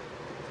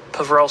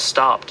 Pavrel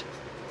stopped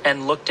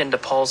and looked into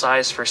Paul's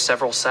eyes for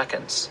several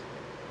seconds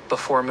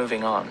before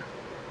moving on.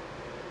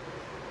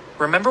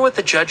 Remember what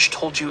the judge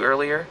told you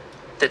earlier?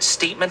 That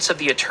statements of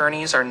the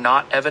attorneys are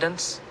not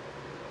evidence?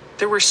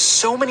 There were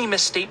so many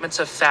misstatements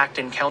of fact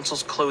in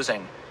counsel's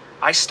closing,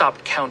 I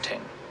stopped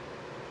counting.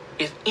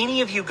 If any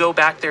of you go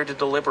back there to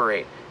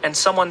deliberate and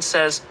someone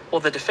says,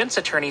 well, the defense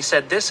attorney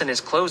said this in his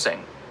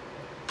closing,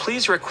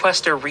 please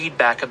request a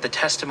readback of the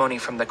testimony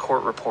from the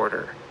court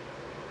reporter.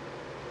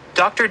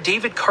 Dr.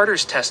 David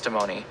Carter's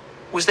testimony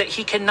was that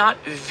he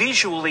cannot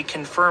visually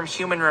confirm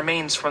human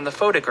remains from the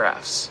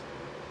photographs.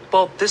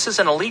 Well, this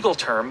isn't a legal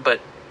term,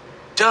 but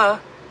duh.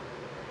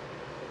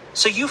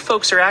 So you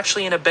folks are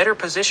actually in a better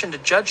position to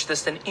judge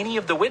this than any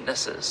of the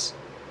witnesses,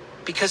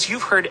 because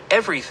you've heard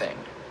everything.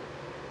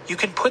 You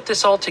can put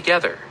this all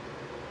together.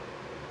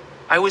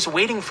 I was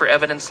waiting for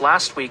evidence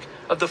last week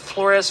of the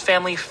Flores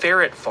family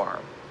ferret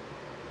farm.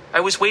 I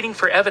was waiting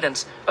for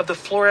evidence of the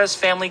Flores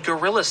family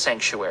gorilla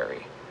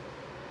sanctuary.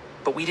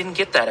 But we didn't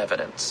get that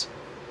evidence,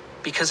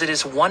 because it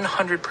is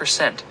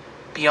 100%,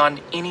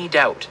 beyond any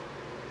doubt,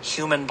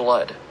 human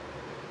blood.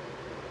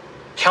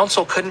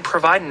 Counsel couldn't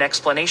provide an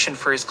explanation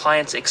for his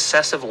client's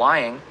excessive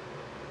lying,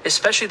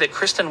 especially that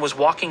Kirsten was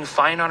walking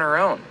fine on her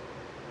own.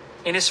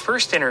 In his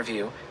first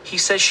interview, he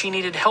says she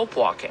needed help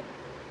walking,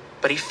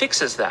 but he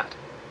fixes that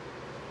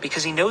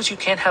because he knows you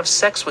can't have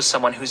sex with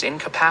someone who's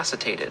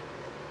incapacitated.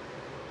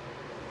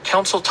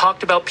 Counsel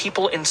talked about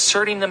people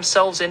inserting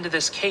themselves into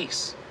this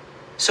case.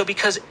 So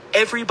because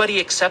everybody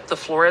except the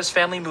Flores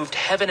family moved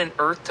heaven and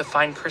earth to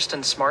find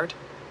Kirsten Smart,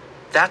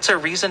 that's a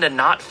reason to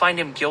not find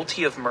him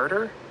guilty of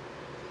murder?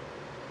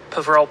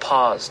 Pavrel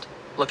paused,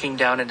 looking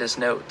down at his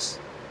notes.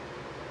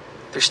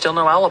 There's still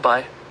no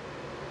alibi.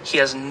 He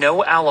has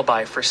no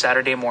alibi for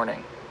Saturday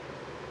morning,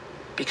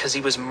 because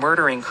he was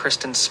murdering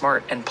Kirsten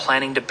Smart and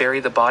planning to bury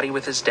the body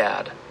with his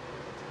dad.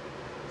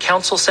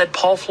 Counsel said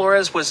Paul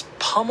Flores was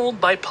pummeled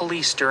by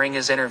police during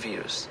his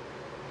interviews.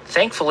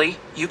 Thankfully,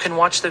 you can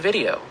watch the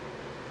video.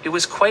 It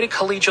was quite a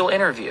collegial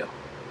interview.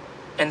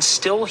 And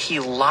still he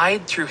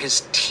lied through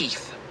his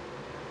teeth.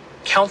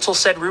 Counsel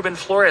said Ruben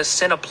Flores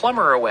sent a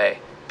plumber away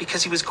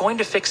because he was going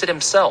to fix it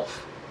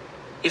himself.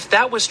 If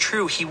that was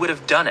true, he would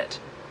have done it.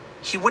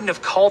 He wouldn't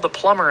have called the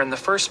plumber in the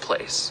first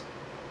place.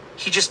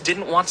 He just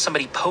didn't want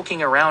somebody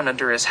poking around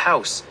under his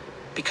house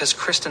because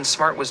Kirsten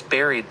Smart was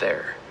buried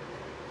there.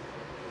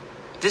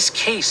 This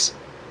case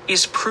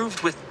is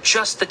proved with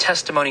just the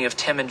testimony of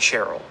Tim and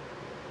Cheryl.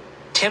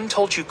 Tim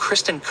told you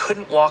Kirsten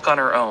couldn't walk on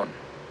her own.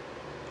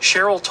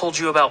 Cheryl told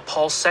you about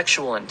Paul's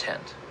sexual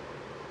intent.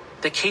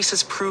 The case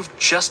is proved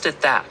just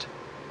at that.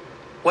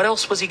 What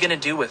else was he going to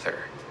do with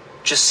her?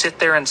 Just sit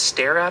there and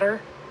stare at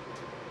her?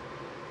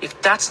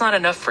 If that's not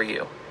enough for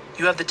you,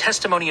 you have the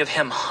testimony of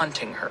him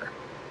hunting her,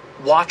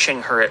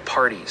 watching her at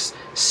parties,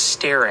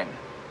 staring,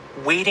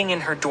 waiting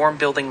in her dorm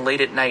building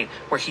late at night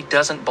where he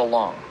doesn't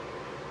belong.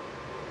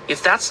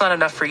 If that's not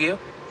enough for you,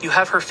 you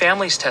have her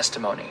family's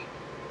testimony.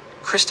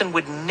 Kirsten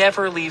would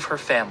never leave her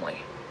family.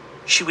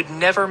 She would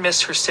never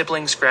miss her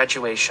siblings'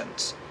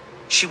 graduations.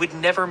 She would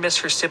never miss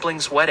her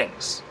siblings'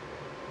 weddings.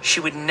 She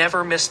would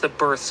never miss the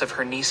births of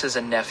her nieces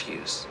and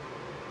nephews.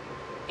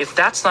 If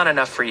that's not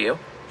enough for you,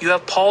 you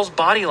have Paul's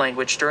body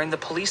language during the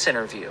police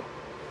interview.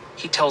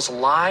 He tells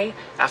lie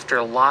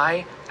after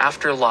lie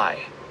after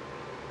lie.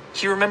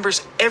 He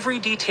remembers every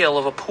detail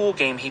of a pool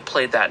game he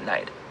played that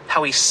night,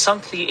 how he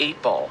sunk the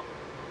 8-ball.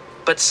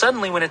 But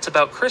suddenly when it's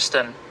about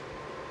Kirsten,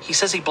 he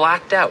says he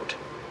blacked out.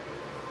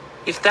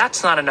 If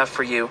that's not enough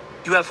for you,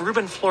 you have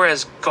Ruben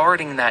Flores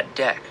guarding that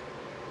deck.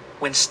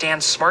 When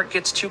Stan Smart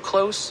gets too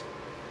close,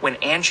 when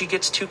Angie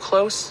gets too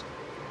close,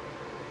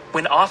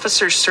 when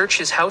officers search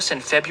his house in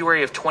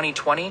February of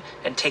 2020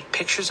 and take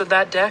pictures of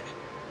that deck,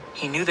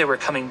 he knew they were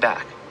coming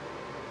back,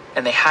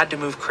 and they had to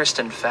move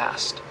Kirsten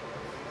fast.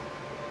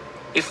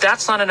 If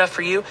that's not enough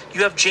for you,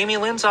 you have Jamie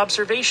Lynn's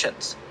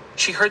observations.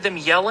 She heard them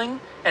yelling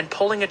and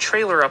pulling a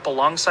trailer up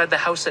alongside the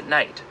house at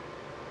night.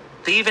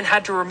 They even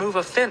had to remove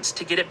a fence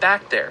to get it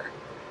back there.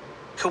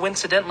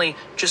 Coincidentally,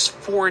 just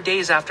 4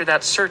 days after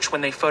that search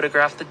when they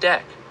photographed the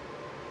deck.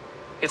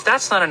 If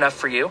that's not enough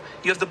for you,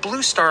 you have the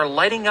blue star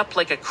lighting up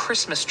like a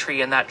Christmas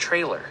tree in that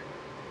trailer.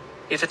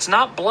 If it's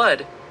not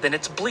blood, then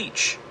it's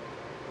bleach.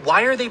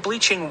 Why are they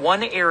bleaching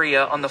one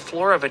area on the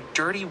floor of a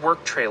dirty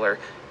work trailer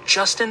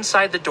just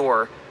inside the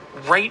door,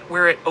 right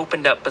where it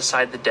opened up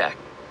beside the deck?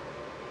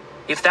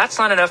 If that's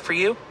not enough for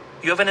you,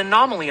 you have an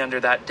anomaly under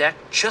that deck,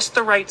 just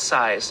the right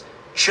size,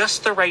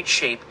 just the right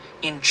shape,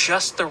 in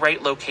just the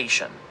right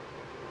location.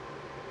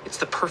 It's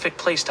the perfect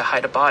place to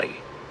hide a body.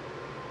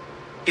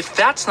 If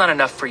that's not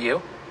enough for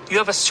you, you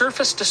have a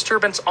surface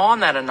disturbance on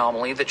that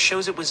anomaly that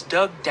shows it was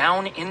dug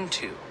down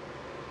into.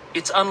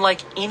 It's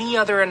unlike any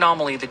other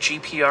anomaly the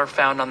GPR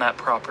found on that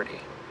property.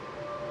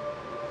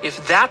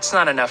 If that's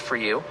not enough for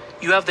you,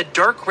 you have the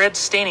dark red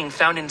staining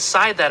found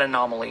inside that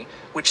anomaly,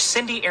 which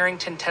Cindy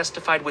Arrington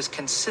testified was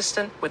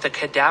consistent with a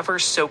cadaver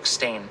soak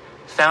stain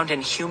found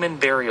in human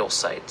burial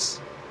sites.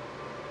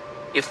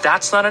 If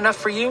that's not enough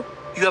for you,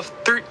 you have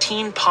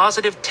 13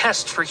 positive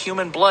tests for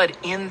human blood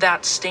in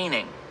that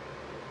staining.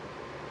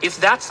 If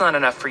that's not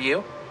enough for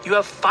you, you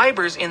have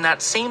fibers in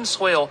that same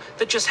soil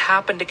that just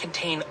happen to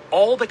contain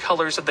all the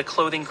colors of the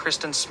clothing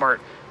Kirsten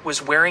Smart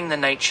was wearing the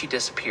night she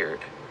disappeared.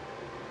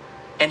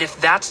 And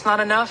if that's not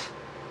enough,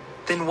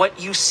 then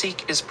what you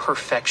seek is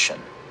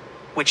perfection,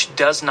 which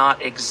does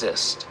not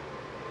exist.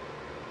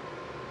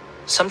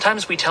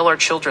 Sometimes we tell our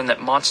children that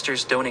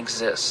monsters don't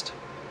exist,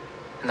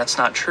 and that's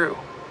not true.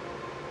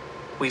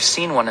 We've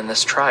seen one in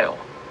this trial.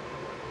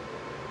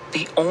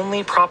 The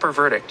only proper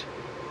verdict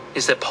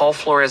is that Paul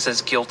Flores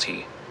is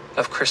guilty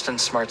of Kirsten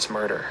Smart's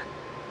murder.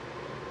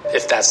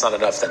 If that's not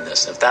enough, then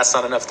this. If that's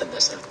not enough, then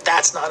this. If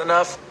that's not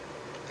enough,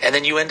 and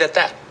then you end at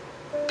that.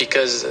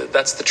 Because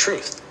that's the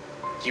truth.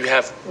 You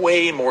have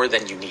way more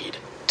than you need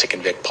to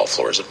convict Paul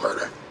Flores of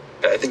murder.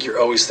 I think you're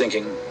always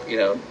thinking,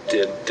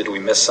 did we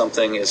miss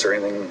something? Is there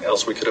anything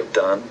else we could have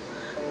done?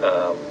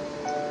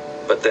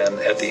 But then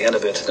at the end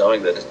of it,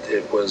 knowing that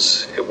it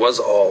was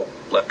all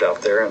left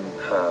out there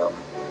and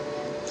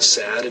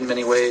sad in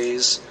many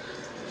ways,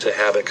 to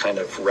have it kind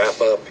of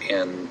wrap up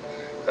in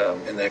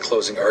that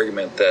closing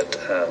argument that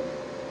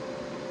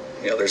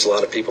there's a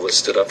lot of people that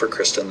stood up for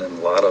Kirsten and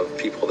a lot of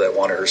people that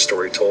wanted her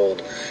story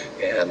told,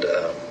 and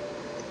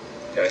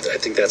I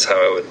think that's how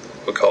I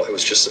would call it. It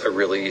was just a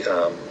really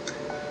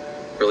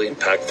really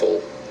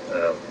impactful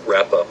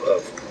wrap up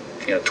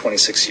of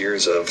 26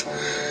 years of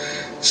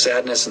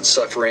sadness and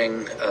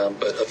suffering,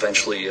 but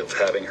eventually of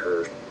having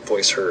her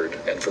voice heard,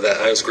 and for that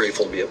I was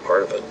grateful to be a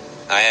part of it.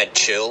 I had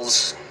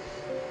chills.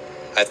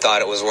 I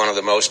thought it was one of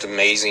the most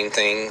amazing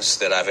things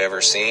that I've ever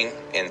seen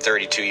in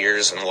 32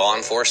 years in law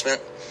enforcement.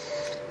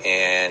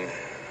 And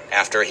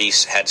after he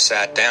had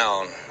sat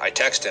down, I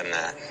texted him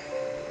that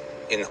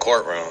in the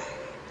courtroom,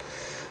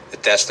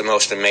 that's the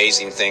most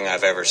amazing thing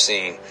I've ever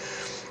seen.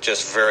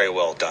 Just very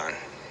well done.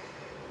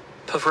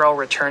 Pavrell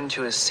returned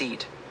to his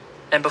seat,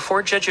 and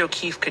before Judge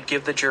O'Keefe could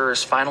give the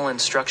jurors final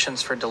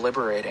instructions for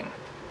deliberating,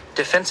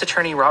 defense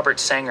attorney Robert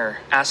Sanger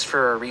asked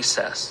for a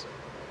recess.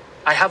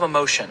 I have a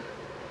motion.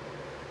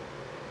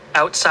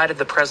 Outside of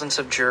the presence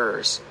of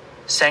jurors,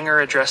 Sanger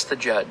addressed the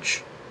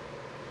judge.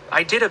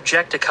 I did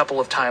object a couple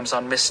of times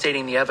on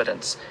misstating the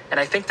evidence, and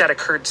I think that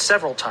occurred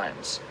several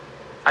times.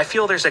 I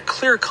feel there's a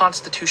clear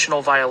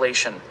constitutional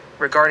violation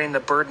regarding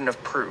the burden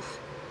of proof,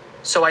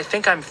 so I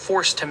think I'm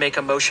forced to make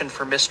a motion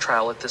for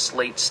mistrial at this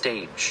late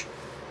stage.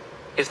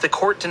 If the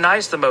court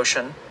denies the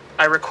motion,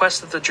 I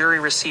request that the jury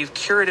receive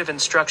curative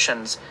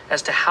instructions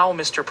as to how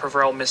Mr.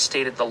 Pavrell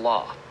misstated the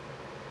law.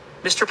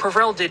 Mr.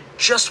 Pavrell did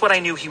just what I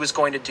knew he was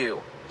going to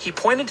do. He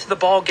pointed to the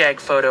ball gag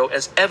photo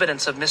as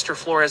evidence of Mr.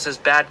 Flores'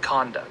 bad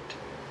conduct.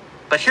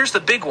 But here's the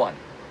big one.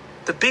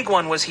 The big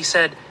one was he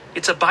said,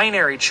 it's a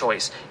binary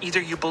choice.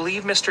 Either you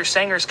believe Mr.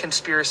 Sanger's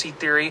conspiracy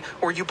theory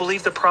or you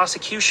believe the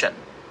prosecution.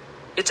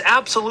 It's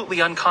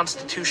absolutely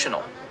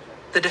unconstitutional.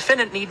 The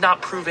defendant need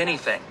not prove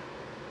anything.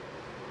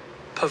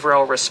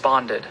 Pavrell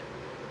responded,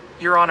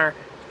 Your Honor,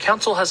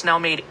 counsel has now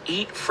made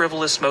 8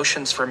 frivolous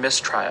motions for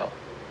mistrial,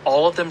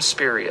 all of them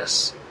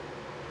spurious.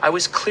 I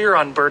was clear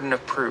on burden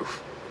of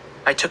proof.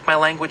 I took my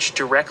language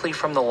directly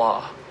from the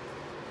law.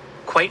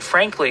 Quite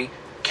frankly,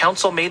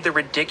 counsel made the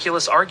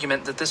ridiculous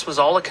argument that this was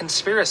all a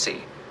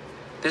conspiracy.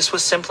 This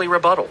was simply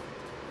rebuttal.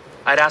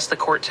 I'd ask the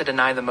court to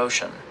deny the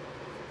motion.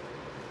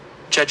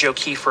 Judge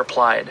O'Keefe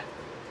replied,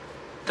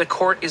 The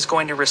court is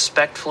going to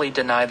respectfully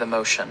deny the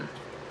motion.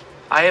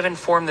 I have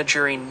informed the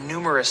jury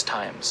numerous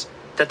times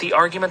that the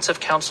arguments of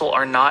counsel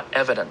are not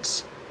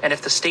evidence, and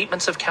if the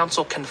statements of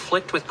counsel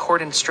conflict with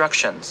court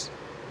instructions,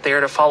 they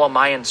are to follow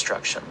my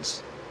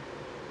instructions.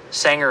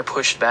 Sanger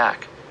pushed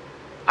back.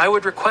 I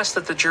would request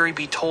that the jury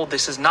be told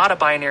this is not a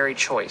binary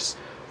choice,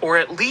 or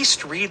at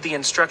least read the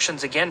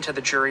instructions again to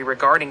the jury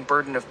regarding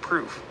burden of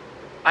proof.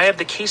 I have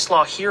the case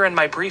law here in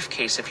my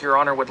briefcase if Your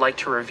Honor would like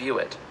to review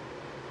it.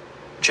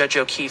 Judge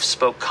O'Keefe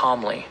spoke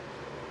calmly.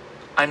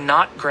 I'm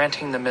not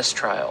granting the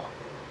mistrial.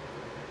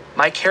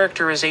 My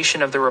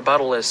characterization of the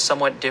rebuttal is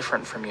somewhat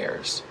different from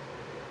yours.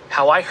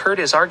 How I heard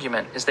his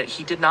argument is that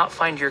he did not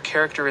find your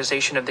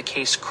characterization of the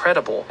case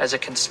credible as a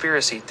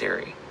conspiracy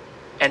theory.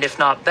 And if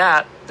not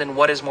that, then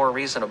what is more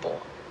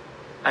reasonable?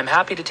 I'm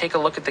happy to take a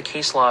look at the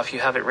case law if you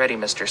have it ready,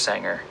 Mr.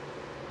 Sanger.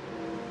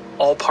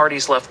 All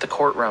parties left the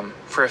courtroom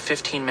for a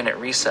 15-minute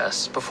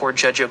recess before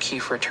Judge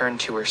O'Keefe returned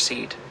to her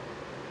seat.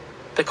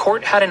 The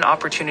court had an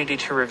opportunity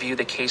to review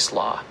the case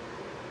law.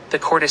 The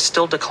court is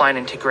still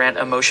declining to grant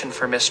a motion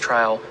for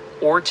mistrial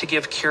or to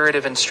give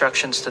curative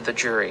instructions to the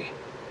jury.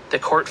 The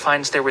court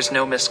finds there was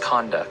no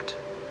misconduct.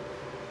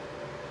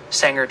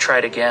 Sanger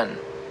tried again.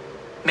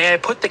 May I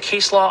put the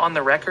case law on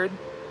the record?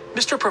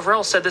 Mr.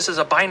 Peverell said this is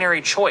a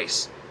binary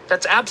choice.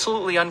 That's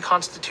absolutely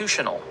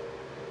unconstitutional.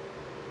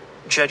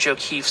 Judge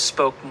O'Keefe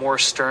spoke more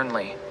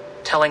sternly,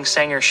 telling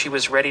Sanger she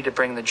was ready to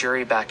bring the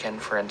jury back in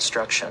for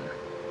instruction.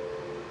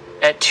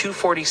 At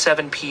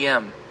 2:47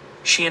 p.m.,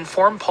 she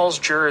informed Paul's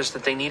jurors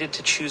that they needed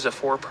to choose a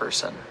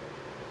foreperson.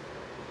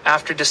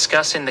 After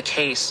discussing the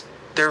case,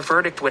 their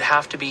verdict would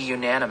have to be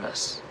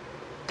unanimous.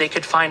 They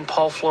could find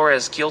Paul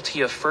Flores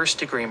guilty of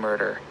first-degree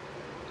murder,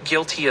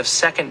 guilty of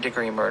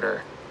second-degree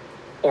murder,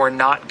 or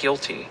not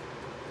guilty.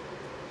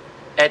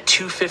 At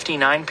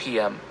 2:59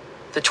 p.m.,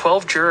 the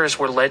 12 jurors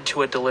were led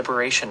to a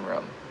deliberation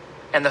room,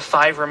 and the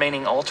 5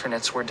 remaining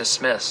alternates were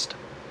dismissed,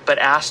 but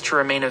asked to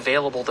remain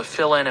available to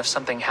fill in if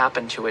something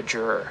happened to a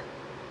juror.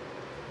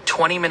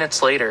 20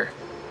 minutes later,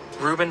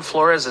 Ruben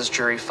Flores'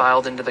 jury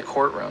filed into the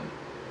courtroom,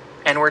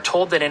 and were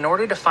told that in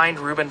order to find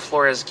Ruben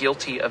Flores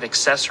guilty of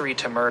accessory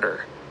to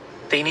murder,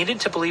 they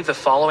needed to believe the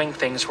following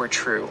things were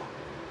true: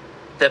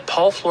 that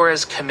Paul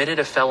Flores committed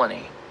a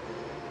felony,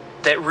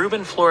 that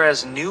Ruben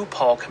Flores knew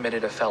Paul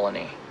committed a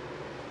felony,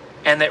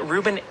 and that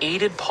Ruben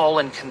aided Paul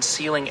in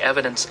concealing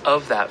evidence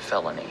of that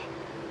felony.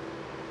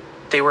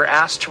 They were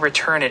asked to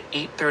return at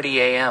 8:30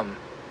 a.m.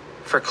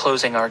 for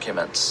closing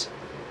arguments.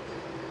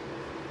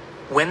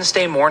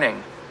 Wednesday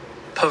morning,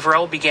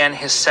 Peverell began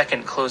his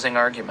second closing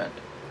argument.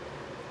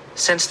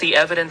 Since the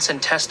evidence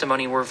and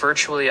testimony were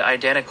virtually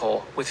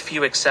identical, with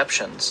few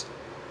exceptions,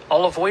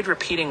 I'll avoid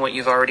repeating what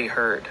you've already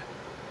heard.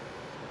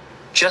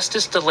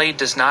 Justice delayed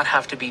does not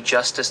have to be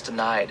justice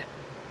denied,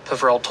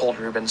 Peverell told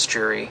Ruben's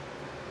jury.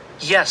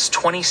 Yes,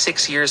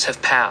 26 years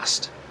have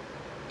passed.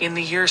 In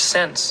the years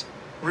since,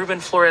 Ruben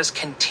Flores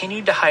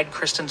continued to hide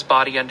Kirsten's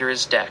body under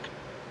his deck,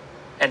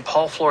 and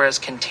Paul Flores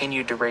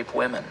continued to rape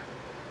women.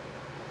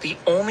 The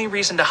only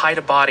reason to hide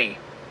a body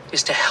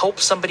is to help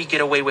somebody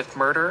get away with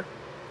murder,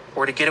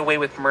 or to get away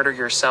with murder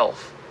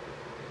yourself.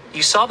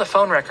 You saw the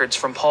phone records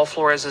from Paul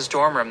Flores'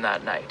 dorm room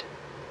that night.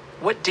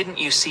 What didn't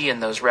you see in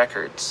those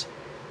records?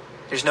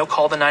 There's no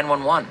call to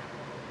 911,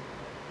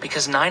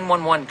 because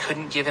 911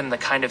 couldn't give him the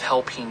kind of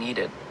help he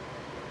needed.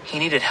 He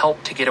needed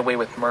help to get away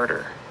with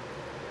murder.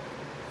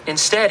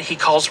 Instead, he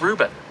calls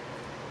Ruben.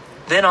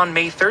 Then on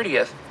May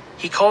 30th,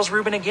 he calls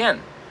Ruben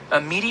again,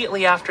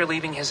 immediately after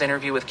leaving his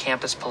interview with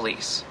campus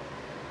police,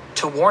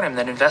 to warn him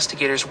that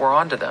investigators were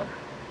onto them.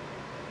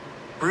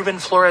 Ruben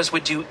Flores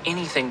would do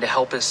anything to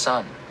help his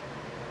son.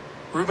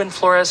 Ruben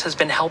Flores has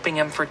been helping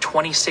him for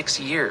 26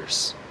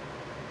 years.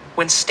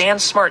 When Stan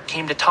Smart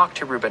came to talk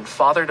to Ruben,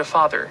 father to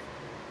father,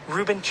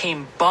 Ruben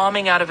came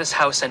bombing out of his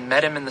house and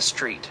met him in the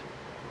street,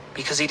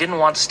 because he didn't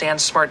want Stan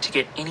Smart to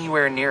get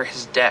anywhere near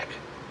his deck.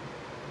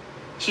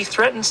 He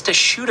threatens to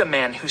shoot a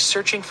man who's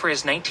searching for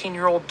his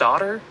 19-year-old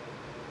daughter,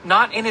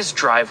 not in his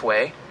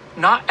driveway,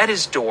 not at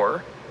his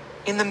door,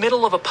 in the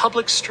middle of a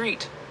public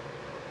street.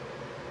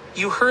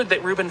 You heard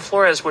that Ruben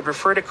Flores would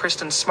refer to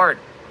Kirsten Smart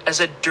as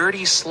a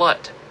dirty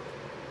slut.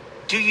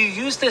 Do you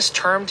use this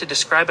term to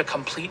describe a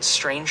complete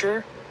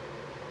stranger?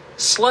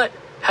 Slut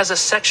has a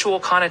sexual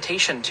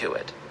connotation to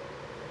it.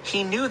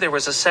 He knew there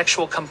was a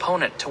sexual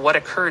component to what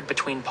occurred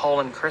between Paul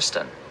and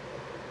Kirsten.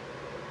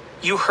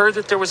 You heard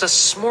that there was a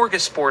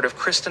smorgasbord of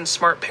Kirsten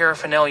Smart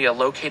paraphernalia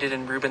located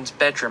in Ruben's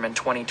bedroom in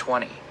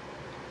 2020.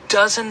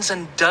 Dozens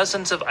and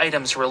dozens of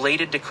items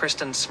related to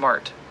Kirsten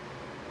Smart.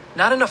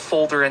 Not in a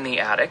folder in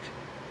the attic,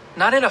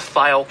 not in a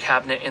file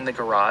cabinet in the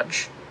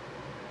garage,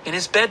 in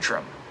his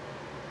bedroom.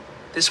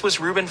 This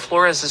was Ruben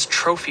Flores'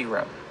 trophy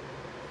room.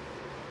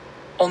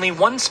 Only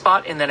one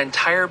spot in that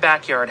entire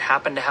backyard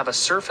happened to have a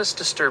surface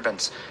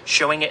disturbance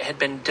showing it had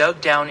been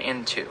dug down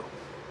into.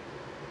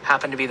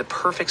 Happened to be the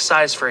perfect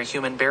size for a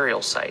human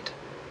burial site.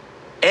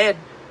 Ed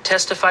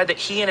testified that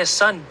he and his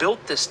son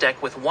built this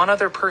deck with one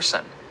other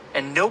person,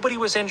 and nobody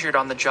was injured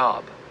on the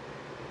job.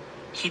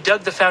 He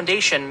dug the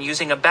foundation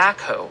using a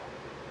backhoe.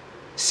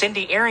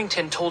 Cindy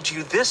Arrington told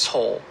you this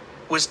hole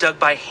was dug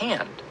by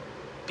hand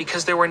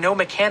because there were no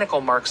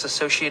mechanical marks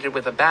associated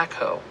with a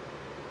backhoe.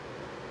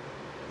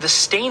 The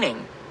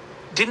staining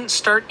didn't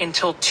start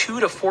until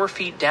 2 to 4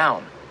 feet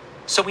down,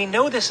 so we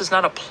know this is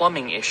not a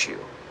plumbing issue,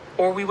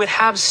 or we would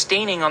have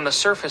staining on the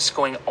surface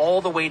going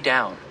all the way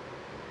down.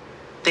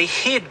 They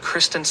hid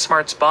Kirsten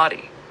Smart's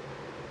body.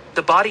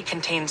 The body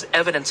contains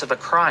evidence of a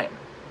crime,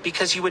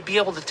 because you would be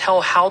able to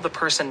tell how the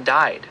person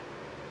died.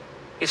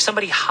 If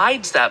somebody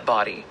hides that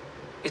body,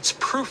 it's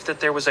proof that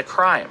there was a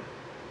crime.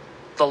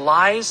 The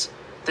lies,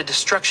 the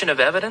destruction of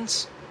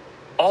evidence,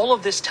 all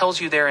of this tells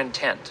you their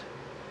intent.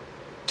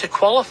 To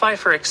qualify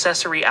for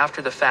accessory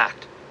after the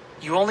fact,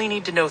 you only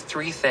need to know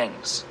 3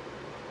 things.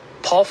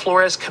 Paul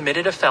Flores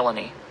committed a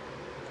felony,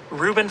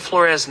 Ruben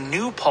Flores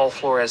knew Paul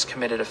Flores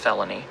committed a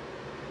felony,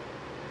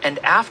 and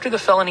after the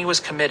felony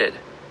was committed,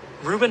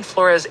 Ruben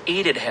Flores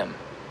aided him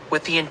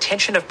with the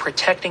intention of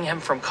protecting him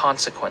from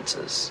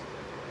consequences.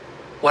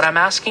 What I'm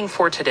asking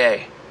for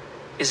today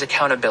is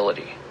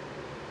accountability.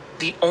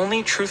 The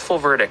only truthful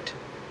verdict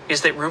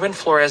is that Ruben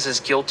Flores is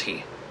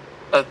guilty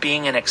of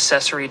being an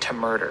accessory to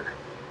murder.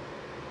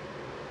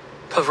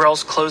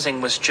 Pavrel's closing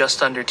was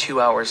just under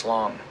 2 hours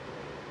long.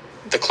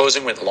 The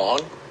closing went long.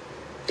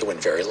 It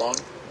went very long.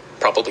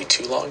 Probably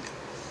too long.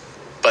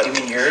 But you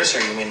mean yours, or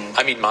you mean...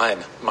 I mean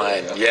mine.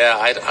 Yeah,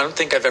 I don't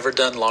think I've ever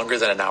done longer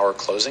than an hour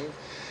closing.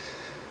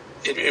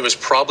 It was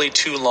probably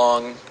too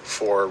long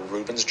for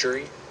Ruben's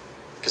jury,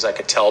 because I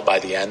could tell by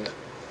the end.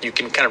 You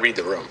can kind of read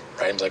the room,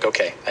 right? I'm like,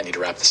 okay, I need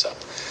to wrap this up.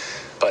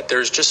 But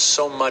there's just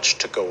so much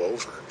to go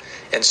over,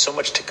 and so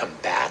much to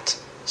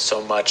combat,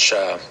 so much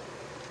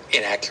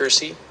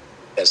inaccuracy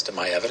as to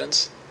my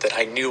evidence, that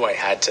I knew I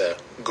had to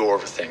go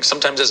over things.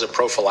 Sometimes as a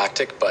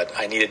prophylactic, but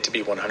I needed to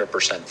be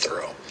 100%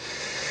 thorough.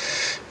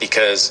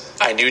 Because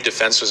I knew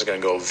defense was going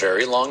to go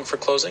very long for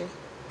closing,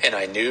 and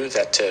I knew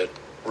that to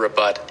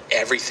rebut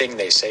everything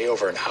they say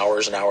over an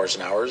hours and hours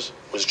and hours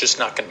was just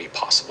not going to be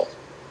possible.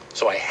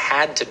 So I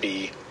had to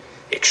be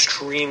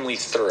extremely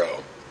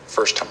thorough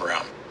first time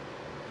around.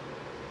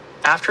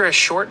 After a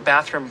short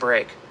bathroom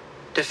break,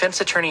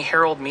 defense attorney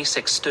Harold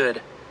Mesick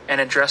stood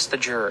and addressed the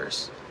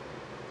jurors.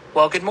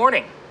 Well, good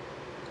morning.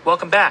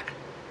 Welcome back.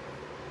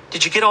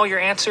 Did you get all your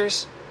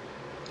answers?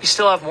 You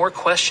still have more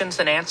questions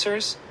than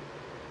answers?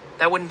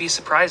 That wouldn't be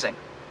surprising.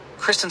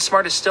 Kirsten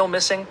Smart is still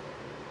missing,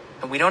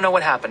 and we don't know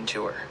what happened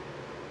to her.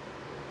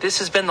 This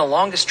has been the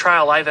longest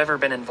trial I've ever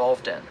been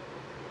involved in.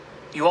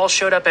 You all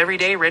showed up every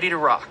day ready to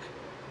rock.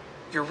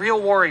 You're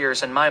real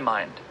warriors in my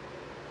mind.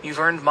 You've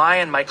earned my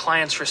and my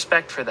clients'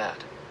 respect for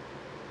that.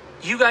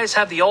 You guys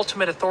have the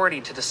ultimate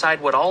authority to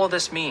decide what all of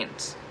this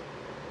means.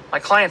 My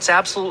client's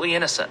absolutely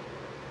innocent.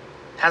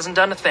 Hasn't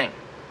done a thing.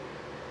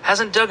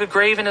 Hasn't dug a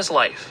grave in his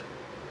life.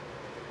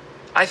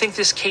 I think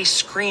this case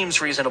screams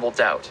reasonable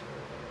doubt.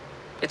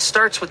 It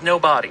starts with no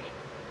body.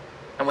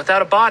 And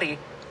without a body,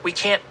 we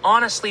can't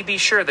honestly be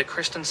sure that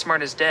Kirsten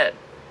Smart is dead.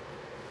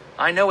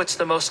 I know it's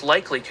the most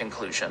likely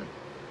conclusion.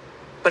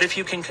 But if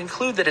you can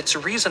conclude that it's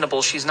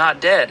reasonable she's not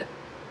dead,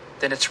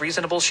 then it's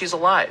reasonable she's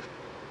alive.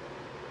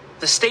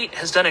 The state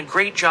has done a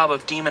great job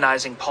of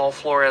demonizing Paul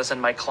Flores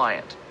and my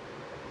client.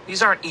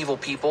 These aren't evil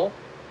people.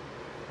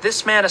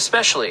 This man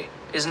especially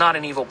is not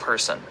an evil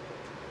person.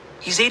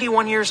 He's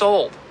 81 years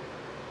old.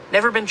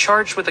 Never been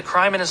charged with a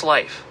crime in his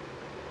life.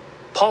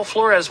 Paul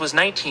Flores was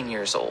 19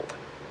 years old.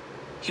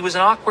 He was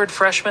an awkward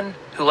freshman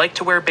who liked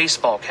to wear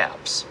baseball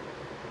caps.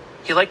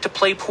 He liked to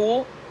play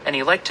pool, and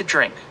he liked to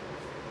drink.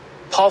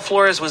 Paul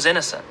Flores was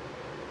innocent,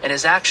 and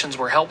his actions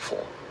were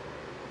helpful.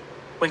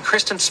 When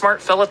Kirsten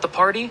Smart fell at the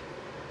party,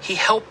 he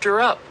helped her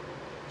up.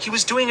 He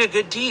was doing a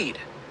good deed.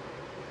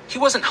 He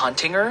wasn't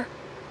hunting her.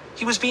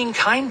 He was being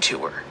kind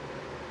to her.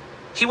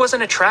 He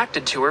wasn't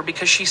attracted to her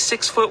because she's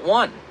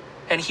 6'1",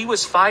 and he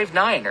was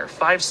 5'9" or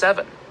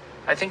 5'7".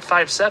 I think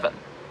 5'7".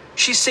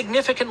 She's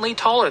significantly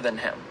taller than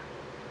him.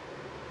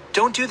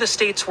 Don't do the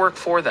state's work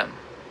for them.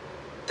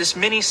 This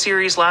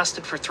mini-series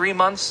lasted for 3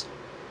 months,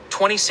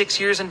 26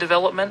 years in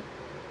development,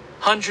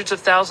 hundreds of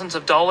thousands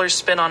of dollars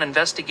spent on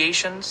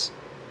investigations,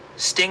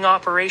 sting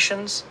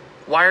operations,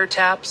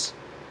 wiretaps,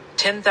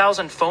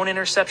 10,000 phone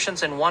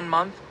interceptions in 1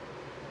 month,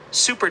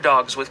 super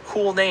dogs with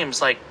cool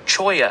names like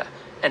Choya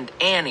and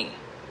Annie.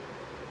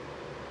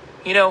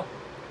 You know,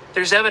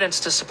 there's evidence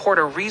to support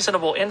a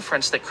reasonable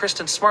inference that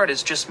Kirsten Smart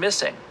is just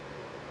missing.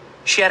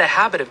 She had a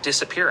habit of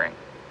disappearing.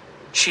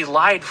 She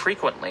lied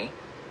frequently.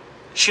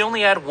 She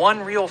only had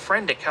one real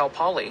friend at Cal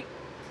Poly.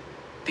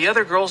 The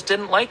other girls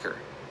didn't like her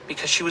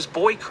because she was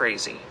boy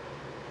crazy.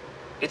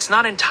 It's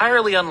not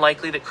entirely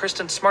unlikely that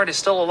Kirsten Smart is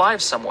still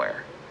alive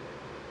somewhere.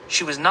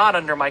 She was not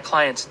under my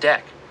client's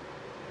deck.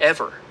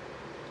 Ever.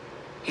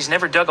 He's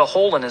never dug a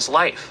hole in his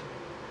life.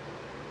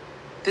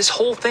 This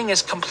whole thing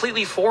is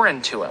completely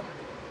foreign to him.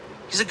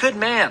 He's a good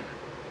man,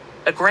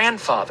 a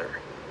grandfather,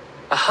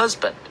 a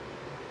husband,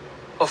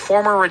 a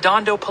former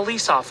Redondo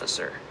police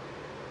officer,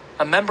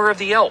 a member of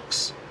the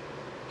Elks.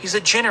 He's a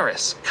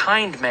generous,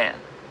 kind man.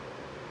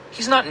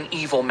 He's not an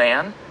evil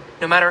man,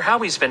 no matter how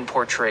he's been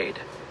portrayed.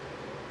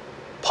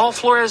 Paul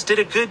Flores did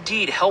a good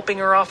deed helping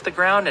her off the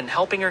ground and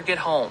helping her get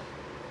home.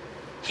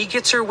 He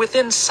gets her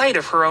within sight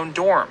of her own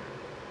dorm.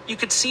 You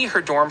could see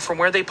her dorm from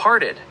where they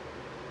parted.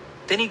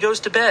 Then he goes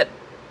to bed.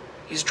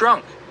 He's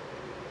drunk.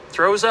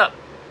 Throws up.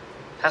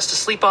 Has to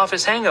sleep off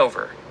his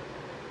hangover.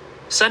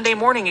 Sunday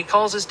morning he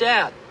calls his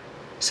dad.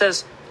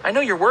 Says, I know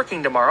you're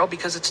working tomorrow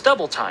because it's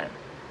double time.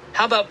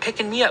 How about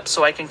picking me up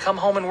so I can come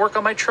home and work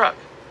on my truck?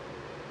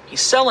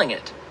 He's selling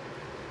it.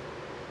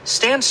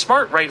 Stan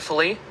Smart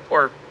rightfully,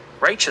 or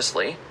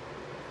righteously,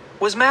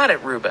 was mad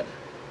at Ruben.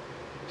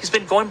 He's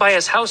been going by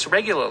his house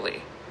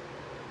regularly.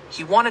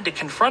 He wanted to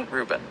confront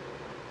Ruben.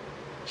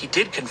 He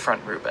did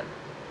confront Ruben.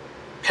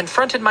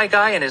 Confronted my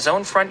guy in his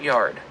own front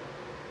yard.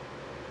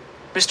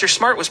 Mr.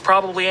 Smart was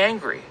probably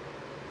angry.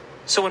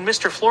 So when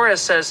Mr.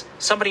 Flores says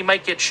somebody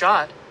might get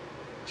shot,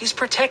 He's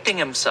protecting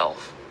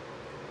himself.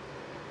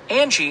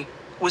 Angie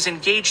was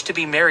engaged to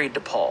be married to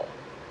Paul.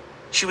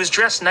 She was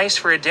dressed nice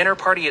for a dinner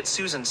party at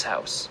Susan's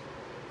house.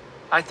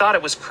 I thought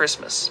it was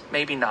Christmas,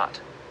 maybe not.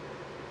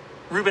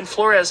 Ruben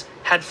Flores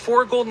had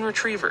 4 golden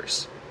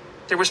retrievers.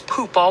 There was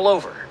poop all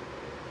over.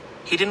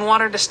 He didn't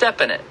want her to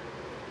step in it.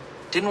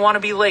 Didn't want to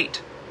be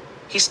late.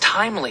 He's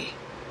timely.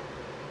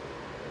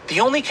 The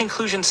only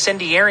conclusion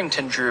Cindy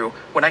Arrington drew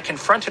when I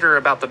confronted her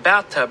about the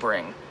bathtub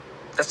ring,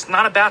 that's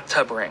not a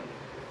bathtub ring.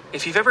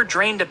 If you've ever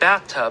drained a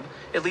bathtub,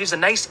 it leaves a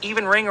nice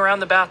even ring around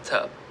the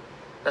bathtub.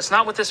 That's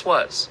not what this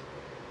was.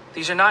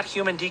 These are not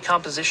human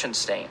decomposition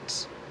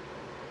stains.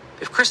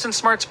 If Kirsten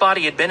Smart's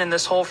body had been in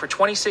this hole for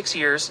 26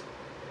 years,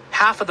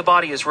 half of the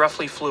body is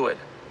roughly fluid.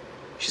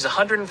 She's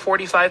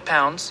 145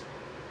 pounds,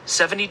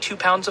 72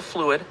 pounds of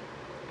fluid,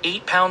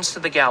 8 pounds to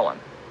the gallon.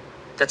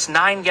 That's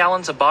 9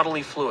 gallons of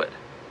bodily fluid.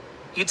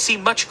 You'd see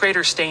much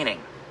greater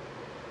staining.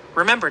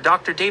 Remember,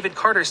 Dr. David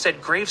Carter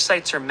said grave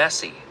sites are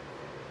messy.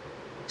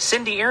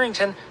 Cindy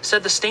Arrington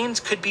said the stains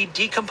could be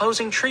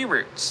decomposing tree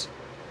roots.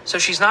 So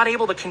she's not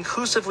able to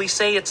conclusively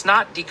say it's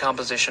not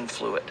decomposition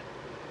fluid.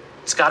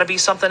 It's got to be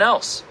something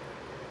else.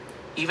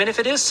 Even if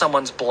it is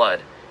someone's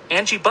blood,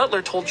 Angie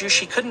Butler told you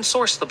she couldn't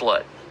source the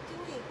blood.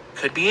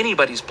 Could be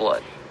anybody's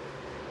blood.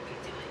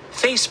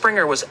 Faye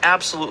Springer was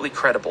absolutely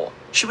credible.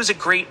 She was a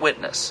great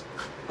witness.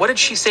 What did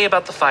she say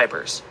about the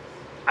fibers?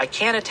 I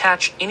can't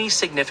attach any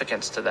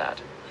significance to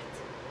that.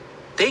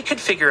 They could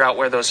figure out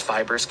where those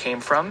fibers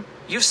came from.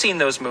 You've seen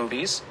those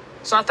movies.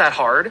 It's not that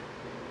hard.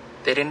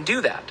 They didn't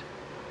do that.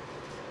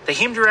 The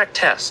heme direct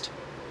test.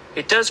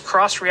 It does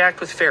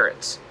cross-react with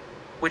ferrets,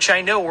 which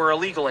I know were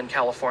illegal in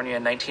California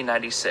in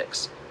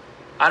 1996.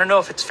 I don't know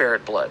if it's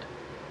ferret blood.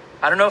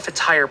 I don't know if it's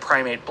higher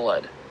primate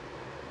blood.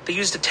 They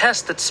used a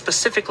test that's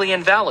specifically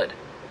invalid.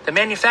 The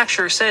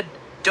manufacturer said,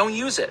 don't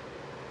use it.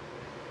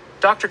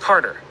 Dr.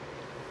 Carter,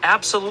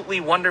 absolutely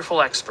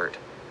wonderful expert.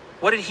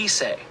 What did he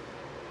say?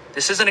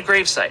 This isn't a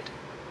gravesite.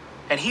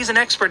 And he's an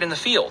expert in the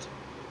field.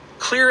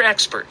 Clear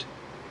expert.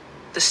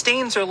 The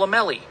stains are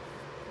lamellae.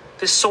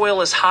 This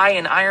soil is high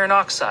in iron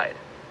oxide.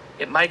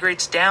 It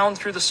migrates down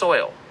through the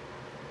soil.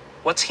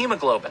 What's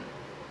hemoglobin?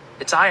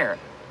 It's iron.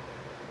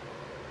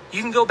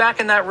 You can go back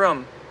in that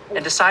room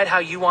and decide how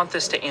you want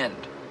this to end.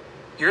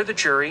 You're the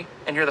jury,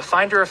 and you're the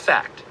finder of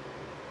fact.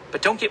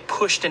 But don't get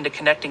pushed into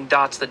connecting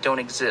dots that don't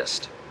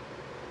exist.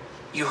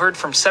 You heard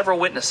from several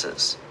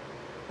witnesses,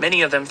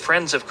 many of them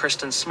friends of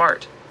Kirsten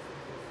Smart.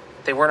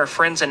 They weren't her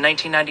friends in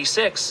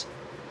 1996.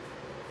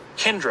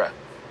 Kendra,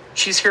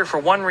 she's here for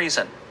one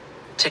reason,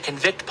 to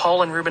convict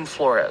Paul and Ruben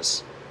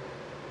Flores.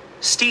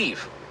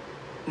 Steve,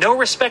 no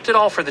respect at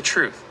all for the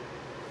truth.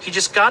 He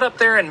just got up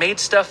there and made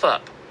stuff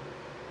up.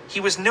 He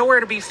was nowhere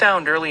to be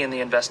found early in the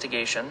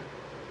investigation.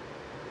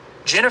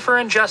 Jennifer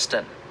and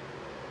Justin,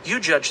 you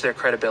judge their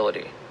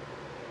credibility.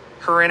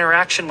 Her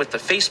interaction with the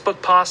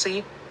Facebook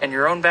posse and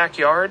your own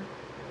backyard,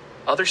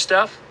 other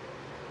stuff.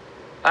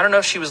 I don't know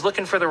if she was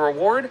looking for the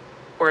reward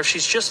or if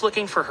she's just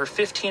looking for her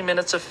 15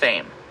 minutes of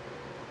fame.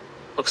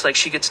 Looks like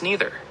she gets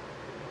neither.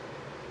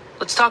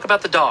 Let's talk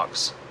about the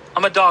dogs.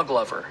 I'm a dog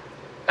lover.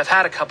 I've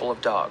had a couple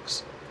of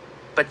dogs.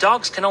 But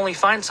dogs can only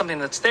find something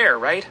that's there,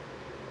 right?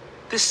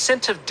 This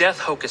scent of death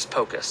hocus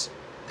pocus.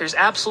 There's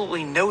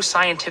absolutely no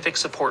scientific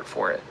support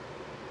for it.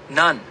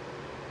 None.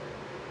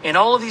 In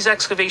all of these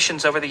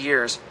excavations over the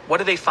years, what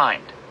do they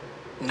find?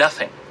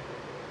 Nothing.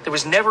 There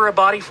was never a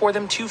body for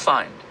them to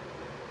find.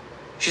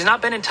 She's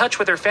not been in touch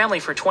with her family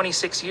for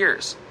 26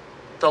 years.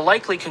 The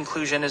likely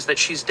conclusion is that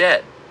she's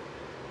dead.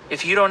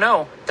 If you don't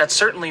know, that's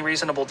certainly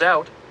reasonable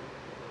doubt.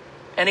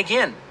 And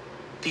again,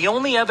 the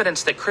only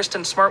evidence that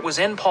Kirsten Smart was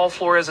in Paul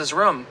Flores'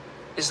 room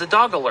is the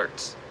dog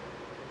alerts.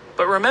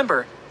 But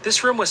remember,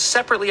 this room was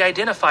separately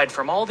identified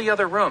from all the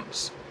other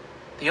rooms.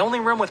 The only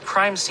room with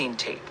crime scene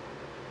tape.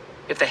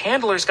 If the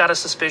handlers got a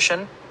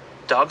suspicion,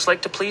 dogs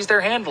like to please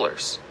their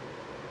handlers.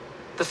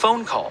 The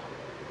phone call.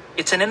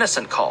 It's an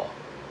innocent call.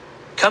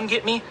 Come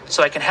get me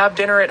so I can have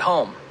dinner at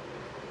home.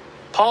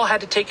 Paul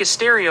had to take his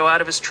stereo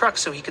out of his truck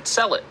so he could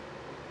sell it.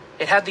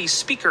 It had these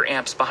speaker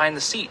amps behind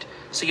the seat,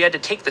 so you had to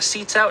take the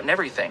seats out and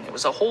everything. It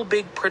was a whole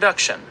big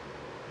production.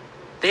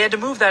 They had to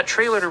move that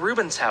trailer to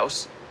Ruben's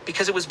house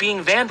because it was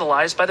being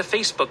vandalized by the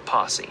Facebook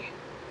posse.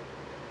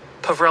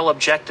 Pavrell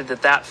objected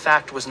that that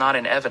fact was not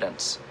in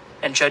evidence,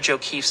 and Judge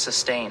O'Keefe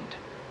sustained.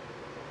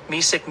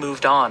 Misek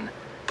moved on,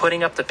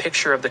 putting up the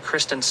picture of the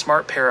Kirsten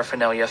Smart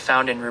paraphernalia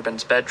found in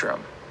Ruben's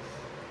bedroom.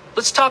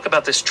 Let's talk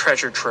about this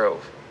treasure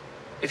trove.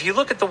 If you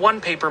look at the one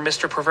paper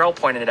Mr. Pavrell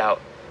pointed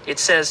out, it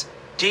says,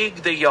 dig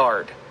the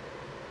yard.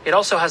 It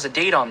also has a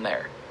date on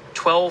there,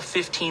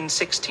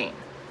 12/15/16.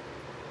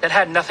 That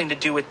had nothing to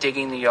do with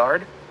digging the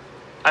yard.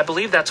 I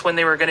believe that's when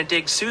they were going to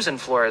dig Susan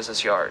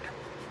Flores' yard.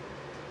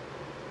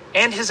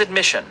 And his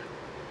admission.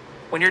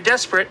 When you're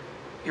desperate,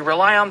 you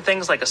rely on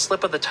things like a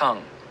slip of the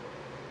tongue.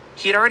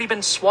 He had already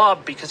been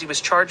swabbed because he was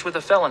charged with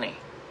a felony.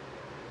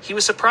 He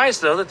was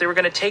surprised, though, that they were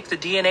going to take the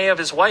DNA of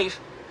his wife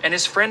and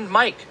his friend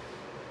Mike.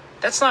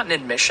 That's not an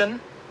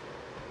admission.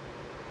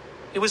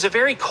 It was a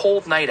very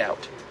cold night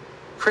out.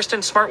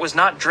 Kirsten Smart was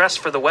not dressed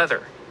for the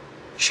weather.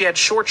 She had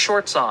short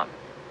shorts on,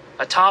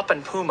 a top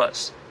and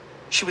Pumas.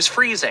 She was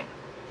freezing.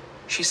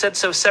 She said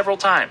so several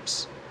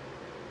times.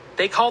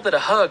 They called it a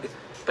hug,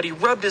 but he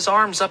rubbed his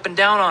arms up and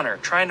down on her,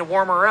 trying to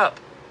warm her up.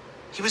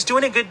 He was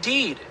doing a good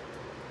deed.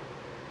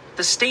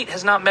 The state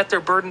has not met their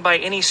burden by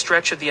any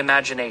stretch of the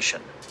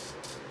imagination.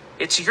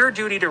 It's your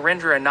duty to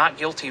render a not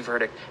guilty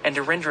verdict, and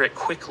to render it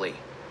quickly.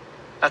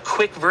 A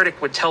quick verdict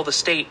would tell the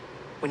state,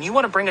 when you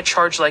want to bring a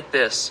charge like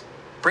this,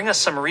 bring us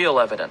some real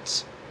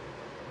evidence.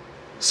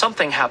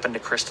 Something happened to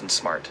Kirsten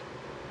Smart.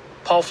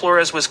 Paul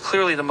Flores was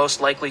clearly the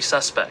most likely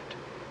suspect.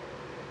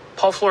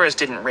 Paul Flores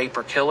didn't rape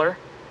or kill her.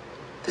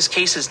 This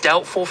case is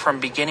doubtful from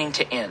beginning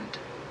to end.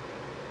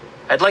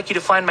 I'd like you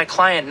to find my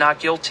client not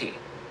guilty.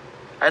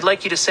 I'd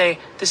like you to say,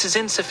 this is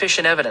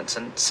insufficient evidence,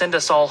 and send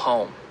us all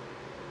home.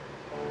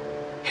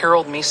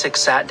 Harold Misek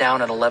sat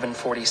down at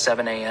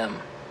 11:47 a.m.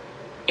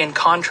 In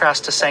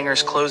contrast to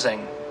Sanger's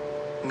closing,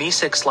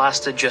 Misek's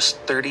lasted just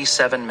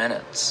 37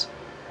 minutes.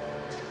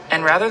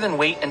 And rather than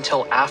wait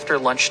until after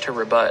lunch to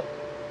rebut,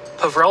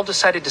 Pavrel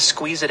decided to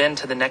squeeze it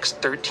into the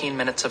next 13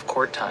 minutes of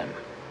court time.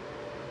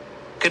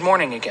 Good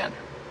morning again.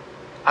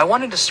 I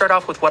wanted to start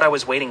off with what I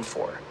was waiting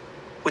for,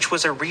 which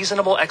was a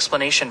reasonable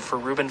explanation for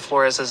Ruben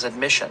Flores'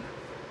 admission.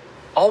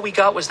 All we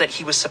got was that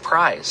he was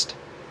surprised.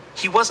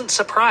 He wasn't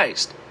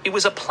surprised. It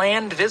was a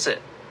planned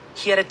visit.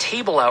 He had a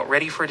table out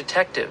ready for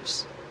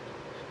detectives.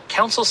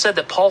 Counsel said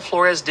that Paul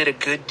Flores did a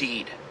good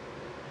deed.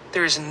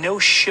 There is no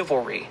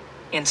chivalry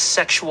in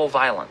sexual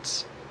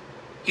violence.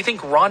 You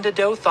think Rhonda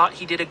Doe thought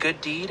he did a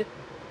good deed?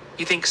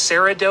 You think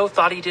Sarah Doe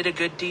thought he did a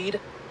good deed?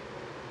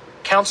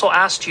 Counsel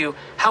asked you,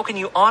 how can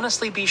you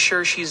honestly be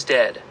sure she's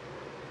dead?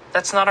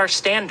 That's not our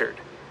standard.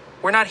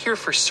 We're not here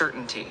for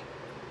certainty.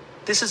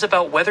 This is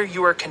about whether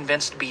you are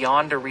convinced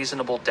beyond a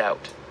reasonable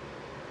doubt.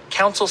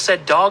 Counsel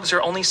said dogs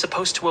are only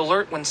supposed to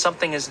alert when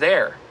something is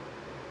there.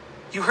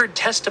 You heard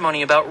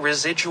testimony about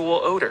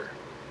residual odor.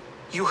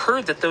 You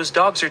heard that those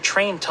dogs are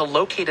trained to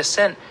locate a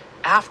scent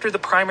after the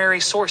primary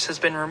source has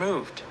been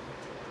removed.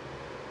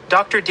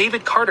 Dr.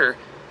 David Carter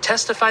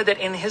testified that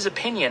in his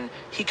opinion,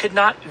 he could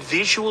not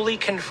visually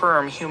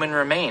confirm human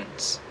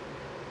remains,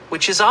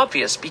 which is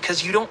obvious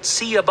because you don't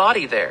see a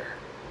body there.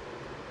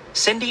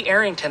 Cindy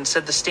Arrington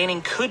said the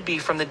staining could be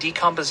from the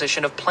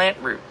decomposition of plant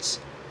roots,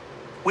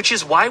 which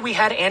is why we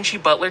had Angie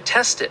Butler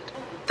test it.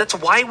 That's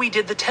why we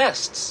did the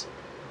tests.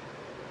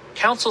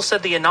 Counsel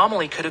said the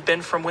anomaly could have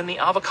been from when the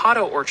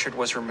avocado orchard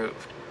was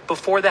removed,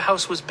 before the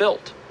house was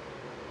built.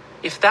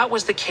 If that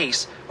was the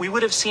case, we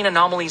would have seen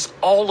anomalies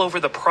all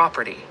over the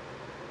property.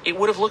 It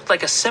would have looked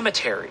like a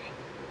cemetery,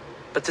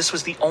 but this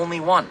was the only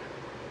one.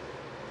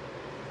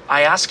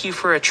 I ask you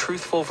for a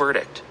truthful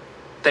verdict,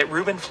 that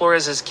Ruben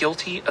Flores is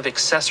guilty of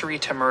accessory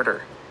to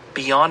murder,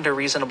 beyond a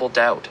reasonable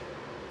doubt.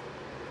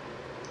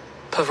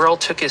 Pavrel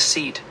took his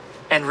seat,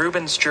 and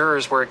Ruben's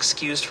jurors were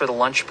excused for the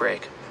lunch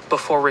break,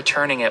 before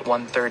returning at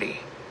 1:30.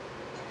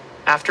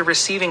 After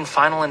receiving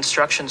final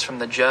instructions from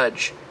the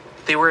judge,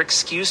 they were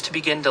excused to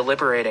begin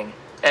deliberating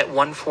at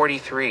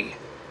 1:43,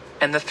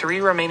 and the 3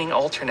 remaining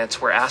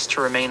alternates were asked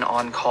to remain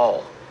on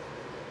call.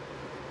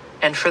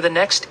 And for the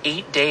next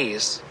 8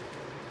 days,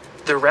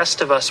 the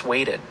rest of us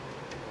waited.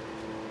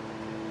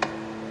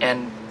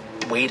 And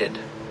waited.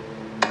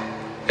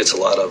 It's a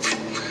lot of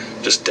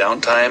just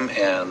downtime,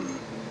 and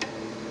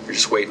you're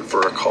just waiting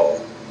for a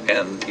call.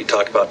 And you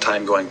talk about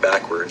time going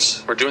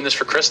backwards. We're doing this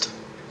for Kristen.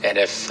 And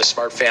if the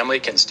Smart family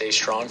can stay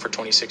strong for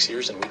 26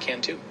 years, then we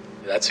can too.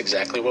 That's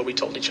exactly what we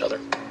told each other.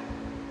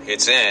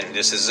 It's in.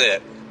 This is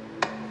it.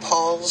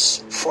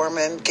 Paul's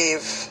foreman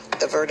gave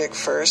the verdict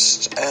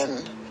first,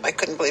 and I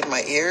couldn't believe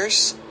my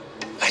ears.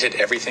 I did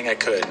everything I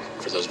could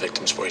for those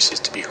victims' voices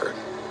to be heard.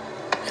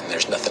 And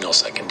there's nothing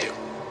else I can do.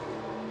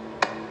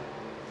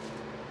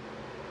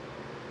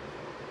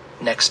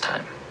 Next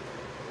time.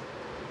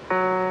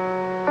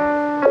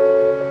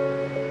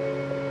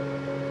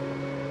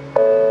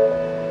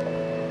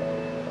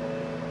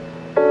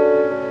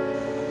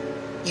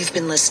 You've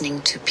been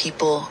listening to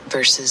People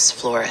vs.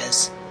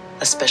 Flores,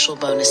 a special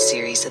bonus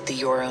series of the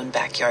Your Own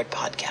Backyard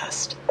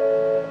podcast.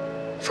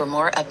 For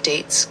more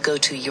updates, go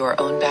to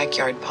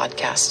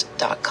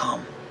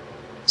yourownbackyardpodcast.com.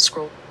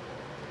 Scroll.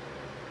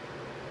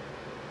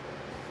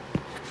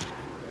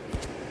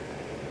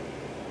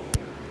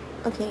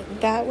 Okay,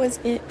 that was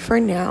it for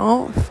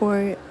now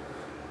for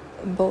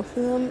both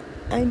of them.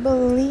 I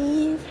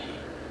believe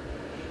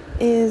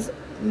is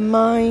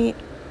my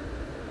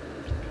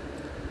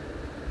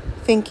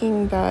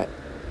thinking that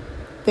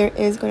there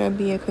is going to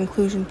be a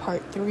conclusion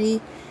part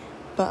 3,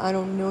 but I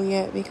don't know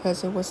yet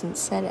because it wasn't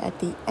said at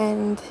the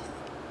end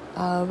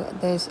of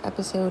this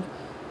episode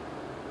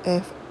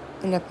if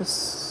a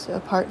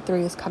part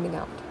 3 is coming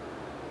out.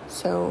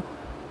 So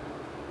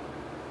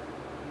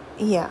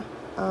yeah,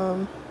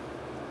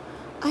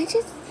 I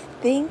just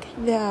think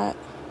that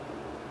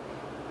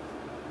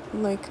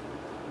like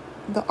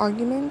the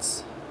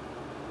arguments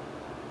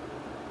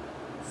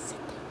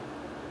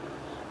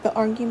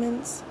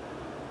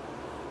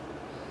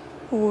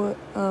of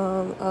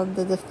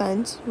the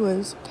defense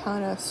was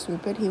kind of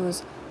stupid. He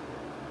was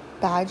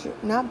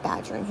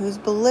he was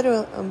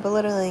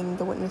belittling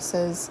the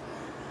witnesses'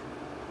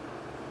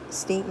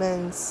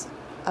 statements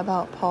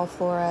about Paul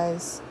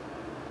Flores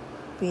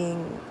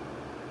being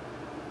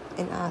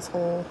an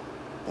asshole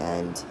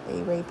and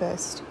a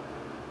rapist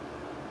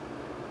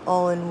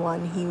all in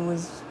one. He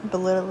was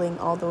belittling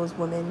all those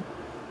women,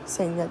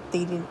 saying that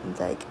they didn't,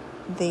 like,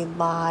 they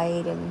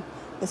lied and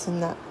this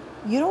and that.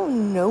 You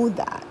don't know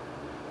that.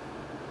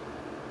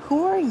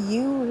 Who are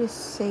you to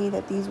say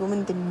that these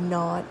women did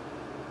not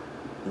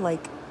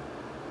like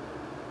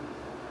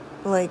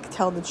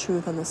tell the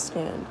truth on the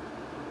stand?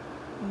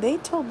 They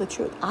told the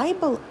truth.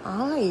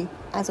 I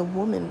as a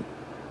woman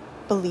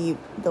believe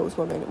those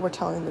women were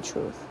telling the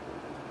truth.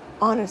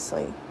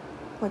 Honestly.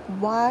 Like,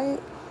 why?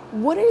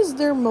 What is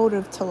their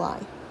motive to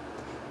lie?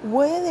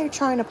 What are they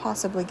trying to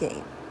possibly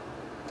gain?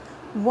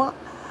 What?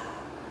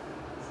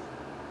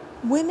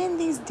 Women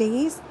these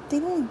days,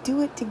 they don't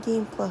do it to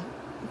gain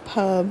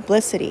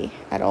publicity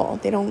at all.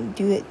 They don't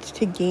do it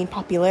to gain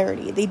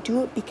popularity. They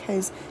do it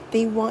because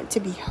they want to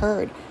be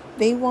heard.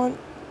 They want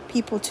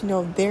people to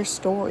know their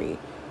story.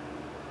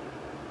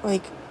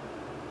 Like,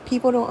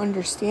 people don't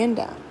understand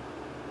that.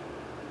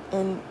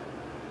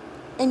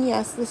 And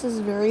yes, this is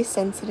very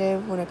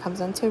sensitive when it comes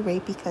down to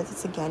rape, because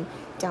it's, again,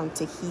 down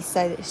to he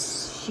said,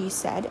 she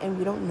said, and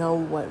we don't know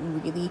what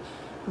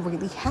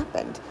really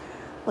happened.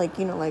 Like,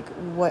 you know, like,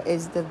 what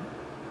is the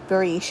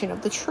variation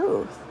of the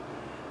truth?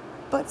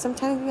 But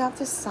sometimes we have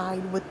to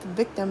side with the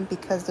victim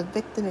because the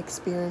victim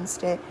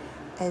experienced it,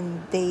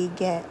 and they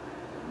get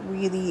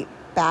really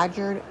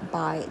badgered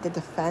by the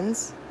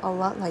defense a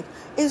lot. Like,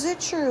 is it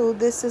true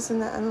this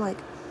and that? And like,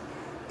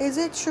 is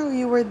it true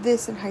you were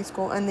this in high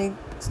school? And they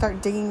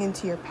start digging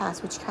into your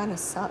past, which kind of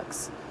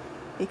sucks,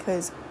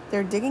 because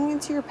they're digging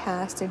into your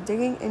past, they're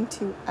digging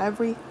into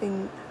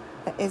everything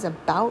that is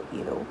about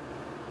you,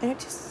 and it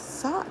just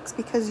sucks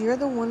because you're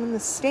the one on the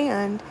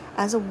stand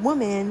as a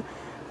woman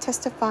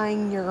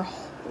testifying your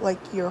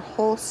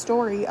whole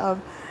story of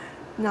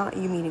not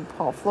you meeting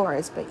Paul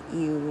Flores, but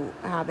you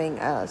having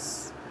an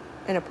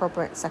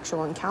inappropriate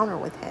sexual encounter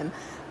with him.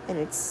 And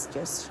it's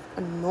just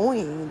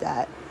annoying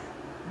that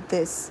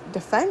this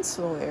defense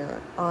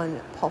lawyer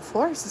on Paul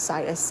Flores'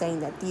 side is saying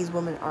that these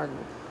women are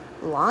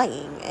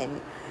lying.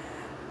 And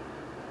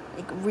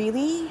like,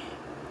 really,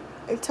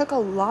 it took a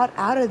lot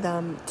out of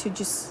them to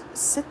just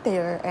sit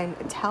there and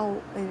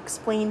tell and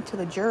explain to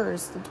the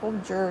jurors, the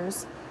 12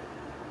 jurors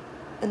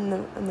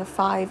and the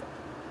 5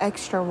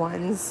 extra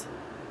ones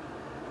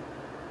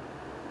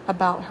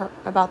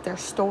about their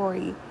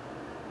story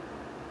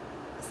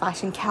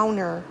 /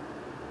 encounter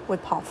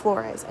with Paul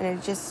Flores. And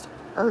it just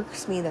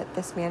irks me that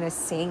this man is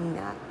saying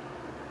that.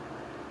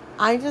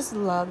 I just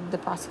love the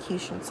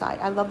prosecution side.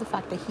 I love the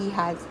fact that he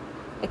has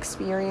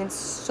experienced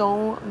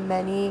so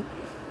many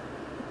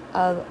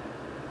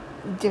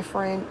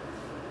different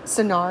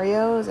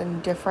scenarios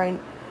and different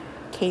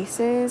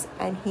cases,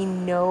 and he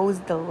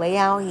knows the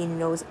layout, he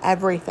knows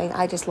everything.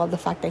 I just love the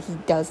fact that he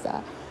does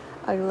that.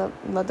 I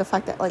love the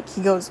fact that, like,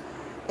 he goes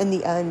in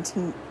the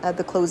end, at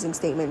the closing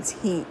statements,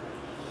 he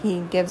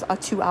gives a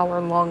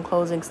 2-hour long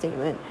closing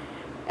statement,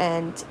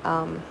 and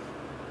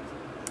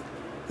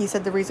he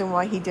said the reason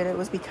why he did it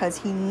was because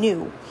he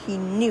knew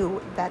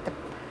that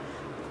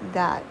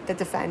the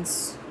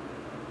defense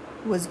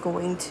was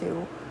going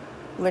to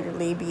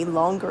literally be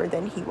longer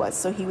than he was.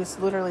 So he was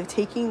literally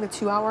taking the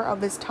 2 hour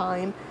of his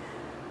time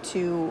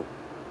to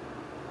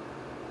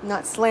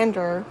not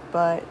slander,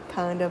 but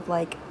kind of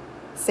like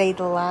say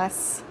the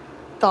last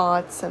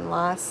thoughts and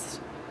last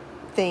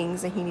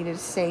things that he needed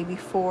to say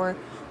before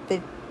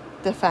the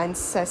defense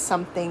says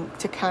something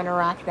to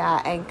counteract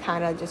that, and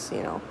kind of just,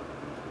 you know,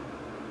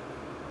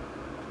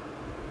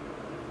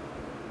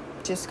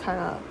 just kind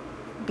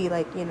of be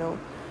like, you know,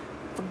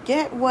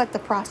 forget what the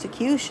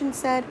prosecution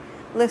said,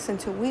 listen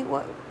to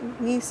what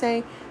we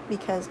say,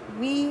 because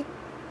we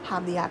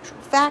have the actual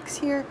facts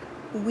here.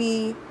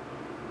 We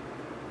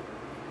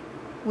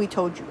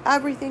told you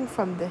everything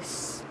from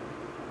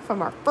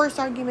our first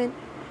argument,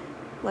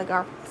 like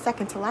our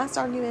second to last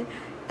argument,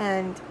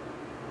 and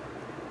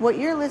what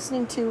you're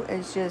listening to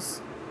is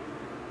just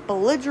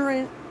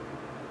belligerent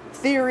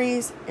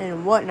theories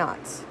and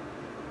whatnots.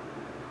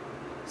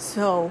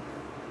 So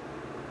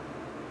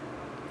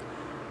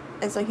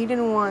he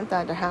didn't want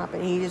that to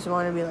happen. He just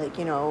wanted to be like,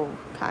 you know,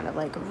 kind of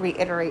like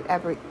reiterate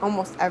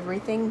almost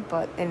everything,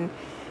 but in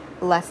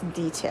less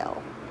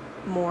detail.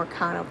 More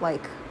kind of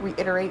like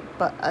reiterate,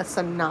 but a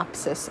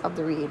synopsis of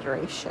the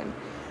reiteration.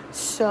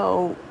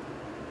 So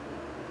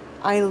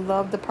I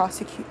love the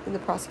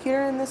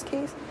prosecutor in this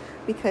case,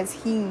 because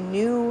he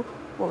knew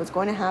what was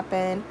going to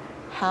happen,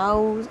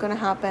 how it was going to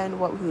happen,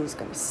 what he was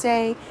going to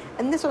say.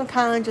 And this one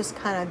kind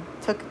of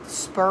took the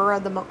spur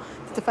of the moment.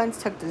 The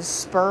defense took the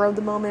spur of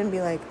the moment and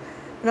be like,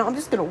 no, I'm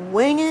just going to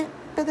wing it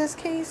for this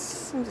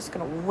case. I'm just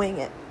going to wing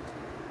it.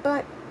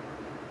 But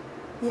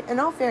yeah,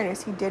 in all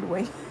fairness, he did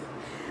wing.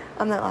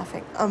 I'm not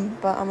laughing.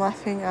 But I'm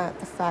laughing at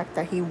the fact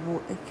that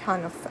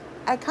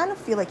I kind of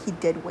feel like he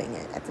did wing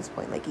it at this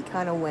point. Like, he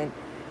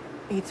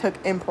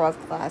took improv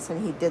class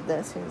and he did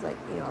this. And he was like,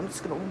 you know, I'm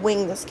just going to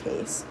wing this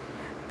case.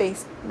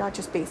 not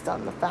just based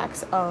on the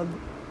facts of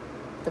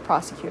the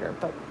prosecutor,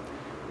 but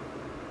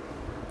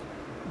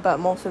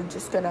I'm also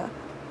just gonna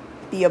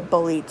be a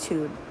bully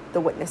to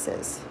the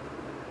witnesses,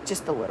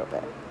 just a little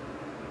bit.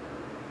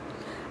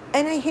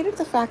 And I hated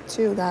the fact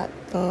too that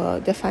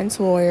the defense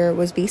lawyer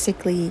was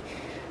basically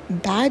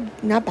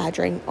not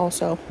badgering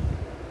also,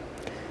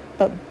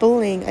 but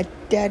bullying a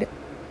dead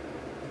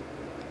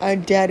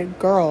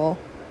girl.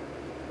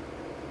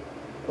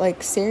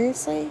 Like,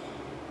 seriously?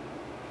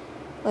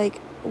 Like,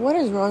 what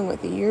is wrong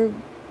with you? You're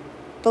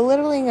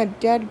belittling a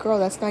dead girl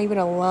that's not even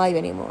alive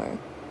anymore.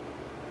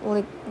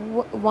 Like,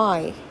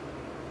 why?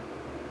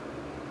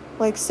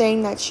 Like,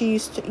 saying that she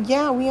used to...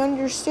 Yeah, we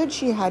understood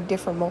she had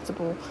different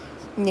multiple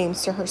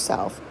names to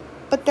herself.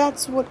 But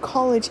that's what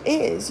college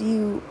is.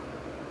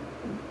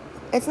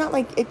 It's not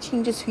like it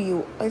changes who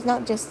you... It's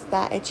not just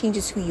that it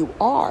changes who you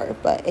are,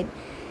 but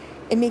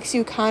it makes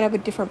you kind of a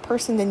different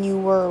person than you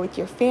were with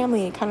your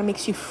family. It kind of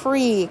makes you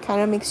free. It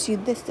kind of makes you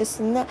this,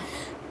 and that.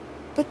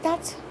 But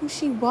that's who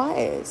she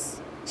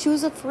was. She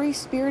was a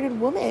free-spirited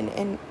woman,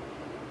 and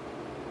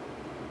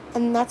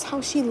that's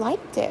how she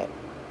liked it.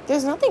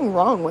 There's nothing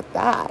wrong with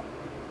that.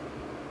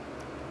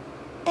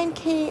 And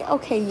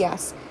okay,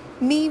 yes,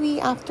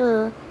 maybe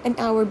after an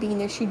hour being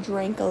there, she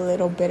drank a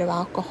little bit of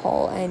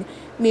alcohol and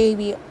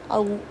maybe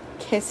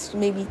kissed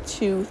maybe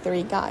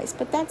 2-3 guys.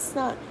 But that's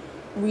not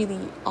really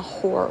a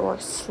whore or a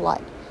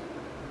slut.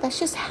 That's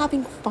just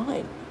having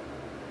fun.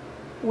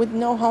 With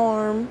no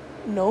harm,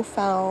 no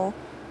foul,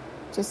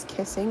 just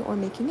kissing or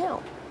making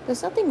out.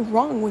 There's nothing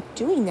wrong with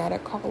doing that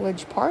at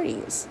college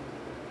parties.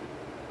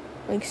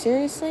 Like,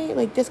 seriously?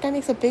 Like, this guy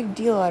makes a big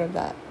deal out of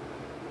that.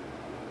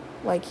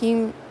 Like,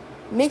 he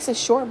makes a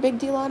short big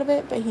deal out of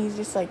it, but he's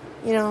just like,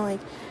 like,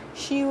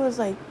 she was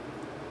like,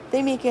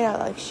 they make it out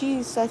like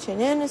she's such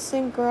an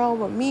innocent girl,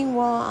 but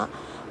meanwhile,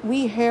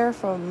 we hear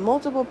from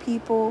multiple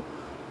people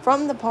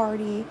from the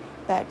party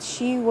that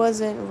she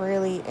wasn't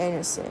really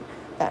innocent,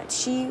 that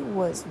she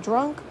was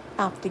drunk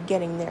after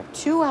getting there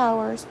 2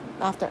 hours,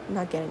 after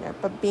not getting there,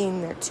 but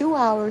being there 2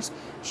 hours.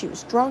 She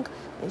was drunk,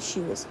 and she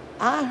was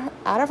out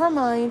of her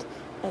mind,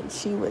 and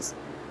she was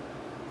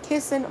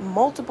kissing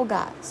multiple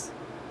guys.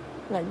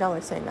 Like, no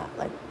one's saying that,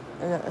 like,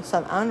 I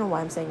don't know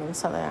why I'm saying it in a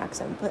southern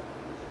accent, but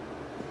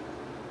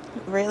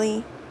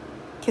really,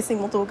 kissing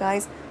multiple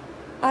guys.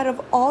 Out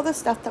of all the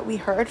stuff that we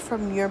heard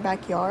from your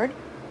backyard,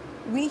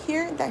 we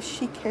hear that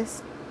she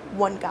kissed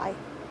one guy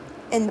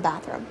in the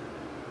bathroom,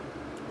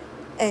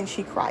 and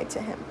she cried to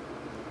him,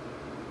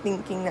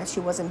 thinking that she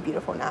wasn't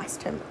beautiful, and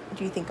asked him,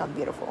 do you think I'm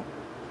beautiful?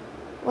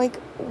 Like,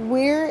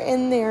 where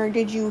in there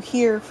did you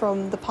hear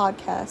from the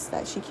podcast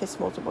that she kissed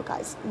multiple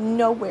guys?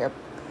 Nowhere.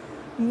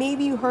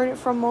 Maybe you heard it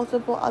from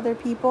multiple other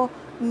people,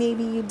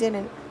 maybe you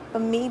didn't,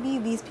 but maybe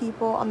these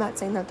people, I'm not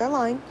saying that they're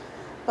lying,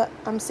 but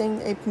I'm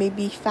saying it may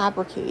be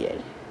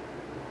fabricated.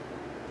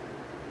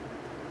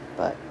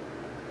 But,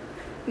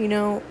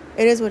 it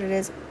is what it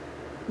is.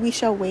 We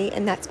shall wait,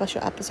 and that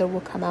special episode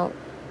will come out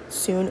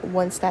soon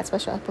once that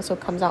special episode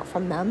comes out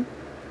from them.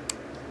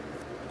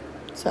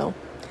 So,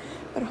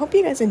 but I hope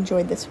you guys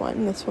enjoyed this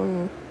one. This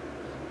one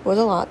was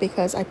a lot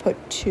because I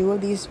put 2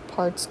 of these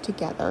parts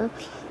together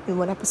in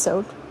one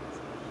episode.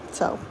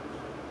 So,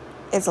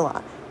 it's a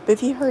lot. But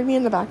if you heard me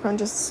in the background,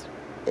 just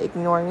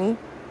ignore me.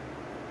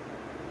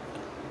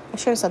 I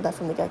should have said that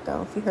from the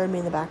get-go. If you heard me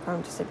in the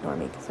background, just ignore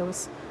me because I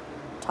was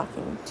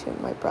talking to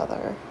my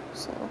brother.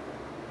 So,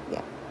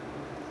 yeah.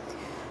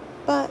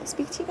 But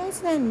speak to you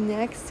guys in the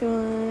next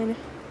one.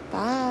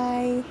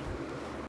 Bye.